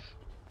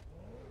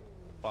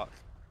 Fuck.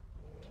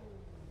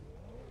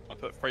 I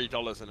put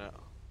 $3 in it.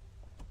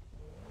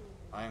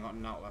 I ain't got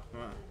nothing left,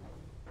 mate.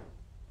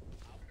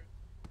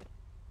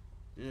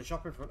 There's a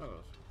shop in front of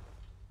us.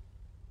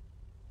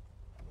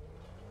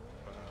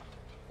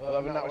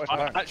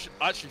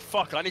 Actually,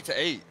 fuck, I need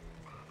to eat.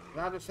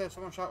 Did I just say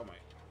someone shot at me?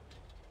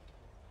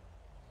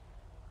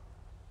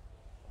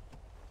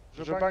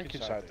 Is there a bank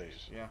inside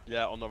these? Yeah.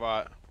 Yeah, on the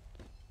right.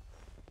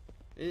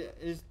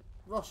 Is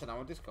Ross in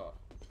our Discord?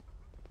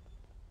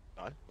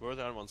 No, we're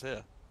the only ones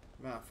here.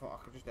 Man, I thought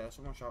I could just hear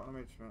someone shouting at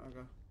me just a minute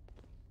ago.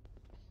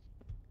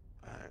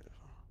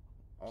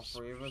 All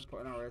three of us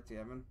putting our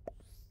ATM in.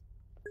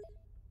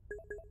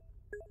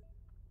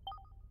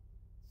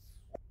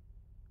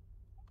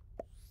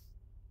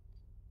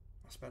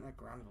 I spent $1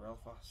 grand real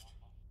fast.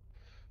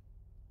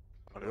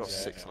 I got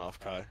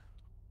 6.5k.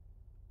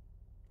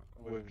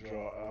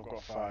 Withdraw. I've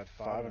got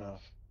 5.5.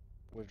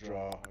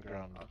 Withdraw $1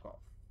 grand. I've got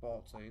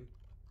 14.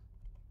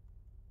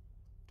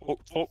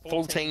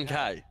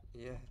 14k?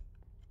 Yeah.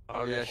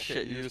 Oh yeah,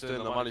 shit, you're just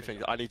doing the money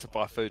thing. I need to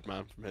buy food,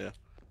 man, from here.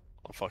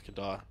 I'll fucking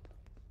die.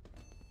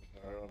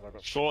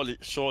 Surely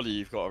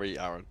you've got to eat,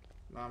 Aaron.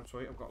 No, I'm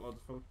sweet, I've got loads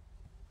of food.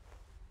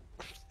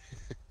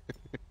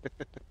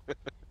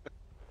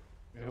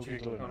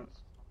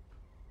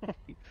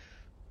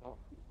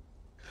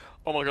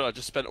 Oh my god, I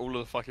just spent all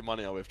of the fucking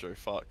money I withdrew,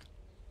 fuck.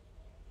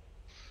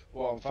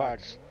 What, on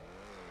fags?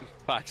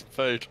 Fags and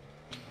food.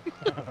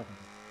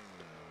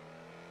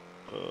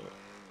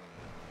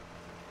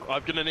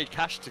 I'm gonna need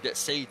cash to get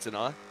seeds, and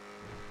I've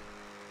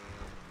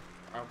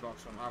got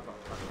cash on me, I've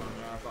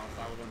got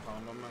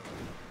 £1,000 on me.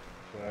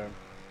 Same.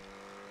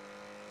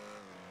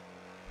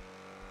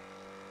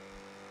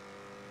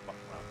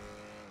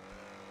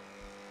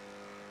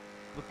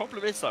 The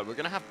problem is though, we're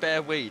gonna have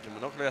bare weed and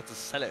we're not gonna have to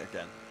sell it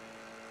again.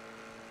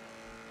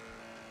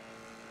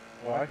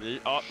 Why?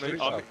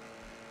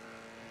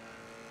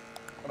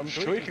 I'm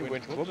sure you can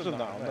win clubs and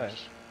that on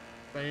this.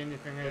 The only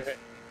thing is...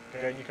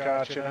 Getting your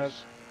car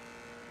chinners.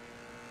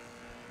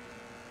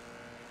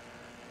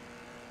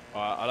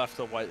 Alright, I'll have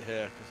to wait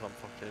here because I'm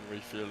fucking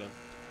refueling.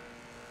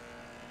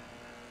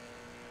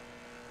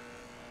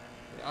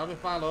 I'll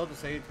just buy loads of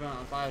seeds, man.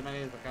 I'll buy as many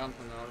as I can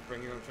and then I'll just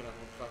bring you up to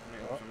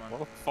somewhere. What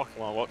the fuck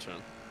am I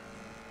watching?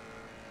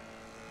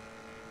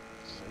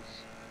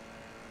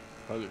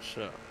 Holy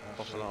shit,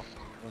 popping off.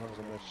 When I was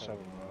almost 7,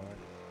 right?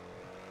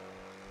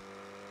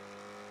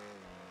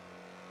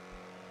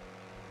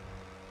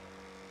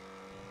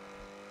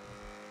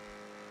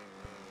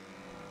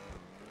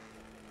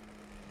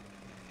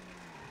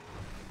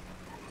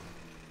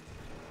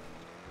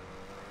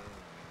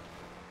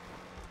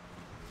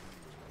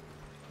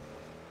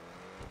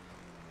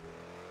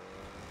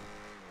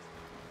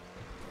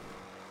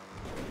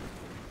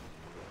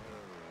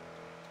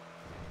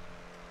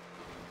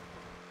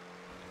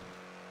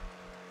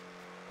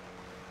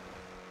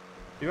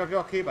 Do you have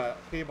your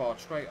keyboard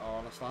straight or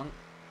on a slant?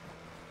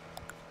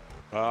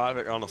 I have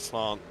it on a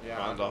slant. Yeah,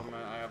 I have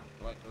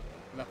like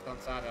the left hand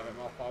side, I have it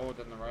more forward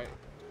than the right.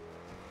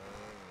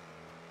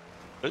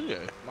 Do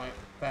you? Like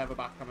further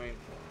back, I mean.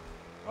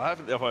 I have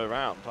it the other way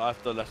around. I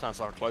have the left hand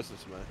side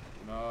closest to me.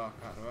 No, I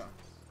can't do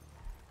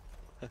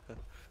it.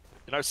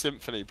 You know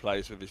Symphony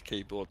plays with his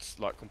keyboards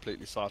like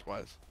completely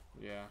sideways?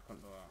 Yeah, I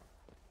couldn't do that.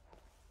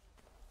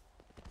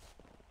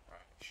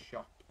 Right,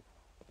 shot.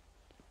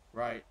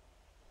 Right,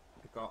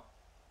 we've got...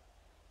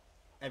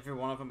 Every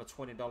one of them are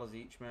 $20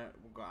 each, mate.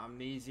 We've got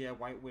Amnesia,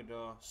 White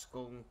Widow,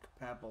 Skunk,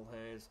 Purple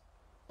Haze,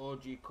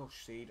 OG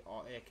Kush Seed,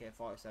 or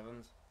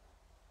AK-47s.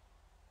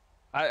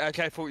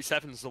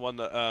 AK-47's the one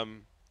that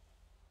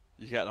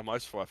you get the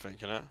most for, I think,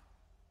 isn't it?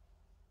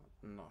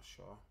 I'm not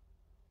sure.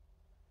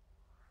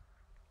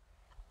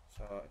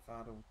 So if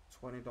I do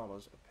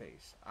 $20 a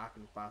piece, I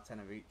can buy 10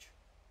 of each.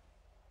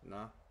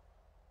 No.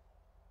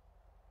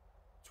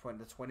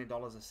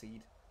 $20 a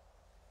seed.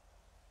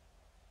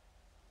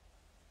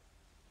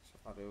 So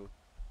if I do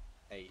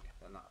 8,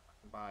 then I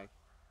can buy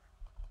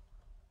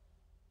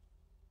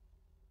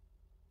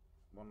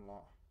one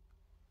lot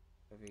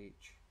of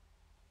each.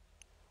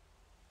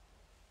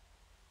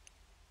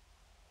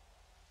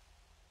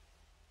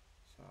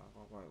 So I've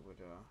got White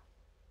Widow,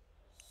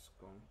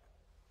 Skunk,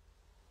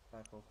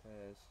 Purple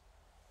Haze,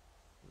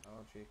 and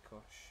OG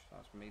Kush.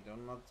 That's me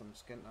done, lads. I'm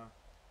skint now.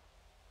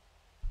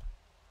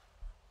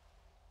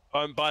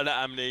 I'm buying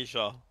that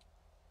amnesia.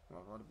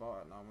 Well, I've already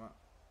bought it now, mate.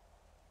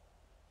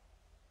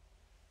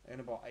 I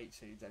only bought 8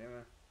 seeds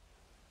anyway.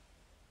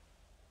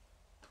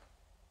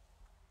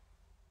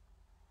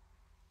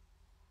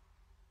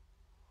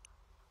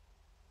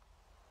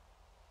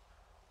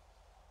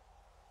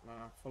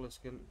 Nah, fully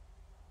skint.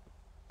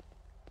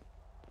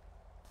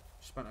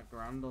 Spent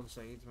 £1,000 on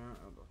seeds, mate.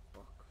 What the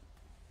fuck?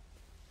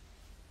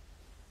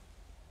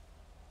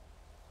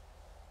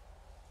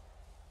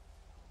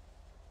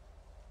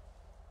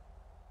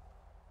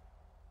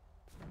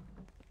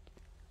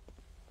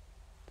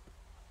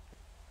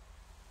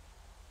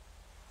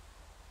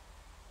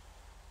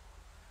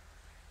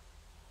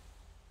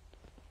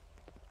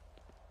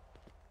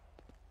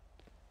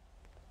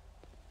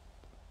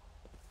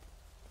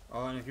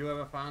 Oh, and if you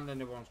ever find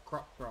anyone's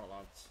crop throat,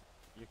 lads,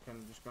 you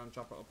can just go and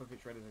chop it up if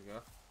it's ready to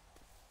go.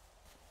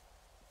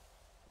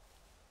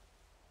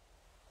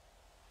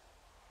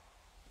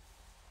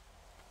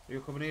 Are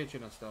you coming here,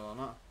 Chinna, still or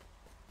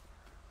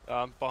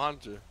not?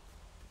 Behind you.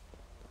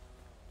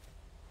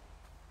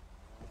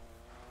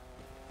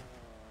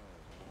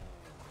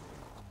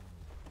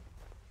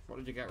 What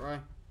did you get, Ray?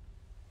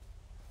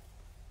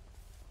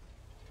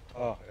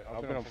 Oh,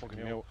 I've been on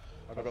fucking mute.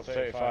 I've got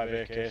 35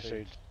 AK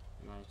seeds.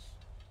 Nice.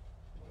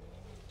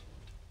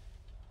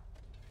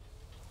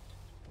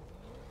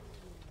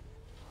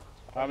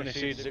 How many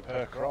seeds is it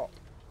per crop?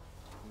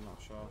 I'm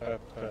not sure.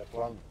 Per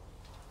plant?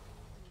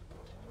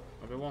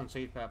 Maybe 1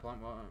 seed per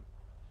plant, won't it?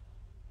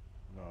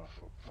 No,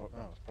 fuck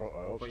no. I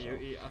hope But so.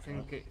 I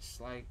think it's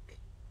like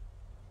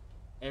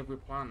every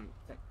plant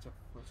takes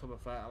a tub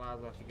of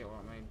fertiliser, if you get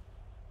what I mean.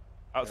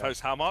 That's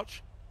how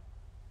much?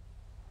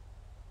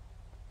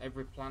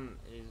 Every plant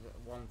is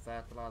 1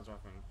 fertiliser, I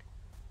think.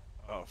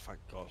 Oh, thank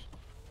God.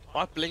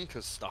 My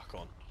blinker's stuck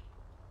on.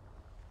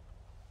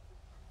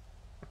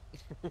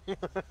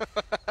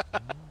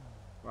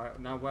 Right,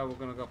 now where we're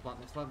going to go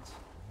plant this, lads?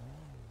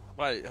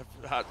 Wait,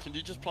 can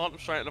you just plant them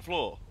straight on the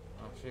floor?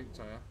 I'll shoot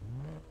to you.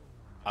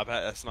 I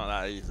bet it's not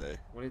that easy.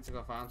 We need to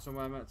go find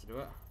somewhere, mate, to do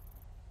it.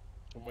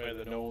 Somewhere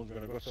that no one's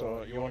going to go.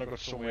 So you want to go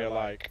somewhere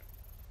like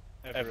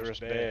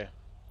Everest Bay?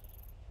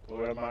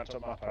 Where am I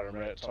top map, Aaron,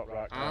 right? Top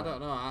right corner. I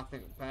don't know, I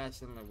think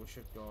personally we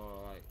should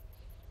go like...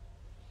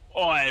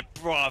 Oi,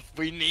 bruv,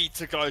 we need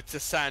to go to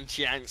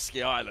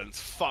Santiansky Islands.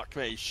 Fuck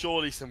me,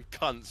 surely some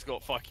cunts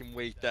got fucking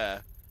weed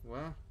there.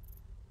 Where?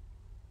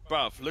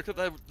 Bruv, look at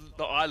the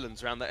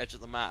islands around the edge of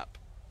the map.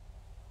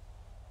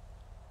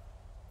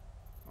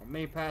 Well,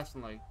 me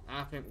personally,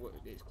 I think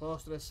it's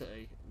close to the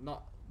city,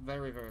 not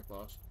very, very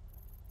close.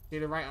 See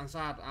the right hand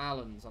side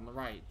islands on the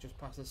right, just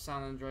past the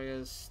San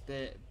Andreas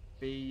State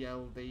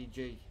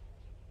BLDG.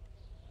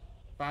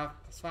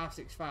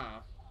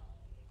 565.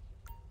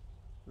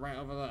 Right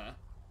over there.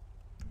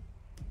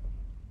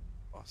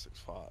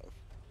 565.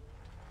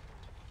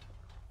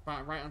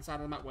 Right hand side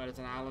of the map where there's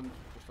an island,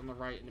 just on the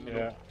right in the middle.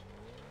 Yeah.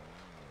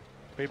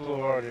 People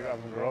who already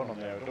haven't grown on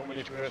there, don't we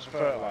need to create some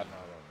fertiliser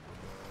now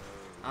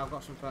though? I've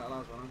got some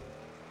fertiliser on.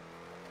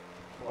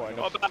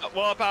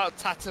 What about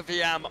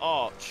Tataviam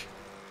Arch?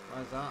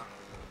 Where's that?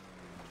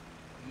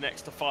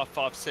 Next to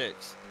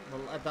 556.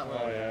 We'll head that way.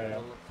 Oh, yeah.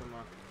 We'll look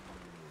somewhere.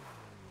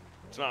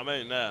 Do you know what I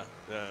mean? There,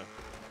 yeah.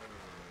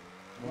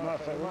 We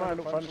might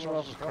not find someone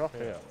else's crop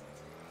here.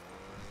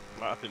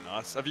 That'd be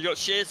nice. Have you got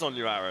shears on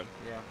you, Aaron?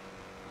 Yeah.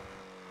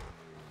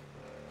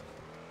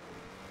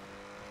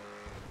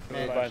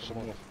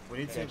 We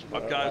need to.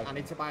 Okay. I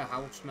need to buy a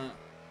house, mate.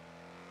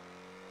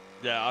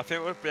 Yeah, I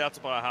think we'll be able to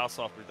buy a house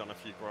after we've done a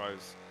few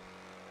grows.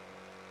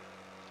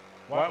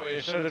 Why,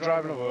 instead of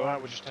driving over, why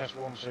don't we just test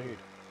 1 seed?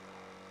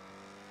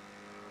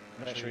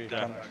 Make sure you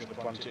can't actually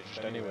plant it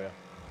just anywhere.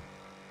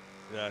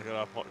 Yeah,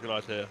 good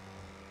idea.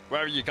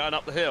 Where are you going,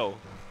 up the hill?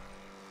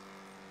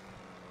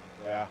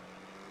 Yeah.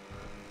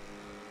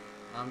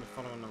 I'm just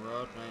following the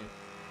road, mate.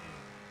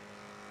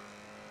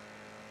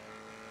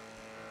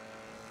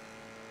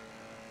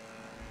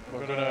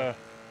 We're gonna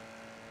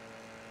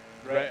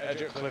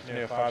edge at cliff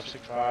near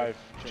 565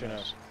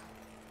 Chinners.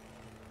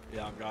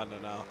 Yeah, I'm going there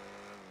now.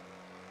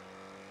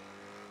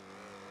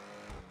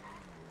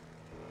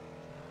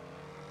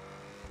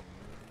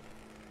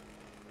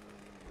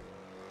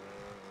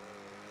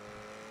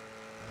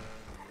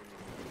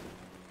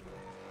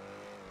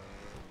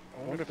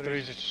 I wonder if they're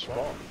easy to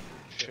spot.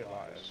 Shit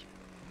like this.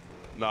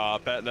 No, I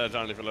bet they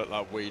don't even look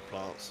like weed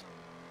plants.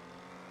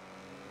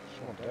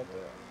 Someone dead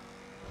there.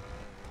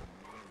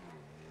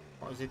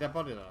 What, is he dead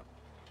body though?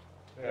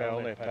 Yeah,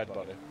 only a pet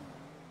body.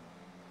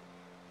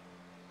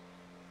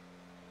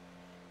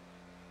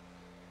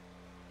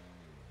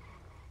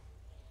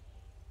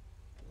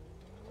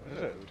 What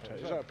is it?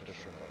 Is that a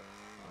pedestrian body?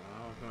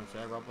 I was going to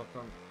say Rob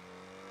Lacombe.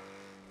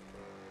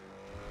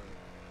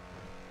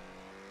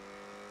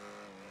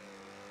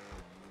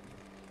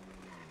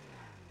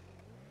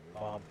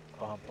 Bum,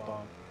 bum, bum,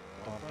 bum,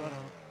 ba-dum,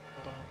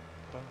 bum,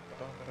 bum,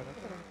 bum,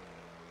 ba-da-da-da.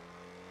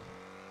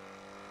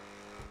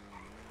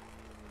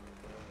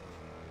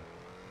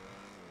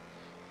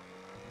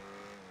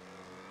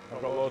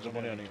 I've got loads of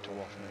money I need to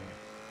wash now.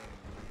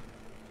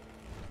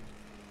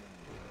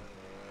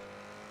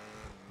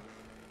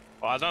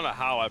 Well, I don't know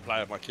how I play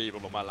with my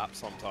keyboard on my lap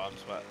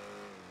sometimes, but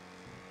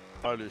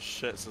holy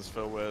shit, this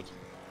feel weird.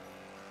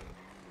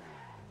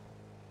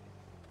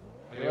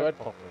 Have you heard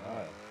properly?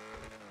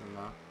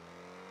 No.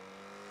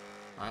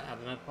 I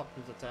haven't had pop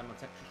since I turned my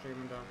texture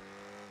streaming down.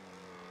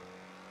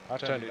 I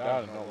turned it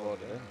down and not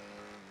loaded in.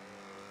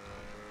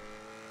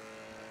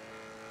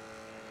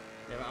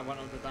 Yeah, but I went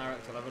on to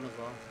Direct 11 as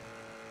well.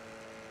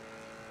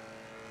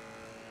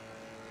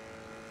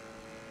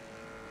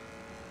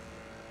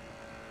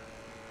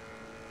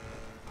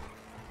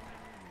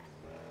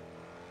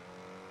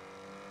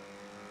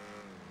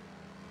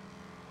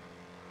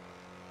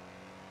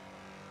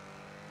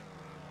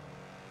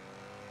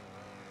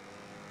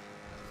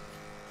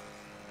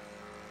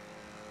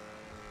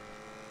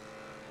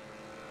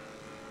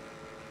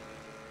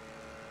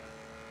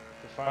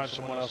 Find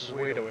someone else's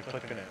weirdo with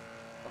clipping it.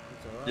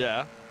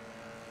 Yeah.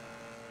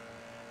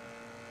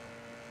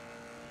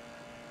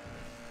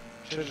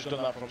 Should have just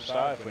done that from the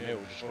start if we knew.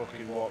 Just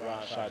fucking walk right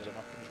outside the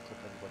map and just clip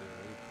everybody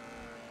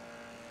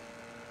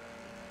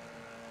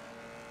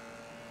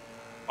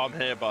and leave. I'm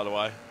here, by the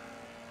way.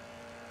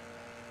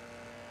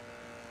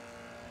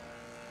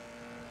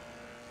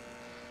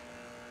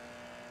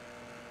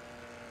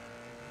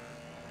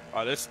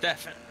 Oh, there's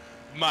definitely,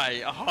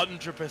 mate,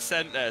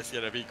 100% there's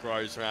gonna be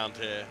grows around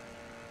here.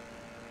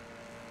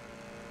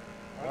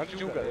 How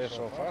did you get there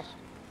so fast?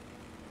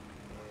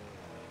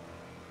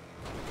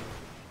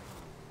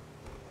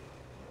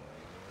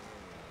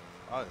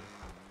 Oh.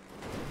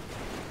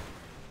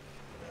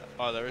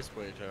 Oh, there is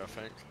weed here, I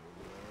think.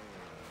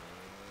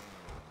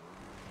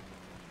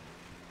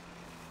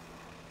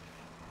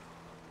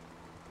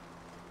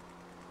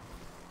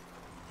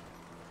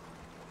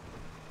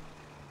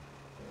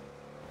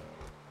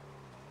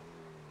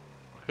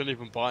 I couldn't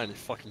even buy any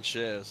fucking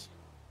shares.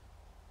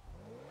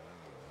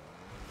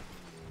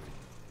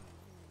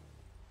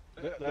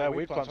 They're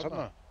weed plants, aren't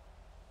they?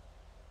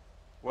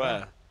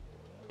 Where?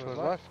 To the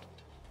left.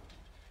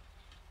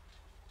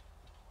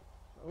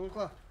 Who's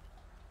left?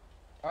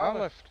 I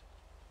left.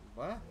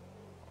 Where?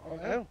 On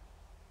the hill.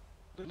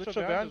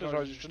 Literally behind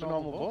us, is just a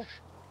normal bush.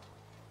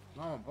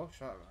 Normal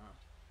bush, right?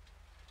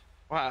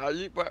 Wow, are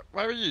you,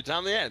 where are you?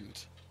 Down the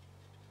end?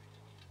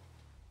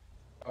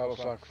 That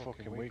looks like a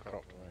fucking weed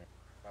crop to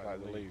me.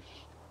 Like the leaves.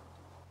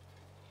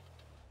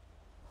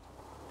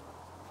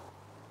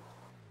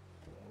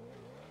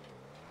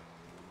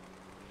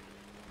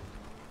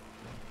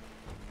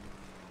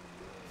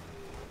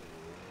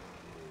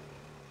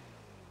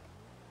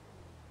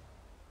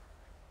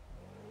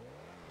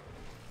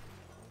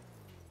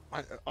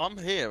 I'm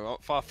here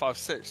at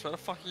 556. Where the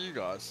fuck are you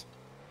guys?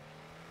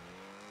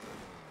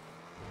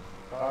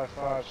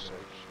 556.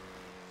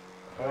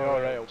 Oh,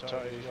 you're right up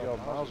to your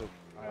miles up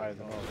higher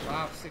than us.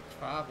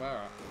 565, where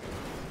are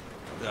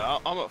you? Yeah,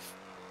 I'm at.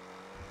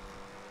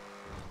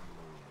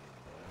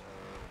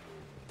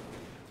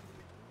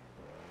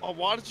 Oh,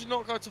 why did you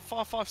not go to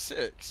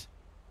 556?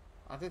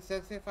 I did say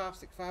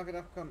 565 in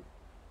Afcon.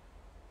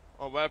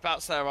 Oh,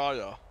 whereabouts there are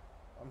you?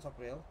 On top of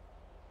the hill.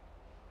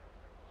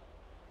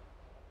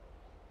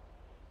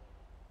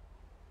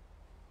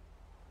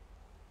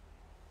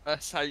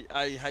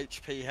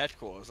 SAHP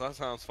headquarters. That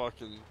sounds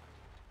fucking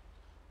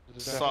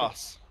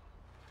sus.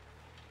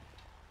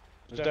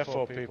 There's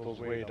definitely people's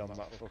weed on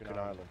that fucking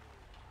island.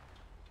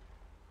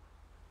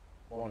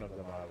 One of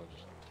them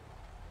islands.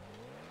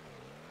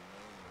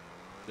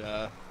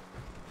 Yeah.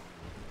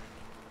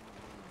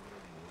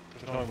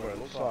 Just knowing what it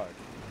looks like.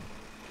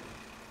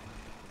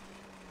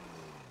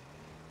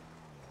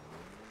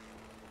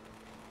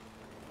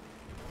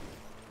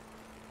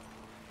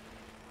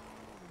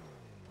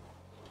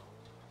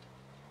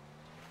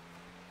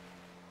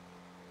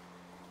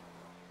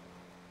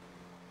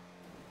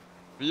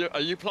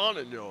 Are you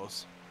planting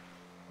yours?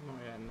 Not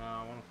yet, no.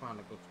 I want to find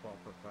a good spot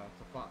for it.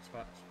 It's a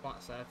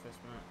flat surface,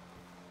 mate.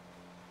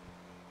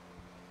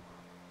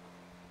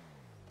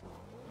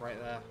 Right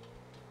there.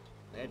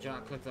 The edge of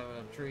that cliff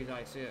over the trees,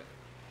 I see it.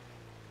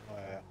 Oh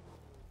yeah.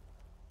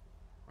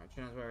 Right,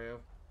 Chino's, where are you?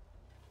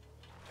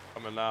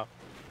 Coming now.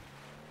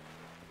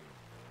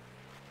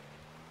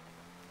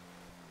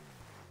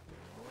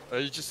 Are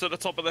you just at the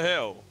top of the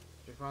hill?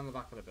 Just round the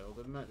back of the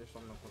building, mate. Just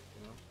on the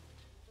fucking hill.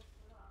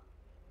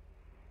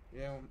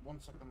 Yeah, one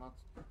second, lads.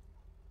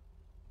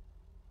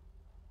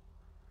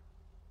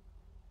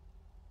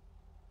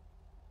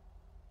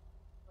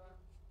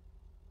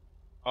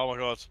 Oh my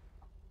god.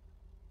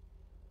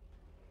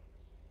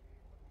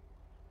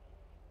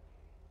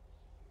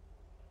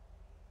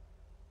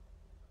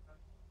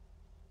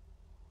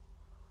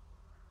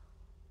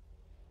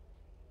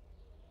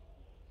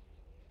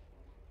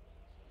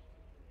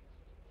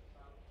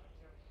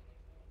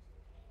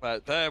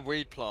 Right, they're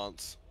weed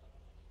plants.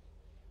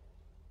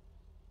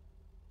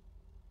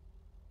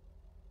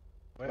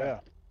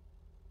 Where?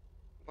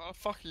 What the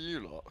fuck are you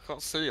lot? I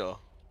can't see you.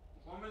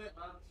 1 minute,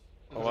 lads.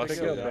 Oh, I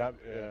see you.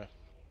 Yeah.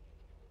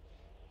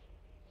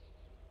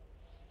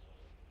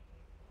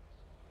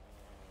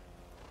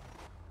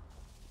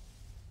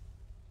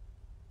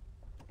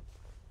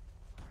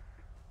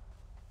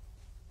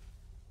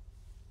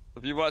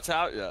 Have you worked it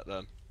out yet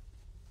then?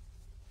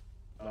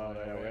 No,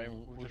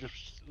 we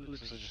just literally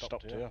just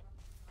stopped here.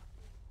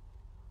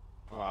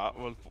 Alright,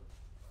 well,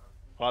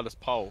 find this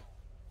pole.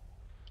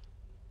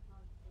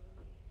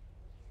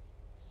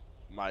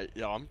 Mate,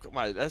 yeah,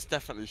 mate, there's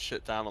definitely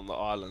shit down on the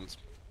islands.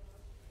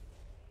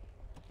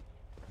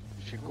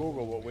 If you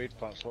Google what weed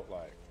plants look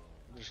like,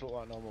 they just look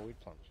like normal weed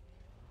plants.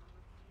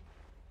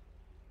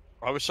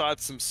 I wish I had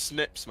some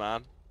snips,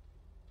 man.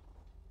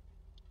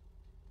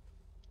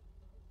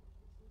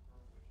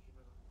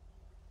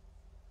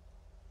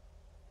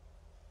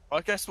 I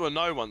guess we'll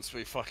know once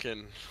we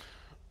fucking...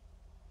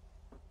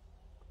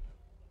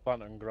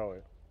 Plant and grow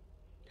it.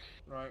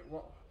 Right,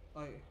 what,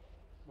 like,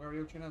 where are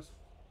you, Chinas?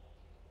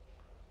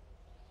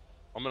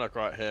 I'm gonna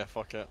grow it here,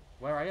 fuck it.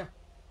 Where are you?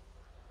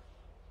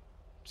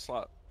 Just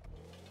like...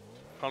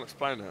 Can't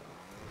explain it.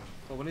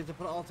 Well, we need to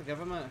put it all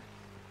together, mate.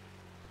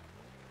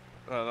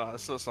 No,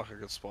 this looks like a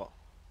good spot.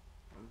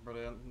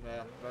 Brilliant,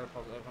 yeah, very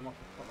positive. I'm off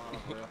to put mine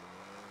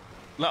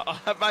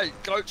up here. No, mate,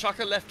 go chuck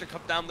a left and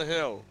come down the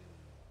hill.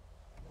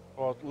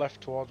 Or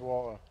left towards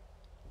water.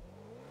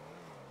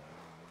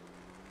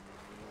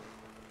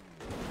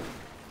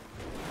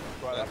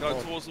 Right, Yeah,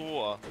 go towards the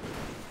water.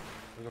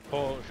 There's a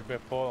pole, there should be a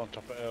pole on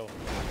top of the hill.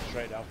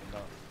 Straight down from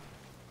that.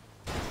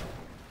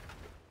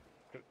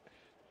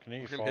 Can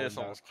you hear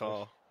someone's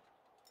car.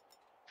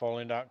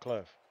 Falling down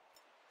cliff?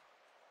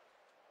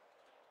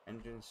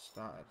 Engine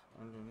started,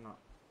 engine not.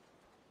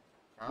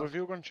 Where have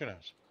you gone,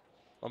 Chinas?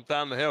 I'm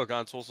down the hill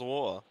going towards the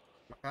water.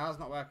 My car's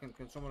not working,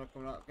 can someone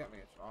come out and get me?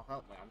 Or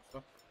help me, I'm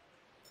stuck.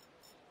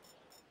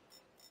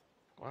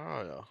 Where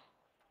are you?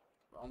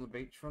 On the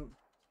beachfront.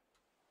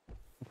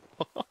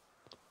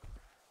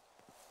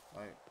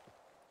 Like,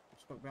 I'm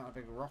stuck behind a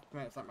big rock,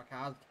 mate. It's like my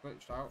car's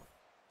glitched out.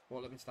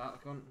 Won't let me start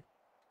the cunt.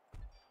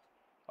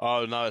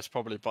 Oh no, it's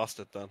probably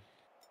busted then.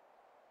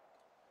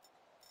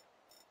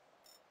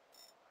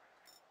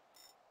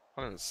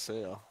 I didn't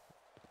see her.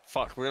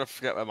 Fuck, we're gonna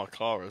forget where my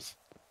car is.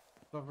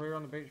 It's over here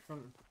on the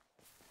beachfront.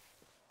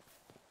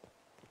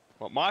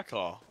 What, my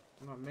car?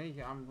 Not me,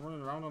 I'm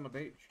running around on the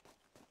beach.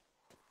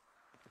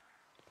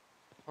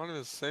 I didn't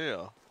even see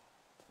her.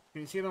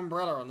 Can you see the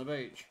umbrella on the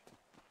beach?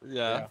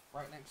 Yeah.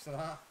 Right next to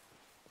that.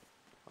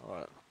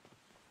 Alright.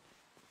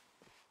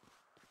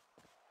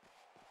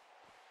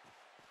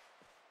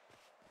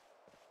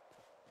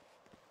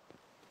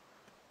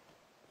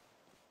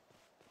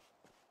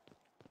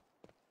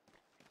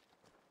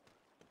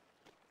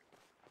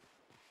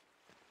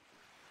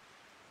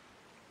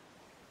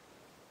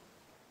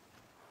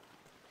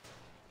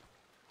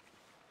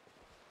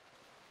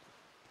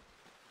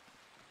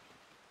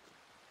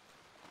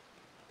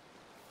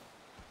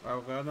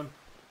 Well, Vernon.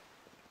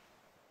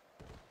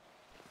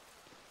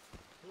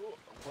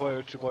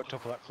 Where to go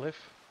top of that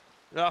cliff?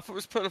 Yeah, I thought it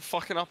was putting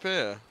fucking up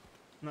here.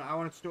 No, I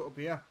wanted to do it up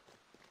here.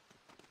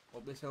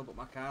 Up this hill, but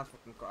my car's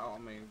fucking cut out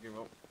on me and give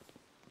up.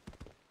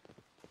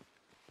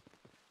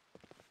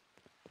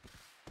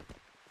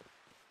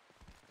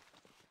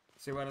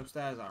 See where them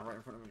stairs are? Right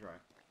in front of us,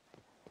 right?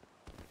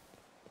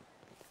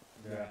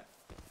 Yeah.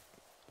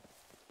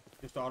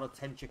 Just ordered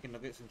 10 chicken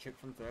nuggets and chips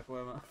from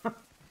Takeaway, mate.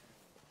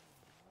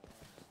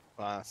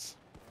 Nice.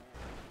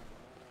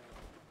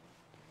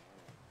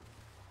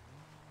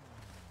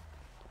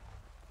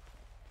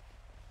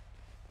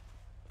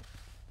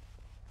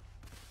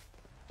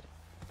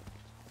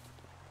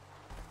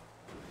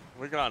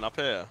 We're going up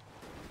here.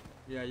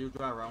 Yeah, you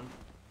drive around.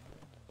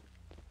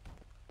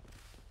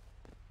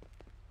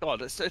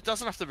 God, it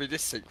doesn't have to be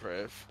this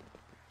secretive.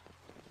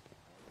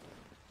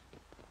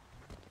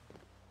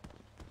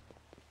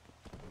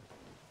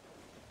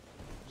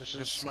 This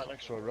is smack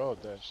next to a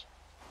road, this.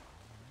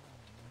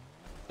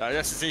 I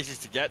guess it's easy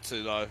to get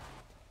to though.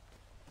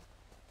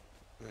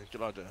 Yeah,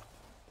 good idea.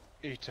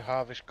 Eat to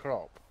harvest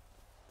crop.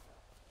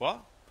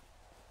 What?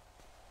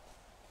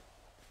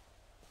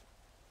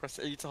 Press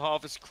E to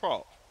harvest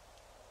crop.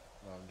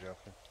 No, I'm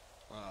joking.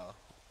 Ah.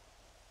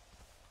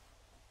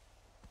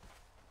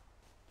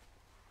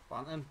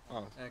 Planting.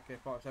 Oh.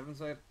 AK-47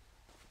 side.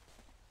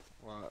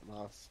 Right,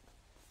 nice.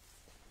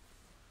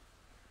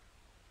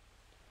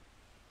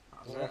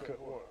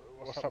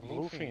 What's that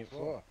blue thing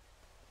for?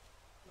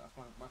 That's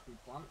my food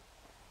plant.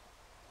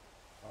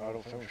 I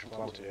don't think we should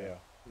plant it here.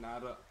 Nah,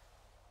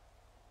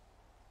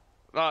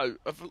 No,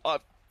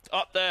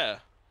 up there.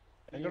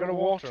 And you're gonna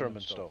water them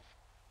and stuff.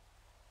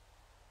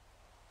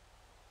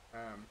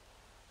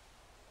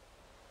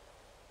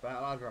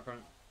 Fertilizer, I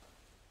think.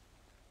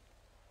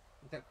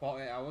 It'll take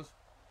 48 hours.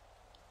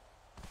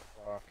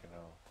 Fucking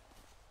hell.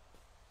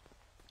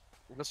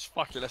 Let's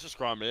just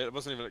grind it. It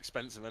wasn't even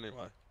expensive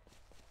anyway.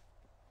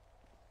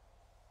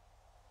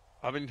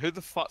 I mean, who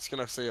the fuck's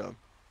gonna see them?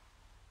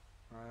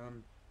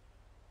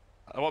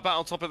 What about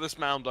on top of this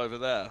mound over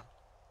there?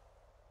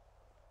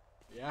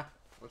 Yeah,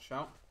 let's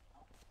shout.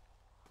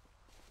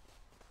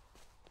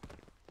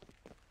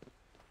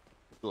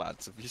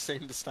 Lads, have you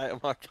seen the state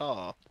of my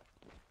car?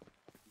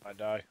 I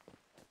die.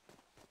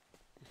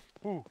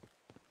 Ooh.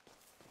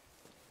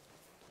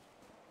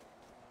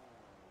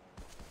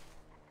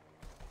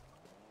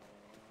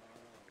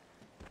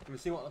 Can we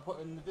see what they put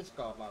in the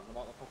Discord, lads,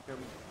 about the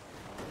fucking...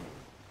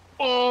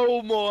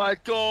 Oh my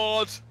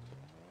god!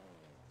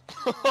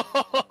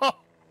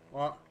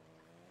 What?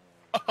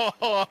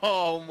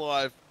 Oh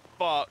my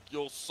fuck,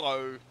 you're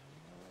so...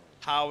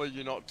 How are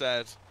you not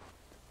dead?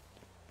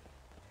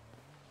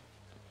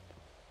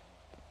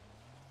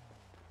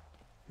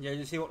 Yeah, did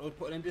you see what they were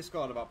putting in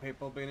Discord about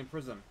people being in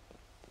prison?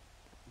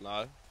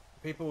 No.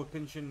 People were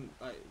pinching,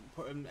 like,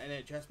 putting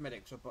NHS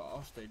medics up at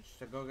hostage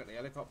to go get the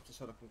helicopter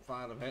so they can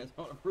fly them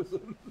out of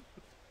prison.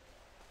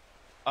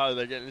 Oh,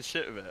 they're getting the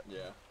shit of it?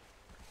 Yeah.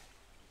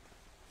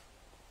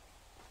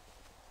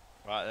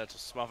 Right, they're to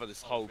smother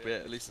this whole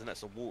bit, at least the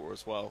next of water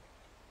as well.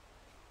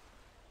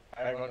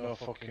 I ain't got no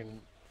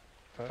fucking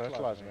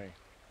fertiliser, me.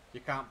 You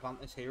can't plant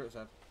this here, it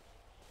said.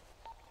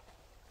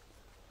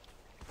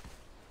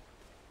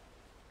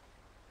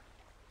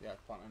 Yeah,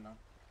 it's planting now.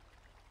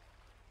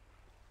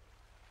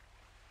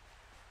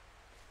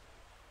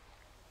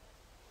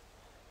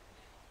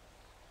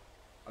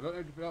 I don't know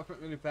if you don't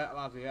really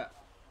fertiliser yet.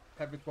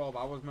 Every 12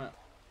 hours, mate.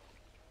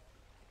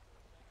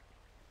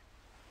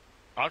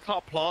 I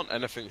can't plant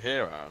anything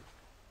here, Aaron.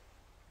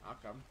 I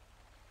can.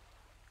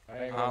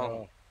 I ain't gonna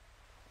know.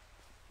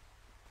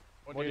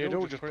 What do you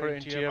do? Just put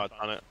it into your... I've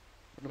done it.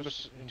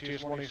 Into your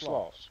one of your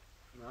slots?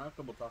 No,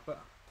 double tap it.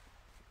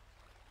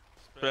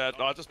 Yeah,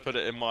 I just put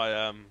it in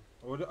my,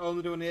 We're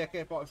only doing the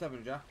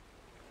AK-47, yeah?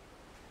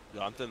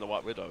 Yeah, I'm doing the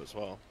White Widow as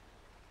well.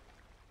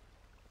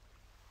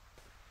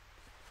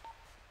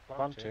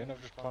 Planting, I've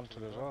just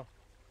planted as well.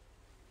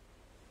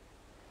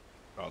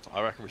 God,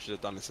 I reckon we should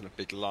have done this in a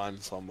big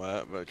line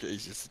somewhere, make it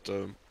easier to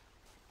do them.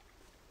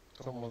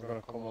 Someone's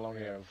gonna come along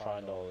here and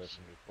find all this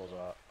and just buzz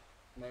out.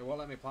 No, it won't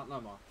let me plant no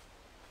more.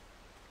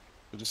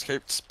 You just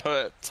keep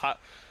put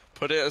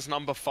it as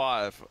number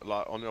 5,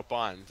 like on your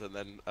bind, and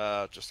then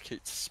just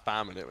keep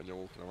spamming it when you're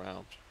walking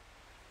around.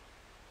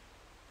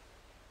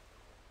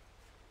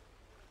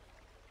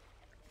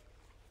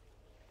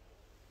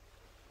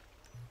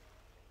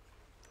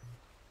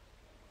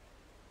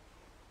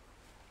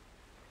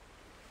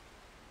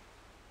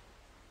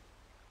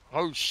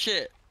 Oh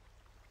shit!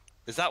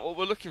 Is that what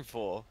we're looking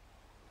for?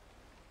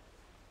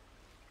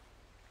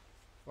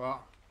 What?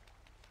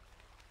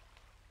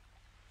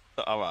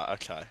 Alright,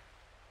 okay.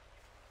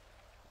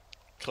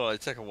 Cool,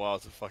 it take a while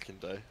to fucking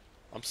do.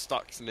 I'm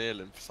stuck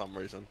kneeling for some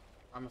reason.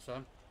 I'm the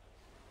same.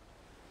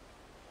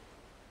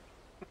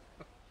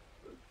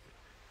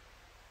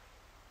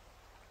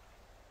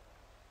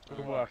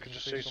 Well, I can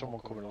just see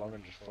someone coming along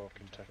and just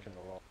fucking taking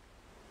the lot.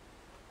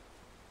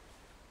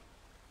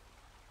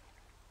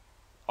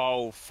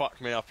 Oh,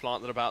 fuck me, I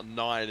planted about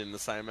 9 in the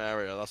same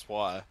area, that's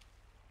why.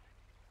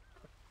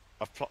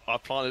 I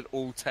planted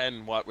all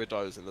 10 White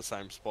Widows in the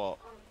same spot.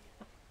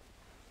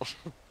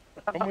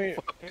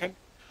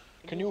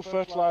 Can you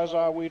fertilise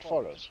our weed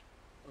for us?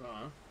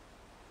 No.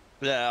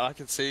 Yeah, I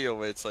can see your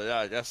weed, so yeah,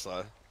 I guess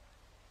so.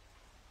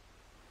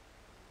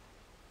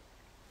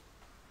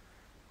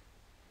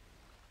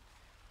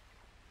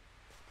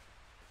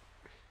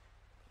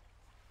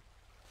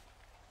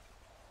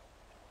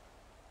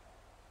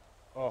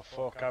 Oh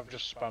fuck, I've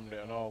just spammed it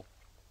and all.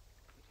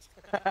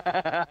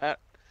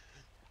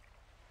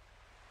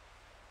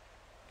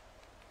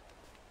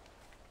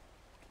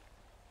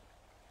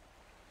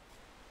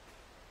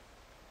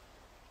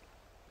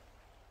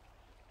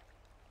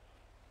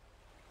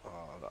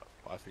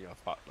 I think I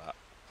fucked that.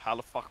 How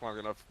the fuck am I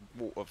gonna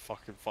water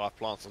fucking 5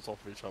 plants on top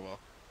of each other?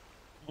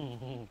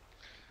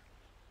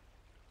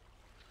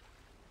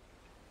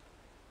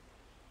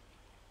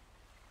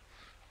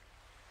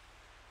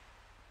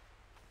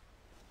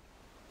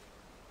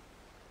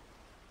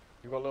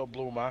 You've got little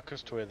blue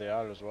markers to where they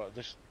are as well.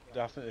 I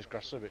think this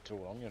grass is a bit too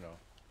long, you know.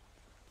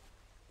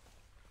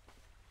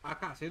 I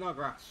can't see no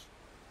grass.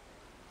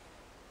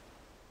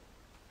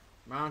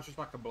 Mine's just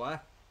like a blur.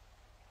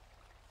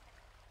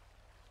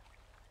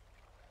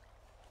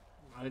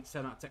 I need to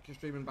send that texture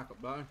streaming back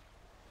up down.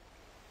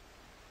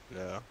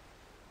 Yeah.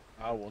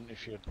 I wouldn't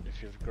if you're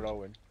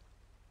growing.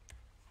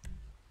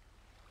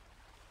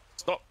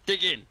 Stop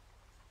digging!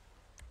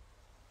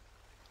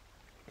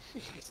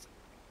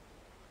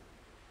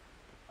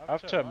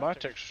 I've turned my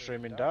texture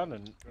streaming down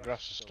and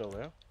grass is still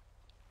there.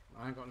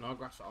 I ain't got no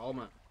grass at all,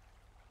 mate.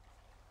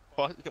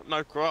 What? You got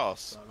no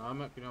grass? No,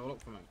 mate, can you have a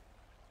look for me?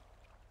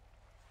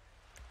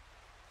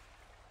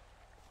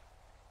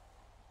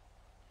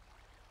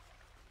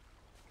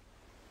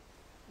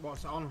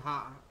 What's it on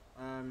hat?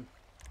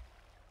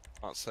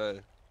 Can't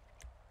say.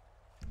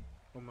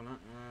 1 minute.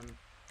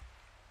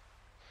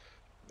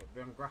 Be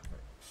on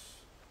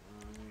graphics.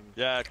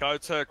 Yeah, go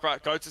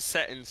to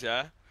settings,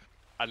 yeah,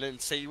 and then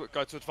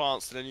go to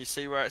advanced, and then you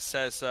see where it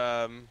says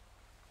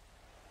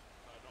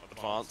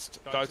advanced.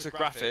 Go to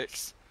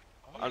graphics,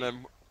 and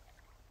then.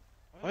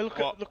 Oh,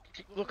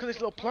 look at this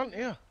little plant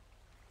here.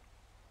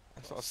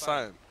 That's what I was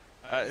saying.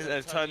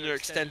 And turn your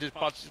extended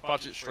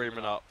budget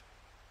streaming up.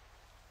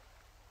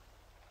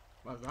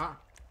 What's that?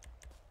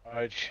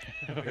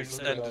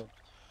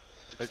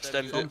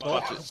 Extended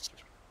budget.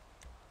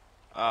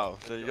 Oh,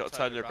 so you got to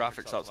turn your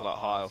graphics up to like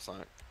high or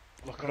something.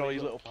 Look at all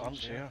your little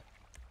plants here.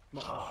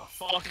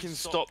 Fucking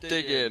stop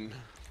digging.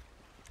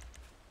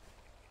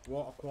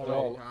 Water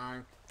quality high.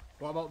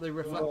 What about the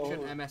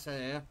reflection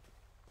MSA?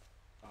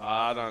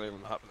 I don't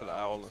even have to put that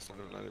out. That's not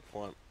even any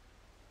point.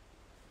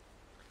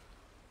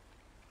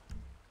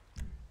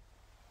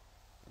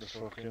 There's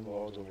fucking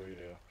loads of weed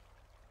here.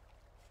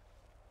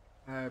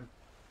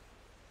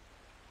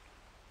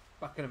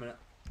 Back in a minute.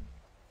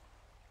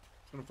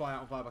 Just gonna fly out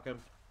and fly back in.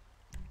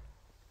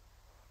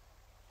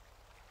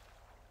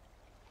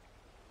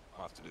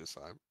 I have to do the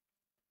same.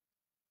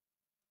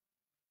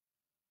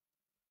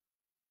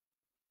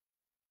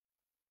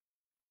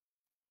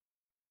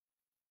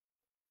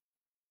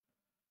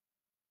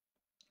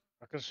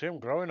 I can see them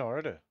growing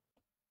already.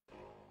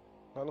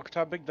 Like, look at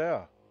how big they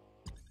are.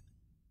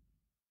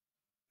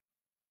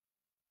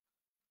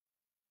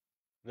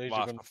 These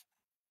are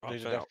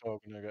definitely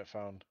gonna get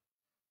found.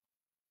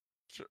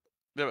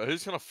 Yeah, but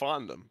who's gonna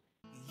find them?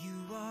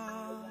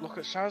 Look at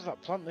the size of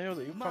that plant there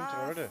that you planted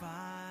already.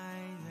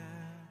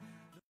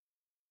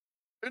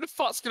 Who the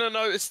fuck's gonna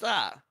notice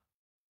that?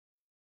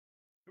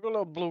 You've got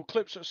little blue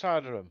clips at the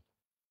side of them.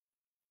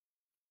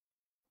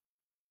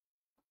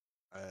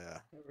 Yeah.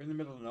 We're in the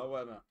middle of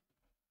nowhere, mate.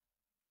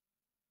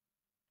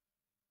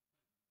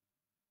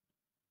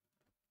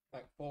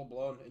 Like full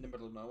blown in the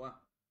middle of nowhere.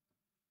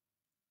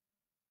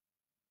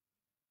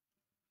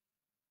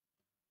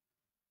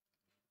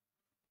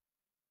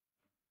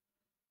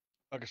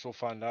 I guess we'll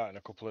find out in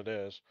a couple of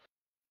days.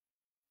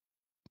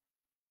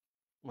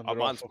 Oh,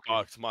 mine's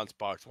bugged. Mine's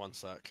bugged. 1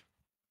 sec.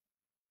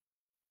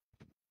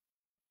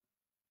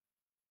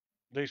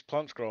 These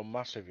plants grow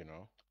massive, you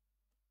know.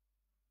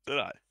 Did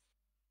I?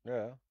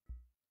 Yeah.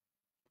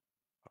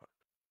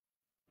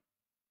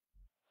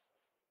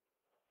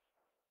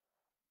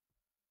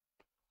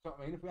 So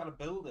I mean, if we had a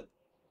building,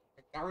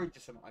 a garage or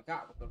something like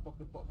that, we could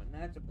fucking put them in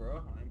there to grow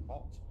and in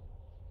pots.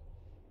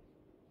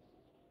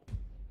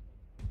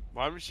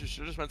 Why we should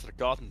have just went to the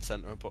garden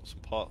centre and put some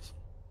pots.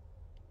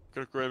 Could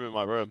have grew them in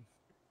my room.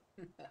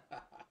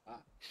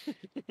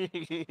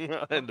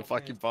 In the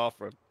fucking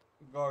bathroom.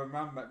 Go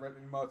remember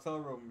renting motel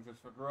rooms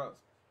just for growth.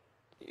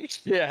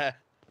 Yeah.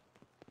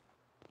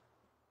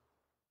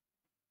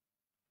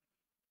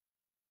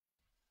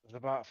 There's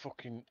about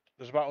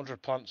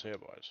 100 plants here,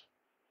 boys.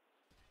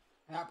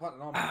 I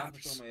planted all my plants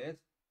for some years.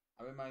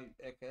 I'm in my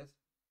acres.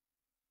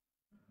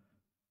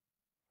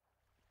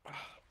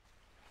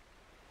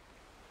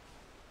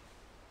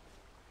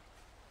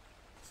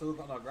 Still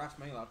got no grass,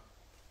 me lad.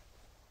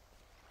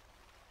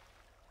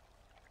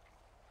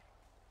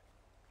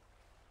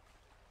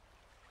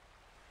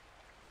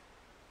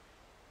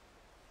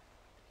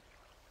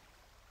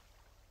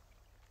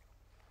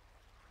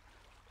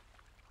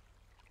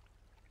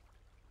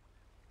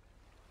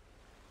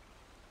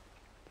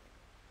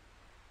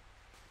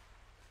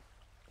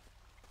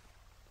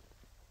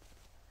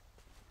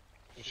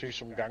 You see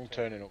some gang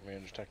turning up me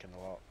and just taking the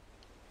lot.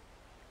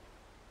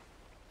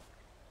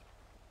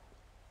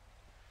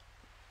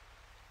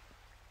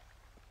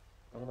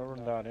 I'm gonna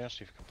run down here,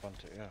 see if you can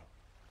plant it, yeah.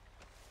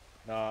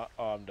 Nah,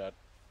 oh, I'm dead.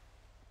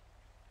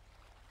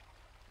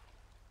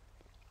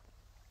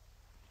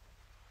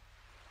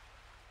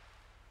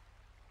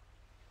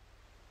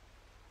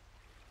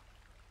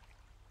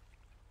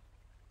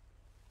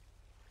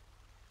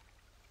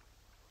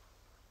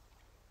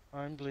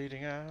 I'm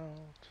bleeding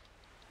out.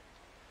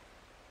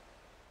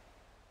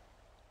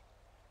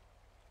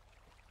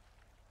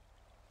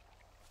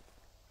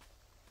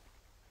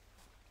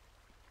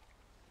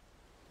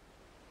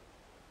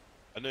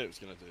 I knew it was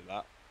going to do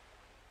that.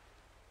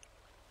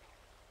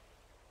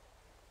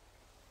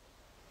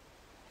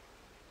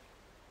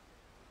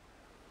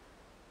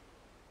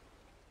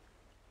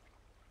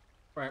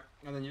 Right,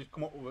 and then you just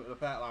come up with the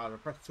fertilizer,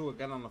 press 2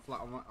 again on the flat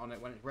on it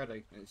when it's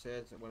ready, and it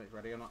says when it's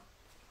ready or not.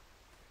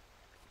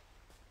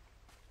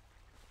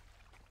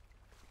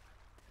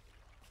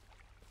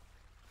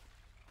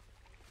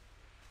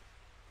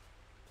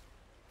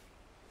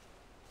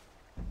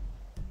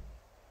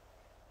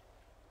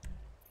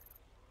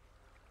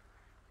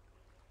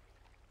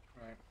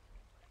 Right,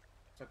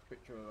 take a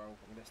picture of our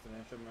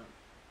destination, mate.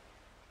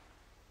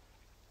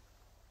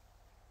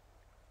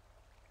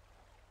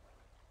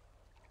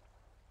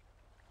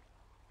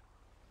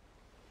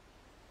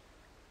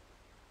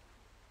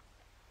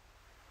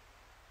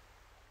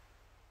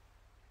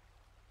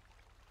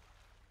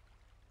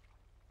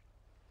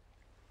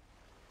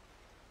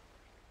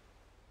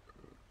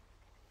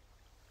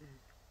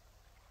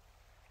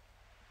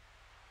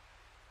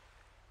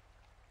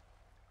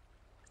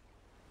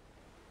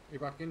 You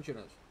back in,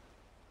 Chinners?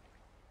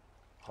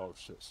 Oh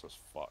shit, it's just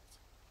fucked.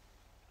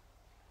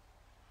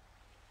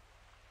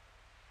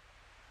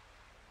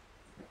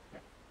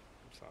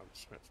 So I'm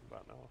just switching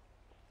back now.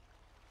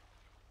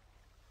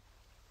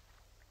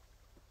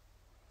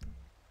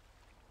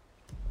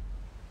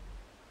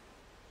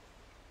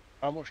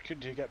 How much do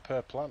you get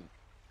per plant?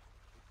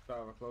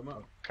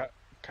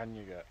 Can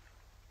you get?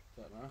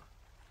 Don't know.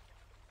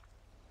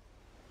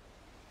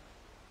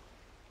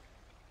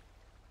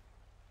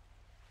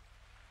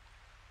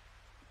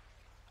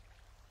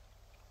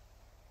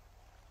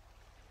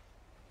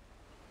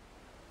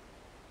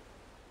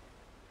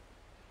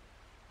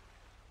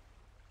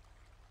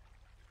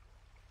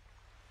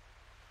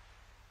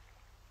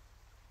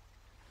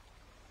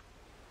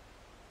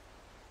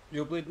 You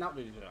were bleeding out,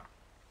 did you?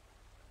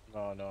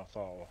 No, I thought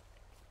I was.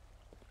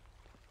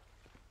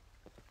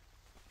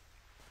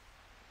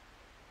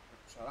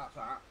 So that's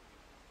that.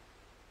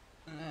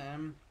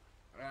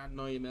 I had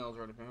no emails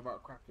or anything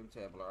about a crafting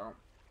table out.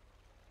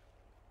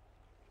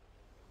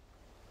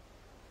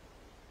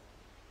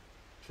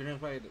 Do you know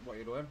what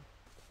you're doing?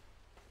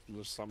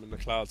 I'm in the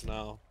clouds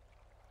now.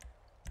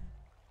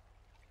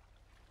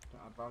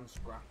 Advanced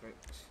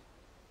graphics.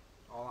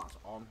 All that's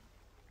on.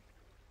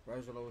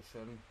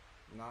 Resolution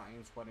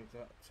 1920 to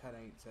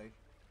 1080.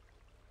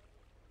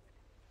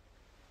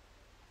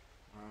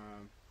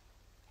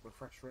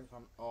 Refresh rates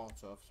on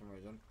auto for some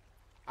reason.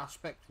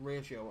 Aspect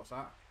ratio, what's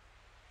that?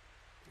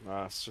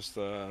 Nah, it's just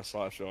a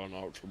slideshow on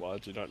ultra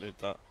wide. You don't need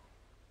that.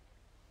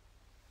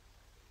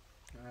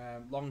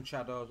 Long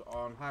shadows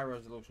on, high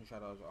resolution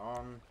shadows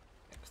on,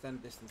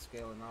 extend distance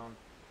scaling on,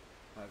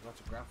 got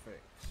to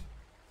graphics.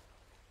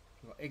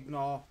 Got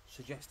ignore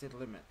suggested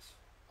limits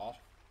off,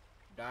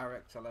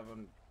 direct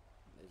 11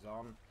 is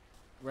on,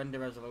 render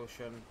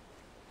resolution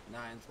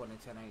 920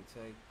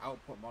 1080,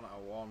 output monitor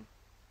 1,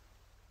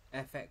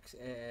 FX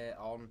AA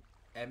on,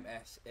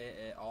 MS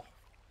AA off,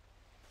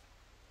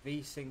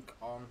 VSync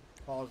on,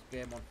 pause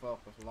game on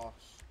focus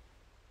loss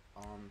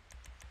on,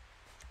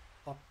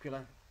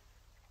 popular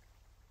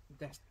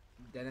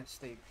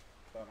dynasty,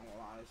 don't know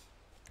what that is.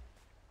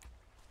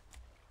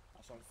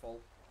 That's on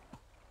full.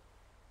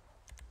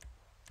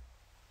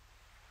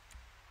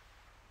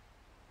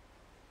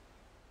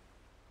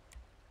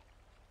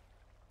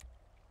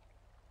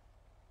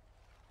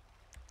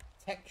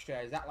 Texture,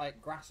 is that like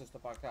grass and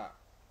stuff like that?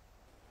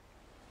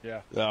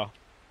 Yeah. Yeah.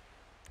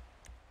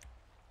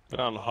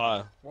 Down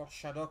higher. What's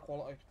shadow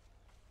quality?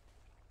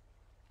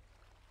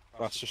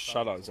 That's just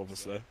shadows,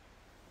 obviously.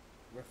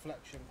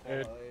 Reflection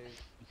quality.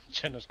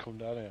 Jenna's come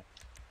down here.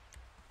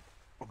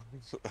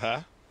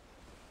 Huh?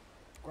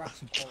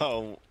 Grass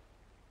quality.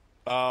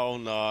 Oh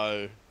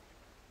no.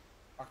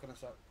 Back in a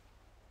sec.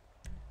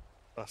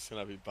 That's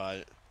gonna be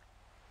bait.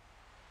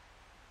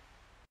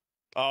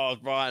 Oh,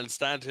 Ryan,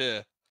 stand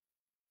here.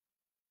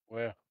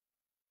 Where?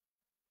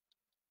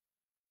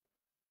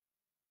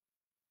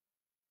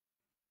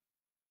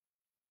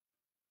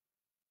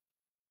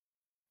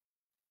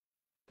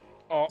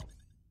 Oh.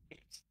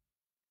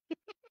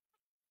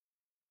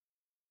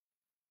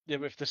 Yeah,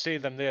 but if they see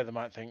them there, they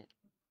might think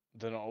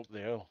they're not up the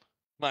hill.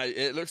 Mate,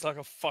 it looks like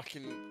a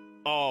fucking...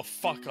 Oh,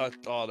 fuck.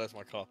 Oh, there's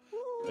my car.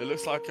 It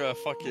looks like a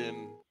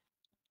fucking...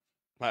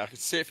 Mate, I can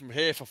see it from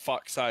here, for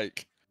fuck's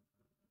sake.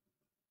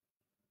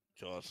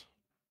 God.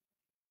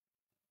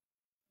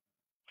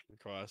 Fucking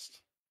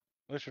Christ.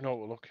 At least we know what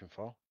we're looking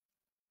for.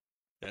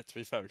 Yeah, to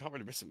be fair, we can't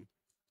really miss him.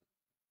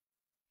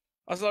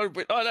 Oh,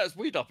 there's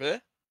weed up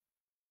here.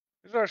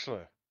 Is there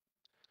actually?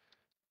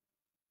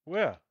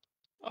 Where?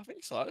 I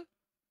think so.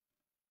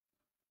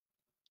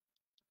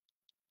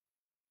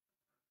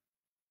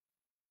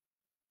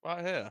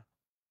 Right here.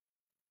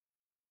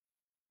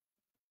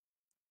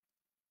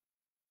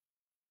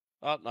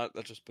 Oh, no,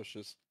 they're just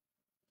bushes.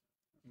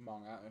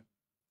 Mong at you.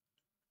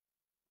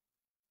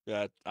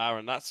 Yeah,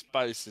 Aaron, that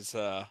space is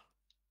a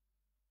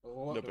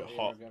We'll little bit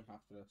hot. Again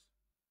after this.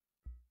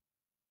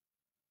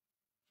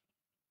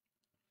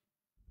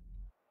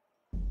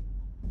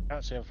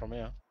 Can't see him from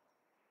here.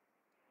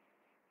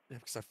 Yeah,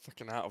 because they're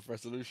fucking out of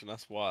resolution,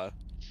 that's why.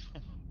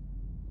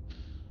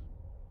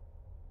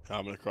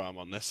 I'm gonna climb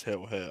on this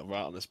hill here,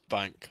 right on this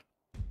bank.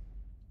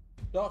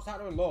 Don't start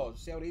doing loads,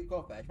 see how these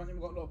go first. You haven't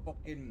even got no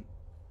fucking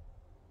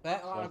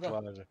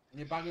fertilizer. And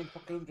you're banging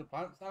fucking 100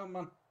 plants down,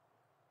 man.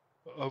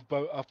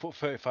 I've put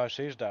 35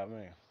 seeds down,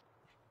 me.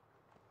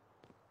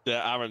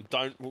 Yeah, Aaron,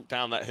 don't walk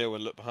down that hill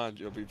and look behind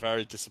you. You'll be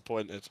very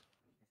disappointed.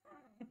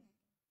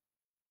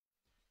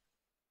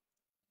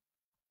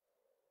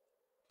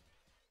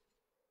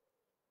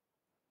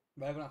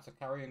 We're gonna have to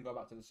carry and go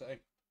back to the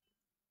city.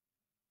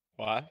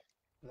 Why?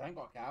 Because I ain't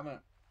got a car, mate.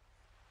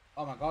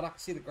 Oh my god, I can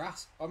see the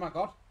grass. Oh my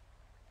god.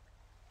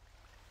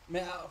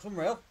 Mate, that's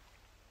unreal.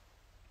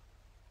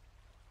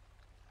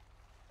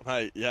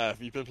 Hey, yeah,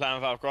 have you been playing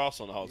without grass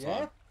on the whole time?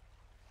 Yeah.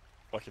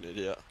 Fucking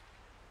idiot.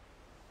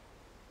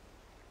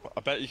 I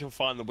bet you can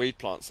find the weed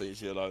plants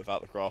easier though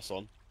without the grass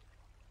on.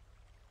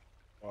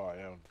 Oh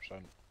yeah,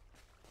 100%.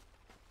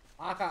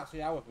 I can't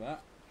see ours, mate.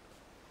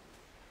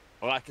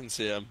 Well, I can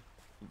see them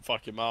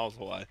fucking miles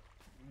away.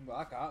 But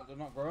I can't, they're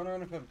not growing or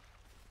anything.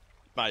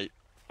 Mate,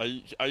 are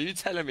you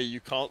telling me you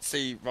can't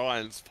see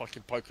Ryan's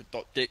fucking polka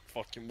dot dick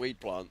fucking weed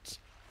plants?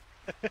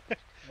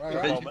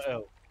 Right.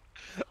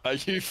 Are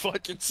you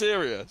fucking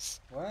serious?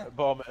 Where? At the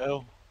bottom of the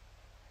hill.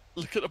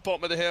 Look at the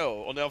bottom of the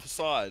hill on the other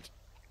side.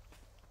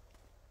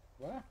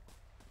 Where?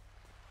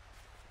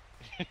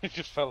 He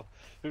just fell.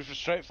 He was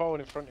straight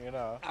forward in front of you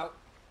now. Out.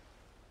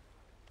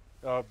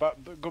 Oh,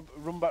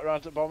 run back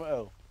round to the bottom of the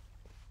hill.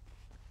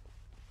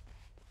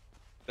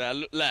 There,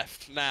 look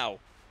left, now.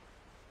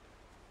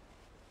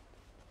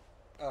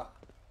 Oh.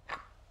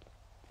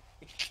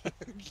 I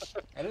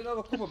didn't know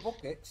there come with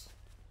buckets.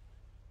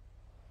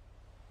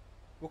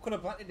 We could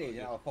have planted these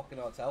in our fucking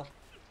hotel.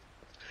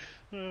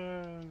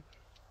 You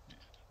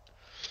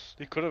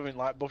You could have been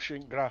like bush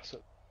and grass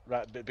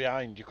right a bit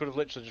behind. You could have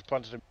literally just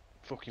planted in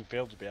fucking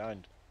fields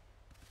behind.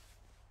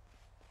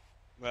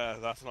 Yeah,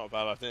 that's not a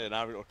bad idea.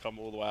 Now we've got to come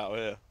all the way out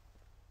here.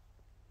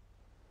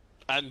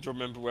 And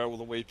remember where all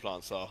the weed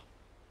plants are.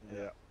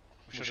 Yeah.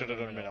 We should have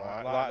done a minute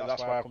like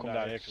that's why I've come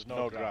down here, because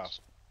no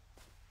grass.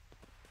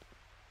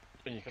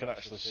 And you can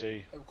actually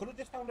see. We could have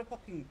just found a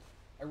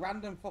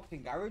random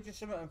fucking garage or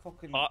something and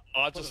fucking...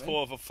 I just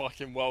thought of a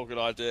fucking well good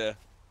idea.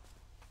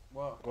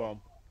 What? Go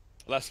on.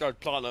 Let's go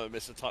plant it,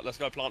 let's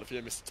go plant it for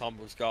you, Mr.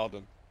 Tumble's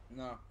garden.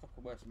 No,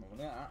 fucking waste some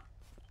money, that.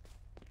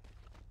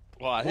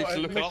 Why? He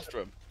should look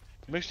after him.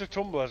 Mr.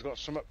 Tumbler's got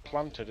something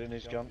planted in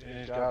his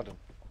garden.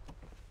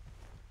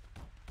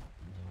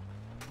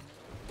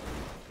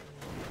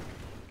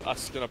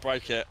 That's gonna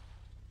break it.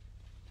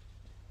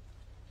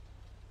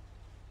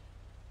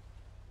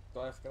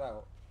 Do I have to get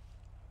out?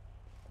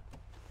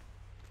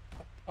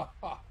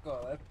 Go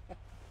on then.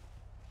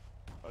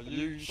 Are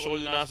you sure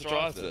you know how to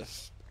drive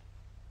this?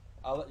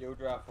 I'll let you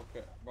drive, fuck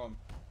it. Run.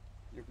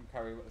 You can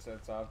carry him at the same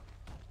time.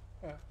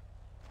 Yeah.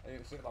 And you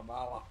can sit on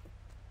my lap.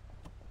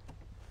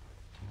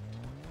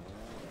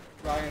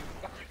 Ryan.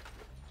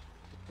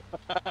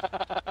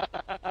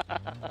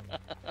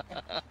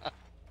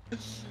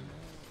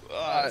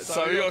 Alright,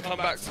 so you're gonna come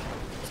back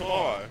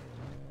tomorrow?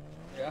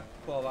 Yeah,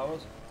 12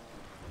 hours.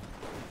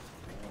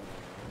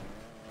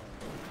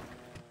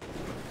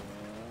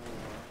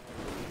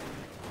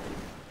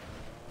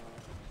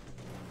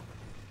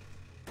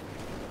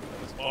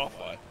 It's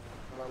halfway.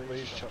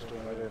 These chaps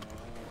doing right in.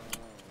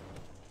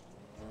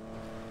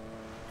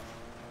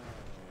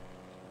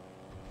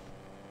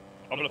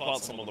 I'm gonna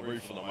plant some on the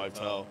roof of the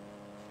motel.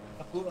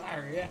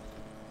 Yeah.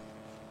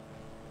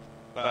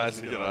 That's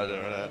a good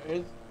idea,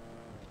 isn't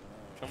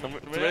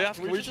it?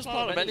 Can we just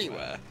plant them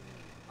anywhere?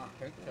 I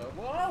think so.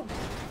 Whoa!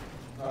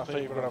 I think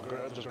you're gonna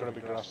have, there's gonna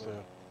be grass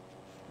there.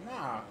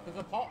 Nah, there's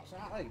a pots,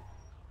 aren't they?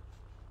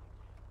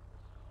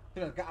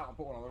 You know, get out and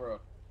put one on the road.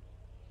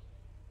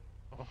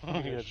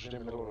 Yeah, just in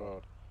the middle of the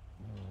road.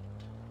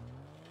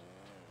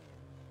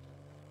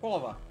 Pull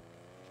over.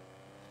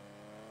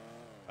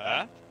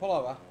 Huh? Pull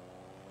over.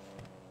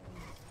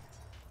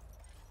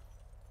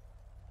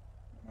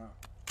 No.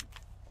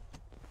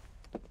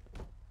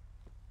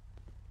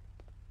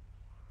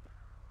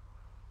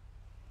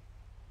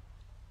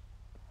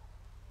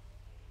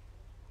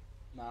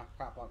 Nah,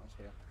 can't plant this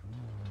here.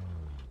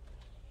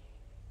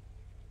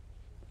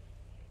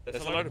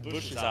 There's a load of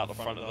bushes out the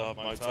front of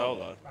the motel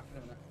though. Back in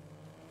a minute.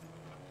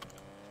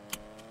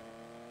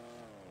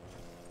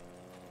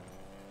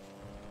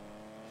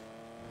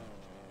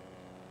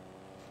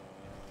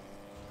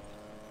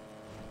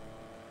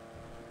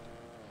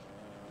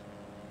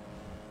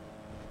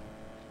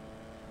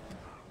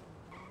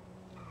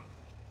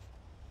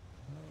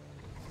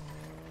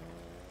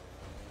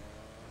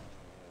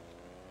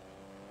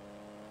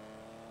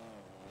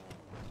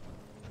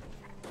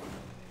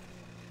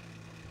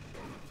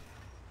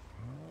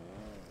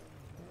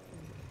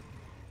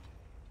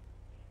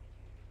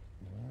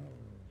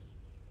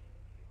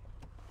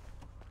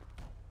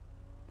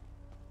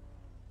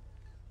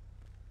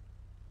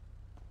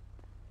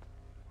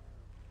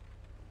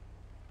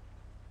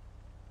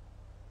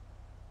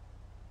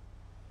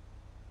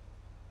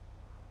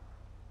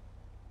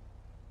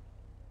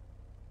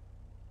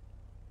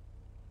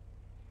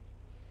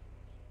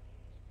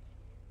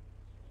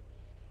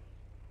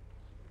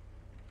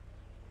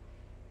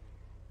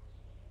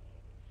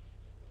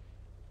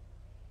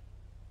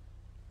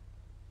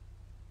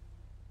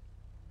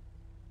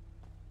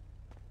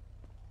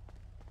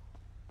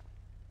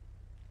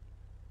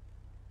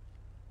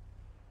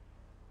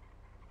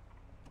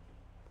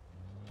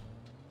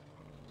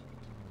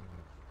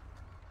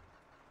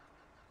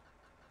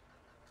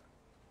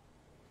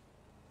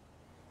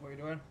 What are you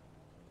doing?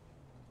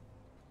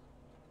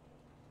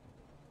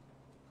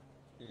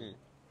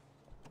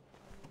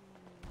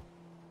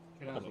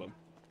 Problem.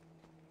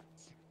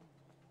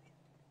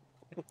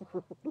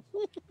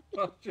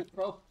 Oh, you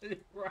probably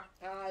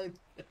right.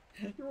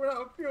 You went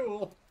out of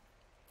fuel.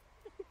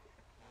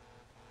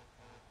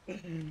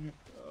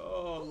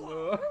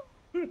 Oh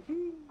no.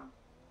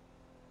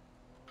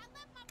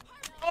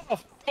 Oh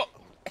fuck!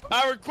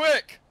 Aaron,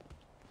 quick!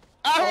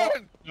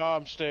 Aaron! No,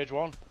 I'm stage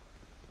 1.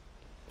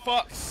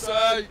 Fuck's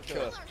sake!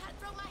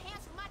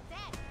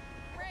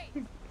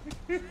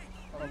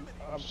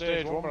 I'm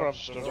stage 1, but I'm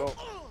stood up.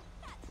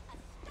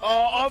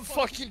 Oh, I'm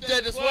fucking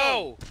dead as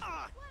well!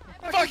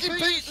 Fucking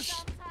piece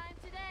of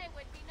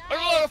I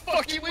got a lot of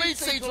fucking weed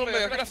seeds on me,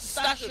 I'm gonna have to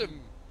stash them!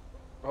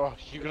 Oh,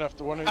 you're gonna have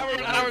to one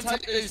Aaron,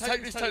 take this,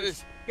 take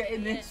this! Get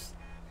in this!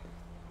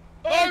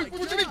 Oh,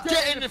 what do you mean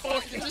get in the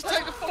fucking, just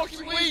take the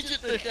fucking weed, you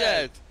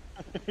dickhead!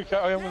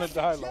 I am gonna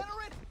die, lad.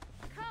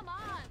 Come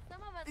on,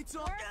 some of us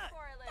work for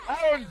a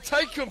living. Aaron,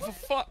 take them for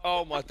fuck!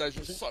 Oh my days,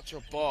 you're such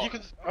a bot. You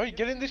can, oh, you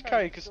get in this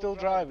car, you can still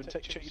drive and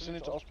take your son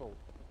into hospital.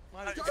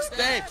 He's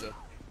dead!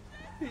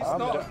 He's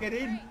not, get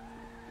in!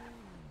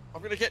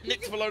 I'm gonna get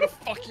nicked for a load of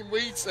fucking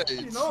weed seeds!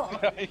 You're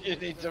not! You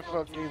need to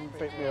fucking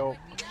pick me up.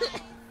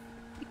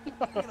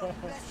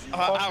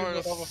 Aaron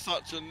is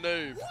such a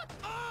noob.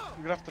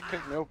 You're gonna have to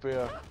pick me up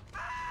here.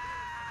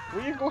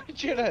 Where you going,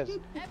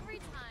 Chinez? Every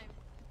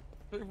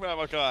time. Where am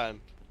I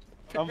going?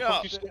 I'm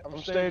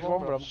stage 1,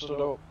 but I'm stood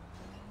up.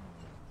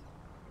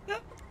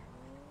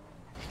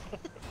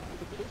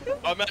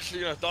 I'm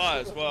actually gonna die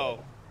as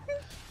well.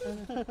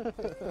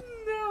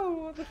 No,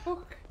 what the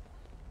fuck?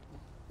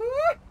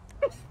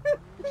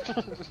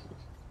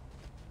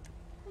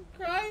 I'm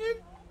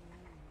crying.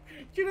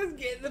 Just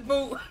get in the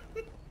boat.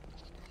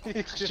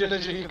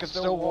 Chinez, you can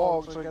still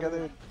walk, so get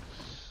in.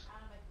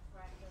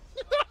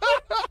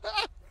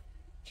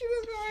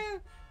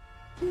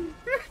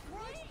 Just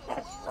crying.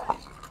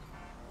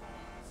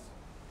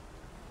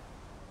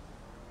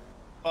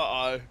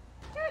 Uh-oh.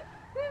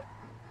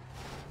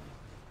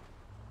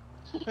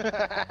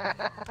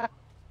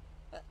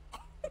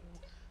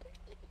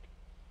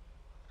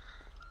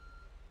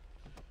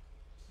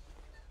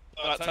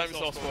 Right, take me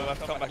to hospital. I'll have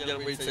to come back and get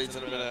a weed seeds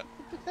in a minute.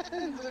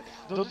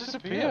 Don't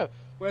disappear.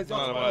 Where's the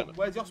hospital?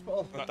 Where's the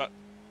hospital?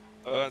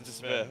 Don't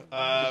disappear.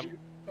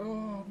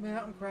 Oh, mate,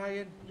 I'm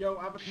crying. Yo,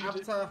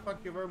 Avatar,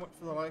 thank you very much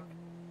for the like.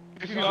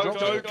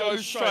 Go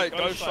straight,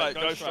 go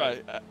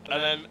straight.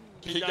 And then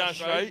keep going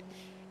straight.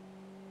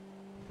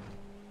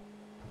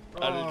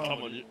 And then,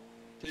 come on,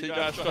 keep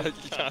going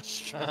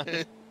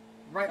straight.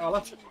 Right,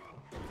 Ola. Keep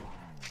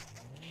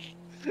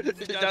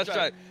going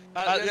straight.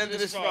 At the end of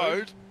this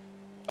road,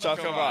 so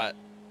come right.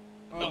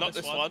 Oh, Not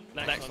this one,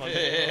 next one.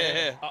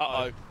 Here.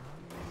 Uh-oh.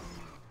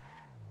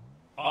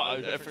 Uh-oh,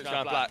 everything's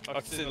going black. I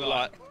can see the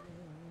light.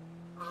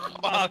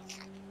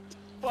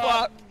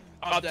 Fuck!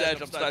 I'm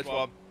dead, I'm stage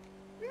 1.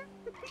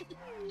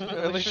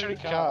 At least you're in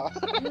the car.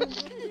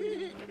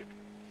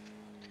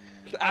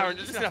 Aaron,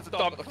 you're just gonna have to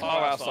dump the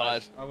car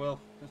outside. I will.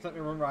 Just let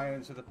me run Ryan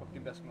into the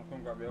fucking desk and I'll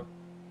come grab you.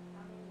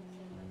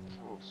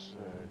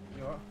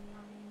 You what?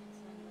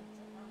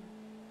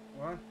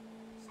 What?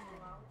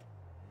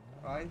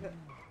 Why is it?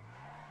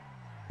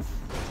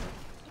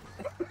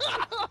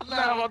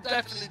 No, I'm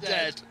definitely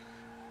dead.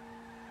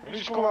 You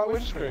just come out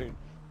windscreen.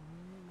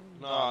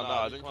 No,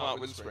 I didn't come out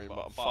windscreen,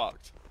 but I'm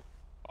fucked.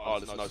 Oh,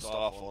 there's no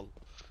staff on.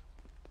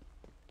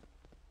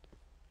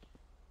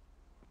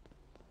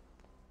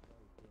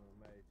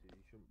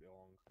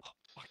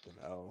 Fucking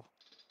hell.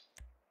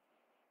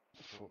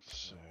 For fuck's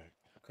sake.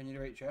 Can you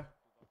reach her?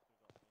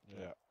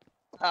 Yeah.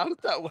 How did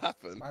that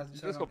happen? Why is it You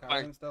saying just I'm got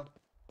carrying banged. still?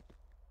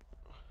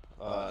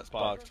 It's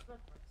bugged.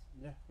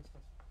 Yeah, what's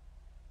this?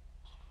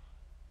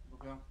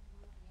 Okay.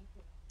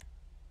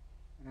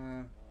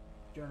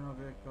 General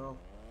vehicle.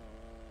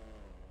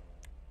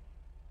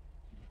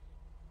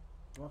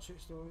 What's it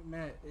still?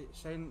 Mate, it's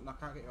saying I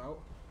can't get you out.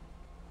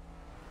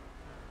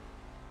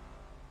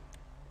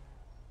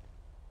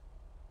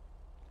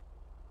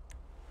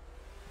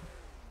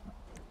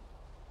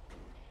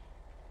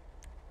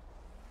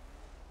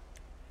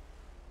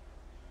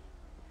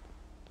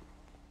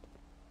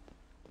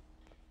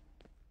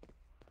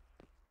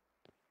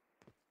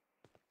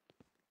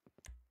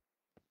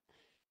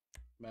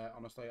 Mate,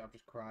 honestly, I've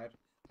just cried.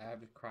 I have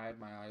just cried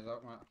my eyes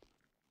out, mate.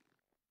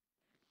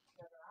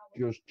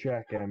 Just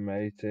checking,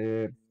 mate.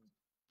 You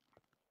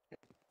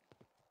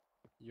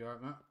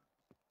alright, mate?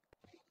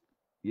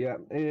 Yeah,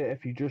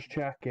 if you just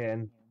check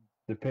in,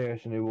 the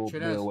person who will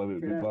deal with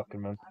it will be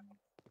fucking man.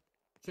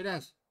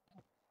 Chinez?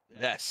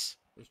 Yes.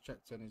 He's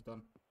checked in, he's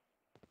done.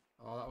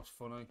 Oh, that was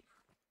funny.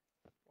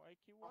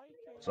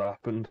 What's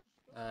happened?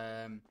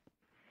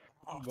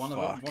 One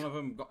of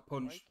them got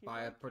punched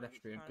by a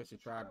pedestrian because he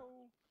tried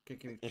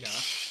kicking his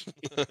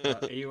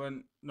car. He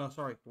went. No,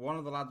 sorry. One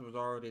of the lads was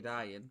already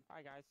dying.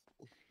 Hi guys.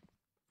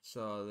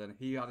 So then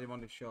he had him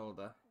on his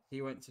shoulder.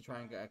 He went to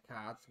try and get a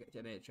card to get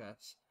to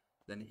NHS.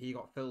 Then he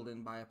got filled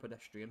in by a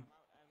pedestrian.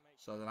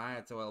 So then I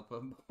had to help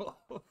him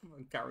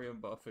and carry them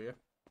both of you.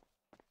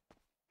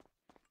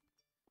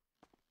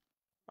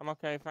 I'm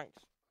okay,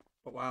 thanks.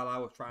 But while I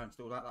was trying to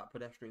do that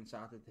pedestrian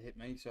started to hit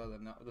me. So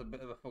then that was a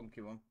bit of a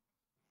funky one.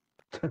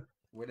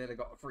 We nearly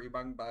got free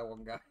banged by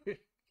one guy.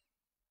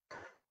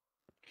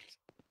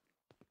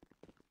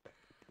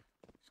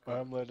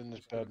 I'm laid in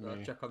this bed,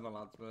 mate. Check on the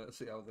lads, mate,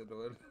 see how they're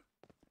doing.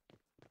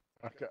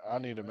 I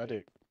need a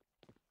medic.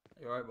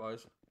 You alright,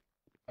 boys?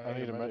 I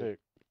need a medic.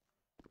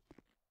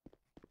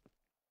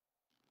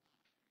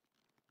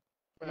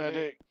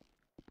 Medic.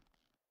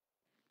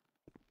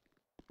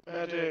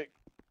 Medic.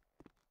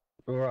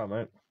 Alright,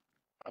 mate.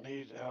 I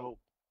need help.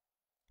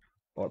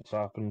 What's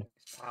happened?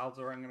 Pals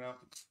are ringing up.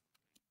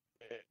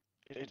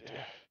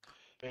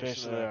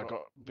 Basically, I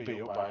got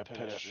beat up by a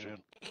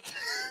pedestrian.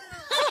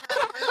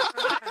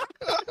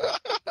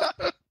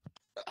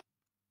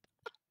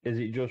 Is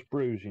it just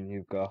bruising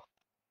you've got?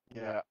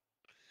 Yeah.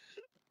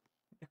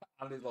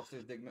 And he's lost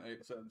his dignity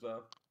at certain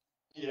time.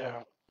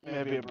 Yeah,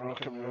 maybe a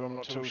broken rib, I'm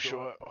not too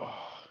sure. Oh.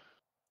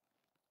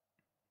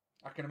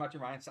 I can imagine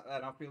Ryan sat there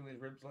now feeling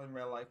his ribs in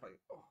real life, like,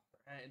 oh,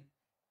 they're hurting.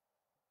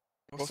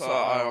 What's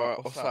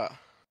that? What's that?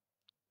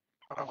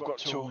 I've got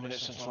 2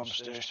 minutes until I'm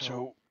stage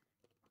 2.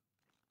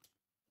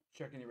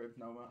 Checking your ribs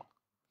now, mate.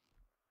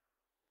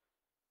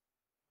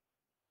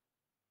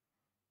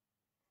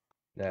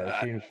 Yeah, it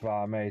seems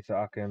fine, mate.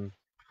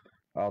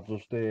 I'll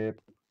just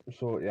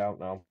sort you out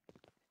now.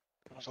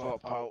 That's a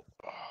lot, pal.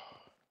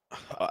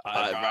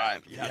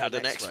 Right, you had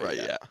an X-ray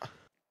yet?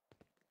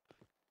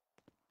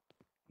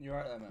 You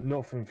right there, man?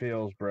 Nothing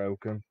feels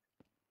broken.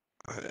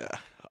 Yeah.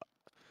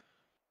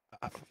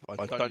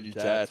 Don't you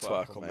dare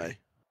twerk on me.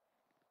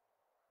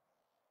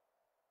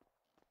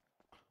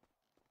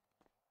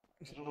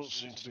 There doesn't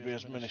seem to be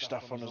as many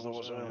staff on as there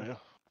was earlier.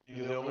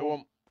 You're the only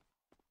one.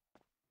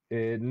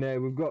 No,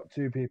 we've got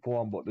 2 people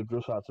on, but they've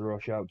just had to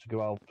rush out to go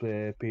help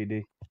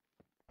PD.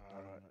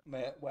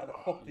 Mate, where the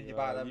fuck did you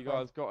buy them You from?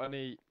 guys got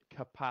any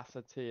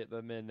capacity at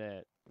the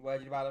minute? Where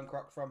did you buy them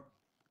Crocs from?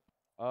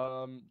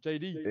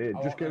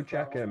 JD. Just go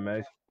check in,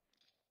 mate.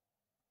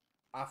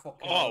 I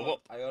fucking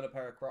what? I own a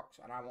pair of Crocs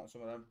and I want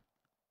some of them.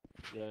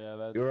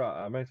 Yeah. You're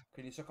right, mate.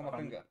 Can you suck on my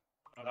finger?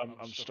 I'm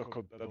stuck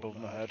above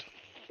my head.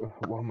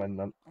 One minute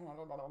then.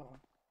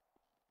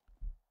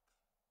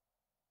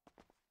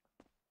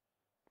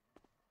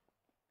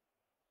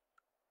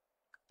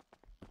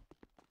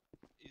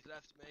 He's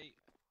left me.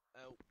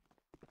 Oh.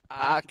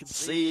 I can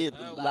see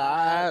the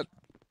light.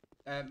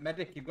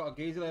 Medic, you've got a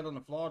geezer laid on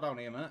the floor down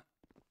here, mate.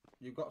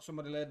 You've got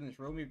somebody laid in this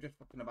room. You've just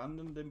fucking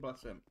abandoned him.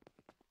 Bless him.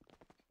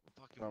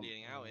 Fucking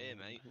bleeding out here,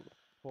 mate.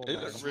 It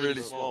looks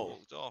really small.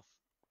 Walked off.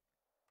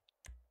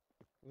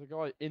 There's a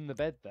guy in the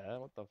bed there.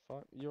 What the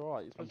fuck? You're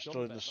right. I'm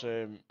still in the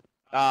same.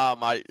 Ah,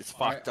 mate, it's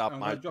fucked up, I'm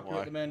mate. gonna drop you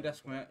at the main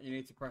desk, mate. You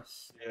need to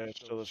press. Yeah, it's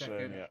still the check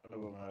same. in. Yeah,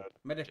 above my head.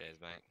 Medic. Cheers,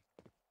 mate.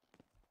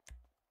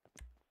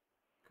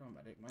 Come on,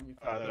 medic, man. You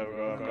There we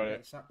go. I've got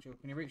it. Sacked you.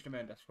 Can you reach the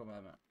main desk from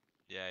there, mate?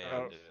 Yeah,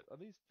 I'll do it. Are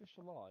these fish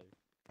alive?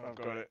 I've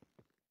got it.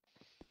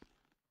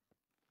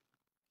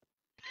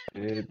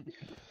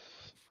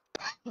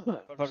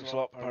 Thanks a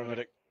lot,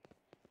 paramedic.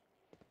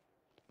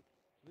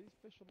 Are these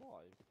fish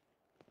alive?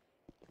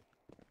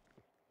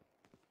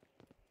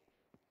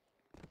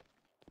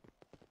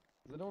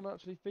 Does anyone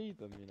actually feed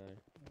them, you know?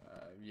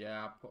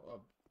 Yeah, I put a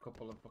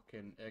couple of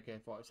fucking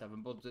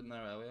AK-47 buds in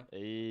there earlier.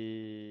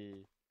 They're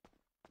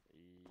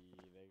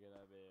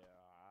gonna be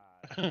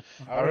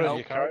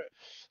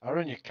I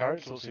reckon your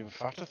carrot looks even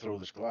fatter through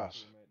this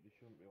glass.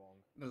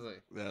 Does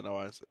it? Yeah, no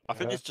worries. I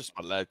think it's just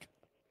my leg.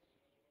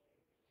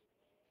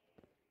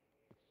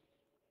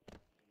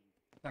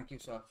 Thank you,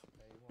 sir.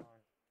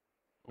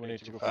 We need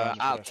to go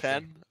out of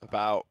 10,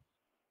 about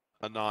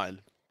a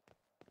 9.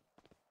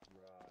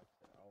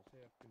 I'll see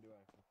if I can do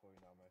anything for you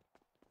now, mate.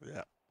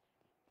 Yeah.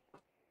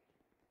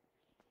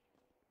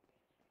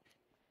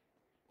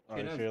 How are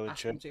you feeling,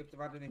 Chin? Ask them if they've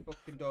had any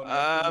fucking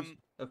donations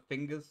of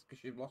fingers,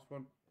 because you've lost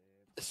one.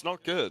 It's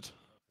not good.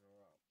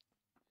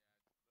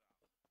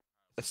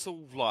 It's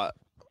all like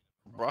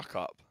rock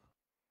up.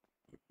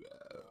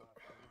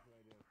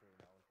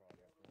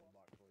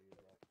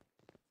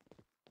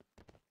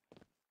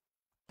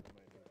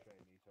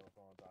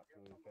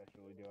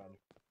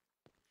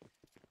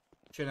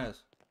 Chinez.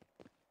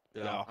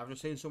 Yeah. I've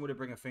just seen somebody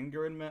bring a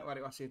finger in, mate. Why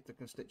don't I see if they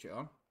can stitch it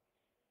on?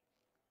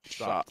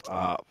 Shut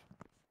up.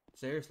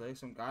 Seriously,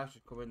 some guys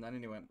just come in then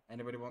and he went,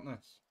 anybody want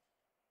this?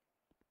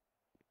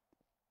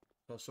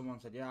 So someone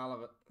said, yeah, I'll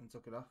have it, and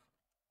took it off.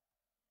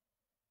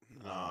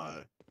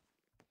 No.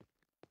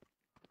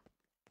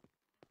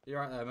 You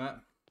right there, mate?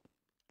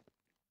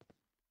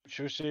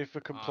 Should we see if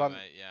we can Oh, plant?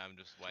 mate, yeah, I'm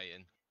just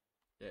waiting.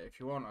 Yeah, if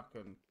you want, I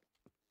can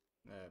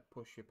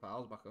push your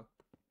pals back up.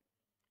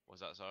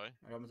 What's that, sorry?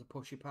 I want me to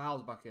push your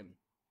piles back in.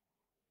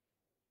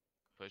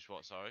 Push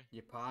what, sorry?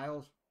 Your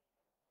piles?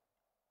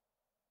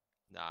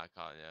 Nah, I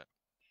can't yet.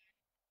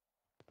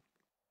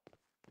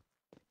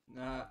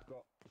 Nah.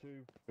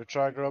 We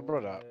try to grow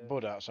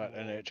bud outside the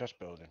NHS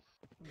building.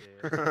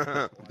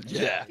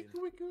 Yeah.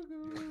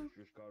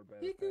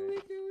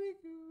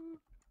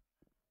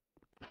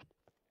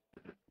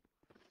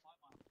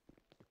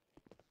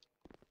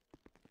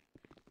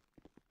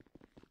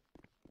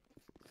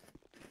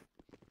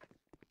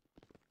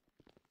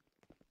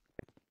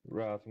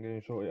 Right, I'm going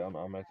to sort it out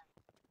now, mate.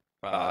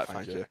 Right,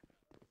 thank you.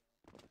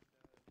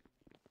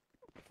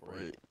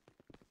 Great.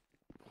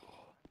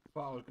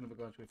 Thought I was going to be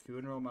going to a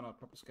funeral, man. I was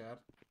proper scared.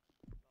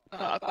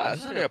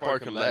 It's only a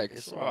broken leg.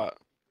 It's alright.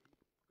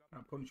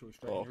 I'm punching with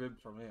strange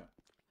ribs from here.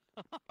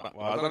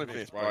 Well, I don't think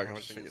it's broken. I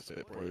just think it's a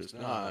bit bruised.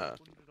 No.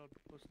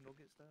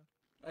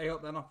 Hey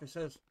up then,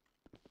 officers.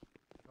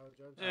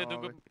 Yeah, do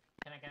good.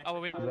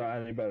 Is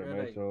that any better,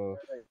 mate? Or...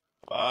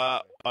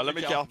 Let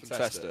me get up and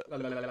test it.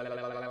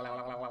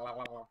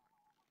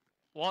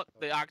 What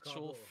the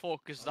actual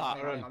fuck is that?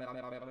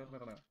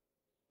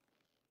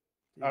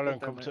 Aaron,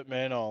 come to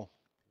main hall.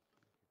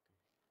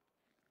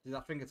 Does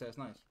that finger taste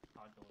nice?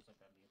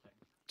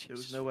 It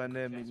was nowhere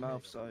near me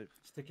mouth, so...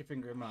 Stick your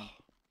finger in mine.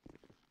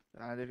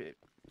 And if it...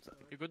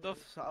 You good, Duff?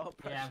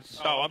 Yeah,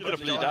 No, I'm gonna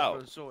bleed out.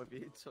 I'm sure if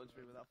you touched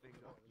me with that finger.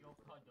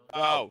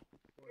 Oh.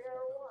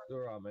 It's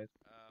alright, mate.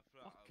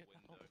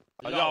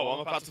 Yo, I'm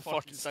about to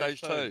fucking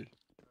stage 2.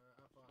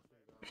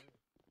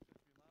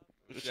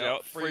 Yeah,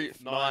 3,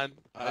 9,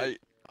 8.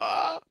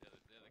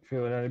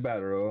 Feeling any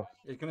better, or?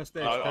 He's gonna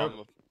stage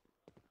 2.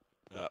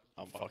 Yeah,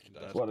 I'm fucking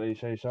dead. What did you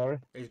say, sorry?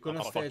 He's gonna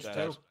I'm stage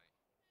fucking 2. dead.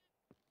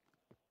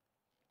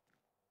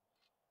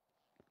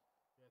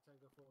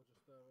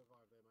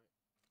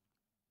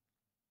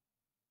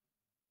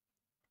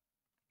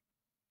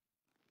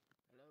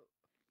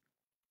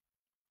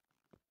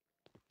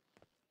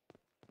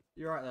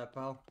 You're right there,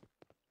 pal.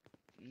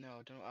 No, I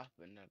don't know what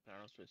happened. But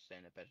I'm not supposed to stay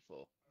in a bed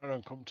for. I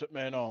don't come to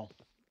me now.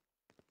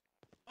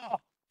 Oh,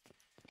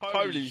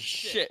 holy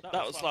shit!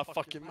 That was like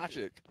fucking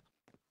magic.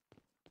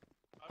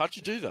 How'd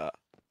you do that?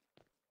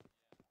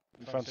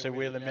 You fancy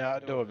wheeling me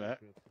out the door, mate?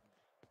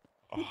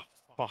 Oh,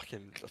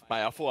 fucking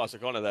mate! I thought I was a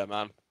goner there,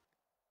 man.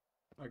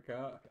 Okay.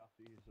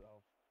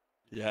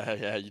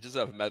 Yeah, you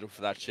deserve a medal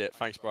for that shit.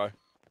 Thanks, bro.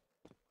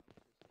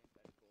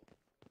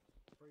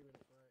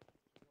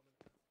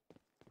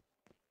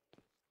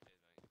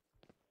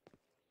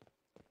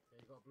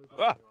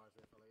 Ah!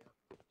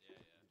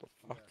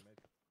 Fuck.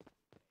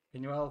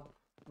 Can you help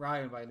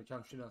Ryan by any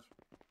chance? She does.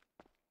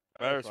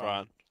 Where is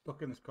Ryan?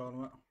 Stuck in this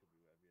corner,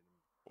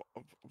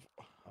 mate.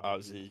 Oh,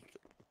 is he?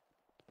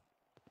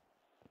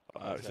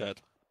 Oh, he's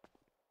dead.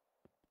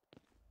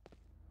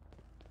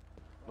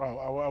 Oh,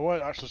 I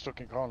weren't actually stuck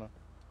in corner.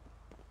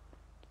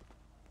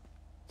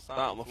 Sat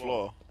on the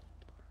floor.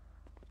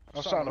 I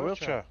was sat in a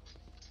wheelchair.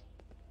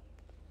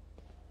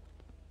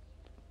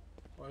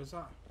 What is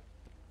that?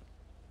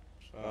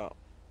 Shut up.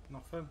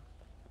 Nothing.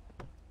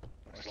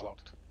 It's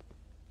locked.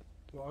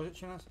 What was it,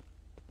 Chinas?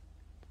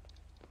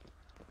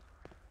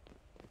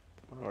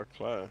 Oh,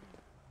 Claire.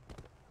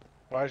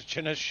 Why is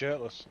Chinez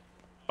shirtless?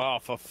 Oh,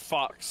 for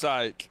fuck's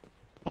sake.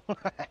 Oh,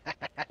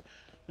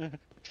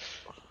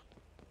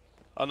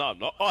 no, I'm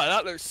not. Oh,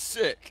 that looks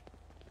sick.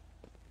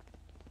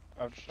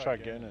 I've just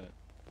tried getting in it.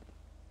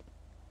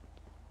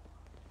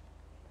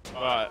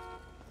 Right.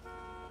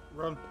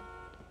 Run.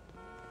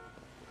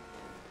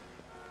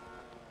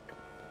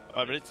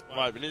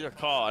 Right, we need a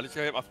car. I need to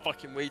go get my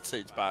fucking weed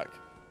seeds back.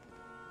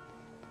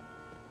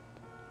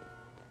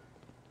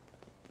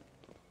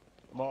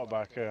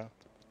 Motorbike here.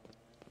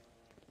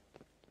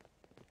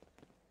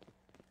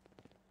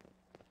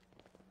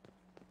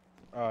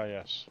 Oh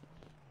yes.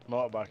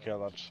 Motorbike here,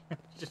 lads.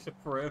 Just a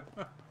frame.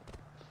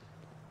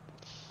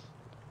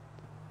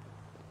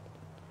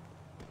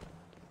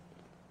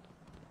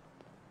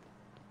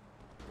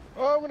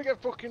 Oh, I'm gonna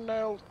get fucking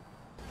nailed.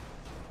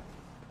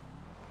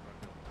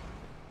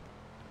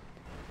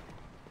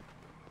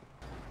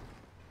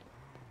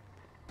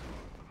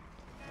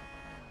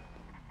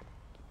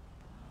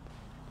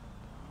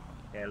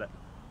 Yeah, look.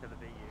 To the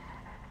VU.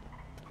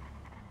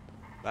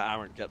 Let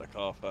Aaron get the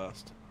car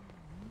first.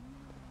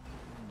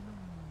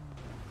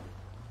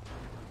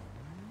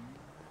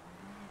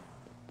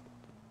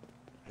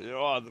 You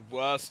are the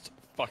worst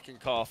fucking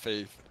car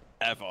thief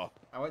ever.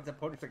 I went to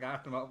punch the guy on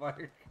the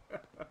motorbike.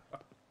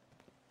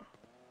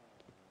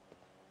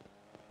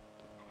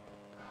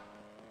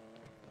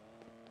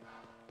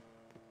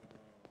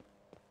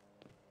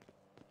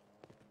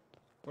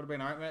 Would have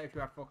been alright, mate, if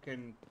you had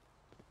fucking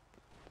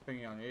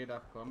thingy on you, you'd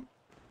have come.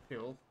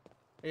 Fuel.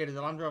 Here, there's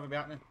a Land Rover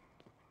behind me.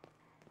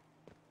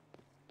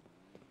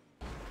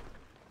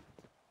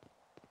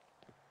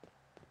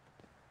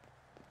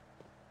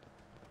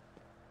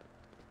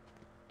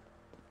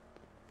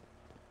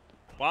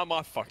 Why am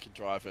I fucking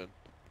driving?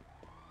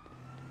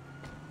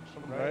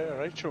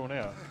 Rachel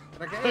here.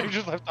 Did I get in? You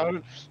just left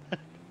out.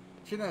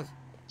 Chinas.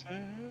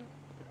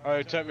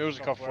 Oh, turn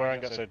music off where I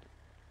get in.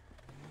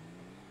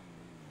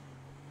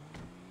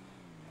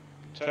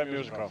 Turn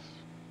music off.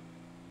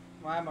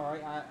 Why am I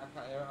right? I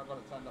can't hear it. I've got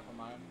it turned off on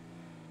mine.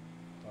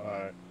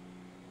 Alright.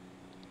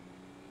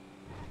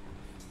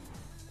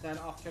 Turn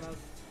it off, Chinas.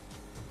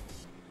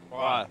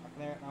 Why? I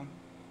can hear it now.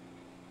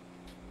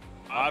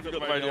 I've got the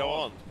radio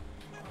on.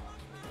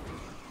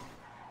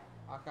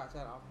 I can't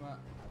turn it off, mate.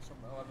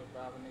 Whoever's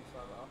driving needs to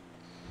have it off.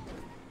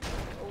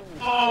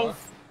 Oh!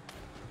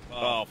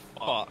 Oh,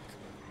 fuck.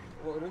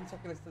 What, we're doing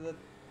taking us to the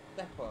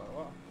depot or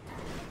what?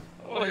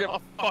 I want to get my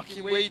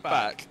fucking weed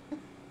back.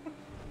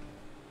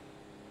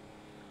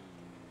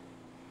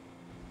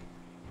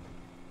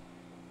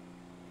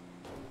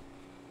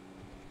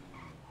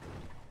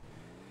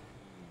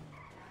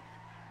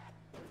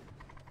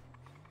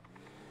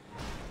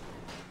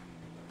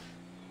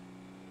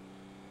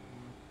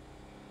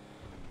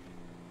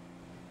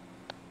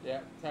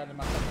 Yeah, turning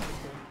my second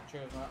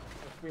cheers, mate.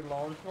 If we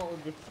launch, what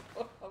would be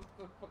off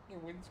the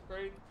fucking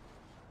windscreen?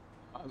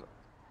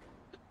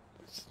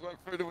 Just went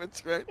through the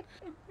windscreen.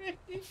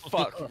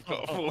 Fuck, we've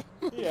got a fall.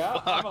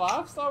 Yeah, I'm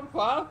alive, so I'm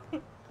fine.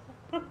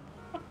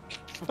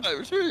 Mate,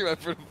 we really went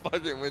through the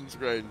fucking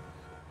windscreen.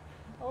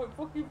 I went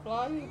fucking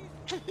flying.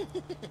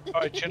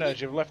 Alright,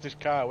 Chinez, you've left this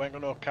car. We ain't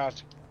got no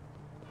cars.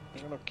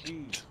 We ain't got no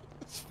keys.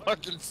 It's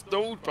fucking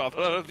stalled, bruv.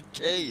 I don't have the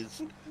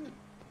keys.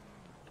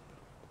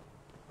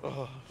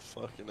 Oh,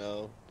 fucking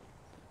hell.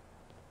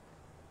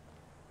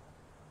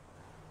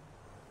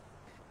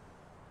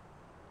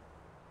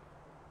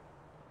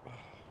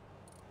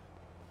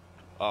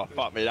 Oh,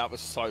 fuck me, that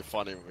was so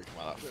funny when we came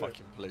out of that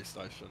fucking police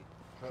station.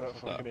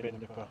 Fucking bin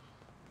nipper.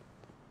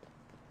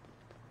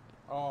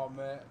 Oh,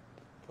 mate.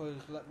 Please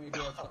let me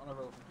go sit on a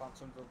roof and plant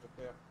some drugs up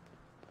here.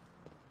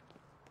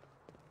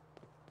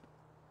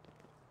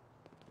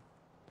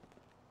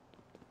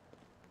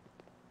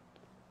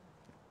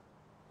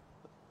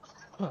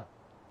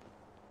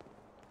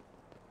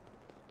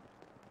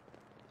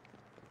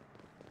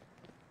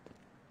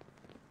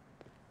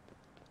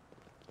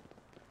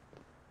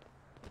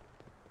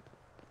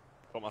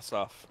 Got my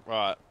stuff.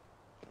 Right.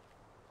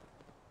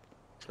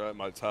 Let's go to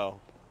motel.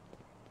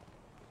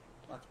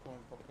 Let's go and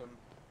fucking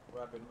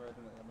grab and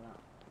raiding it now.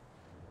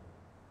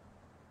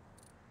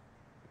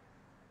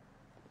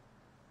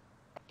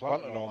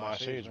 Planting all my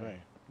seeds, mate.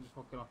 You're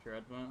fucking off your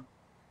head, mate.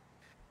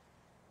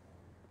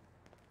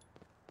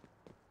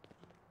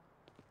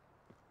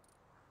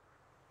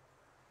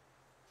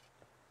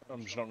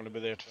 I'm just not going to be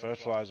there to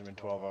fertilise them in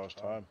 12 hours'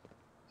 time.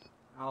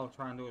 I'll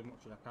try and do as much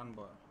as I can,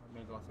 but it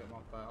means I'll have to get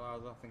more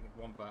fertiliser. I think it's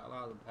one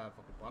fertiliser per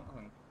fucking plant, I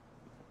think.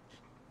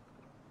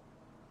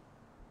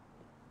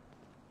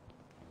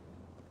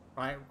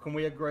 Right, can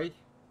we agree?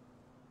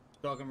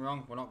 Don't get me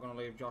wrong, we're not going to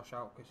leave Josh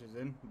out because he's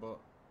in, but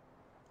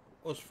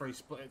us three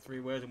split it 3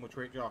 ways and we'll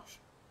treat Josh.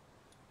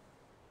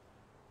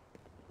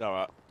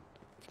 Alright.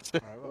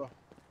 Right, well.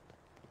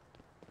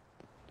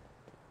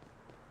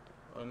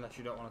 Unless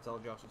you don't want to tell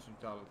Josh, it's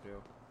entirely up to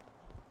you.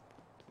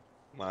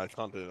 No, I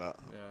can't do that.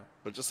 Yeah.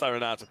 But just say we're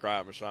now to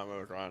grab, which I'm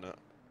over crying it.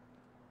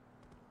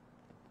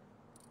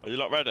 Are you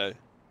lot ready?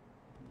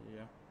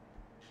 Yeah.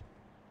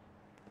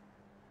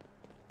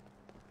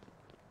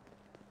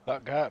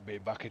 That guy be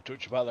back in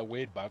touch about the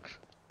weed bags.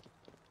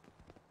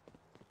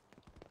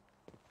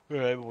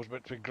 Yeah, was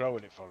meant to be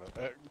growing it for us.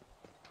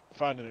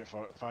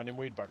 Finding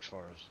weed bags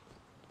for us.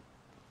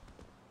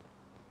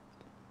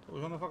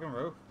 Who's on the fucking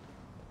roof?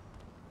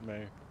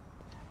 Me.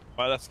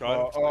 Right, let's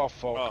go. Oh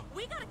fuck. Oh.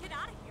 We gotta get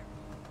out of here.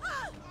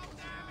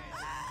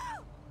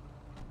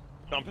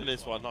 Jump in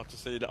this one, not to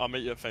see that. I'll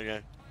meet you at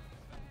thingy.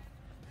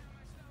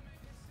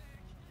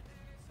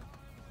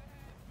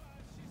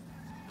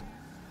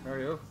 Where are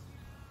you?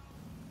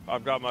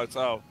 I've got a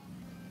motel.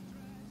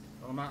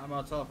 I'm at a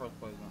motel for us,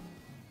 please, man.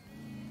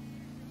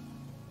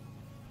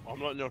 I'm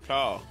not in your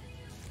car.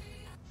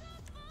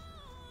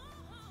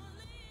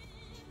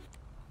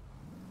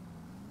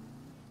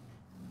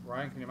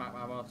 Ryan, can you make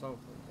my motel,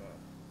 please?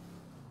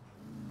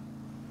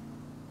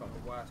 Got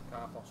the worst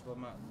car possible,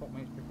 mate. Fuck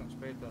me, it's picking up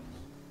speed then.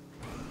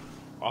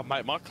 Oh,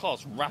 mate, my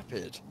car's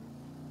rapid.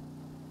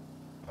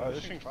 Oh,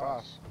 this thing's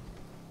fast.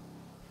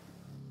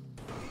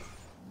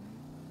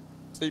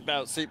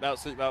 Seatbelt, seatbelt,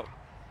 seatbelt.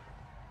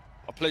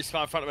 Oh, police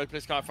car in front of me,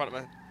 police car in front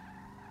of me.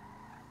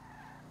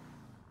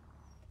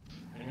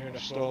 You're in a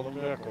stolen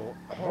vehicle.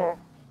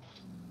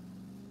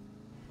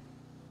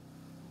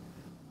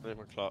 Leave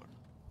my clock.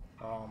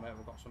 Oh, mate,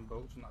 we've got some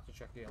boots and that to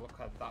check here. Look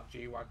at that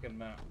G-Wagon,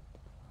 mate.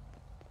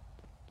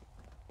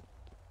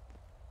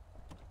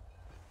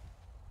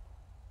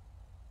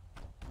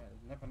 Yeah,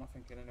 there's never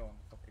nothing in anyone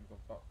fucking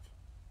good box.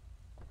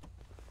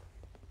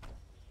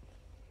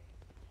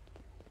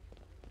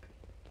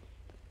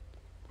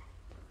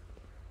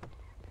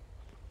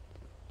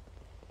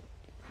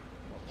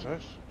 What's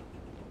this?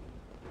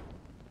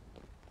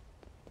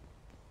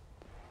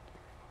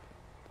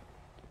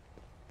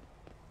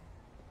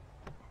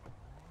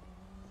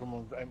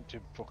 Someone's empty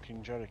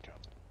fucking jerry can.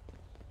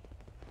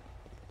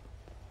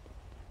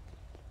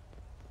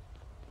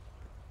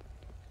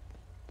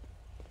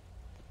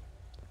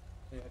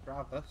 Yeah,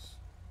 grab this.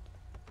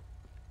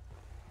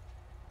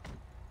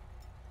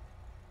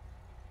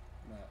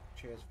 Mate,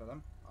 cheers for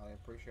them. I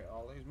appreciate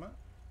all these, mate.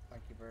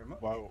 Thank you very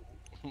much. Wow.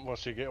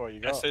 What's he get? What you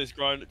got?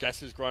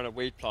 Guess who's grown a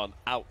weed plant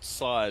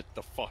outside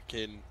the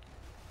fucking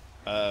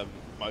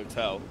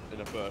motel in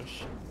a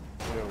bush?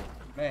 You.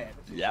 Mate,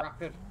 this is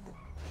rapid.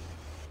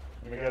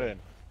 Let me get in.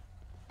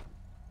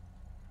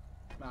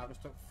 Nah, I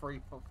just took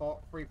three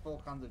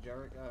full cans of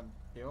jerry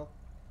fuel.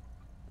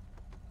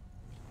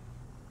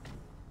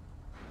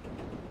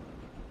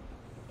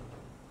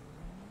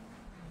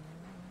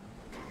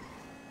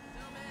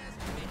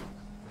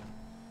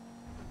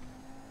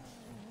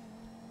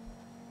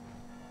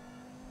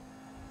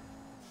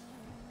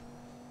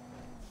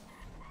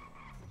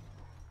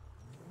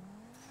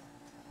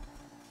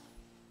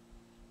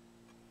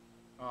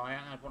 Oh, I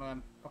ain't had one of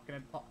them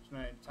fucking pops,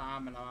 mate, in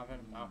time, and I'm having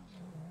them now.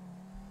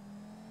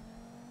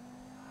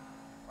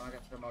 When I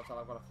get to the motel,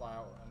 I've got to fly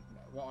out, and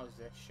what is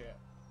this shit?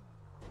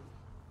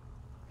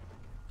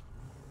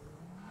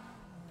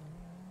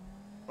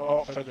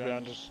 Oh, feds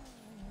behind us.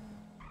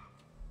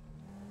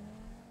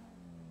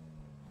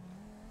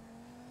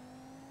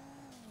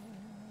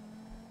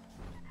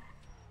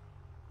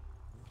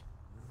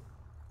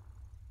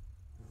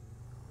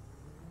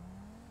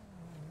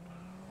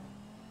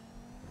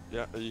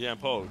 Yeah, are you getting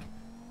pulled?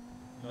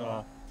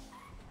 No.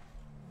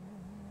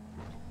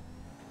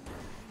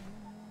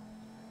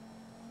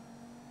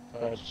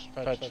 Feds.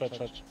 I think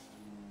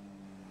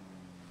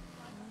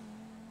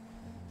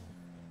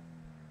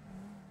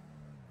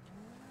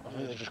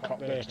they're just cop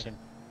baiting.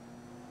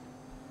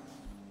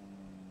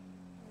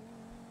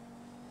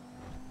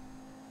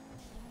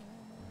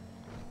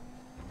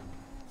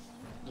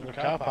 There's a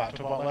car parked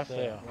to my left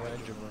there, with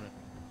engine running.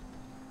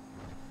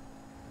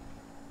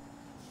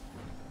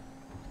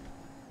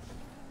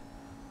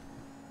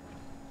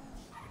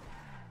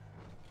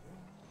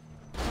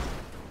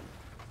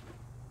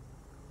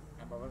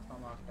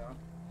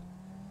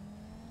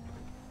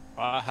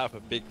 I have a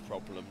big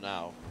problem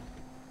now.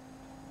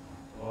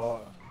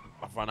 What?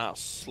 I've run out of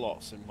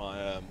slots in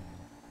my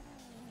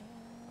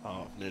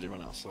Oh, I've nearly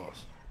run out of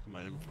slots.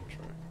 My infiltrate.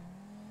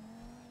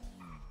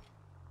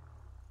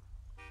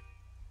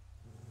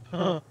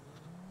 I'm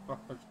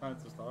trying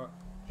to start.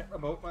 Check the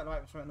boat, might be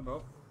something in the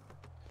boat.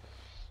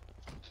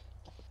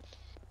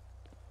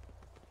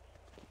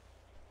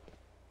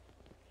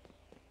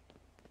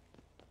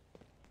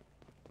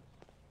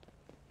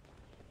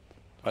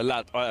 Hey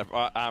lad,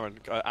 Aaron,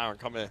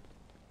 come here.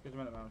 Just a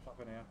minute, man. I'm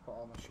stopping here. Put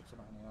all my shit in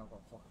here. I've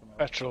got fucking.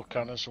 Petrol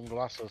can and some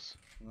glasses.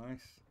 Nice.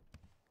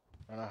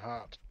 And a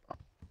hat.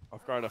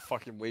 I've grown a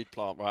fucking weed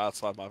plant right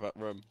outside my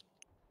room.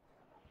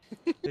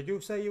 Did you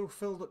say you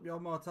filled up your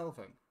motel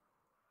thing?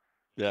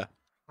 Yeah.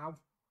 How?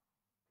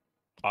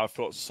 I've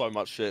got so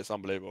much shit, it's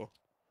unbelievable.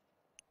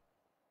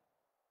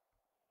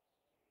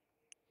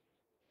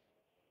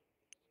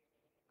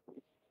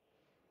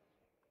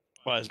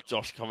 Where's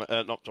Josh coming?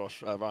 Not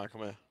Josh. Ryan,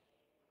 come here.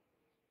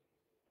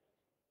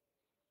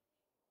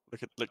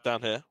 Look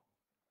down here.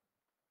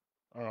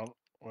 Hang on.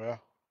 Where?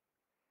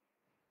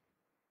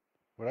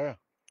 Where?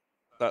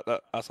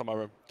 That's on my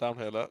room. Down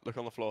here. Look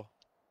on the floor.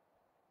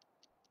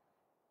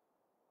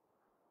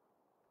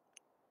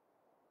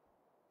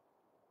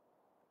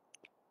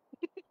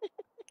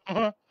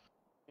 You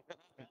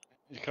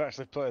can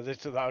actually play this.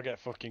 That'll get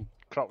fucking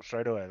cropped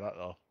straight away. That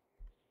though.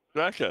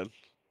 You reckon?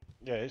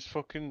 Yeah, it's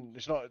fucking.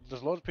 It's not.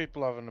 There's loads of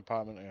people have an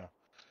apartment here.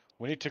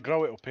 We need to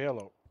grow it up here,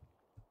 look.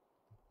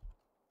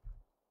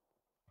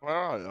 Where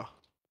are you?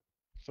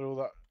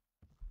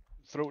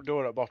 Through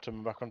door at bottom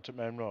and back onto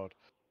main road.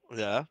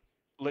 Yeah.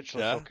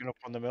 Literally fucking up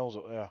on the mills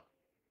up there.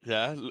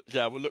 Yeah.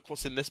 Yeah. Well, look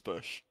what's in this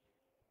bush.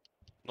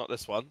 Not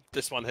this one.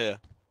 This one here.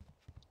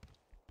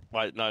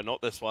 Wait, no,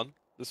 not this one.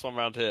 This one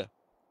round here.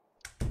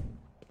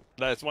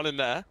 There's one in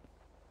there.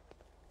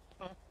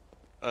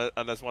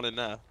 And there's one in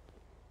there.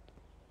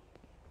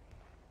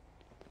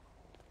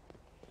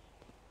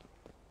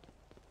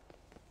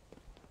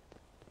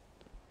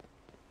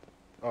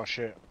 Oh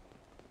shit.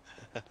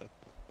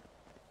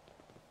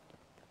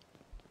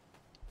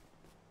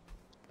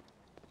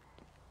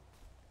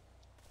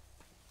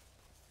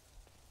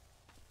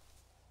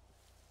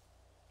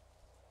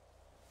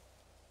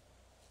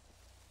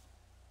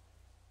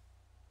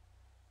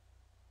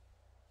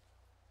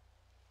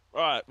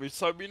 Right, we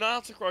know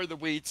how to grow the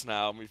weeds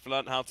now, and we've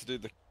learned how to do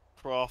the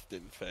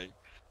crafting thing.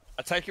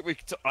 I take it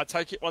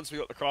once we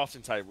got the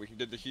crafting table, we can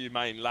do the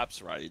humane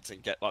labs raids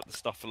and get like the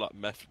stuff for like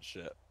meth and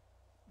shit.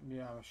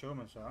 Yeah, I'm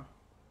assuming so.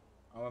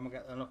 And when we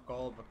get enough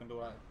gold, we can do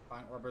like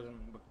bank robbers and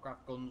we can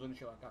craft guns and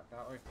shit like that,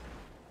 can't we?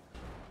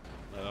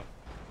 Yeah. Is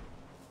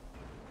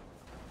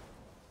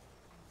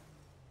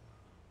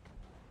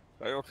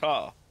that your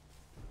car?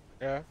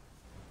 Yeah.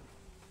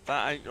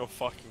 That ain't your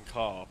fucking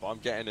car, but I'm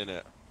getting in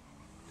it.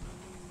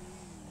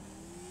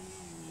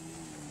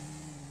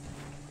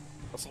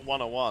 That's a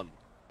 101.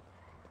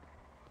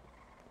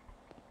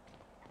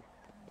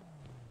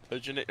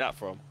 Who'd you nick that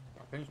from?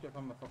 I pinched it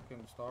from the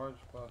fucking storage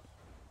place.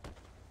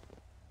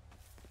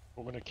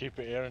 We're gonna keep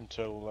it here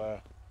until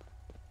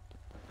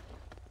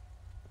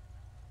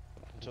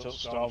the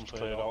storm's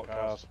cleared all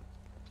cars.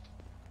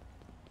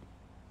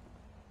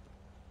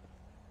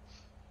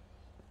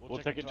 We'll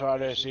take it to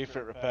our AC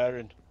for it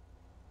repairing.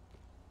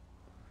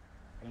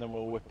 And then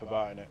we'll whip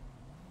about in it.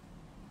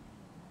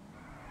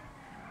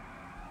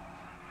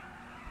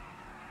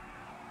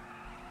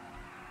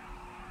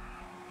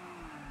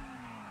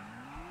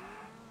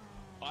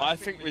 I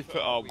think we've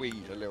put our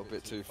weed a little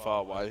bit too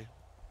far away.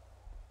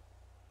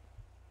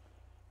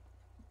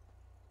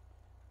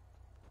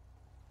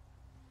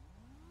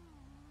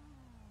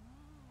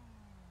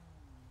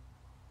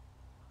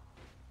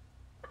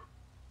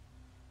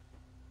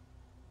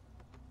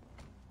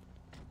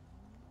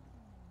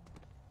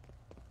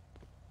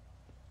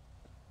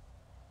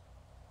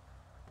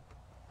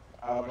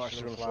 I'm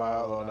actually gonna fly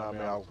out though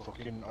now,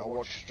 I'll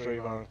watch the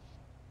stream on.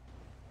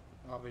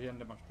 I'll be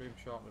ending my stream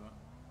shortly then.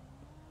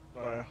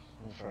 Oh yeah,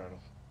 fair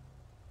enough.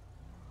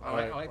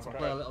 I like to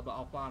play a little bit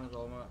offline as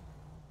well, mate.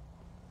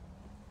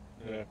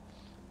 Yeah.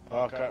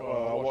 Okay,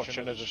 well, I'll watch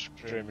it as a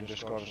stream in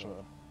Discord or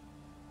something.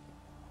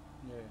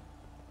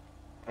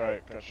 Yeah.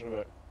 Right, catch you in a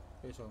bit.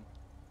 Peace on.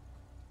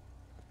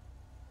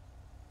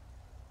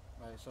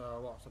 Right, so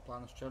what's the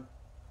plan, Chud?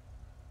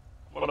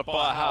 I want to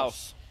buy a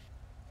house.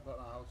 I don't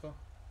know how to.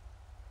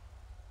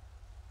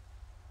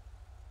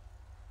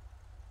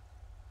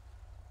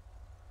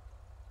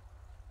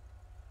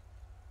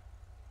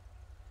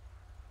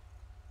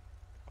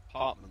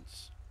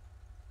 Apartments.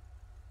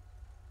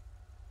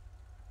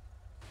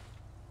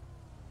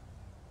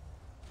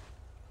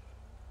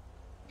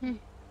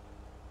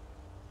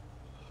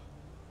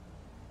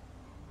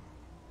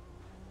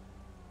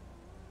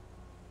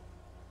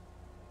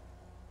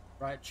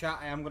 Right, chat,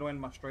 I am going to end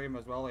my stream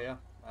as well here.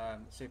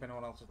 See if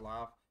anyone else is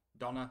live.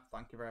 Donna,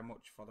 thank you very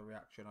much for the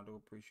reaction. I do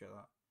appreciate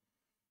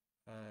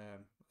that.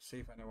 See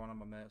if anyone of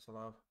my mates are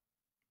live.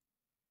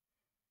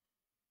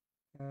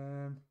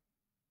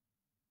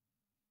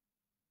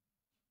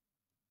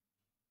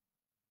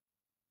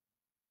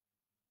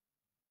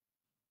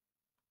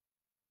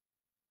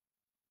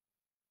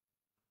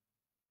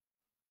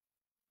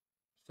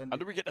 How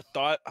do we get the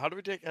dive? How do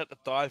we get the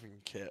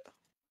diving kit?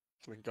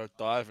 So we can go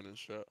diving and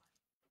shit.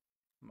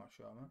 I'm not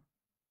sure, mate.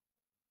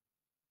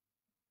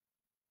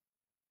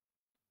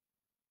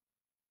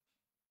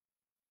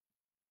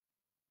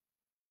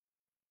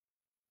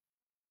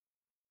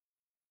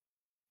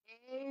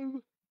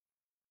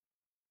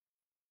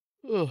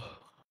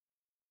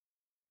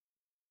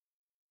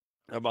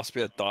 There must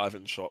be a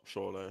diving shop,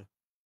 surely.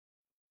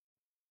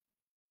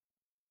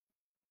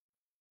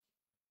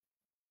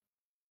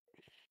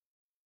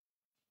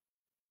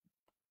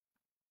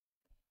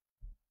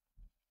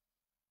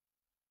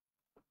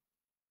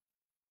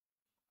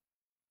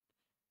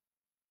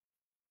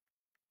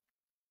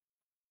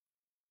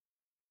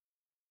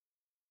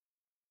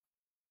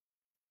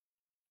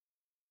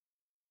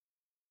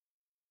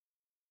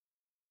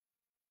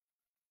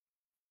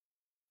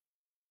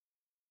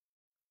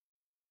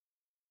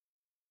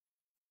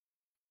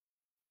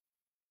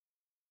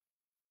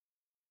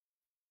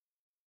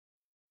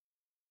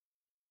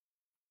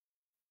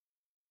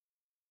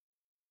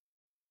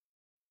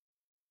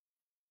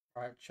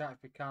 Right, chat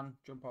if you can,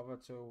 jump over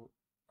to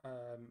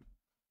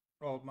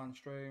Old Man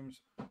Streams,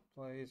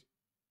 please.